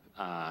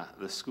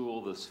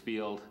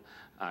field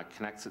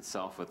connects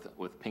itself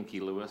with Pinky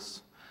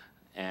Lewis,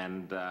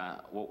 and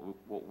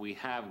what we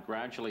have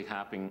gradually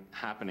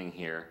happening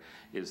here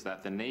is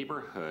that the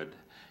neighborhood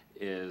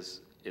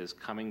is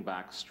coming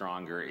back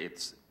stronger.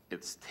 It's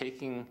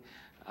taking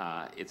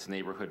its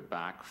neighborhood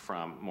back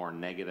from more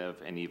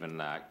negative and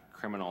even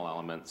criminal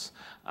elements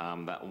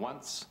that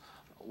once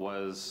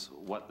was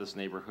what this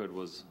neighborhood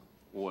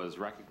was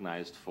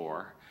recognized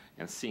for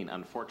and seen,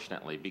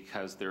 unfortunately,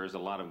 because there is a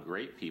lot of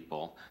great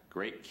people,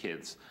 great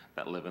kids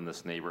that live in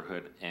this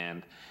neighborhood,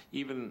 and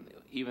even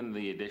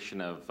the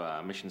addition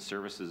of mission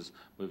services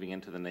moving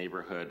into the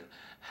neighborhood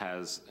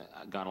has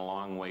gone a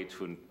long way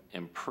to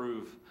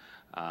improve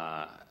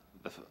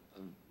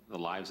the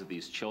lives of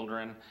these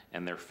children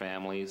and their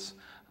families.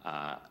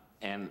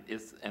 And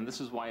this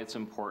is why it's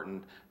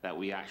important that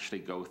we actually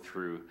go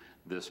through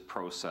this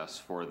process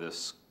for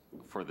this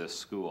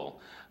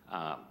school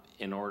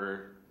in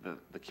order that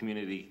the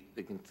community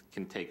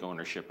can take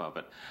ownership of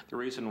it. The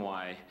reason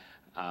why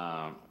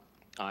I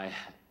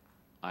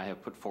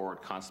have put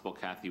forward Constable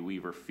Kathy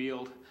Weaver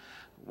Field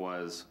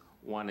was,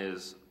 one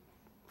is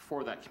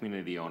for that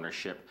community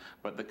ownership,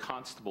 but the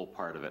constable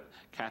part of it.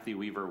 Kathy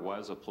Weaver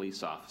was a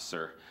police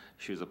officer.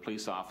 She was a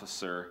police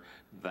officer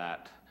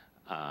that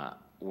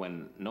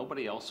when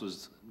nobody else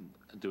was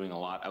doing a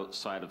lot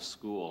outside of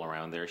school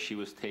around there, she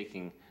was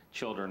taking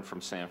children from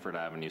Sanford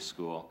Avenue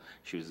School.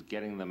 She was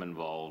getting them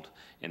involved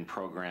in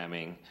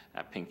programming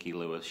at Pinky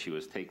Lewis. She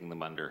was taking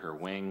them under her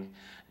wing,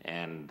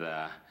 and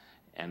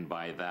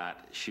by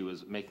that, she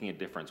was making a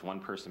difference. One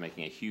person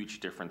making a huge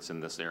difference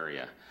in this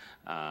area,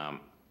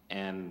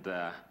 and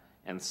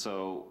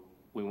so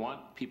we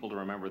want people to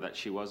remember that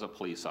she was a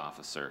police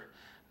officer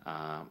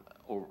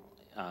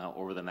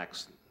over the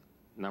next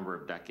number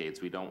of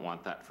decades. We don't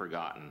want that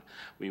forgotten.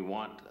 We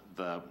want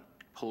the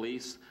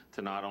police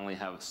to not only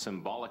have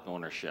symbolic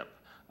ownership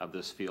of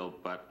this field,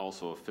 but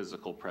also a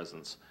physical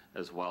presence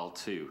as well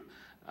too.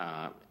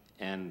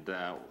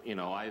 You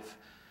know, I've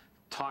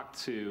talked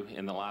to,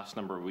 in the last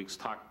number of weeks,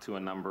 talked to a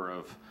number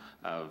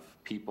of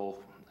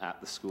people at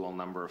the school, a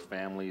number of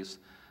families,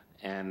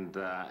 and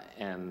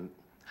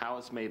how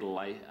it's made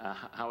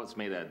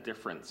a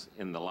difference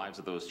in the lives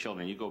of those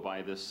children. You go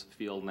by this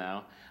field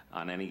now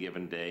on any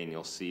given day, and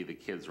you'll see the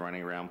kids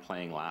running around,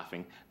 playing,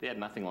 laughing. They had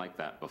nothing like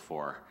that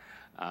before.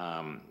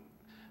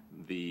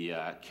 The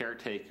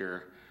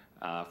caretaker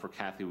for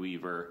Kathy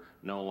Weaver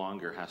no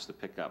longer has to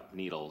pick up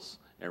needles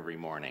every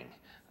morning.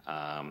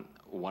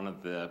 One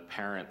of the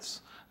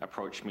parents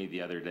approached me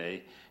the other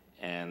day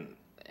and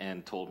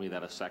told me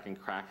that a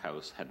second crack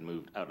house had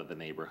moved out of the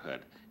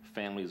neighborhood.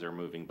 Families are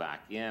moving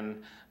back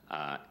in,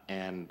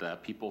 and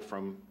people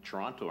from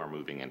Toronto are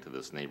moving into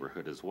this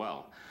neighborhood as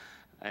well.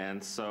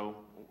 And so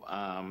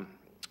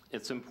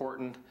it's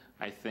important,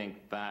 I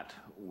think, that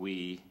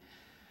we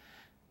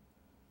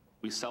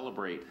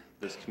celebrate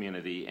this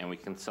community, and we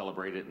can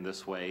celebrate it in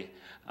this way.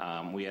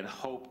 We had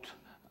hoped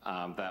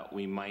that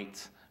we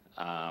might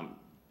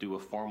do a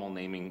formal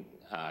naming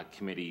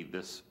committee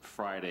this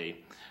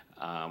Friday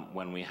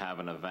when we have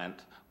an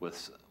event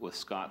with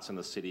Scots in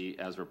the city,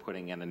 as we're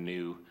putting in a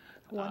new...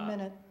 1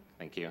 minute.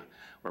 Thank you.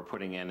 We're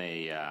putting in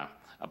a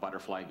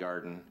butterfly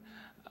garden.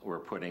 We're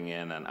putting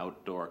in an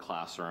outdoor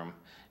classroom,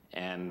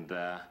 and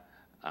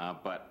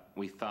but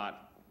we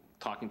thought,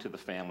 talking to the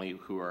family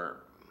who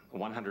are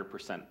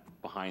 100%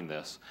 behind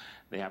this,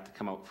 they have to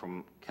come out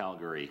from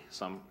Calgary,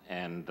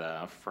 and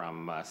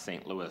from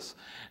St. Louis,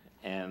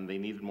 and they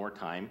needed more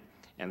time.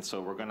 And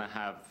so we're going to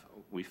have,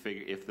 we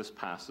figure if this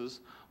passes,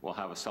 we'll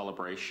have a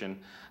celebration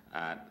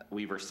at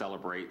Weaver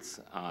Celebrates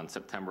on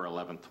September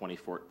 11th,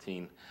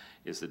 2014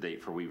 is the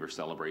date for Weaver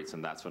Celebrates,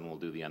 and that's when we'll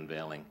do the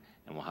unveiling,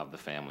 and we'll have the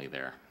family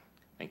there.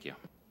 Thank you.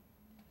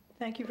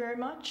 Thank you very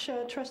much.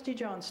 Trustee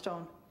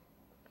Johnstone.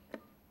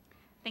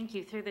 Thank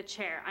you, through the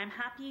chair. I'm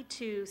happy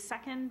to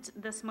second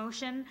this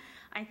motion.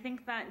 I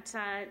think that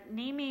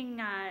naming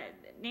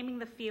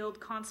the field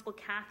Constable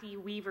Kathy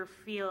Weaver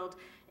Field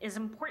is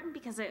important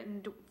because it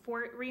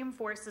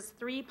reinforces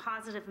 3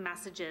 positive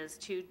messages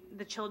to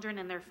the children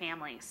and their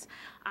families.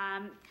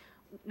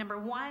 Number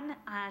 1,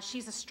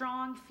 she's a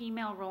strong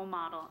female role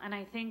model, and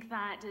I think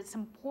that it's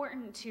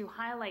important to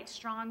highlight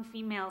strong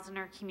females in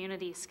our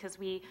communities because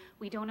we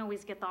don't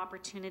always get the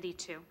opportunity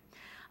to.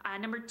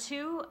 Number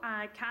 2,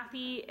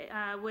 Kathy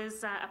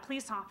was a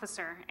police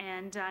officer,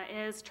 and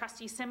as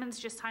Trustee Simmons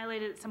just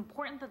highlighted, it's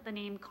important that the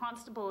name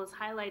Constable is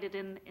highlighted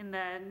in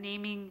the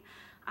naming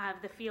of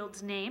the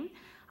field's name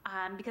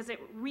because it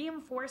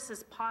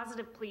reinforces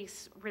positive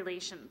police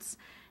relations.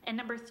 And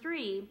number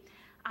 3,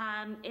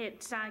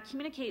 it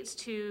communicates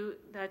to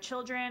the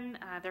children,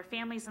 their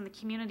families, and the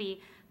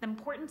community the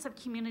importance of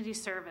community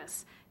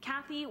service.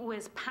 Kathy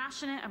was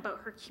passionate about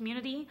her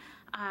community,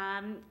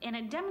 and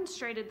it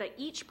demonstrated that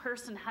each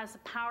person has the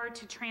power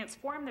to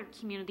transform their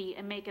community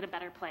and make it a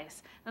better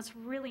place. That's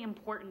really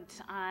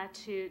important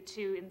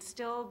to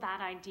instill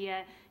that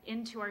idea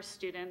into our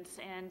students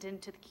and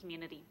into the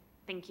community.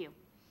 Thank you.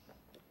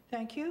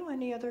 Thank you.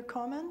 Any other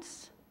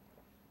comments?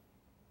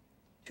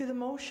 To the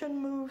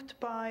motion, moved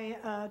by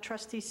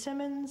Trustee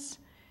Simmons,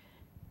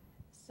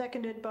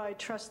 seconded by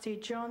Trustee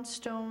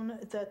Johnstone,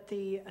 that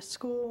the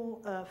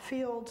school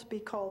field be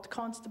called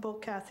Constable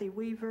Kathy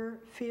Weaver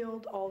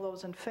Field. All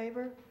those in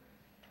favor?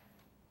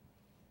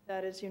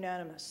 That is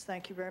unanimous.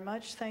 Thank you very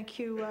much. Thank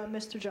you,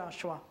 Mr.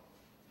 Joshua.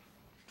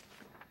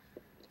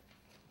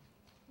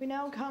 We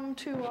now come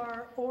to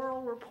our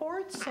oral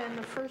reports, and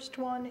the first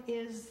one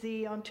is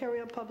the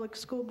Ontario Public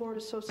School Board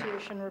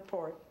Association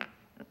report.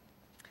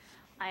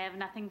 I have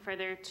nothing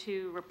further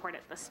to report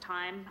at this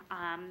time,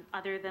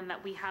 other than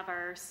that we have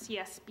our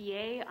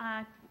CSBA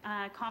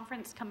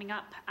conference coming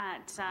up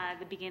at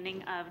the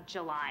beginning of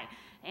July.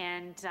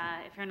 And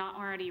if you're not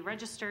already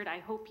registered, I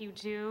hope you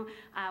do.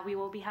 We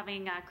will be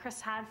having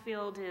Chris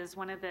Hadfield is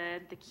one of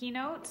the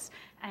keynotes,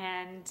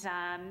 and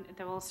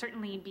there will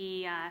certainly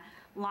be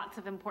lots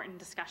of important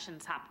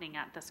discussions happening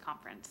at this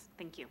conference.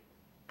 Thank you.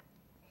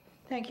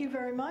 Thank you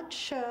very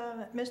much,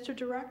 Mr.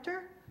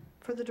 Director,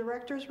 for the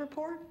Director's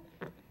report.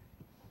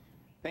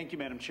 Thank you,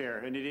 Madam Chair.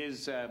 And it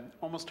is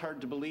almost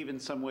hard to believe in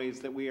some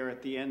ways that we are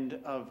at the end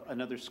of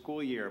another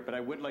school year, but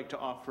I would like to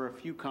offer a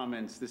few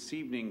comments this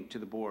evening to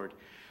the board.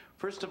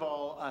 First of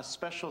all, a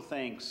special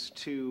thanks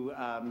to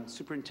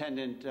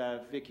Superintendent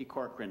Vicki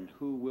Corcoran,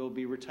 who will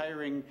be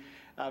retiring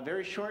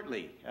very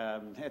shortly,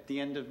 at the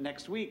end of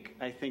next week,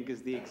 I think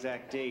is the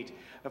exact date.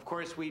 Of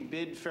course, we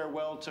bid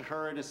farewell to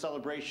her in a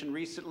celebration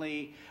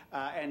recently,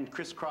 and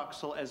Chris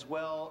Croxall as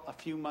well a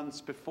few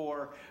months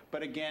before.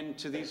 But again,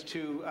 to these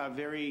two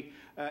very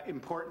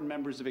important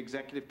members of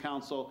Executive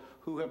Council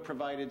who have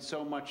provided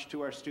so much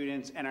to our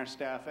students and our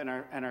staff and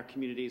our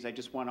communities, I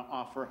just want to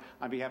offer,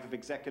 on behalf of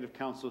Executive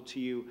Council, to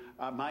you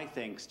my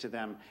thanks to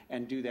them,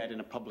 and do that in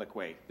a public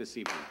way this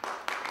evening.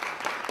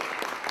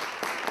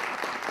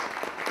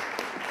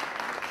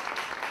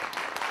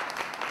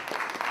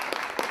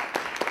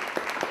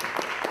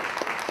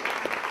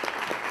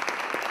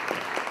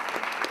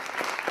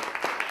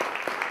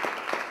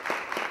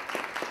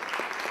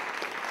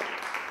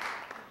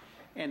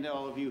 And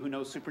all of you who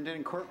know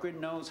Superintendent Corcoran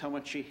knows how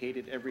much she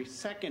hated every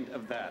second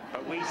of that,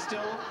 but we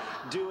still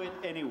do it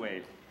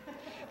anyway,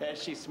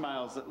 as she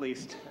smiles at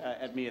least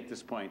at me at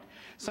this point.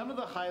 Some of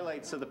the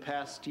highlights of the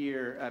past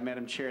year,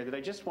 Madam Chair, that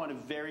I just want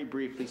to very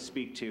briefly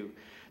speak to.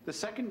 The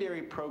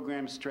secondary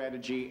program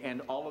strategy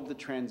and all of the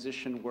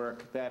transition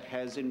work that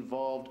has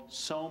involved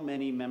so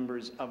many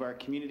members of our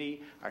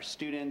community, our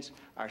students,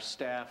 our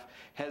staff,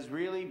 has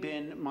really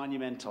been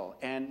monumental.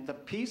 And the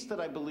piece that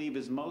I believe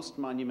is most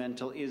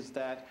monumental is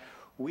that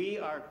we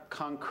are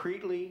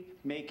concretely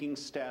making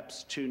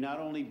steps to not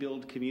only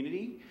build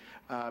community,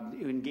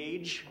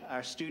 engage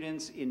our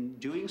students in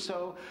doing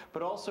so,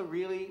 but also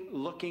really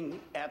looking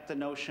at the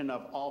notion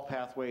of all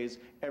pathways,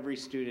 every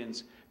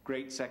student's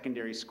great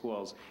secondary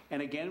schools.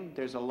 And again,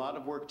 there's a lot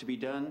of work to be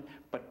done,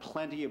 but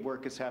plenty of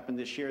work has happened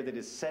this year that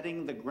is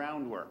setting the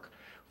groundwork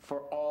for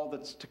all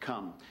that's to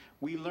come.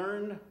 We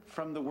learn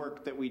from the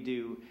work that we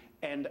do,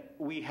 and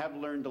we have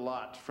learned a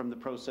lot from the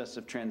process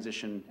of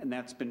transition, and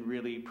that's been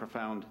really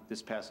profound this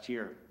past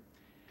year.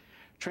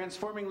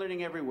 Transforming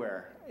Learning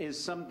Everywhere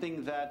is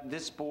something that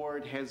this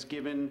board has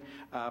given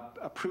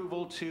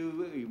approval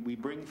to. We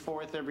bring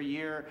forth every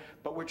year,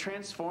 but we're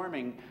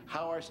transforming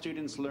how our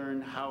students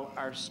learn, how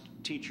our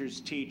teachers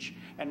teach,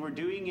 and we're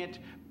doing it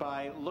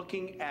by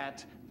looking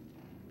at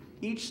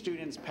each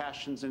student's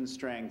passions and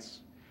strengths,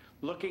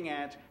 looking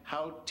at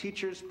how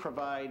teachers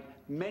provide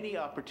many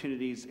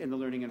opportunities in the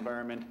learning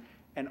environment,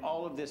 and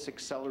all of this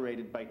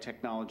accelerated by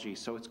technology.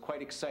 So it's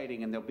quite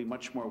exciting, and there'll be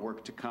much more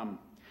work to come.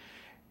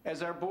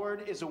 As our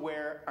board is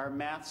aware, our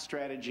math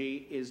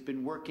strategy has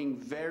been working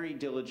very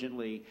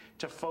diligently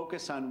to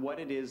focus on what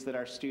it is that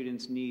our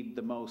students need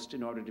the most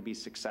in order to be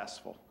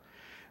successful.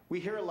 We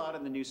hear a lot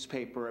in the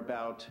newspaper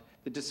about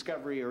the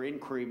discovery or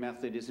inquiry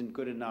method isn't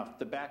good enough.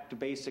 The back to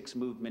basics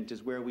movement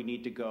is where we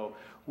need to go.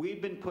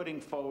 We've been putting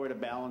forward a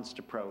balanced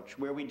approach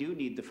where we do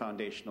need the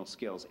foundational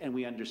skills, and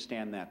we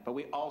understand that, but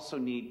we also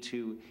need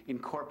to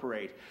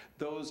incorporate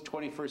those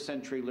 21st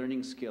century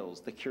learning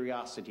skills, the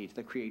curiosity,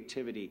 the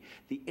creativity,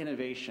 the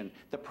innovation,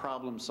 the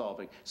problem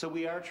solving. So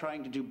we are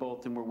trying to do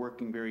both, and we're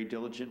working very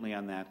diligently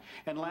on that.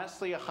 And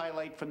lastly, a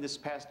highlight from this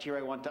past year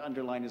I want to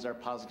underline is our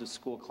positive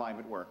school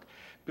climate work.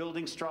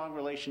 Building strong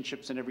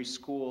relationships in every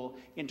school,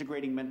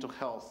 integrating mental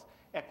health,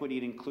 equity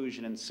and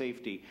inclusion, and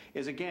safety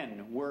is,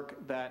 again,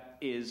 work that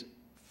is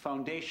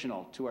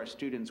foundational to our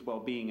students'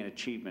 well-being and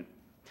achievement.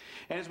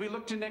 And as we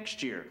look to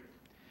next year,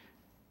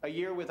 a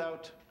year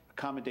without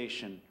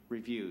accommodation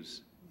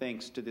reviews,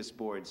 thanks to this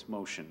board's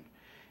motion,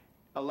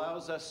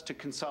 allows us to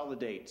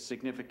consolidate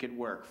significant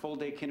work.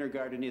 Full-day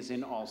kindergarten is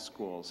in all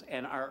schools,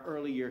 and our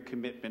early year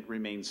commitment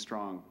remains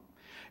strong.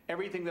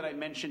 Everything that I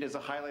mentioned as a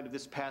highlight of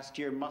this past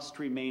year must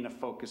remain a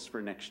focus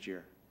for next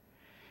year.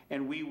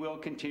 And we will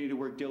continue to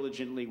work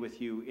diligently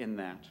with you in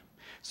that.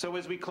 So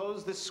as we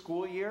close this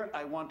school year,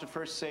 I want to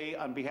first say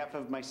on behalf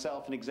of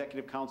myself and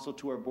Executive Council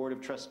to our Board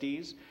of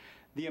Trustees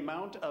The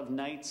amount of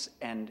nights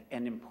and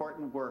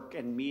important work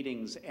and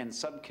meetings and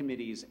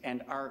subcommittees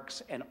and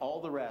ARCs and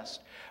all the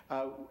rest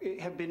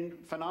have been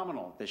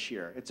phenomenal this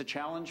year. It's a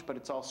challenge, but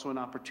it's also an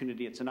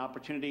opportunity. It's an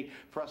opportunity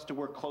for us to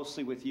work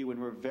closely with you, and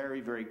we're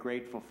very, very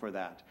grateful for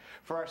that.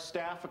 For our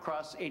staff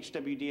across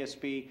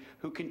HWDSB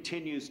who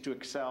continues to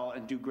excel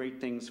and do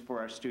great things for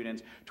our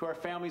students. To our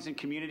families and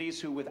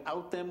communities who,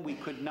 without them, we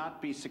could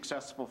not be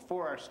successful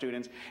for our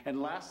students.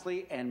 And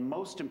lastly, and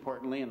most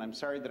importantly, and I'm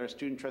sorry that our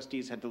student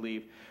trustees had to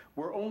leave,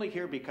 we're only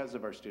here because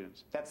of our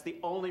students. That's the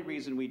only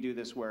reason we do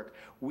this work.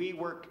 We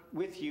work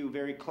with you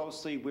very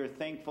closely. We're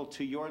thankful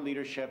to your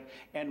leadership,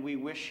 and we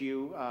wish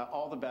you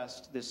all the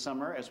best this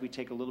summer as we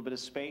take a little bit of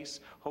space,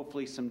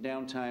 hopefully some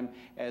downtime,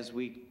 as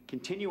we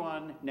continue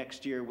on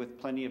next year with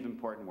plenty of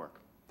important work.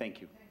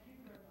 Thank you.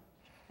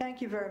 Thank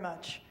you very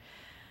much.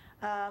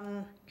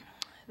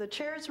 The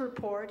chair's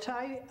report,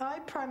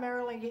 I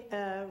primarily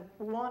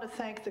want to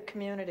thank the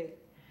community.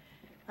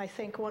 I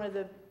think one of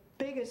the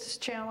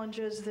biggest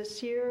challenges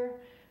this year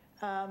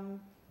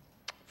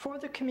for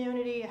the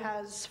community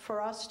has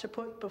for us to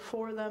put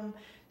before them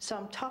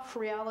some tough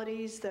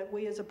realities that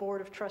we as a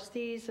Board of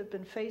Trustees have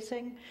been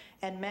facing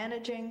and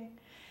managing,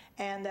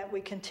 and that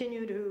we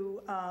continue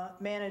to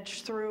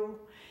manage through.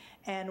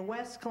 And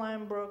West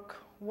Glanbrook,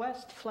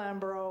 West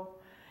Flamborough,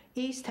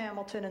 East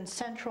Hamilton, and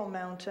Central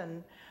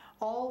Mountain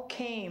all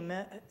came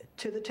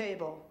to the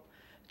table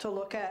to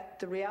look at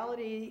the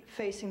reality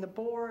facing the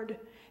board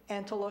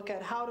and to look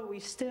at how do we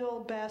still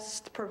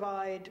best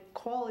provide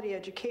quality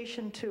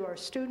education to our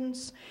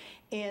students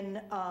in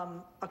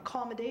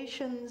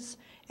accommodations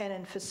and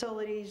in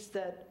facilities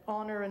that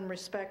honor and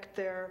respect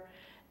their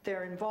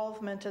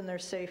involvement and their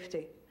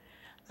safety.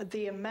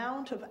 The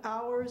amount of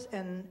hours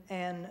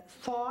and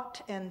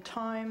thought and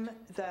time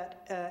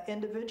that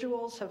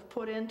individuals have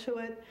put into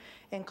it,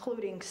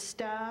 including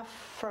staff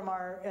from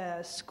our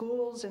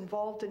schools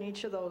involved in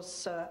each of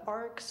those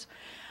ARCs,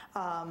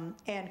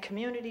 and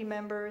community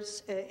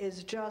members,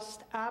 is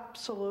just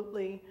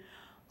absolutely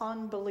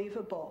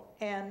unbelievable.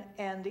 And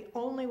the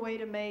only way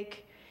to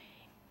make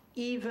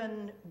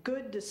even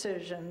good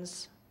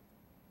decisions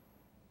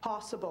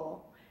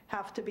possible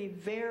have to be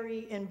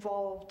very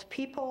involved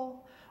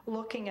people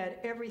looking at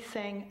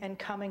everything and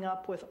coming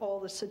up with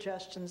all the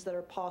suggestions that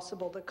are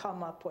possible to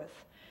come up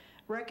with.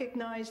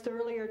 Recognized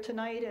earlier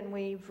tonight, and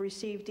we've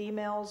received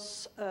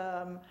emails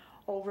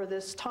over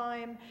this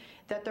time,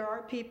 that there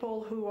are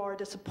people who are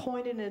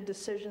disappointed in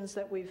decisions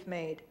that we've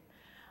made,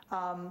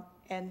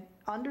 and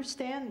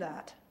understand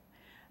that.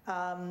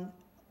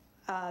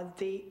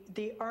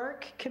 The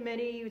ARC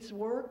committee's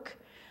work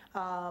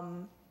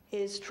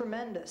is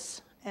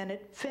tremendous, and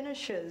it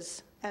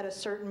finishes at a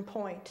certain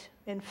point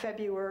in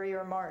February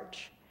or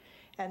March.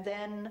 And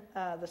then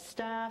the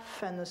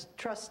staff and the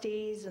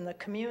trustees and the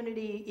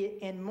community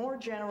in more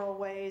general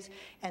ways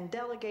and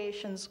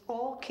delegations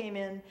all came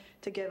in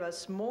to give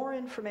us more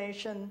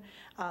information,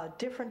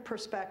 different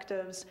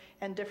perspectives,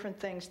 and different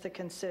things to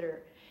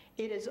consider.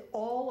 It is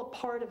all a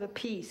part of a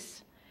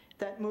piece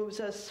that moves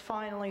us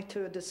finally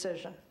to a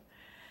decision.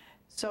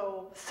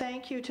 So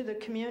thank you to the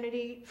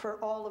community for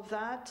all of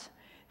that.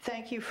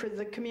 Thank you for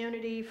the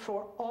community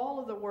for all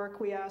of the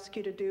work we ask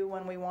you to do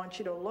when we want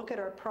you to look at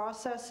our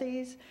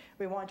processes,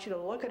 we want you to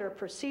look at our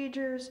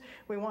procedures,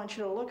 we want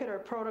you to look at our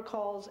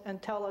protocols and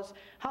tell us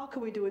how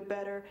can we do it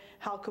better,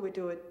 how can we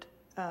do it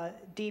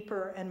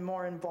deeper and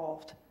more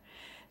involved.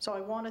 So I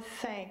want to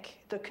thank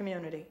the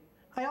community.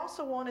 I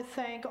also want to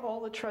thank all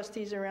the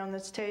trustees around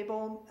this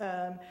table.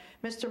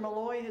 Mr.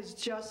 Malloy has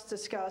just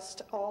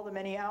discussed all the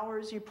many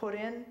hours you put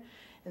in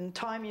and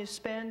time you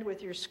spend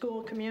with your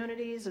school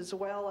communities, as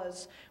well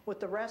as with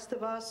the rest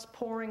of us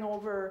poring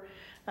over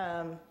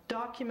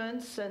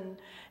documents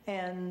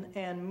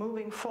and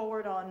moving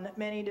forward on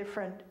many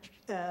different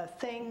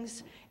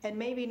things. And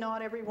maybe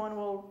not everyone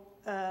will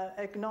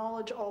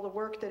acknowledge all the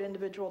work that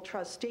individual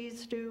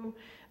trustees do,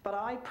 but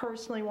I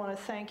personally want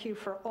to thank you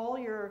for all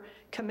your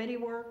committee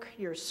work,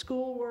 your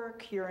school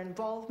work, your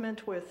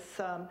involvement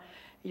with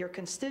your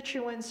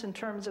constituents in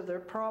terms of their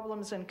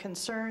problems and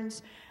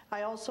concerns.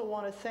 I also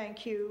want to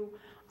thank you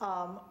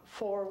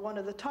for one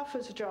of the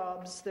toughest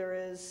jobs there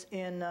is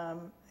in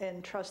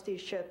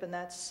trusteeship, and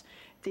that's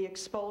the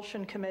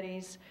expulsion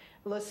committees,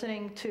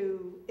 listening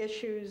to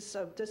issues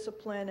of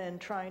discipline and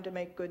trying to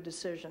make good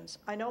decisions.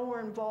 I know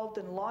we're involved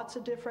in lots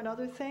of different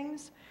other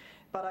things,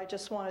 but I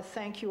just want to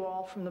thank you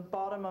all from the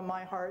bottom of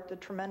my heart, the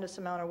tremendous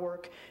amount of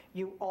work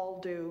you all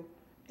do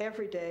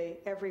every day,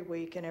 every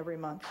week, and every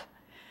month.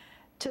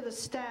 To the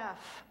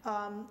staff,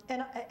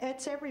 and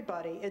it's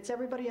everybody. It's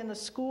everybody in the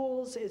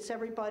schools. It's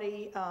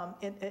everybody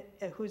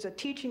who's a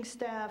teaching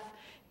staff,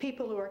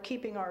 people who are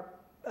keeping our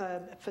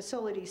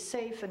facilities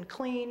safe and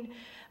clean.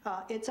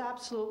 It's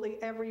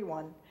absolutely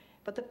everyone.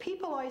 But the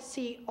people I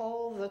see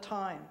all the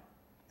time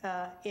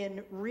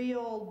in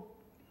real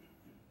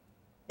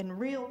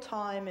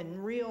time,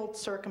 in real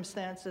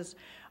circumstances,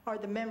 are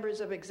the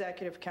members of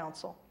Executive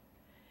Council.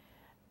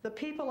 The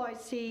people I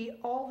see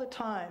all the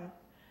time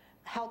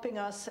helping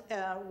us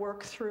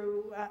work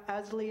through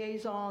as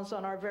liaisons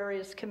on our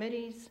various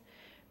committees,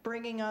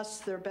 bringing us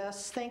their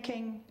best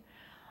thinking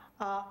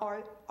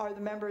are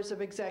the members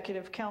of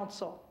Executive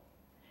Council.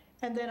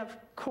 And then, of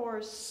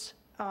course,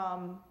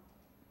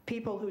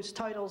 people whose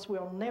titles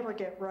we'll never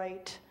get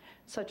right,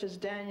 such as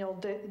Daniel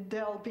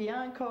Del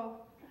Bianco,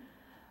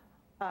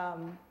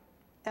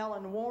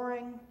 Ellen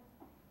Waring,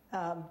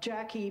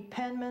 Jackie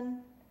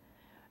Penman,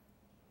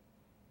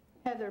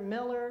 Heather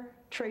Miller,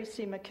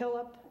 Tracy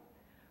McKillop,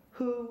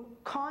 who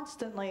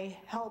constantly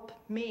help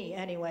me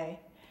anyway,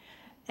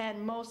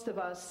 and most of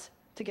us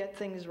to get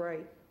things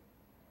right.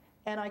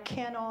 And I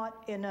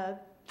cannot in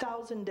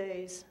 1,000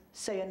 days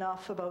say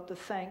enough about the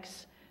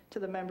thanks to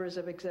the members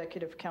of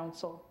Executive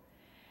Council.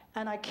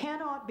 And I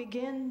cannot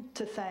begin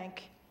to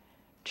thank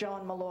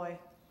John Malloy,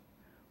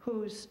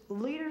 whose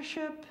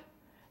leadership,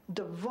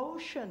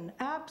 devotion,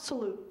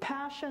 absolute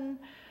passion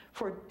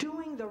for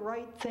doing the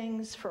right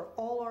things for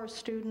all our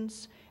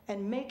students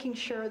and making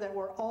sure that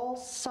we're all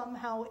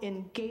somehow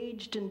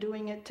engaged in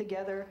doing it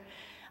together.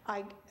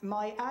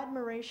 My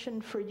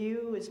admiration for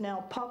you is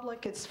now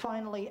public. It's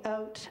finally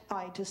out.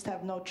 I just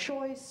have no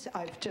choice.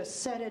 I've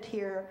just said it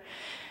here.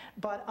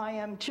 But I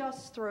am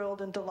just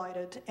thrilled and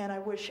delighted, and I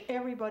wish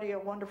everybody a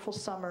wonderful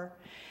summer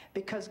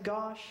because,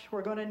 gosh,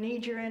 we're going to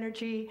need your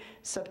energy.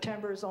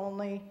 September is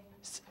only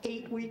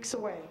 8 weeks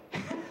away.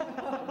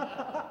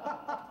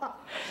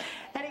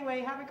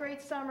 Anyway, have a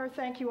great summer.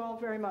 Thank you all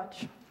very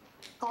much.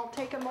 I'll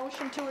take a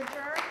motion to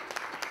adjourn.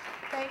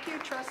 Thank you,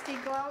 Trustee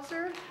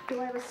Glauser.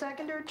 Do I have a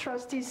seconder?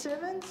 Trustee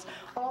Simmons.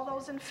 All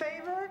those in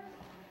favor?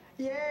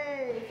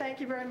 Yay. Thank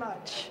you very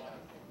much.